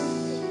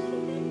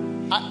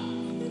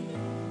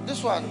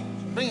 This one,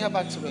 bring her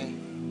back to me.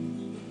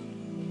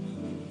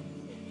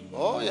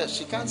 Oh, yes,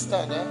 she can't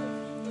stand, eh?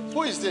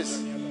 Who is this?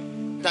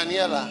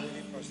 Daniela.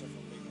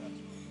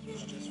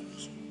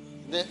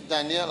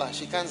 Daniela,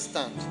 she can't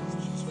stand.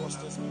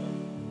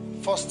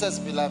 Foster's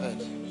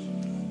beloved.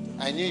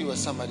 I knew you were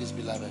somebody's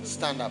beloved.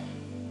 Stand up.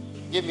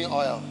 Give me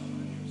oil.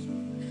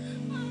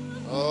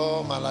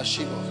 Oh,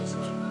 Malashibo.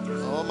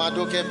 Oh,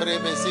 Maduke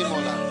Brebe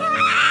Simola.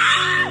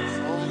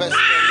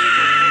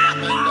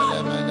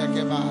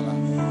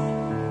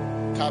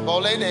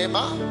 Cabole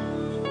Nema.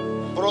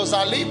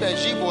 Brosalibe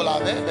Jibola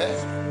Bebe.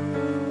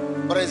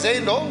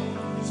 Brezendo.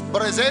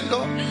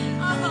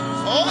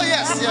 Oh,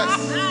 yes.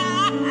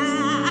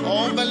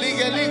 Oh,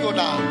 Beligeligo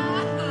now.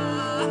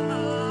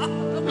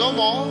 No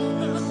more.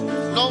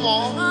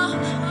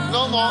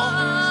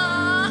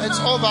 It's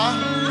over.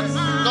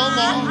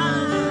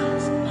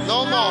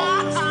 No more.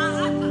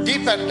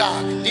 Deep and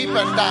dark.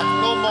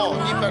 No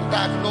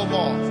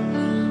more.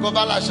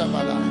 Gobala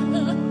Shabala.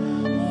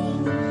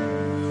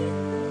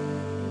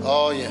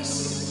 Oh,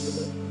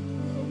 yes.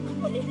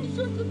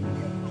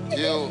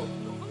 You.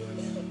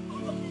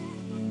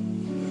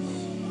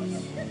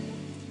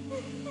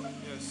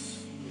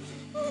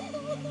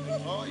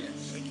 Oh, yes.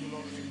 Thank you,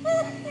 Lord.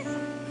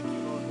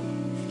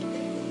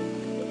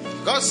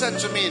 God said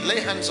to me, lay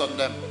hands on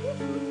them.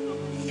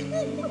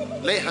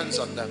 Lay hands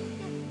on them.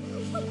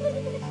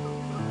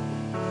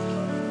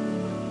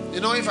 You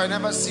know, if I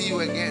never see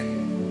you again,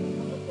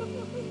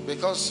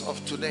 because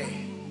of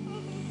today,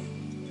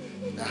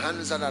 the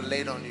hands that are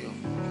laid on you,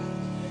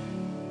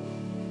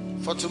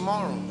 for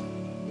tomorrow,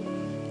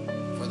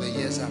 for the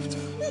years after.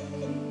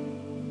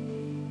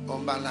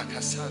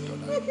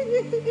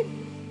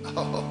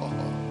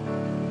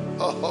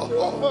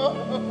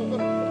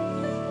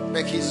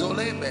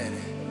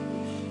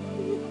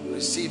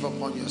 Receive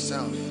upon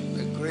yourself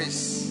the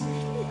grace.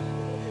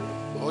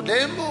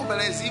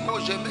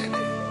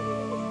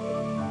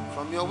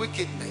 From your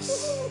wickedness,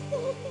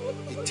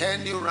 He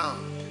turned you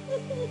round,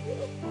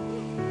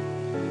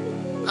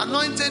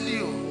 anointed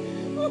you,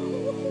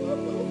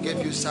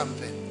 gave you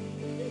something.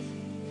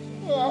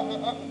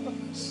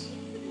 Yes.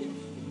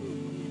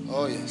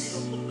 Oh, yes.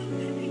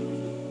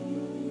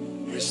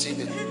 Receive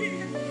it.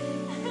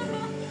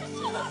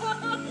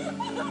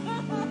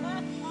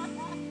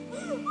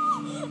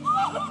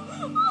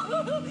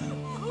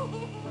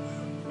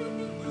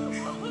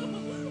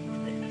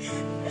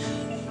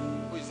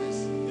 Who is this?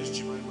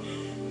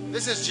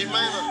 This is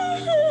Jemima.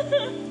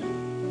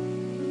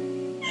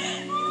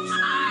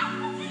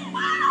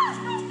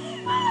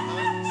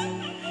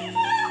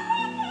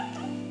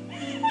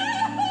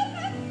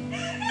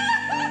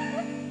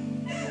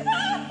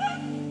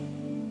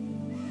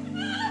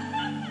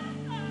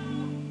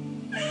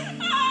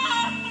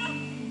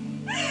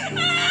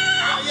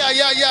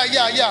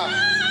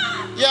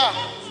 Yeah.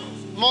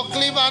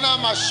 Moklivana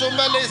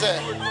mashumbeleze.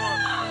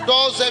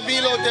 Doze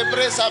bilo de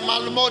bresa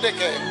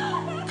malmodeke.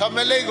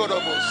 Kamelego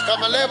dobus.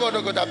 Kamelebo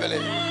dogodabele.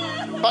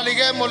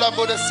 Paligemo la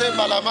bode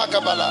semba la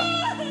makabala.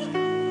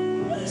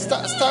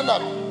 Stand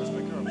up.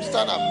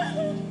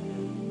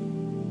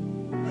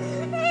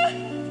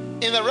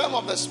 In the realm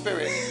of the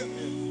spirit,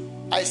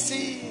 I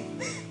see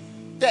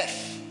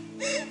death.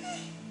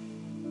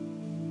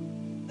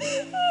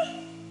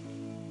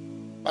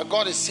 But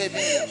God is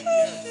saving you.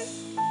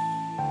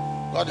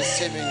 God is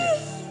saving you.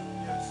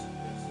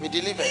 We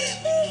delivered.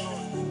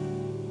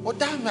 Oh,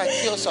 damn, I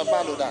kill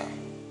Sabaluda.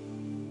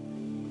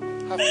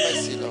 Have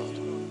mercy, Lord.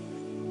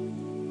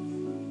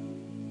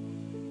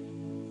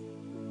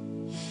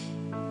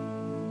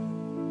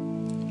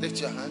 Lift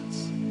your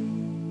hands.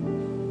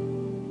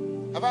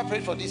 Have I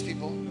prayed for these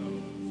people?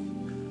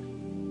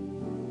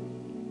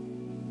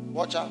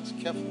 Watch out,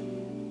 careful.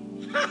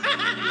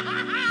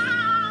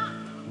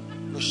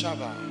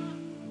 Lushaba.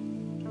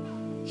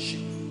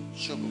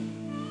 Shubu.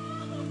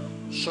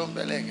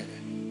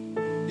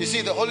 You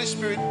see, the Holy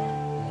Spirit,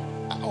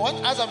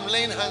 as I'm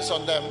laying hands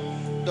on them,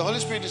 the Holy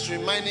Spirit is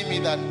reminding me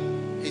that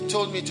He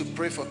told me to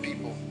pray for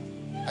people.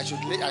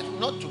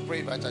 Not to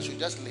pray, but I should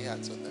just lay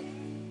hands on them.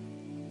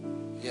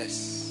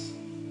 Yes.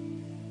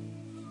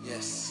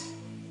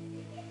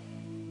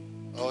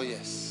 Oh,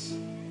 yes.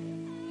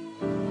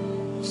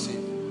 See.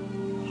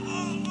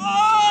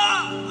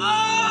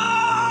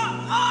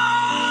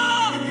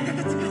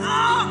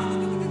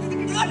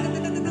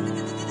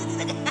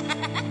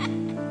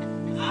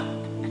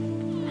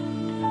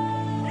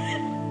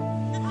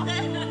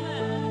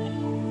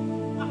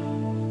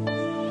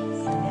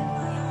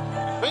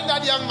 Bring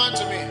that young man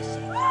to me.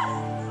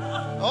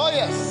 Oh,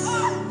 yes.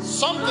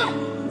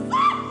 Something.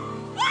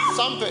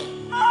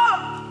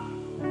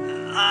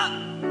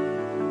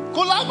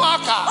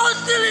 Kulamakaba.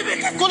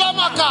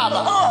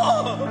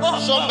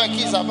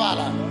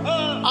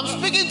 I'm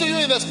speaking to you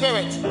in the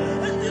spirit.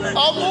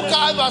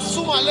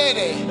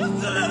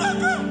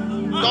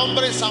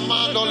 Dombre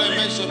samando le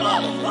meshe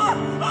pale.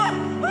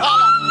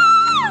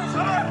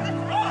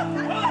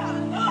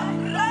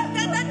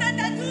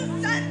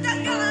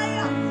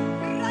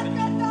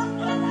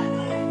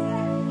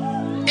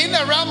 In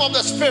the realm of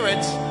the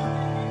spirit,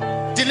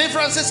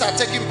 deliverances are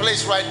taking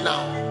place right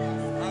now.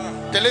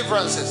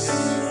 Deliverances.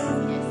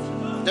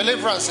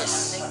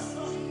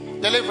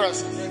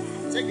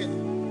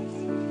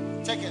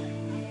 Take it.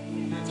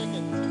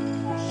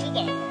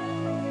 Sugar.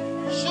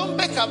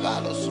 Shumbe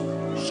kabalo.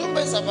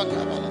 Shumbe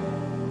sabakabala.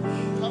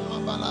 Kama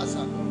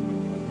balasa.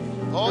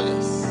 Oh,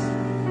 yes.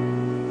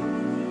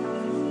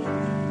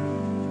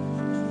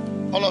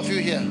 All of you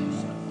here,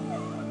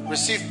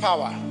 receive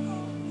power.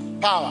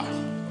 Power.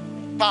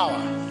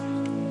 Power.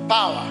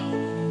 Power.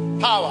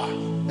 Power.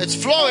 It's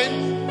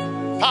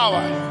flowing.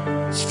 Power.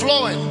 It's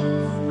flowing.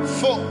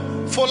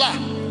 Fola.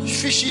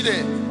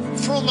 Fishide.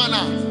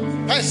 Frumana.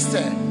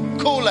 Peste.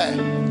 Kule.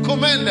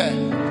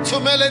 Kumende.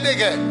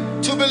 Tumelenige.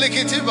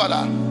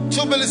 Tubelikitibala.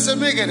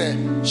 Tubelisemigede.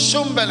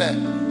 Shumbele.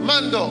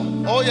 Mando.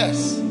 Oh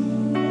yes.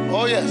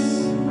 Oh yes.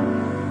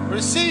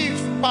 Receive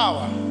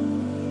power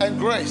and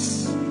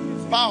grace.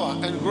 Power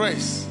and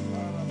grace.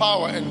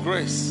 Power and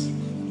grace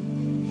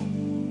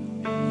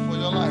for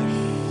your life.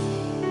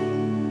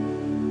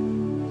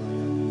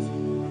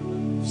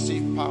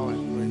 Receive power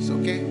and grace,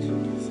 okay?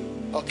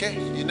 Okay?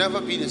 You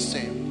never be the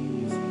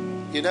same.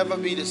 You never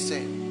be the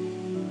same.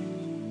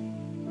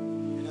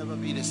 You never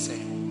be the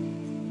same.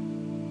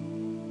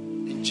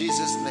 In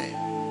Jesus' name.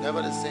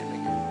 Never the same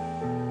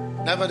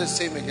again. Never the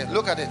same again.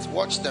 Look at it.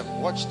 Watch them.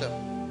 Watch them.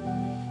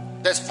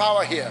 There's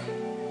power here.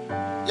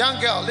 Young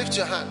girl, lift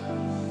your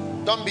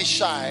hand. Don't be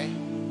shy.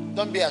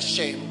 Don't be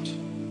ashamed.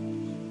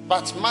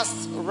 But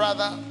must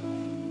rather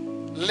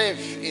live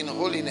in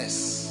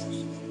holiness.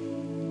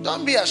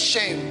 Don't be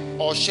ashamed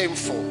or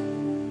shameful.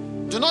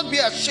 Do not be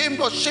ashamed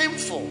or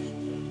shameful.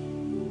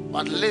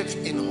 But live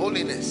in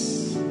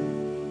holiness.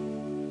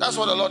 That's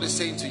what the Lord is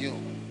saying to you.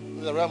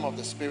 In the realm of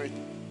the Spirit.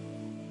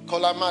 Do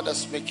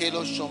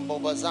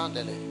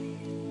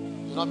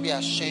not be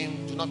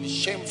ashamed. Do not be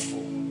shameful.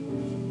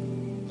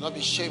 Do not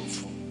be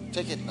shameful.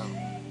 Take it now.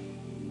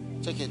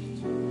 Take it.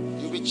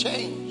 You'll be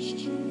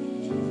changed.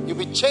 You'll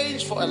be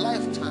changed for a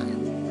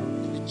lifetime.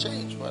 You'll be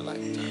changed for a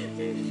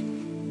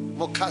lifetime.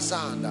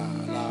 Mokazanda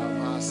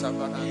la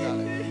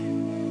savanagale.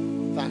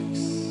 Thanks.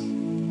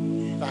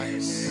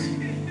 Thanks.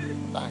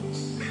 Thanks.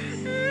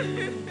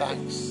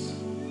 Thanks.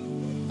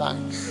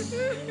 Thanks.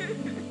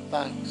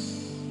 Thanks.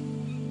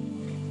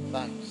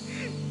 Thanks.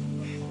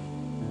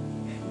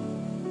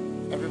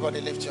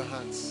 Everybody lift your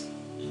hands.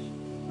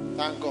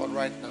 Thank God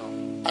right now.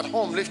 At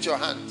home, lift your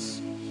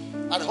hands.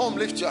 At home,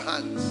 lift your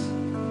hands.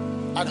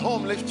 At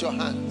home, lift your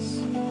hands.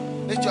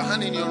 Lift your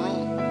hand in your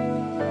room.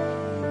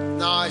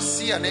 Now I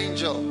see an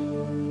angel.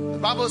 The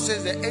Bible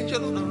says the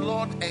angel of the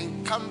Lord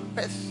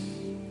encampeth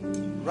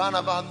round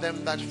about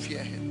them that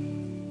fear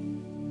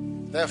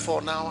him.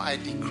 Therefore now I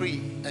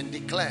decree and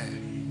declare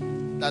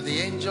that the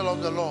angel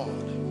of the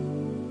Lord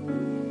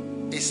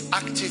is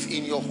active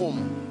in your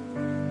home.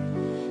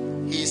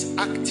 He is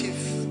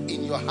active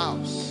in your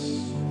house.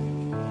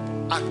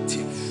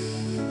 Active.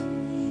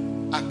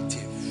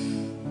 Active.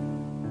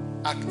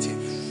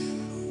 Active.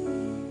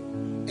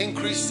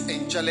 Increased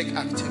angelic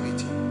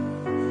activity.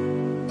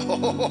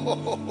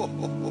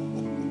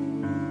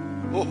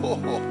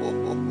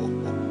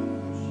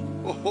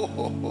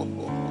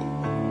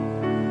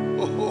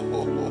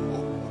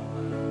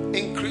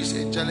 Increase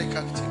angelic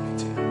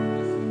activity.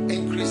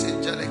 Increase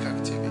angelic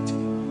activity.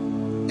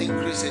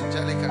 Increase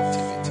angelic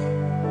activity.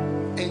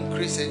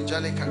 Increase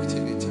angelic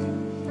activity.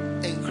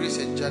 Increase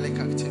angelic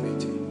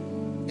activity.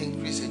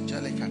 Increase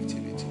angelic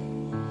activity.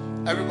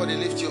 Everybody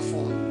lift your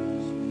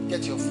phone.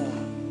 Get your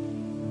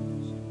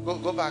phone.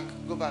 Go back.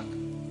 Go back.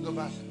 Go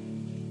back.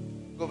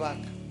 Go back.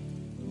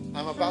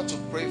 I'm about to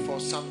pray for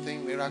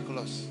something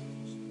miraculous.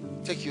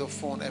 Take your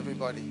phone,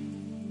 everybody.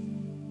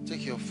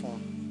 Take your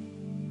phone.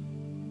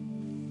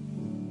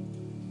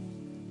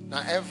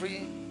 Now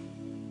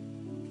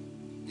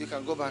you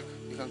can go back.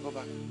 You can go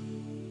back.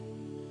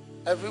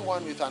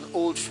 Everyone with an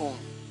old phone,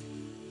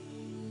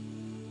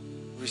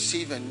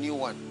 receive a new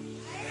one.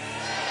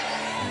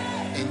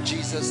 In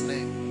Jesus'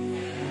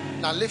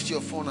 name. Now lift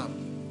your phone up.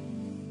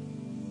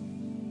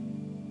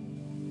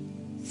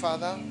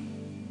 Father,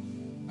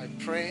 I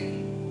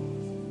pray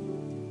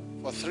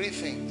for three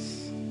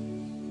things.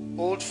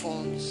 Old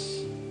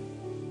phones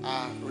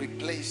are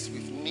replaced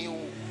with new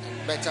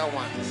and better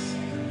ones.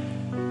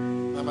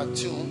 Number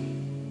two,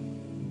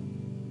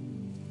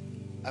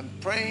 I'm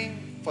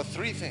praying for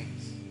three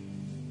things.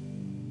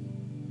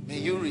 May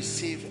you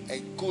receive a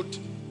good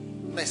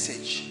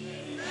message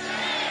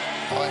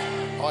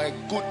or a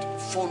good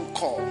phone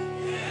call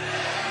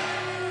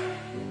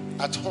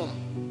at home.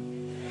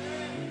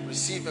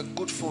 Receive a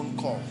good phone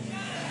call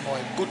or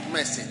a good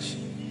message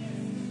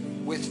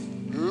with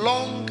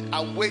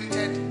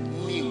long-awaited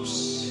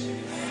news.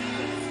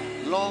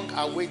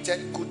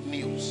 Long-awaited good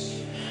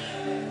news.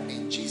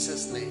 In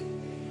Jesus' name.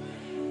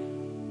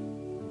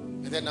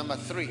 And then number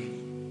three.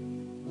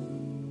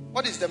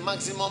 What is the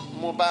maximum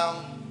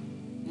mobile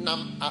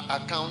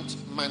account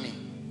money?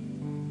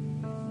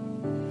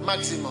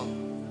 Maximum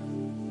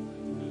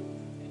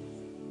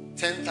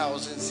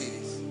 10,000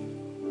 cedis.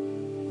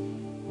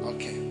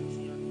 Okay.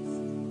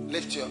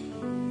 Lift your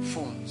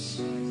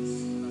phones.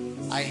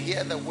 I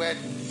hear the word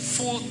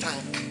full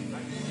tank.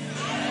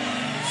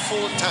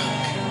 Full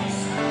tank.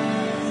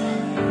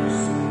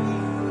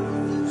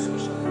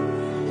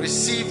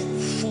 Receive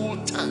full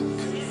tank.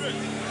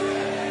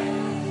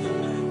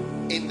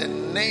 In the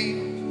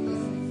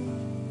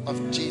name of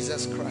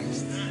Jesus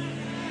Christ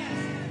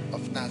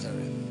of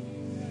Nazareth.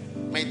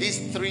 May these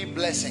three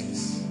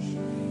blessings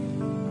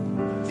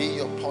be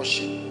your portion.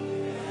 portion.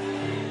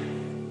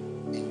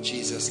 In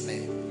Jesus'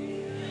 name.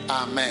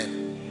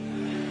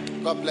 Amen.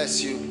 God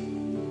bless you.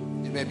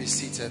 You may be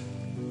seated.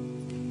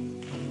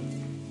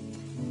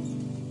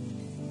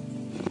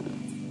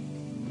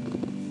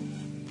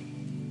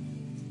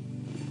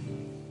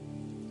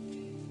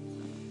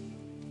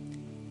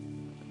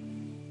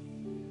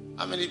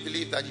 How many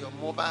believe that your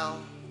mobile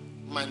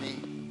money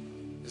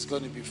is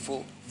going to be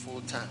full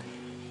time?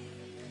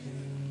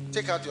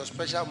 Take out your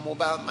special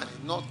mobile money,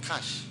 not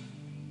cash.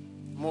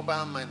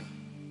 Mobile money.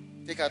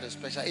 Take out a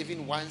special,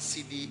 even one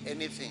CD,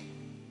 anything.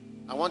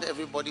 I want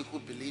everybody who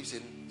believes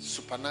in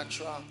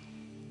supernatural,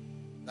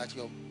 that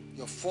your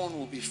phone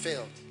will be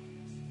filled.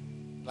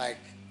 Like,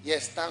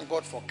 yes, thank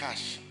God for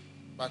cash,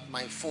 but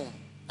my phone,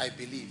 I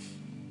believe.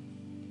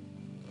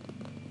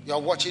 You are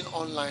watching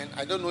online.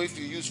 I don't know if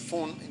you use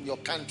phone in your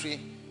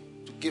country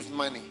to give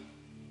money,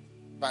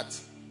 but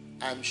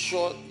I'm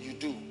sure you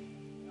do.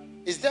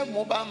 Is there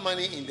mobile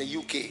money in the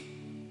UK?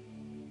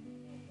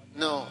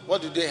 No.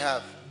 What do they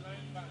have?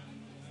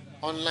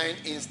 Online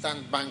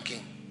instant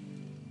banking.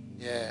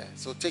 Yeah.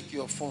 So take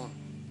your phone.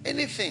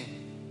 Anything.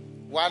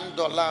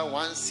 $1,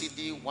 one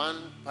CD,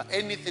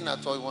 anything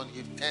at all you want.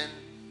 Give 10,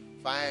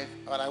 5.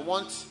 But I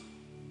want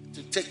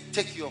to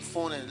take your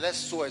phone and let's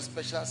sow a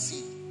special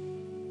seed.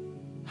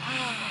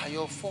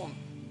 Your phone.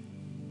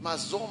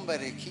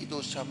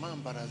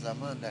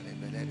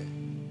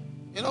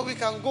 You know, we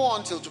can go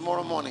on till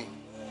tomorrow morning.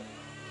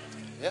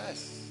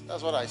 Yes,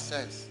 that's what I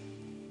said.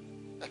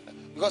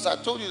 Because I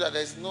told you that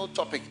there's no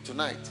topic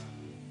tonight.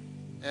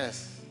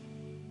 Yes.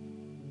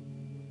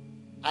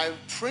 I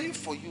pray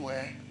for you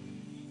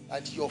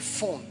that your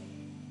phone,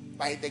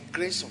 by the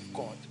grace of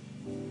God,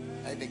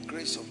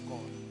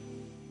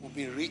 will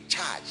be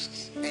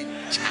recharged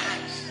and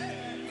charged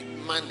with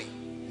money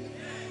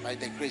by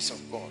the grace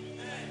of God.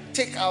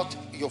 Take out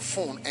your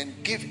phone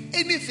and give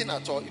anything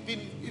at all,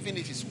 even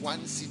if it's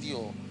one CD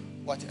or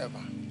whatever.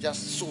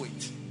 Just sow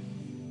it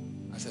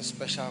as a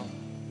special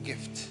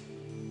gift.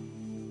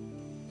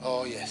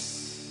 Oh,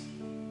 yes.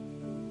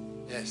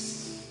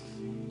 Yes.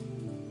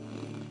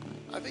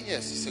 I think,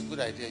 yes, it's a good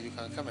idea. You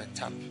can come and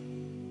tap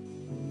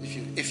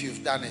if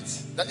you've done it.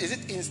 Is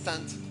it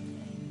instant?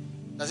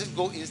 Does it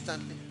go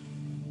instantly?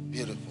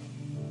 Beautiful.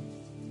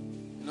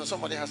 You know,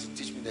 somebody has to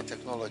teach me the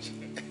technology.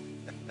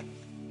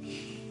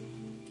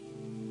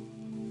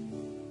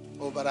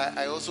 Oh, but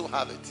I also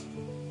have it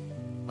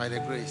by the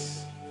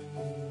grace.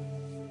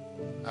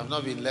 I've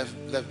not been left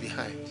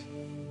behind.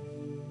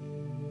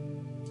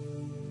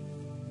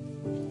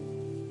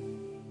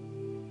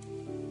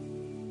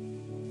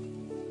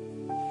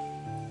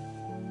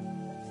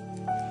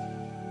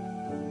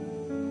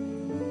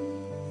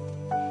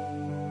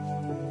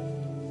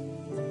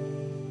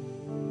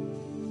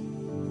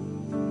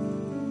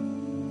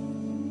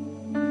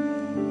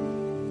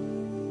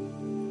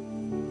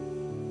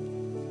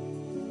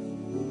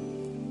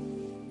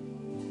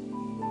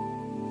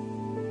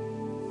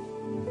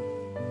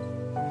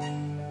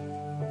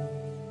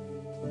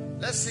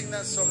 Let's sing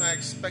that song, I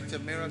Expect a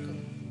Miracle.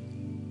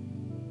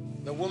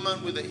 The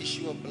woman with the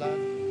issue of blood.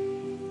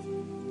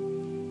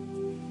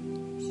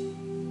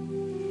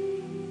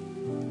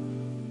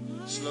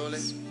 Slowly.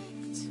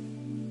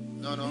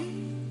 No.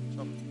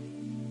 Stop.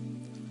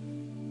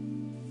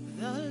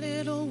 The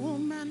little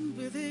woman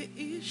with the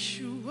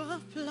issue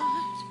of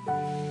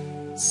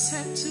blood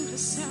said to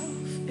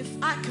herself, if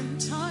I can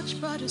touch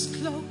but his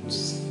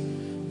clothes,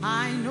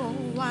 I know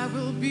I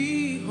will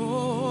be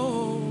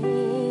whole.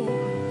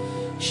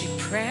 She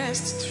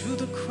pressed through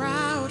the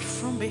crowd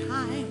from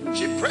behind.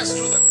 She pressed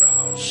through the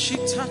crowd. She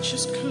touched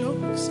his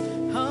clothes.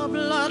 Her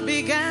blood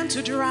began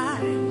to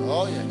dry.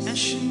 Oh, yes. And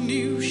she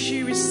knew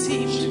she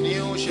received the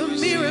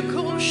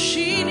miracle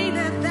she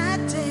needed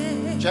that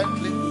day.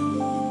 Gently.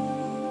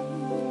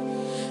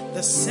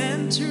 The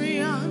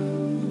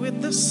centurion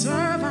with the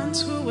servant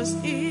who was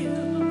ill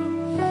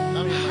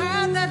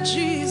heard that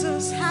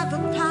Jesus had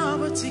the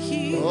power to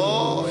heal.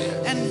 Oh,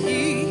 yes. And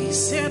he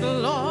said,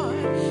 Lord,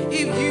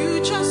 if you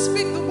just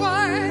speak the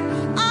word,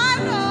 I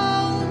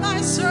know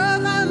my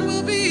servant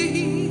will be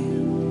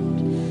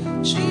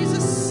healed.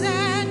 Jesus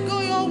said, go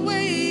your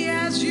way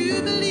as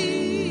you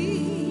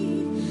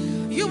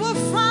believe. You will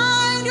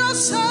find your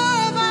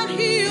servant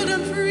healed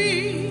and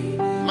free.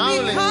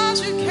 Madeline,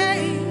 because you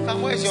came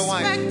where's your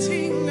wife?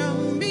 expecting a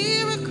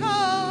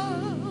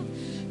miracle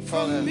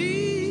from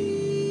me.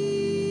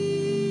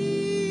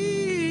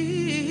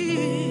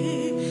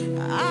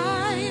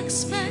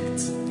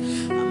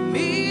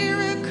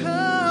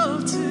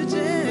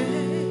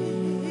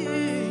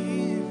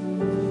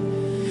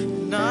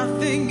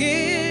 Nothing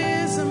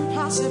is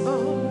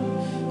impossible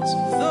to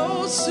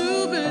those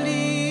who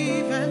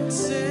believe and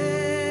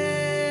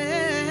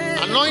say.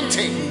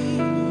 Anointing,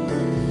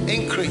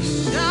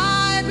 increase.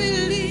 I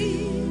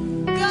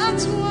believe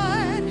God's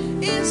word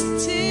is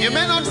still. You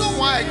may not know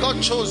why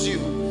God chose you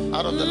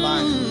out of the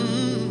line,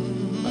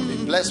 but be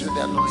blessed with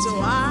the anointing.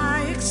 So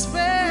I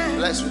expect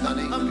blessed with an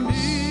increase. A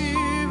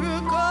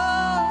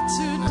miracle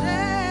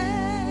today.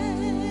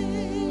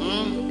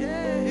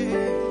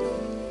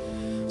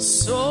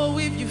 So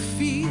if you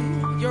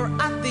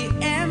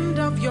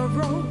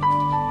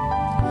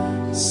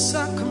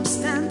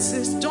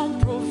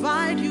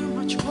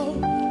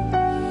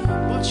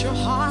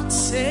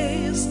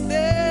says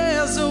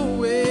there's a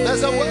way.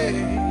 There's a way.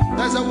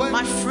 There's a way.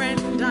 My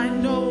friend, I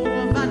know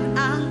of an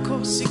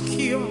anchor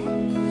secure.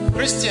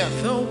 Christian,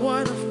 The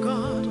word of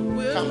God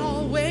will Come.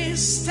 always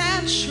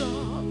stand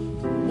sure.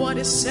 What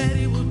he said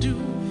he will do.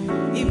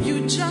 If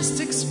you just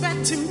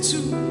expect him to,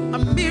 a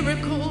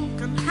miracle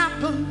can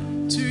happen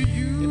to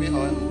you. give me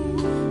oil.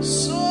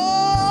 So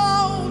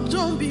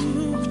don't be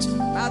moved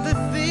by the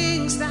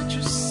things that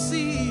you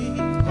see.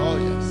 Oh,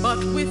 yes. But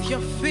with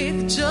your faith,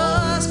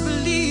 just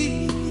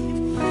believe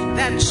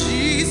that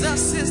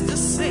Jesus is the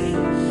same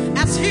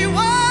as he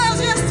was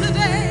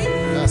yesterday.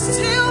 Yes.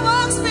 Still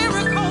works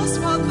miracles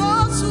for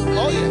those who believe.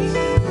 Oh, yes.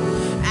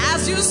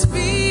 As you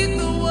speak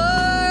the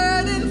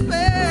word in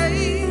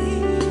faith,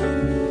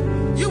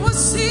 you will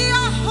see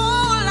your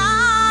whole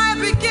life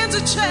begin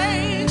to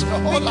change. Your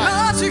whole life.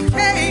 Because you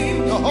came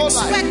Your whole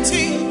life.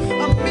 expecting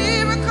a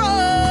miracle.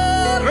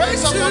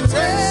 Grace upon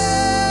today.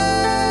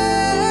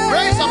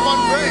 Grace upon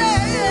grace.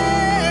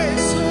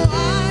 So I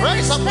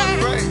Grace upon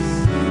expect grace.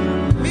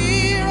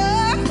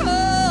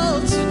 miracle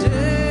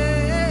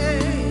today.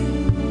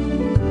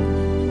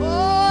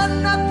 Oh,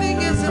 nothing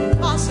is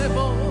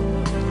impossible.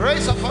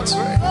 Grace upon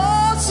grace.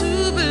 Oh,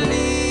 to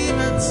believe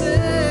and say,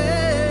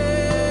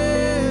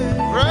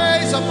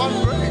 Grace upon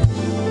grace.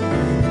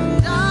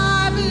 I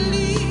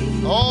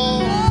believe Oh,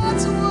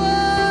 God's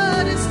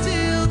word is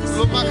still the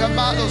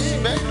Lumacabado,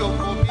 same. Sibendo,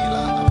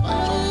 Mobila,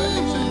 Apacho,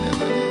 Felix, and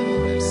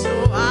So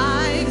I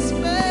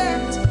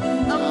expect a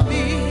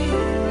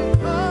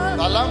miracle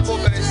Balambo,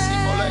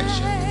 Beresimulation.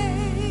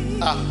 today.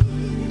 Ah,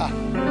 ah, ah,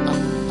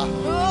 ah.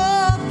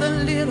 Oh, the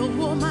little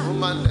woman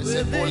Woman, they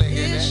say, with the Bole,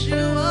 issue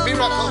of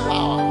Miracle blood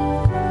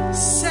power.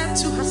 said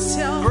to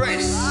herself,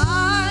 Grace. I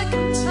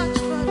can touch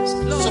but his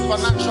clothes.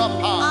 Supernatural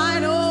power. I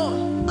know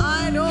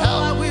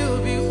Help. I will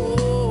be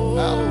whole.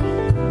 Help.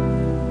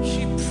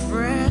 She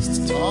pressed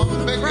to Oh, the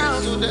Begesu,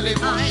 crowd Delibushi,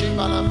 behind.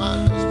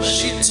 Balamandos,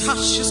 She Begesu.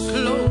 touched his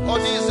clothes. Oh,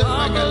 this is Her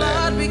regular.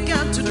 blood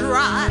began to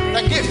dry.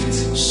 The gift.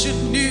 She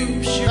knew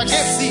she The gift.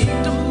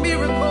 received a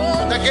miracle.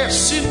 The gift.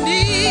 She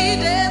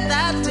needed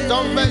that day.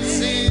 Don't be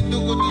seen, do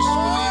good to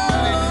school.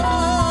 Oh,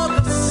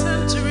 the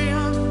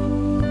centurion,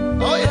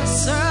 Oh, the yes.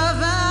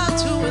 servant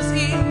who was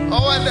healed,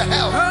 Oh, and the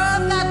help.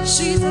 heard that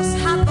Jesus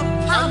had the And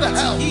power the to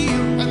help.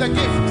 heal. And the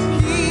gift.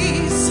 He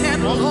said,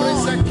 Oh, Lord,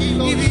 praise the King,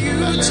 if you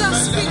Lord.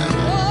 just speak the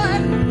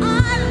word, I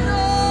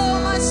know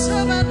my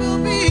servant will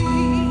be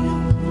healed.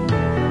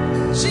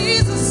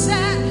 Jesus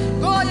said,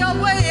 go your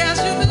way as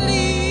you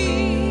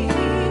believe.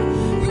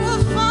 You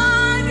will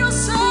find your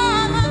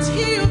servant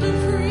healed and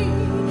free,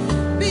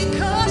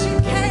 because you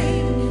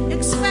came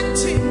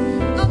expecting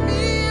a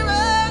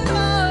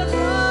miracle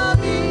from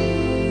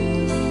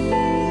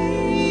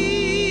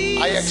me. I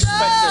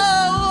expected.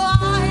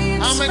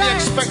 How many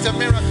expect a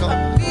miracle?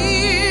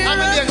 How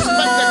many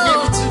expect the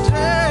gift?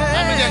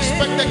 How many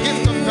expect the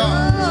gift of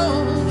God?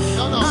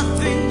 No, no.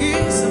 Nothing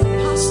is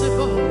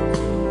impossible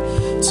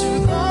to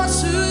those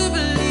who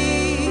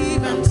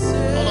believe and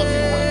say. All of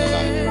you want the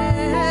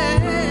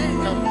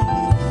Come.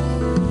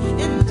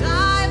 And I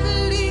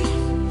believe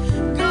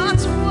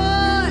God's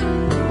word.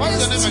 What's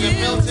your is name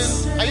again? still Milton?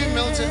 the Are you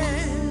Milton?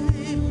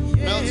 same.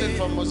 Milton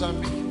from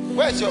Mozambique.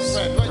 Where's your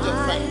friend? Where's your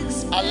friend?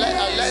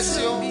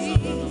 Alessio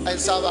and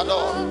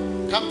Salvador.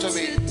 Come to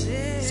me.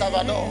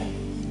 Salvador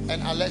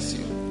and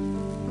Alessio.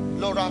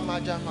 Laura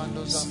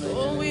Majamando So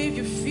Zambe. if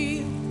you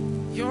feel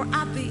you're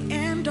at the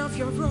end of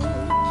your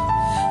road,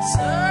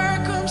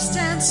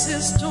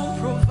 circumstances don't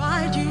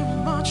provide you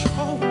much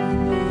hope,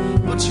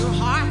 but your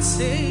heart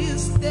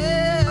says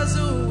there's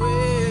a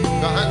way.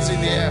 Your hands in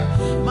the air.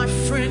 My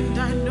friend,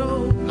 I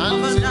know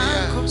Hands of in an the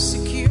air. anchor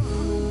secure.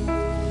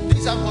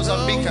 These are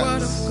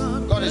Mozambicans.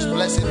 God is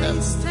blessing them.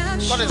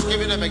 God is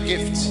giving them a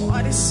gift.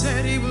 What he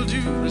said he will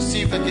do.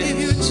 Receive the If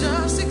you gift.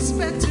 just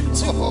expect him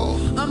to, Oh.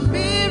 a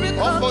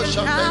miracle Ombo can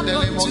Shambendele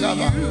happen to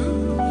Mogaba. you.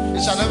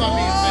 It shall never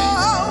be in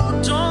Oh,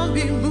 don't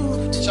be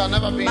moved vain. It shall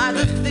never be by in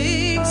the vain.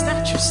 things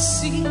that you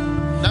see,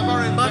 Never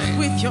in but vain.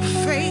 with your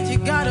faith you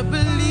gotta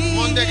believe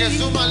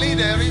Mondegezuma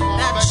leader,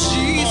 that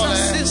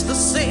Jesus is the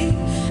same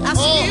as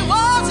Oh. he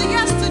was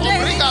yesterday.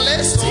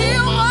 Obrigaleso,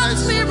 Still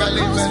works maneso, miracles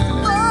belebele. for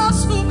those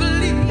who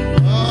believe.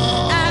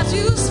 Oh, As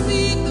you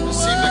speak the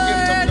Receive the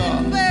gift of word God.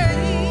 in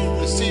faith,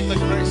 receive the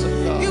grace of you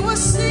God. will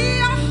see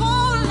your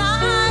whole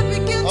life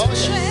begin Oh, to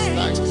yes, change,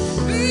 thanks.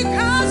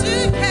 because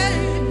you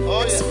came Oh,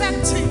 yes.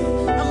 expecting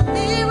a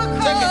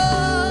miracle Take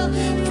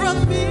from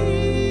me.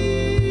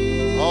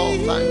 Oh,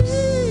 thanks.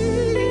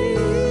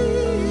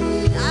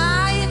 I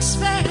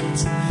expect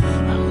a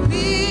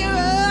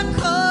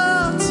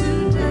miracle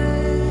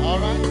today. All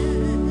right.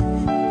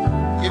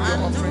 Give I your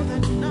know offering.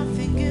 that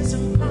nothing is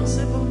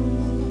impossible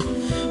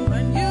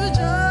when you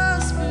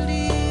just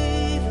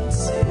believe and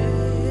say.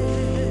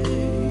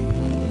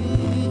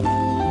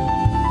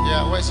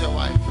 Yeah, where's your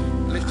wife?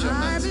 Lift your I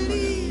hands.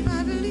 believe,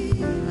 I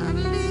believe, I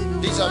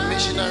believe. These are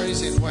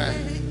missionaries in where?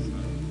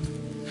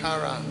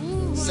 Hara,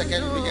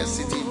 second biggest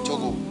city in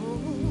Togo.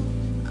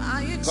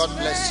 God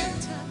bless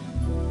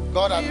you.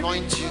 God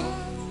anoint you.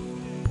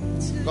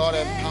 God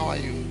empower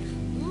you.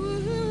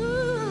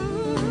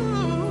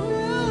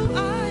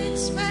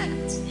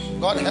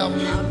 God help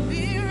you. a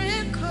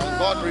miracle.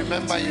 God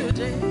remember you.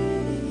 Today.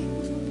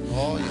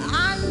 Oh, yes.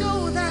 I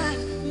know that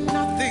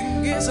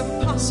nothing is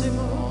impossible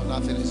Oh,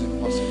 nothing is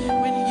impossible.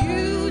 when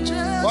you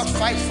just God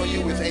fight for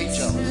you with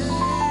angels.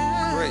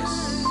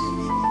 Grace.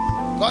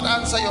 God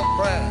answer your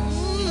prayers.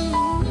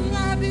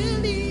 I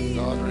believe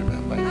God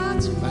remember you.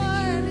 God's Thank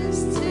word is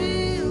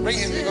still you. Bring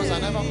him because I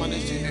never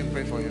managed to even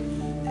pray for you.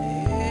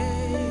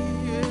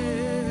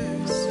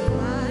 So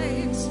I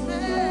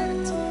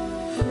expect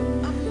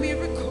a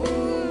miracle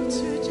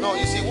today. No,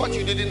 you see, what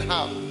you didn't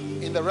have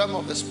in the realm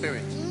of the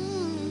spirit,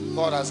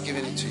 God has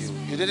given it to you.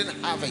 You didn't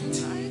have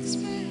it,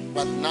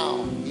 but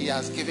now he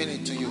has given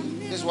it to you.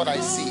 This is what I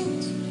see.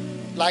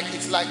 Like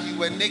it's like you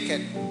were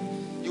naked,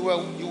 you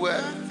were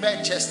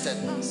bare-chested.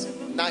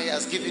 Now he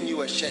has given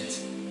you a shirt.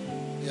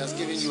 He has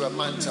given you a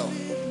mantle.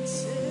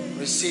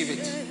 Receive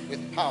it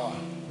with power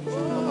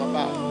from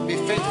above. Be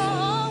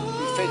faithful.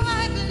 Be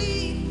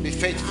faithful. Be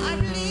faithful. I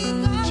believe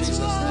In God's Jesus'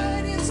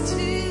 word name. is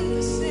still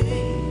the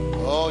same.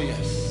 Oh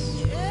yes.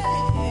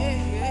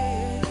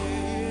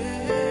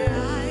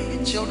 I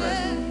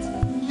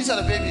Children. These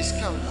are the babies.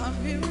 Come. a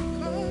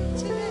miracle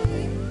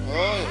today.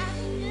 Oh yes.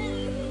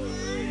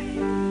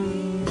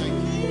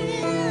 Thank you.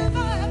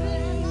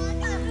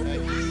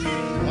 Thank you.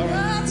 All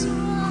right. God's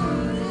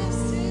word is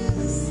still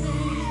the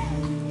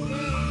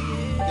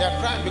same. They are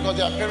crying because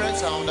their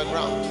parents are on the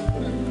ground.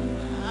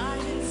 I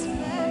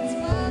expect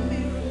my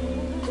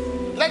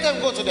miracle. Let them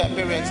go to their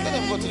parents. Let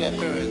them go to their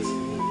parents.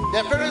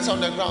 Their parents are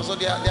on the ground, so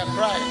they are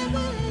crying.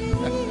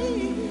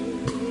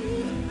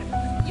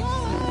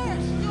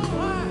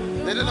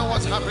 They don't know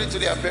what's happening to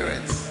their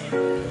parents.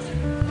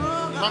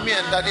 Mommy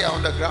and daddy are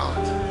on the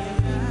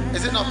ground.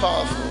 Is it not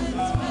powerful?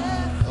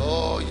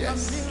 Oh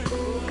yes.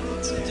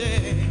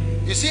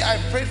 You see, I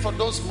prayed for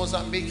those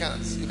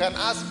Mozambicans. You can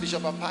ask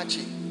Bishop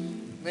Apache.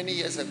 Many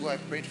years ago, I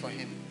prayed for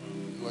him.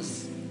 He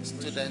was a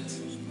student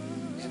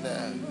in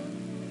the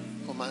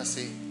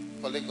Kumasi,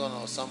 Polygon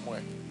or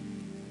somewhere.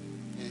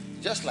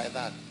 Just like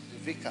that, the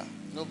vicar,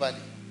 nobody.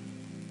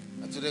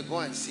 And today go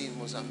and see in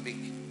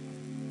Mozambique.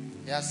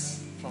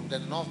 Yes, from the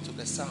north to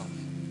the south.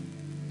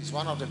 He's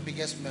one of the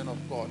biggest men of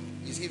God.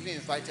 He's even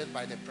invited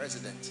by the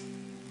president.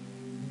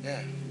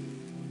 Yeah.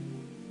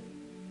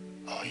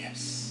 Oh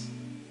yes.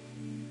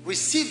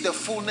 Receive the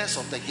fullness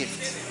of the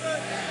gift.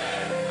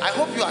 I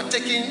hope you are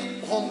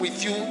taking home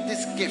with you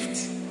this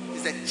gift.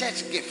 It's a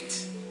church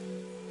gift.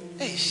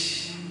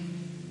 Eish.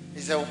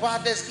 It's the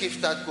wildest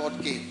gift that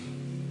God gave.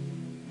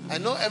 I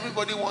know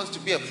everybody wants to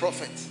be a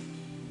prophet,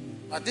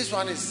 but this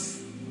one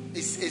is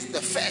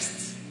the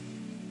first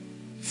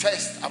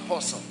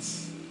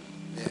apostles.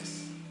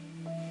 Yes.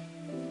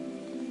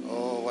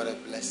 Oh, what a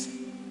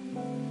blessing.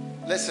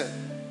 Listen,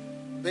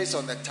 based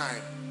on the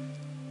time,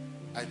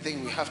 I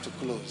think we have to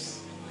close.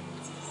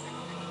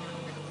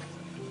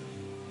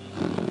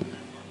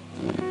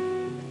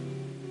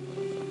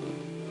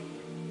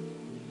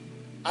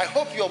 I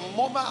hope your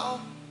mobile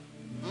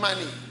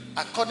money,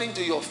 according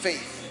to your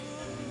faith,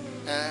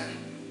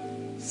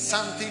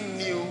 something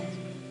new.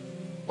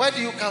 Where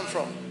do you come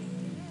from?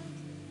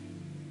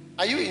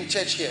 Are you in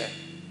church here?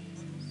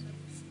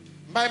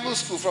 Bible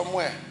school from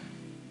where?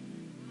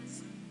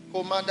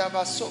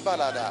 Komadaba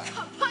Sobalada.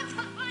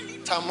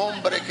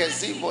 Tamon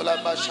Brekezi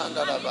Bolaba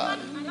Shandalaba.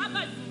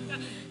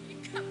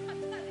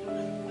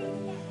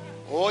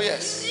 Oh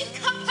yes.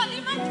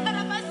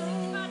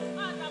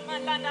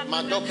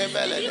 Madoke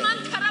Belede.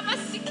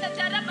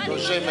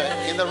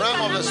 In the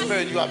realm of the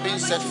spirit, you are being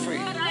set free.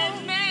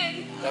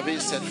 You are being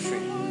set free.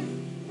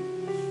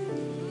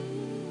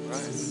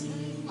 Right.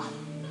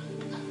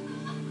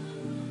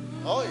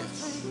 Oh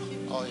yes.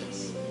 Oh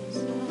yes.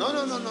 No.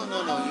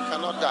 You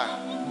cannot die.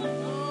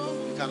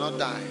 You cannot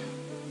die.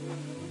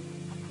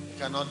 You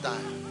cannot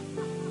die.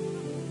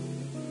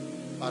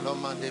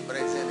 Paloma de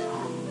Brezene.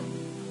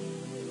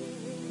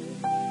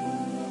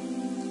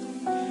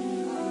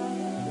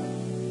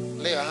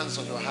 Lay your hands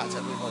on your heart,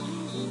 everybody.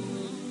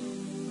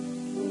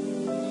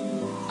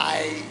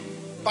 I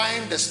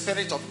bind the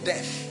spirit of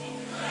death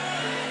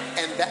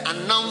and the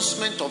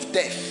announcement of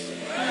death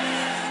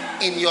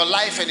in your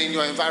life and in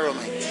your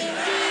environment.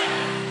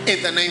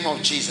 In the name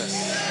of Jesus.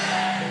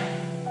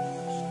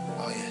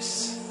 Oh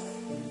yes.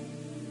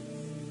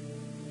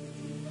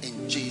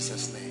 In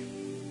Jesus'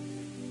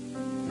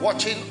 name.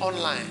 Watching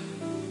online,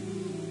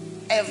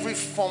 every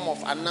form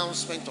of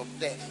announcement of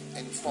death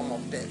and form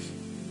of death,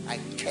 I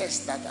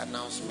curse that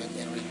announcement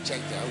and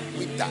reject it.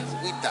 With that.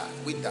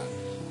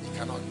 It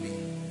cannot be.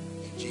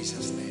 In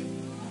Jesus' name.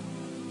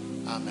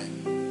 Amen.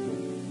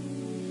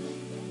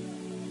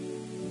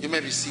 You may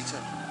be seated.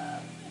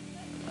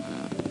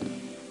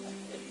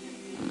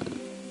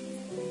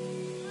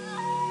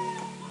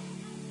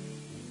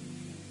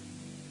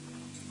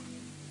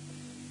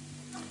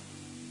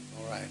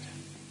 All right.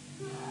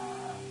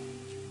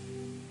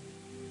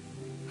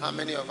 How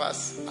many of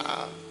us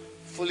are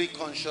fully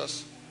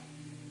conscious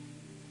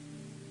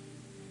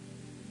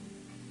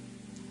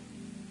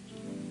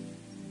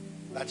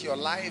that your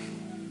life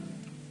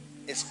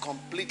is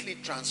completely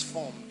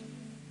transformed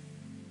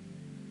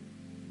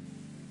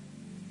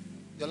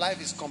Your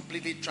life is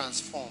completely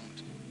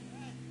transformed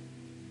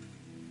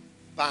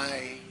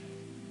by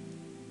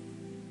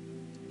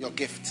your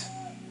gift.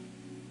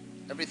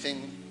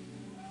 Everything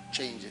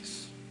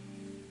changes.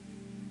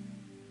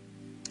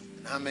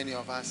 And how many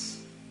of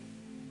us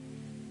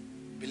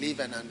believe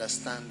and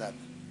understand that?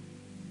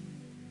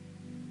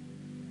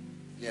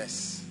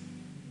 Yes,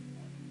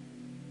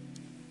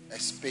 a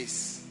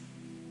space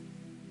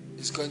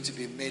is going to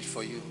be made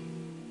for you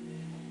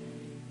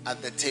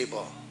at the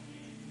table.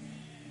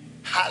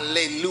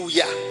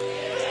 Hallelujah.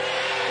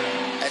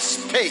 A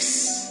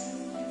space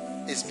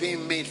is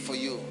being made for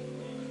you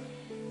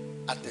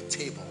at the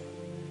table.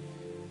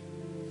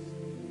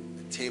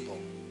 The table.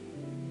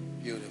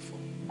 Beautiful.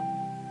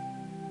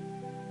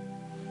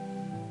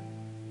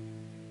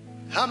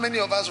 How many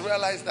of us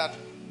realize that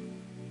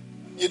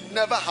you'd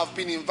never have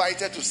been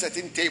invited to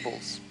certain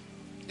tables?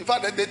 In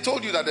fact, they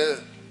told you that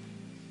the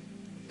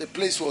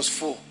place was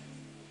full.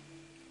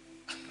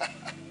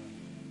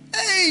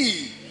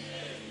 Hey!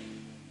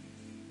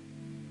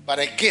 But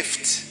a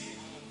gift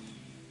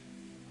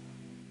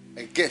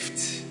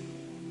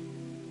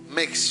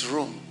makes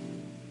room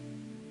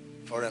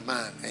for a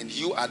man, and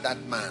you are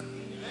that man.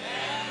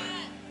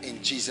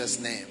 In Jesus'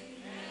 name.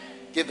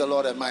 Give the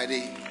Lord a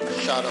mighty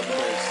shout of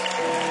praise.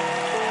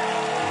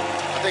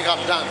 I think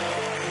I'm done.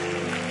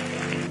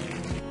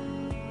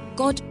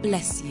 God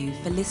bless you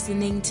for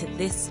listening to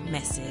this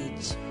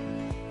message.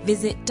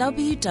 Visit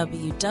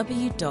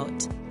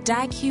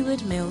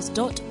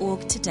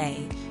www.daghewardmills.org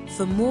today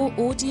for more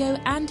audio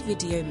and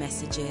video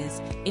messages,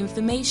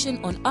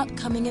 information on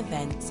upcoming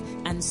events,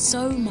 and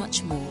so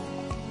much more.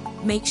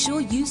 Make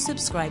sure you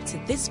subscribe to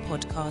this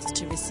podcast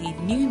to receive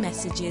new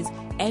messages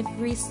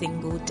every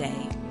single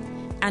day.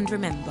 And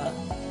remember,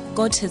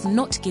 God has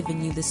not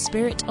given you the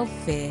spirit of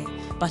fear,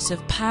 but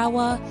of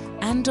power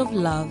and of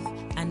love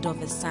and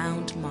of a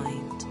sound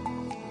mind.